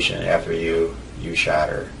confrontation after you shot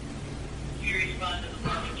her?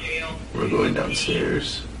 We're going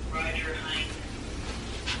downstairs.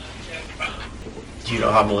 Do you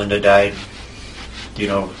know how Melinda died? Do you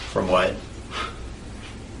know from what?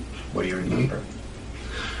 What do you remember?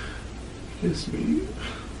 It's me.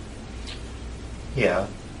 Yeah.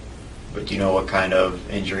 But do you know what kind of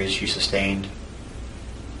injuries she sustained?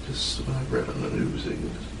 Just what I read on the news, I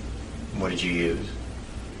guess. What did you use?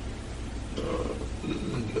 The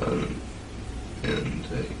gun and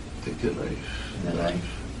I think a knife. And the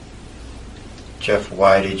knife. Jeff,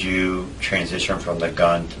 why did you transition from the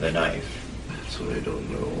gun to the knife? That's what I don't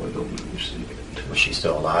know. I don't understand. Was she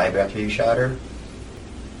still alive after you shot her?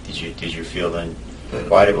 Did you feel then?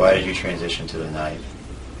 Why did you transition to the knife?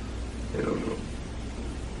 I don't know.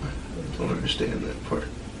 I don't understand that part.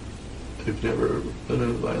 I've never been a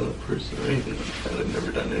violent person or anything like that. I've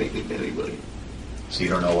never done anything to anybody. So you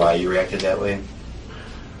don't know why you reacted that way?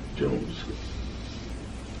 Don't.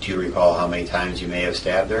 Do you recall how many times you may have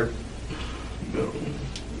stabbed her? No.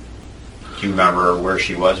 Do you remember where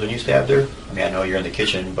she was when you stabbed her? I mean, I know you're in the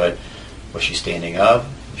kitchen, but was she standing up?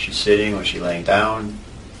 Was she sitting? Was she laying down?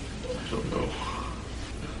 I don't know.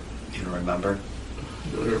 You don't remember? I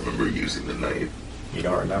don't remember using the knife. You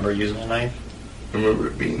don't remember using the knife? I remember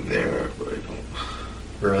it being there, but I don't.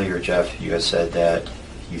 Earlier, Jeff, you had said that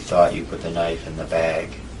you thought you put the knife in the bag,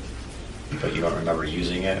 but you don't remember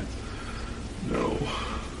using it? No.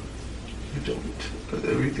 I don't.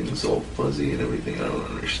 Everything's all fuzzy and everything I don't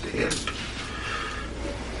understand.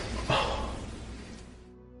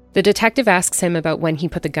 The detective asks him about when he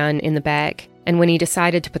put the gun in the bag and when he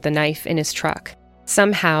decided to put the knife in his truck.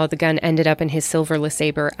 Somehow, the gun ended up in his silver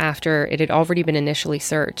LeSabre after it had already been initially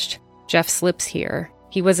searched. Jeff slips here.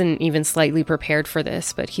 He wasn't even slightly prepared for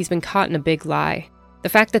this, but he's been caught in a big lie. The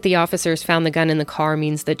fact that the officers found the gun in the car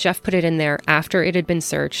means that Jeff put it in there after it had been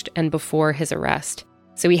searched and before his arrest.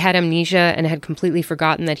 So he had amnesia and had completely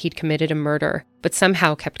forgotten that he'd committed a murder, but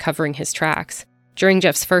somehow kept covering his tracks. During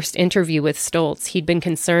Jeff's first interview with Stoltz, he'd been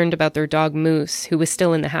concerned about their dog Moose, who was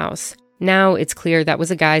still in the house. Now it's clear that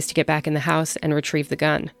was a guise to get back in the house and retrieve the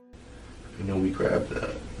gun. I know we grabbed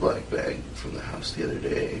that black bag from the house the other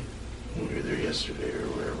day when we were there yesterday or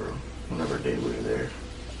whenever day we were there.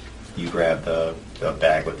 You grabbed the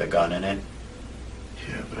bag with the gun in it?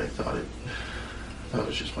 Yeah, but I thought it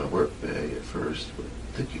was just my work bag at first, but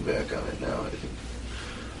thinking back on it now, I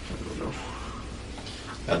don't know.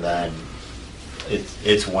 And then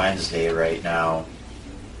it's Wednesday right now.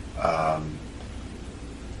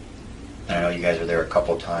 I know you guys were there a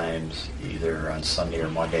couple times, either on Sunday or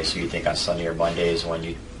Monday. So you think on Sunday or Monday is when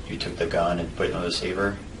you took the gun and put it in the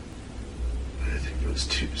saver? I think it was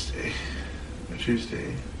Tuesday.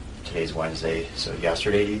 Tuesday. Today's Wednesday. So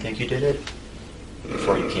yesterday, do you think you did it?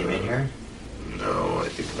 Before you came in here? No, I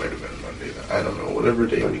think it might have been Monday. I don't know. Whatever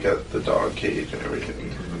day we got the dog cage and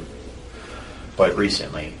everything. Mm-hmm. But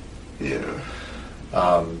recently? Yeah.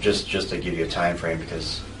 Just to give you a time frame,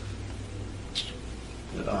 because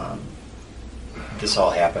this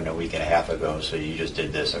all happened a week and a half ago, so you just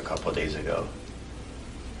did this a couple of days ago,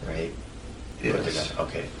 right? Yes.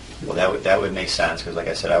 Okay. Well, that would make sense, because like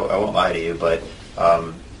I said, I won't lie to you, but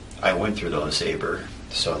I went through the saber,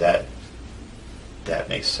 so that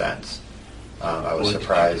makes sense. I was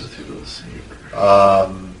surprised.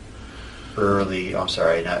 Early. I'm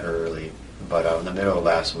sorry, not early, but in the middle of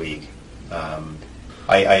last week.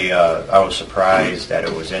 I was surprised that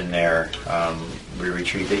it was in there. We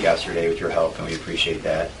retrieved it yesterday with your help, and we appreciate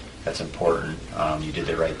that. That's important. You did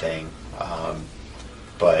the right thing.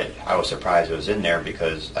 But I was surprised it was in there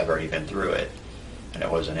because I've already been through it, and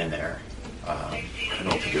it wasn't in there. I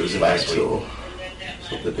don't think it was in there until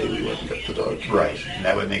the day we went and got the dog cage. Right, and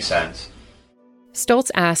that would make sense.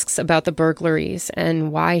 Stoltz asks about the burglaries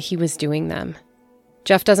and why he was doing them.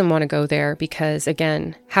 Jeff doesn't want to go there because,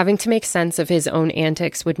 again, having to make sense of his own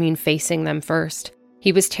antics would mean facing them first.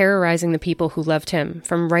 He was terrorizing the people who loved him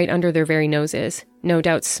from right under their very noses, no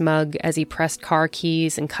doubt smug as he pressed car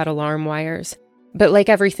keys and cut alarm wires. But like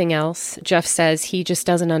everything else, Jeff says he just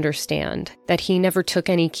doesn't understand, that he never took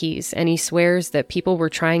any keys, and he swears that people were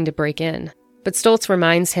trying to break in. But Stoltz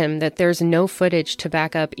reminds him that there's no footage to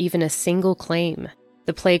back up even a single claim.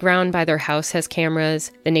 The playground by their house has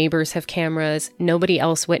cameras, the neighbors have cameras, nobody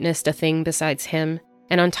else witnessed a thing besides him.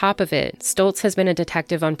 And on top of it, Stoltz has been a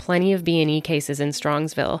detective on plenty of B&E cases in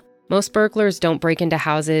Strongsville. Most burglars don't break into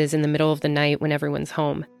houses in the middle of the night when everyone's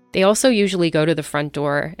home. They also usually go to the front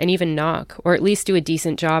door and even knock, or at least do a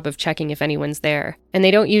decent job of checking if anyone's there. And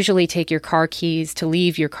they don't usually take your car keys to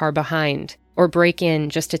leave your car behind, or break in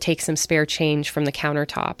just to take some spare change from the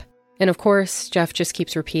countertop. And of course, Jeff just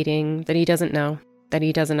keeps repeating that he doesn't know, that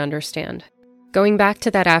he doesn't understand. Going back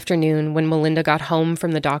to that afternoon when Melinda got home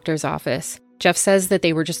from the doctor's office, Jeff says that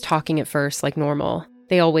they were just talking at first like normal.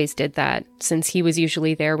 They always did that, since he was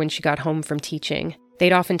usually there when she got home from teaching.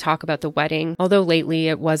 They'd often talk about the wedding, although lately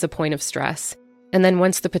it was a point of stress. And then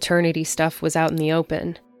once the paternity stuff was out in the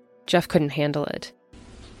open, Jeff couldn't handle it.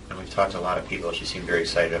 And we've talked to a lot of people. She seemed very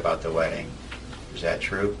excited about the wedding. Is that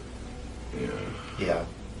true? Yeah. Yeah.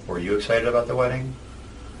 Were you excited about the wedding?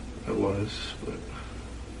 I was, but at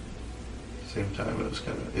the same time it was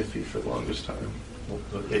kind of iffy for the longest time. Well,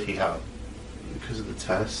 iffy how? Because of the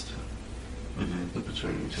test. Mm-hmm. The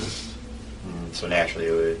paternity test. So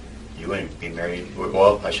naturally you wouldn't be married.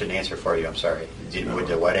 Well, I shouldn't answer for you. I'm sorry. Would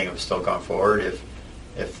the wedding have still gone forward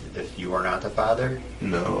if you were not the father?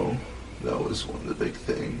 No, that was one of the big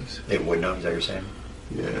things. It wouldn't have. Is that what you're saying?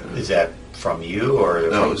 Yeah. Is that from you or?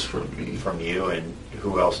 That was from me. From you, and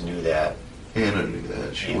who else knew that? Anna knew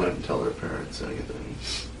that. She wouldn't tell her parents anything.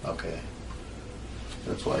 Okay.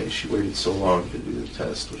 That's why she waited so long to do the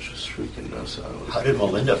test, which was freaking us out. How did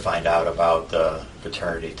Melinda find out about the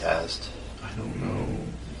paternity test? I don't know.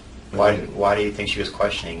 Why do you think she was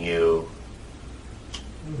questioning you?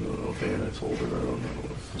 I don't know if Anna told her. I don't know.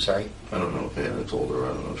 I'm sorry? I don't know if Anna told her. I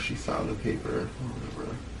don't know if she found the paper or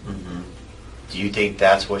whatever. Mm-hmm. Do you think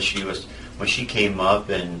that's what she was, when she came up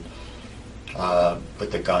and put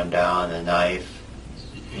the gun down, the knife,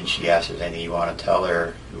 and she asked if anything you want to tell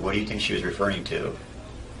her, what do you think she was referring to?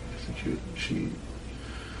 I think she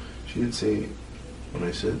didn't say, when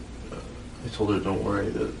I said, I told her don't worry,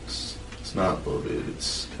 that it's not loaded,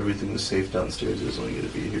 it's everything was safe downstairs, it's only going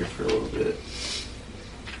to be here for a little bit.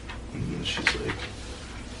 And then she's like,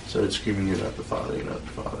 started screaming, you're not the father, you're not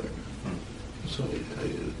the father. So I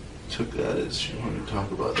took that as she wanted to talk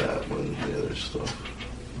about that more than the other stuff.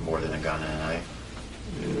 More than a gun and a knife?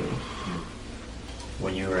 Yeah.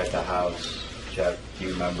 When you were at the house, Jeff, do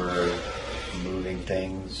you remember moving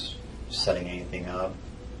things, setting anything up?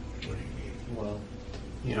 What do you mean? Well,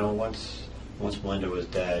 you know, once Melinda was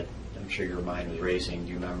dead, I'm sure your mind was racing. Do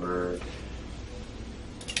you remember?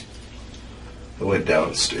 I went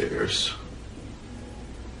downstairs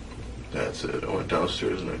That's it. I went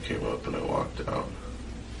downstairs and I came up and I walked out.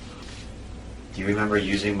 Do you remember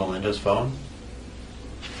using Melinda's phone?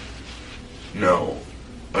 No,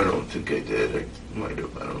 I don't think I did. I might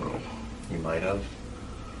have. I don't know. You might have.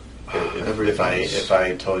 If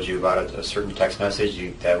I told you about a certain text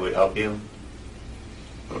message, that would help you?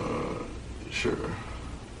 Sure.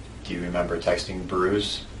 Do you remember texting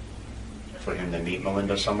Bruce for him to meet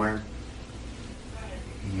Melinda somewhere?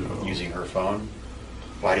 No. Using her phone?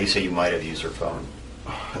 Why do you say you might have used her phone?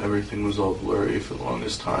 Everything was all blurry for the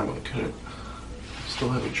longest time. I couldn't. Still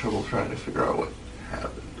having trouble trying to figure out what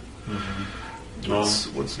happened.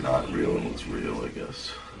 Mm-hmm. What's not real and what's real, I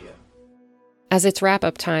guess. As it's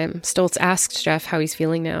wrap-up time, Stoltz asks Jeff how he's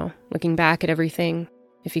feeling now, looking back at everything,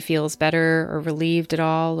 if he feels better or relieved at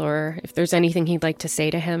all, or if there's anything he'd like to say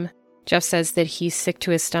to him. Jeff says that he's sick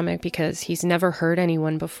to his stomach because he's never hurt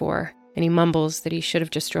anyone before, and he mumbles that he should have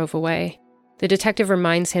just drove away. The detective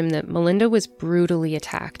reminds him that Melinda was brutally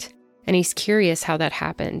attacked, and he's curious how that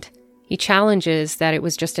happened. He challenges that it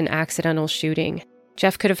was just an accidental shooting.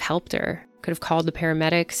 Jeff could have helped her, could have called the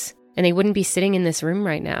paramedics, and they wouldn't be sitting in this room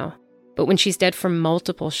right now. But when she's dead from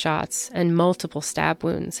multiple shots and multiple stab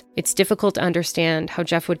wounds, it's difficult to understand how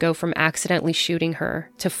Jeff would go from accidentally shooting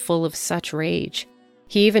her to full of such rage.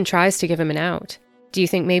 He even tries to give him an out. Do you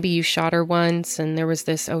think maybe you shot her once and there was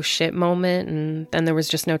this oh shit moment and then there was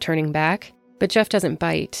just no turning back? But Jeff doesn't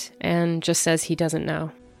bite and just says he doesn't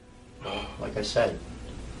know. Like I said,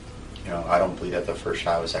 I don't believe that the first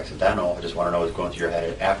shot was accidental. I just want to know what's going through your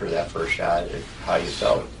head after that first shot, how you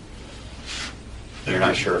felt. You're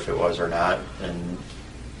not sure if it was or not, and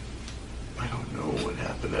I don't know what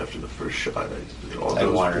happened after the first shot. I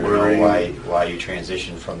wanted to know why you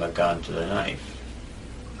transitioned from the gun to the knife.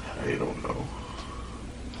 I don't know.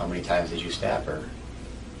 How many times did you stab her?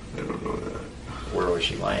 I don't know that. Where was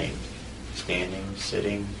she laying? Standing?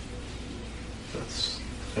 Sitting? That's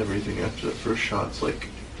everything after the first shot's like,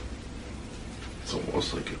 it's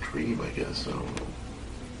almost like a dream, I guess. I don't know.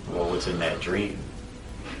 Well, what's in that dream?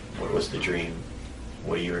 What was the dream?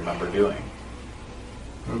 What do you remember doing?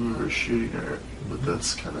 I remember shooting her, but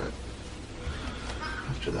that's kind of,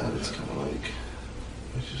 after that it's kind of like,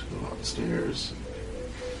 I just go downstairs.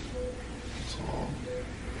 That's all.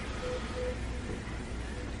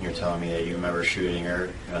 You're telling me that you remember shooting her,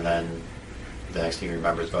 and then the next thing you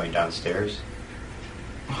remember is going downstairs?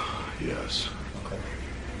 Yes. Okay.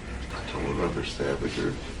 I don't remember stabbing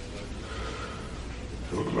her.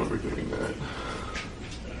 I don't remember doing that.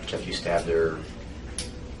 Jeff, you stabbed her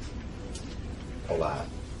a lot.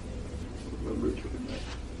 I remember doing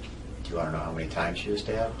that. Do you want to know how many times she was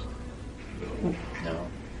stabbed? No. No?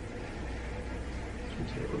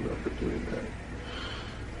 I don't remember doing that.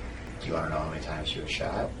 Do you want to know how many times she was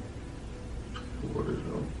shot? I want to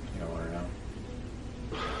know. You don't want to know?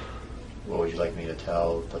 What would you like me to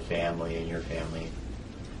tell the family and your family?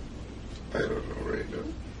 I don't know right now.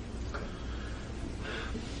 Okay.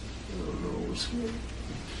 I don't know what's going on.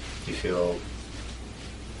 You feel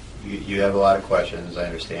you have a lot of questions, I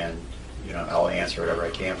understand. I'll answer whatever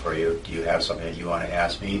I can for you. Do you have something that you want to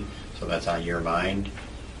ask me, something that's on your mind,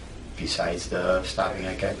 besides the stopping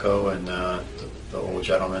at Gecko and the old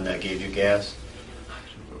gentleman that gave you gas?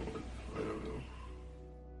 I don't know.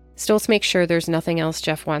 Stoltz makes sure there's nothing else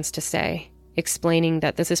Jeff wants to say, explaining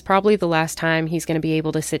that this is probably the last time he's going to be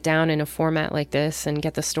able to sit down in a format like this and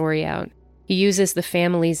get the story out. He uses the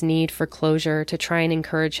family's need for closure to try and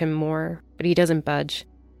encourage him more, but he doesn't budge.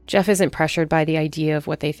 Jeff isn't pressured by the idea of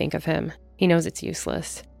what they think of him. He knows it's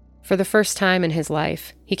useless. For the first time in his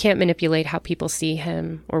life, he can't manipulate how people see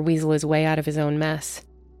him or weasel his way out of his own mess.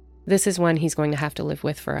 This is one he's going to have to live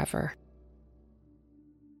with forever.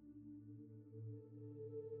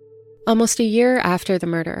 Almost a year after the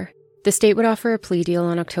murder, the state would offer a plea deal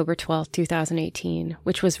on October 12, 2018,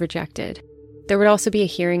 which was rejected. There would also be a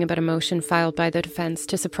hearing about a motion filed by the defense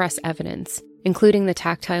to suppress evidence, including the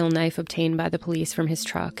tactile knife obtained by the police from his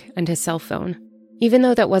truck and his cell phone. Even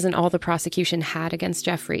though that wasn't all the prosecution had against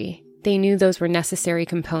Jeffrey, they knew those were necessary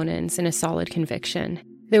components in a solid conviction.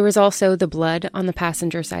 There was also the blood on the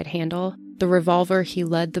passenger side handle, the revolver he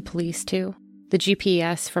led the police to, the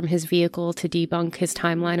GPS from his vehicle to debunk his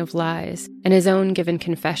timeline of lies, and his own given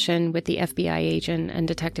confession with the FBI agent and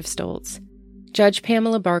Detective Stoltz. Judge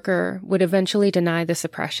Pamela Barker would eventually deny the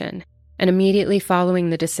suppression, and immediately following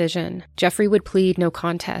the decision, Jeffrey would plead no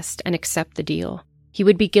contest and accept the deal. He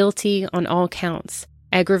would be guilty on all counts: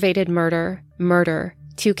 aggravated murder,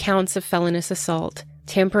 2 counts of felonious assault,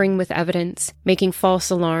 tampering with evidence, making false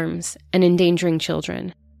alarms, and endangering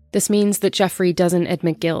children. This means that Jeffrey doesn't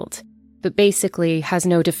admit guilt, but basically has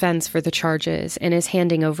no defense for the charges and is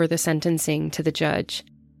handing over the sentencing to the judge.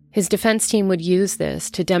 His defense team would use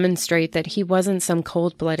this to demonstrate that he wasn't some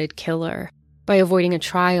cold-blooded killer. By avoiding a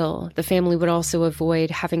trial, the family would also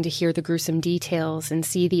avoid having to hear the gruesome details and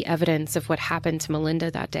see the evidence of what happened to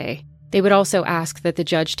Melinda that day. They would also ask that the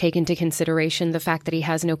judge take into consideration the fact that he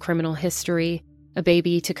has no criminal history, a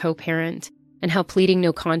baby to co-parent, and how pleading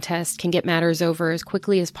no contest can get matters over as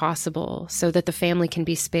quickly as possible so that the family can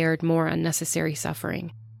be spared more unnecessary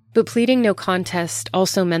suffering. But pleading no contest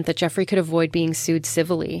also meant that Jeffrey could avoid being sued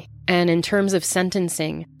civilly. And in terms of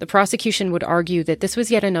sentencing, the prosecution would argue that this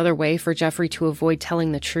was yet another way for Jeffrey to avoid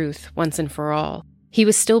telling the truth once and for all. He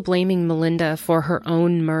was still blaming Melinda for her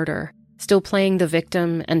own murder, still playing the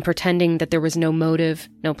victim and pretending that there was no motive,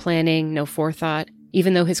 no planning, no forethought,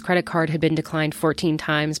 even though his credit card had been declined 14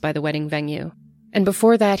 times by the wedding venue. And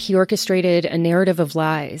before that, he orchestrated a narrative of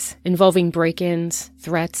lies involving break-ins,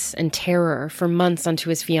 threats, and terror for months onto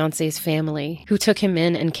his fiancé's family, who took him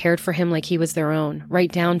in and cared for him like he was their own,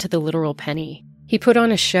 right down to the literal penny. He put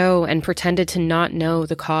on a show and pretended to not know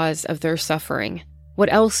the cause of their suffering.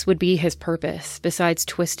 What else would be his purpose besides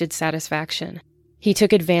twisted satisfaction? He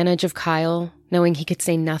took advantage of Kyle, knowing he could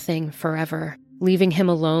say nothing forever, leaving him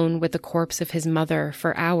alone with the corpse of his mother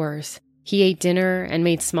for hours. He ate dinner and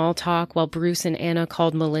made small talk while Bruce and Anna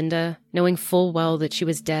called Melinda, knowing full well that she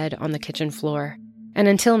was dead on the kitchen floor. And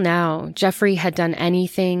until now, Jeffrey had done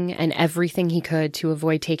anything and everything he could to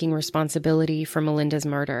avoid taking responsibility for Melinda's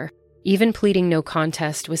murder. Even pleading no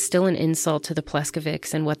contest was still an insult to the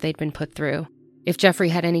Pleskovics and what they'd been put through. If Jeffrey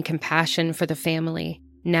had any compassion for the family,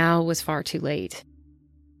 now was far too late.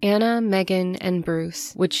 Anna, Megan, and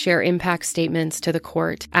Bruce would share impact statements to the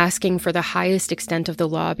court, asking for the highest extent of the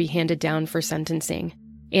law be handed down for sentencing.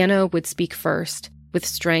 Anna would speak first, with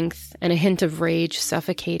strength and a hint of rage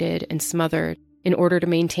suffocated and smothered, in order to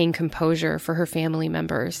maintain composure for her family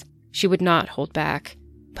members. She would not hold back,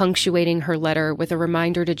 punctuating her letter with a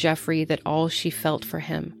reminder to Jeffrey that all she felt for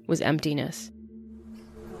him was emptiness.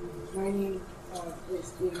 My name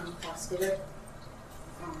is Pleskovic.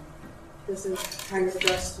 This is kind of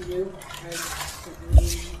addressed to you.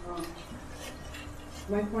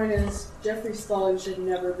 My point is, Jeffrey Scully should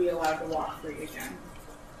never be allowed to walk free again.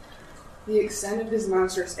 The extent of his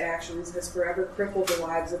monstrous actions has forever crippled the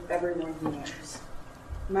lives of everyone he knows.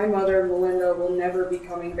 My mother, Melinda, will never be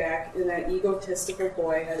coming back, and that egotistical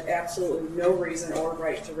boy had absolutely no reason or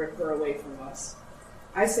right to rip her away from us.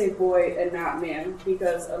 I say boy and not man,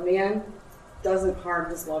 because a man doesn't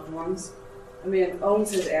harm his loved ones. A man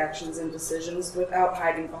owns his actions and decisions without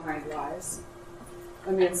hiding behind lies.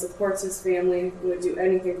 A man supports his family and would do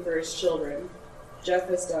anything for his children. Jeff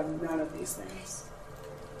has done none of these things.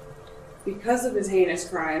 Because of his heinous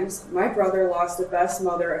crimes, my brother lost the best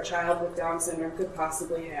mother a child with Down syndrome could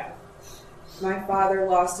possibly have. My father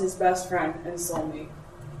lost his best friend and soulmate.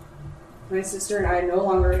 My sister and I no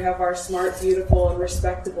longer have our smart, beautiful, and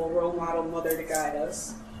respectable role model mother to guide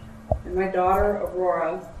us. And my daughter,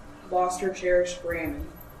 Aurora, lost her cherished Brandon.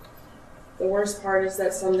 The worst part is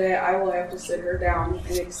that someday I will have to sit her down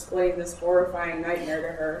and explain this horrifying nightmare to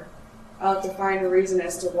her. I'll have to find a reason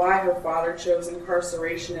as to why her father chose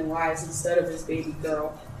incarceration and lies instead of his baby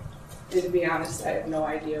girl. And to be honest, I have no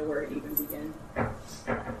idea where to even begin.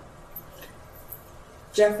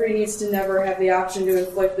 Jeffrey needs to never have the option to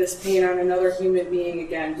inflict this pain on another human being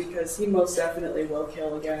again, because he most definitely will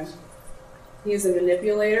kill again. He is a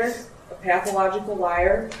manipulator, a pathological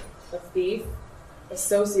liar, a thief, a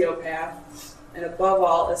sociopath, and above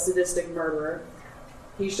all, a sadistic murderer.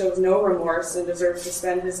 He shows no remorse and deserves to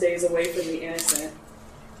spend his days away from the innocent.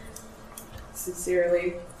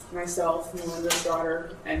 Sincerely, myself, Melinda's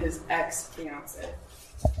daughter, and his ex-fiancé.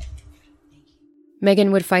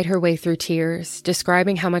 Megan would fight her way through tears,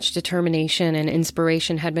 describing how much determination and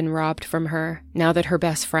inspiration had been robbed from her now that her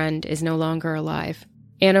best friend is no longer alive.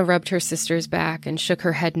 Anna rubbed her sister's back and shook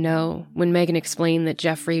her head no when Megan explained that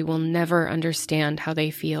Jeffrey will never understand how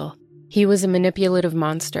they feel. He was a manipulative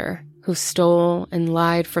monster who stole and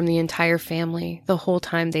lied from the entire family the whole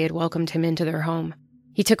time they had welcomed him into their home.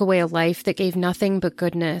 He took away a life that gave nothing but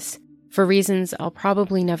goodness, for reasons I'll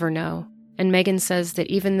probably never know. And Megan says that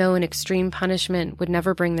even though an extreme punishment would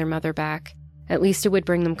never bring their mother back, at least it would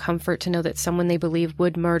bring them comfort to know that someone they believe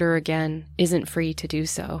would murder again isn't free to do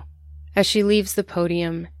so. As she leaves the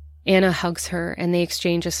podium, Anna hugs her and they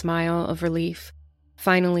exchange a smile of relief.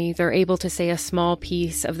 Finally, they're able to say a small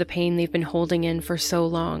piece of the pain they've been holding in for so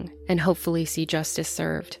long and hopefully see justice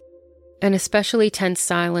served. An especially tense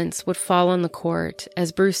silence would fall on the court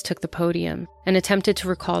as Bruce took the podium and attempted to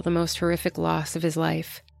recall the most horrific loss of his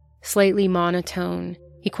life. Slightly monotone,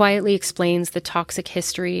 he quietly explains the toxic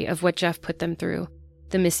history of what Jeff put them through,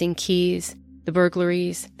 the missing keys, the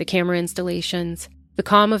burglaries, the camera installations, the The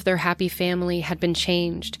calm of their happy family had been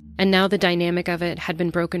changed, and now the dynamic of it had been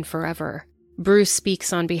broken forever. Bruce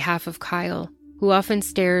speaks on behalf of Kyle, who often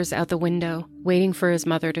stares out the window, waiting for his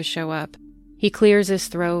mother to show up. He clears his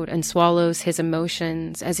throat and swallows his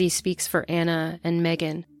emotions as he speaks for Anna and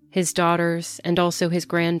Megan, his daughters, and also his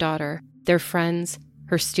granddaughter, their friends,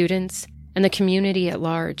 her students, and the community at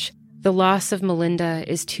large. The loss of Melinda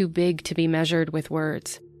is too big to be measured with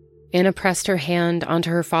words. Anna pressed her hand onto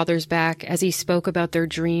her father's back as he spoke about their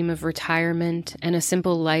dream of retirement and a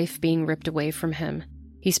simple life being ripped away from him.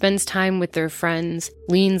 He spends time with their friends,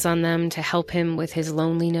 leans on them to help him with his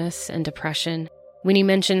loneliness and depression. When he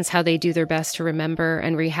mentions how they do their best to remember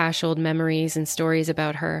and rehash old memories and stories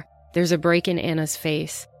about her, there's a break in Anna's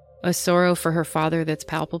face, a sorrow for her father that's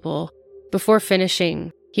palpable. Before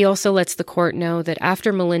finishing, he also lets the court know that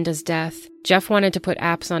after Melinda's death, Jeff wanted to put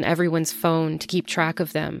apps on everyone's phone to keep track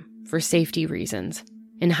of them, for safety reasons.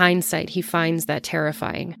 In hindsight, he finds that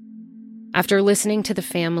terrifying. After listening to the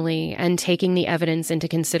family and taking the evidence into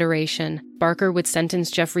consideration, Barker would sentence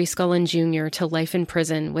Jeffrey Scullin Jr. to life in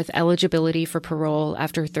prison with eligibility for parole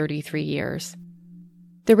after 33 years.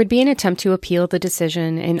 There would be an attempt to appeal the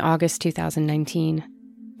decision in August 2019.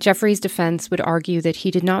 Jeffrey's defense would argue that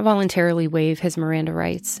he did not voluntarily waive his Miranda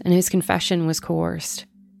rights and his confession was coerced.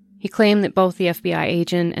 He claimed that both the FBI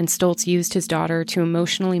agent and Stoltz used his daughter to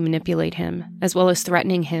emotionally manipulate him, as well as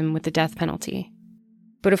threatening him with the death penalty.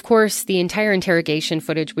 But of course, the entire interrogation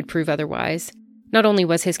footage would prove otherwise. Not only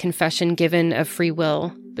was his confession given of free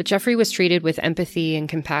will, but Jeffrey was treated with empathy and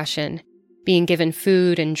compassion, being given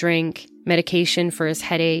food and drink, medication for his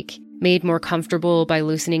headache, made more comfortable by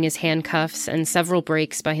loosening his handcuffs, and several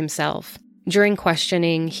breaks by himself. During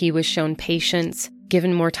questioning, he was shown patience,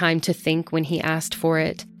 given more time to think when he asked for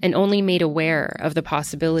it, and only made aware of the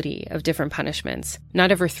possibility of different punishments,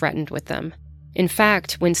 not ever threatened with them. In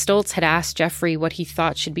fact, when Stoltz had asked Jeffrey what he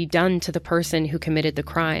thought should be done to the person who committed the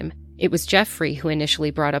crime, it was Jeffrey who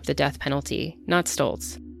initially brought up the death penalty, not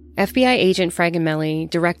Stoltz. FBI agent Fragamelli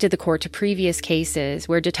directed the court to previous cases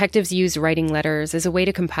where detectives used writing letters as a way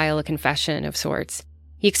to compile a confession of sorts.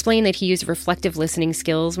 He explained that he used reflective listening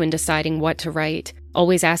skills when deciding what to write,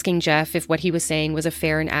 always asking Jeff if what he was saying was a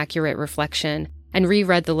fair and accurate reflection, and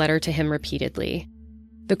reread the letter to him repeatedly.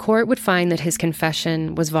 The court would find that his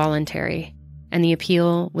confession was voluntary, and the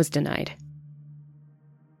appeal was denied.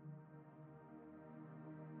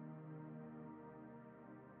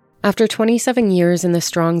 After 27 years in the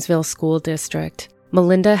Strongsville School District,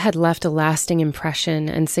 Melinda had left a lasting impression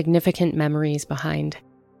and significant memories behind.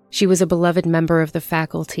 She was a beloved member of the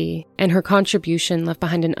faculty, and her contribution left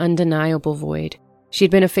behind an undeniable void.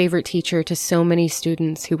 She'd been a favorite teacher to so many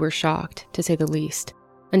students who were shocked, to say the least.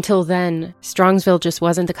 Until then, Strongsville just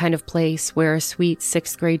wasn't the kind of place where a sweet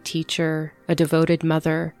 6th grade teacher, a devoted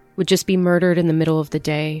mother, would just be murdered in the middle of the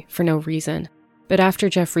day for no reason. But after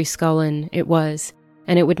Jeffrey Scullin, it was,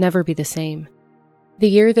 and it would never be the same. The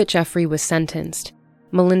year that Jeffrey was sentenced,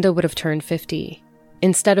 Melinda would have turned 50.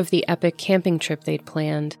 Instead of the epic camping trip they'd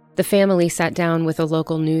planned, the family sat down with a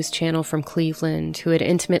local news channel from Cleveland who had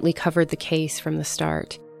intimately covered the case from the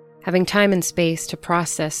start. Having time and space to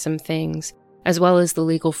process some things, as well as the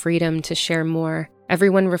legal freedom to share more,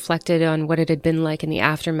 everyone reflected on what it had been like in the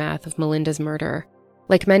aftermath of Melinda's murder.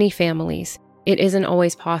 Like many families, it isn't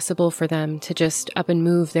always possible for them to just up and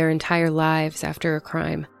move their entire lives after a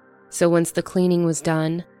crime. So once the cleaning was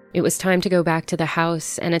done, it was time to go back to the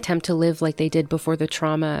house and attempt to live like they did before the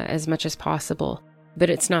trauma as much as possible. But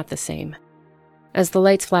it's not the same. As the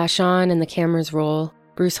lights flash on and the cameras roll,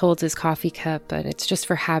 Bruce holds his coffee cup, but it's just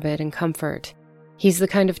for habit and comfort. He's the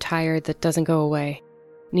kind of tired that doesn't go away.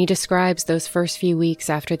 And he describes those first few weeks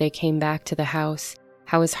after they came back to the house,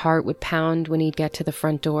 how his heart would pound when he'd get to the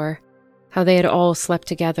front door, how they had all slept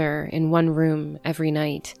together in one room every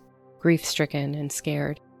night, grief-stricken and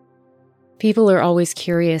scared. People are always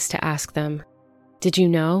curious to ask them, "Did you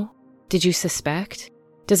know? Did you suspect?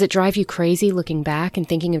 Does it drive you crazy looking back and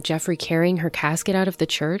thinking of Jeffrey carrying her casket out of the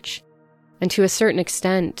church?" And to a certain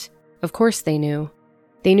extent, of course they knew.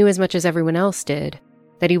 They knew as much as everyone else did,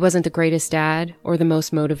 that he wasn't the greatest dad or the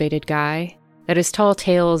most motivated guy, that his tall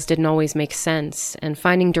tales didn't always make sense, and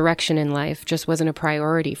finding direction in life just wasn't a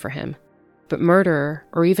priority for him. But murder,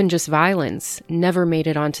 or even just violence, never made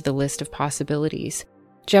it onto the list of possibilities.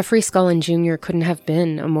 Jeffrey Scullin Jr. couldn't have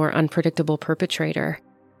been a more unpredictable perpetrator.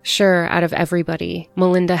 Sure, out of everybody,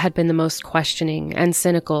 Melinda had been the most questioning and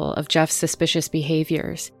cynical of Jeff's suspicious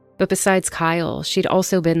behaviors, but besides Kyle, she'd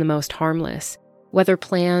also been the most harmless. Whether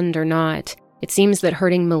planned or not, it seems that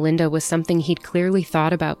hurting Melinda was something he'd clearly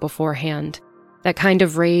thought about beforehand. That kind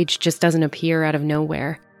of rage just doesn't appear out of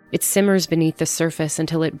nowhere. It simmers beneath the surface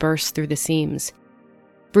until it bursts through the seams.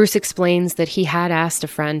 Bruce explains that he had asked a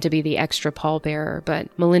friend to be the extra pallbearer, but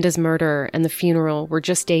Melinda's murder and the funeral were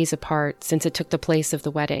just days apart since it took the place of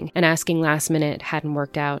the wedding, and asking last minute hadn't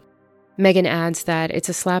worked out. Megan adds that it's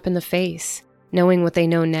a slap in the face. Knowing what they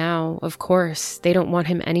know now, of course, they don't want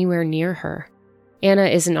him anywhere near her. Anna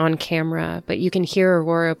isn't on camera, but you can hear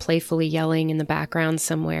Aurora playfully yelling in the background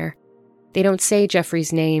somewhere. They don't say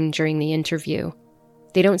Jeffrey's name during the interview.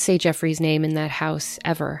 They don't say Jeffrey's name in that house,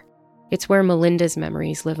 ever. It's where Melinda's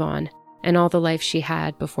memories live on, and all the life she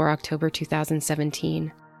had before October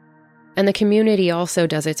 2017. And the community also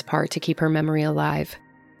does its part to keep her memory alive.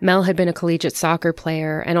 Mel had been a collegiate soccer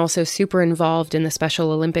player and also super involved in the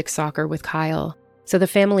Special Olympics soccer with Kyle, so the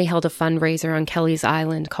family held a fundraiser on Kelly's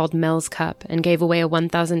Island called Mel's Cup and gave away a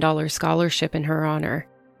 $1,000 scholarship in her honor.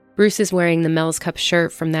 Bruce is wearing the Mel's Cup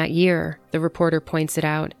shirt from that year, the reporter points it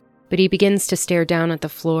out, but he begins to stare down at the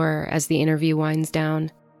floor as the interview winds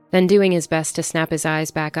down, then doing his best to snap his eyes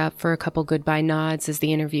back up for a couple goodbye nods as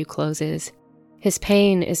the interview closes. His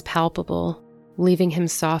pain is palpable, leaving him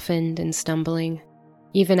softened and stumbling.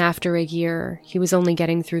 Even after a year, he was only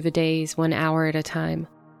getting through the days 1 hour at a time.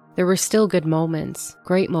 There were still good moments,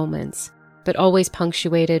 great moments, but always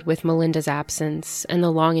punctuated with Melinda's absence and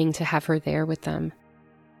the longing to have her there with them.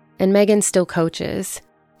 And Megan still coaches.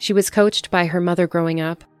 She was coached by her mother growing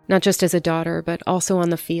up, not just as a daughter, but also on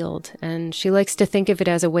the field, and she likes to think of it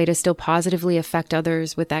as a way to still positively affect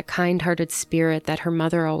others with that kind-hearted spirit that her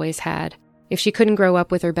mother always had. If she couldn't grow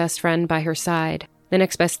up with her best friend by her side, the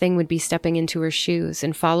next best thing would be stepping into her shoes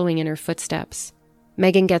and following in her footsteps.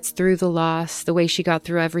 Megan gets through the loss the way she got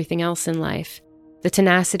through everything else in life. The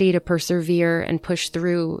tenacity to persevere and push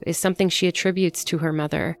through is something she attributes to her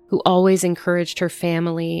mother, who always encouraged her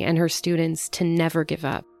family and her students to never give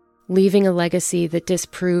up, leaving a legacy that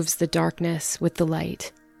disproves the darkness with the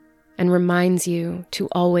light and reminds you to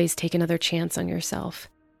always take another chance on yourself,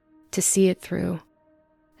 to see it through,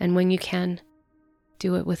 and when you can,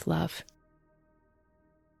 do it with love.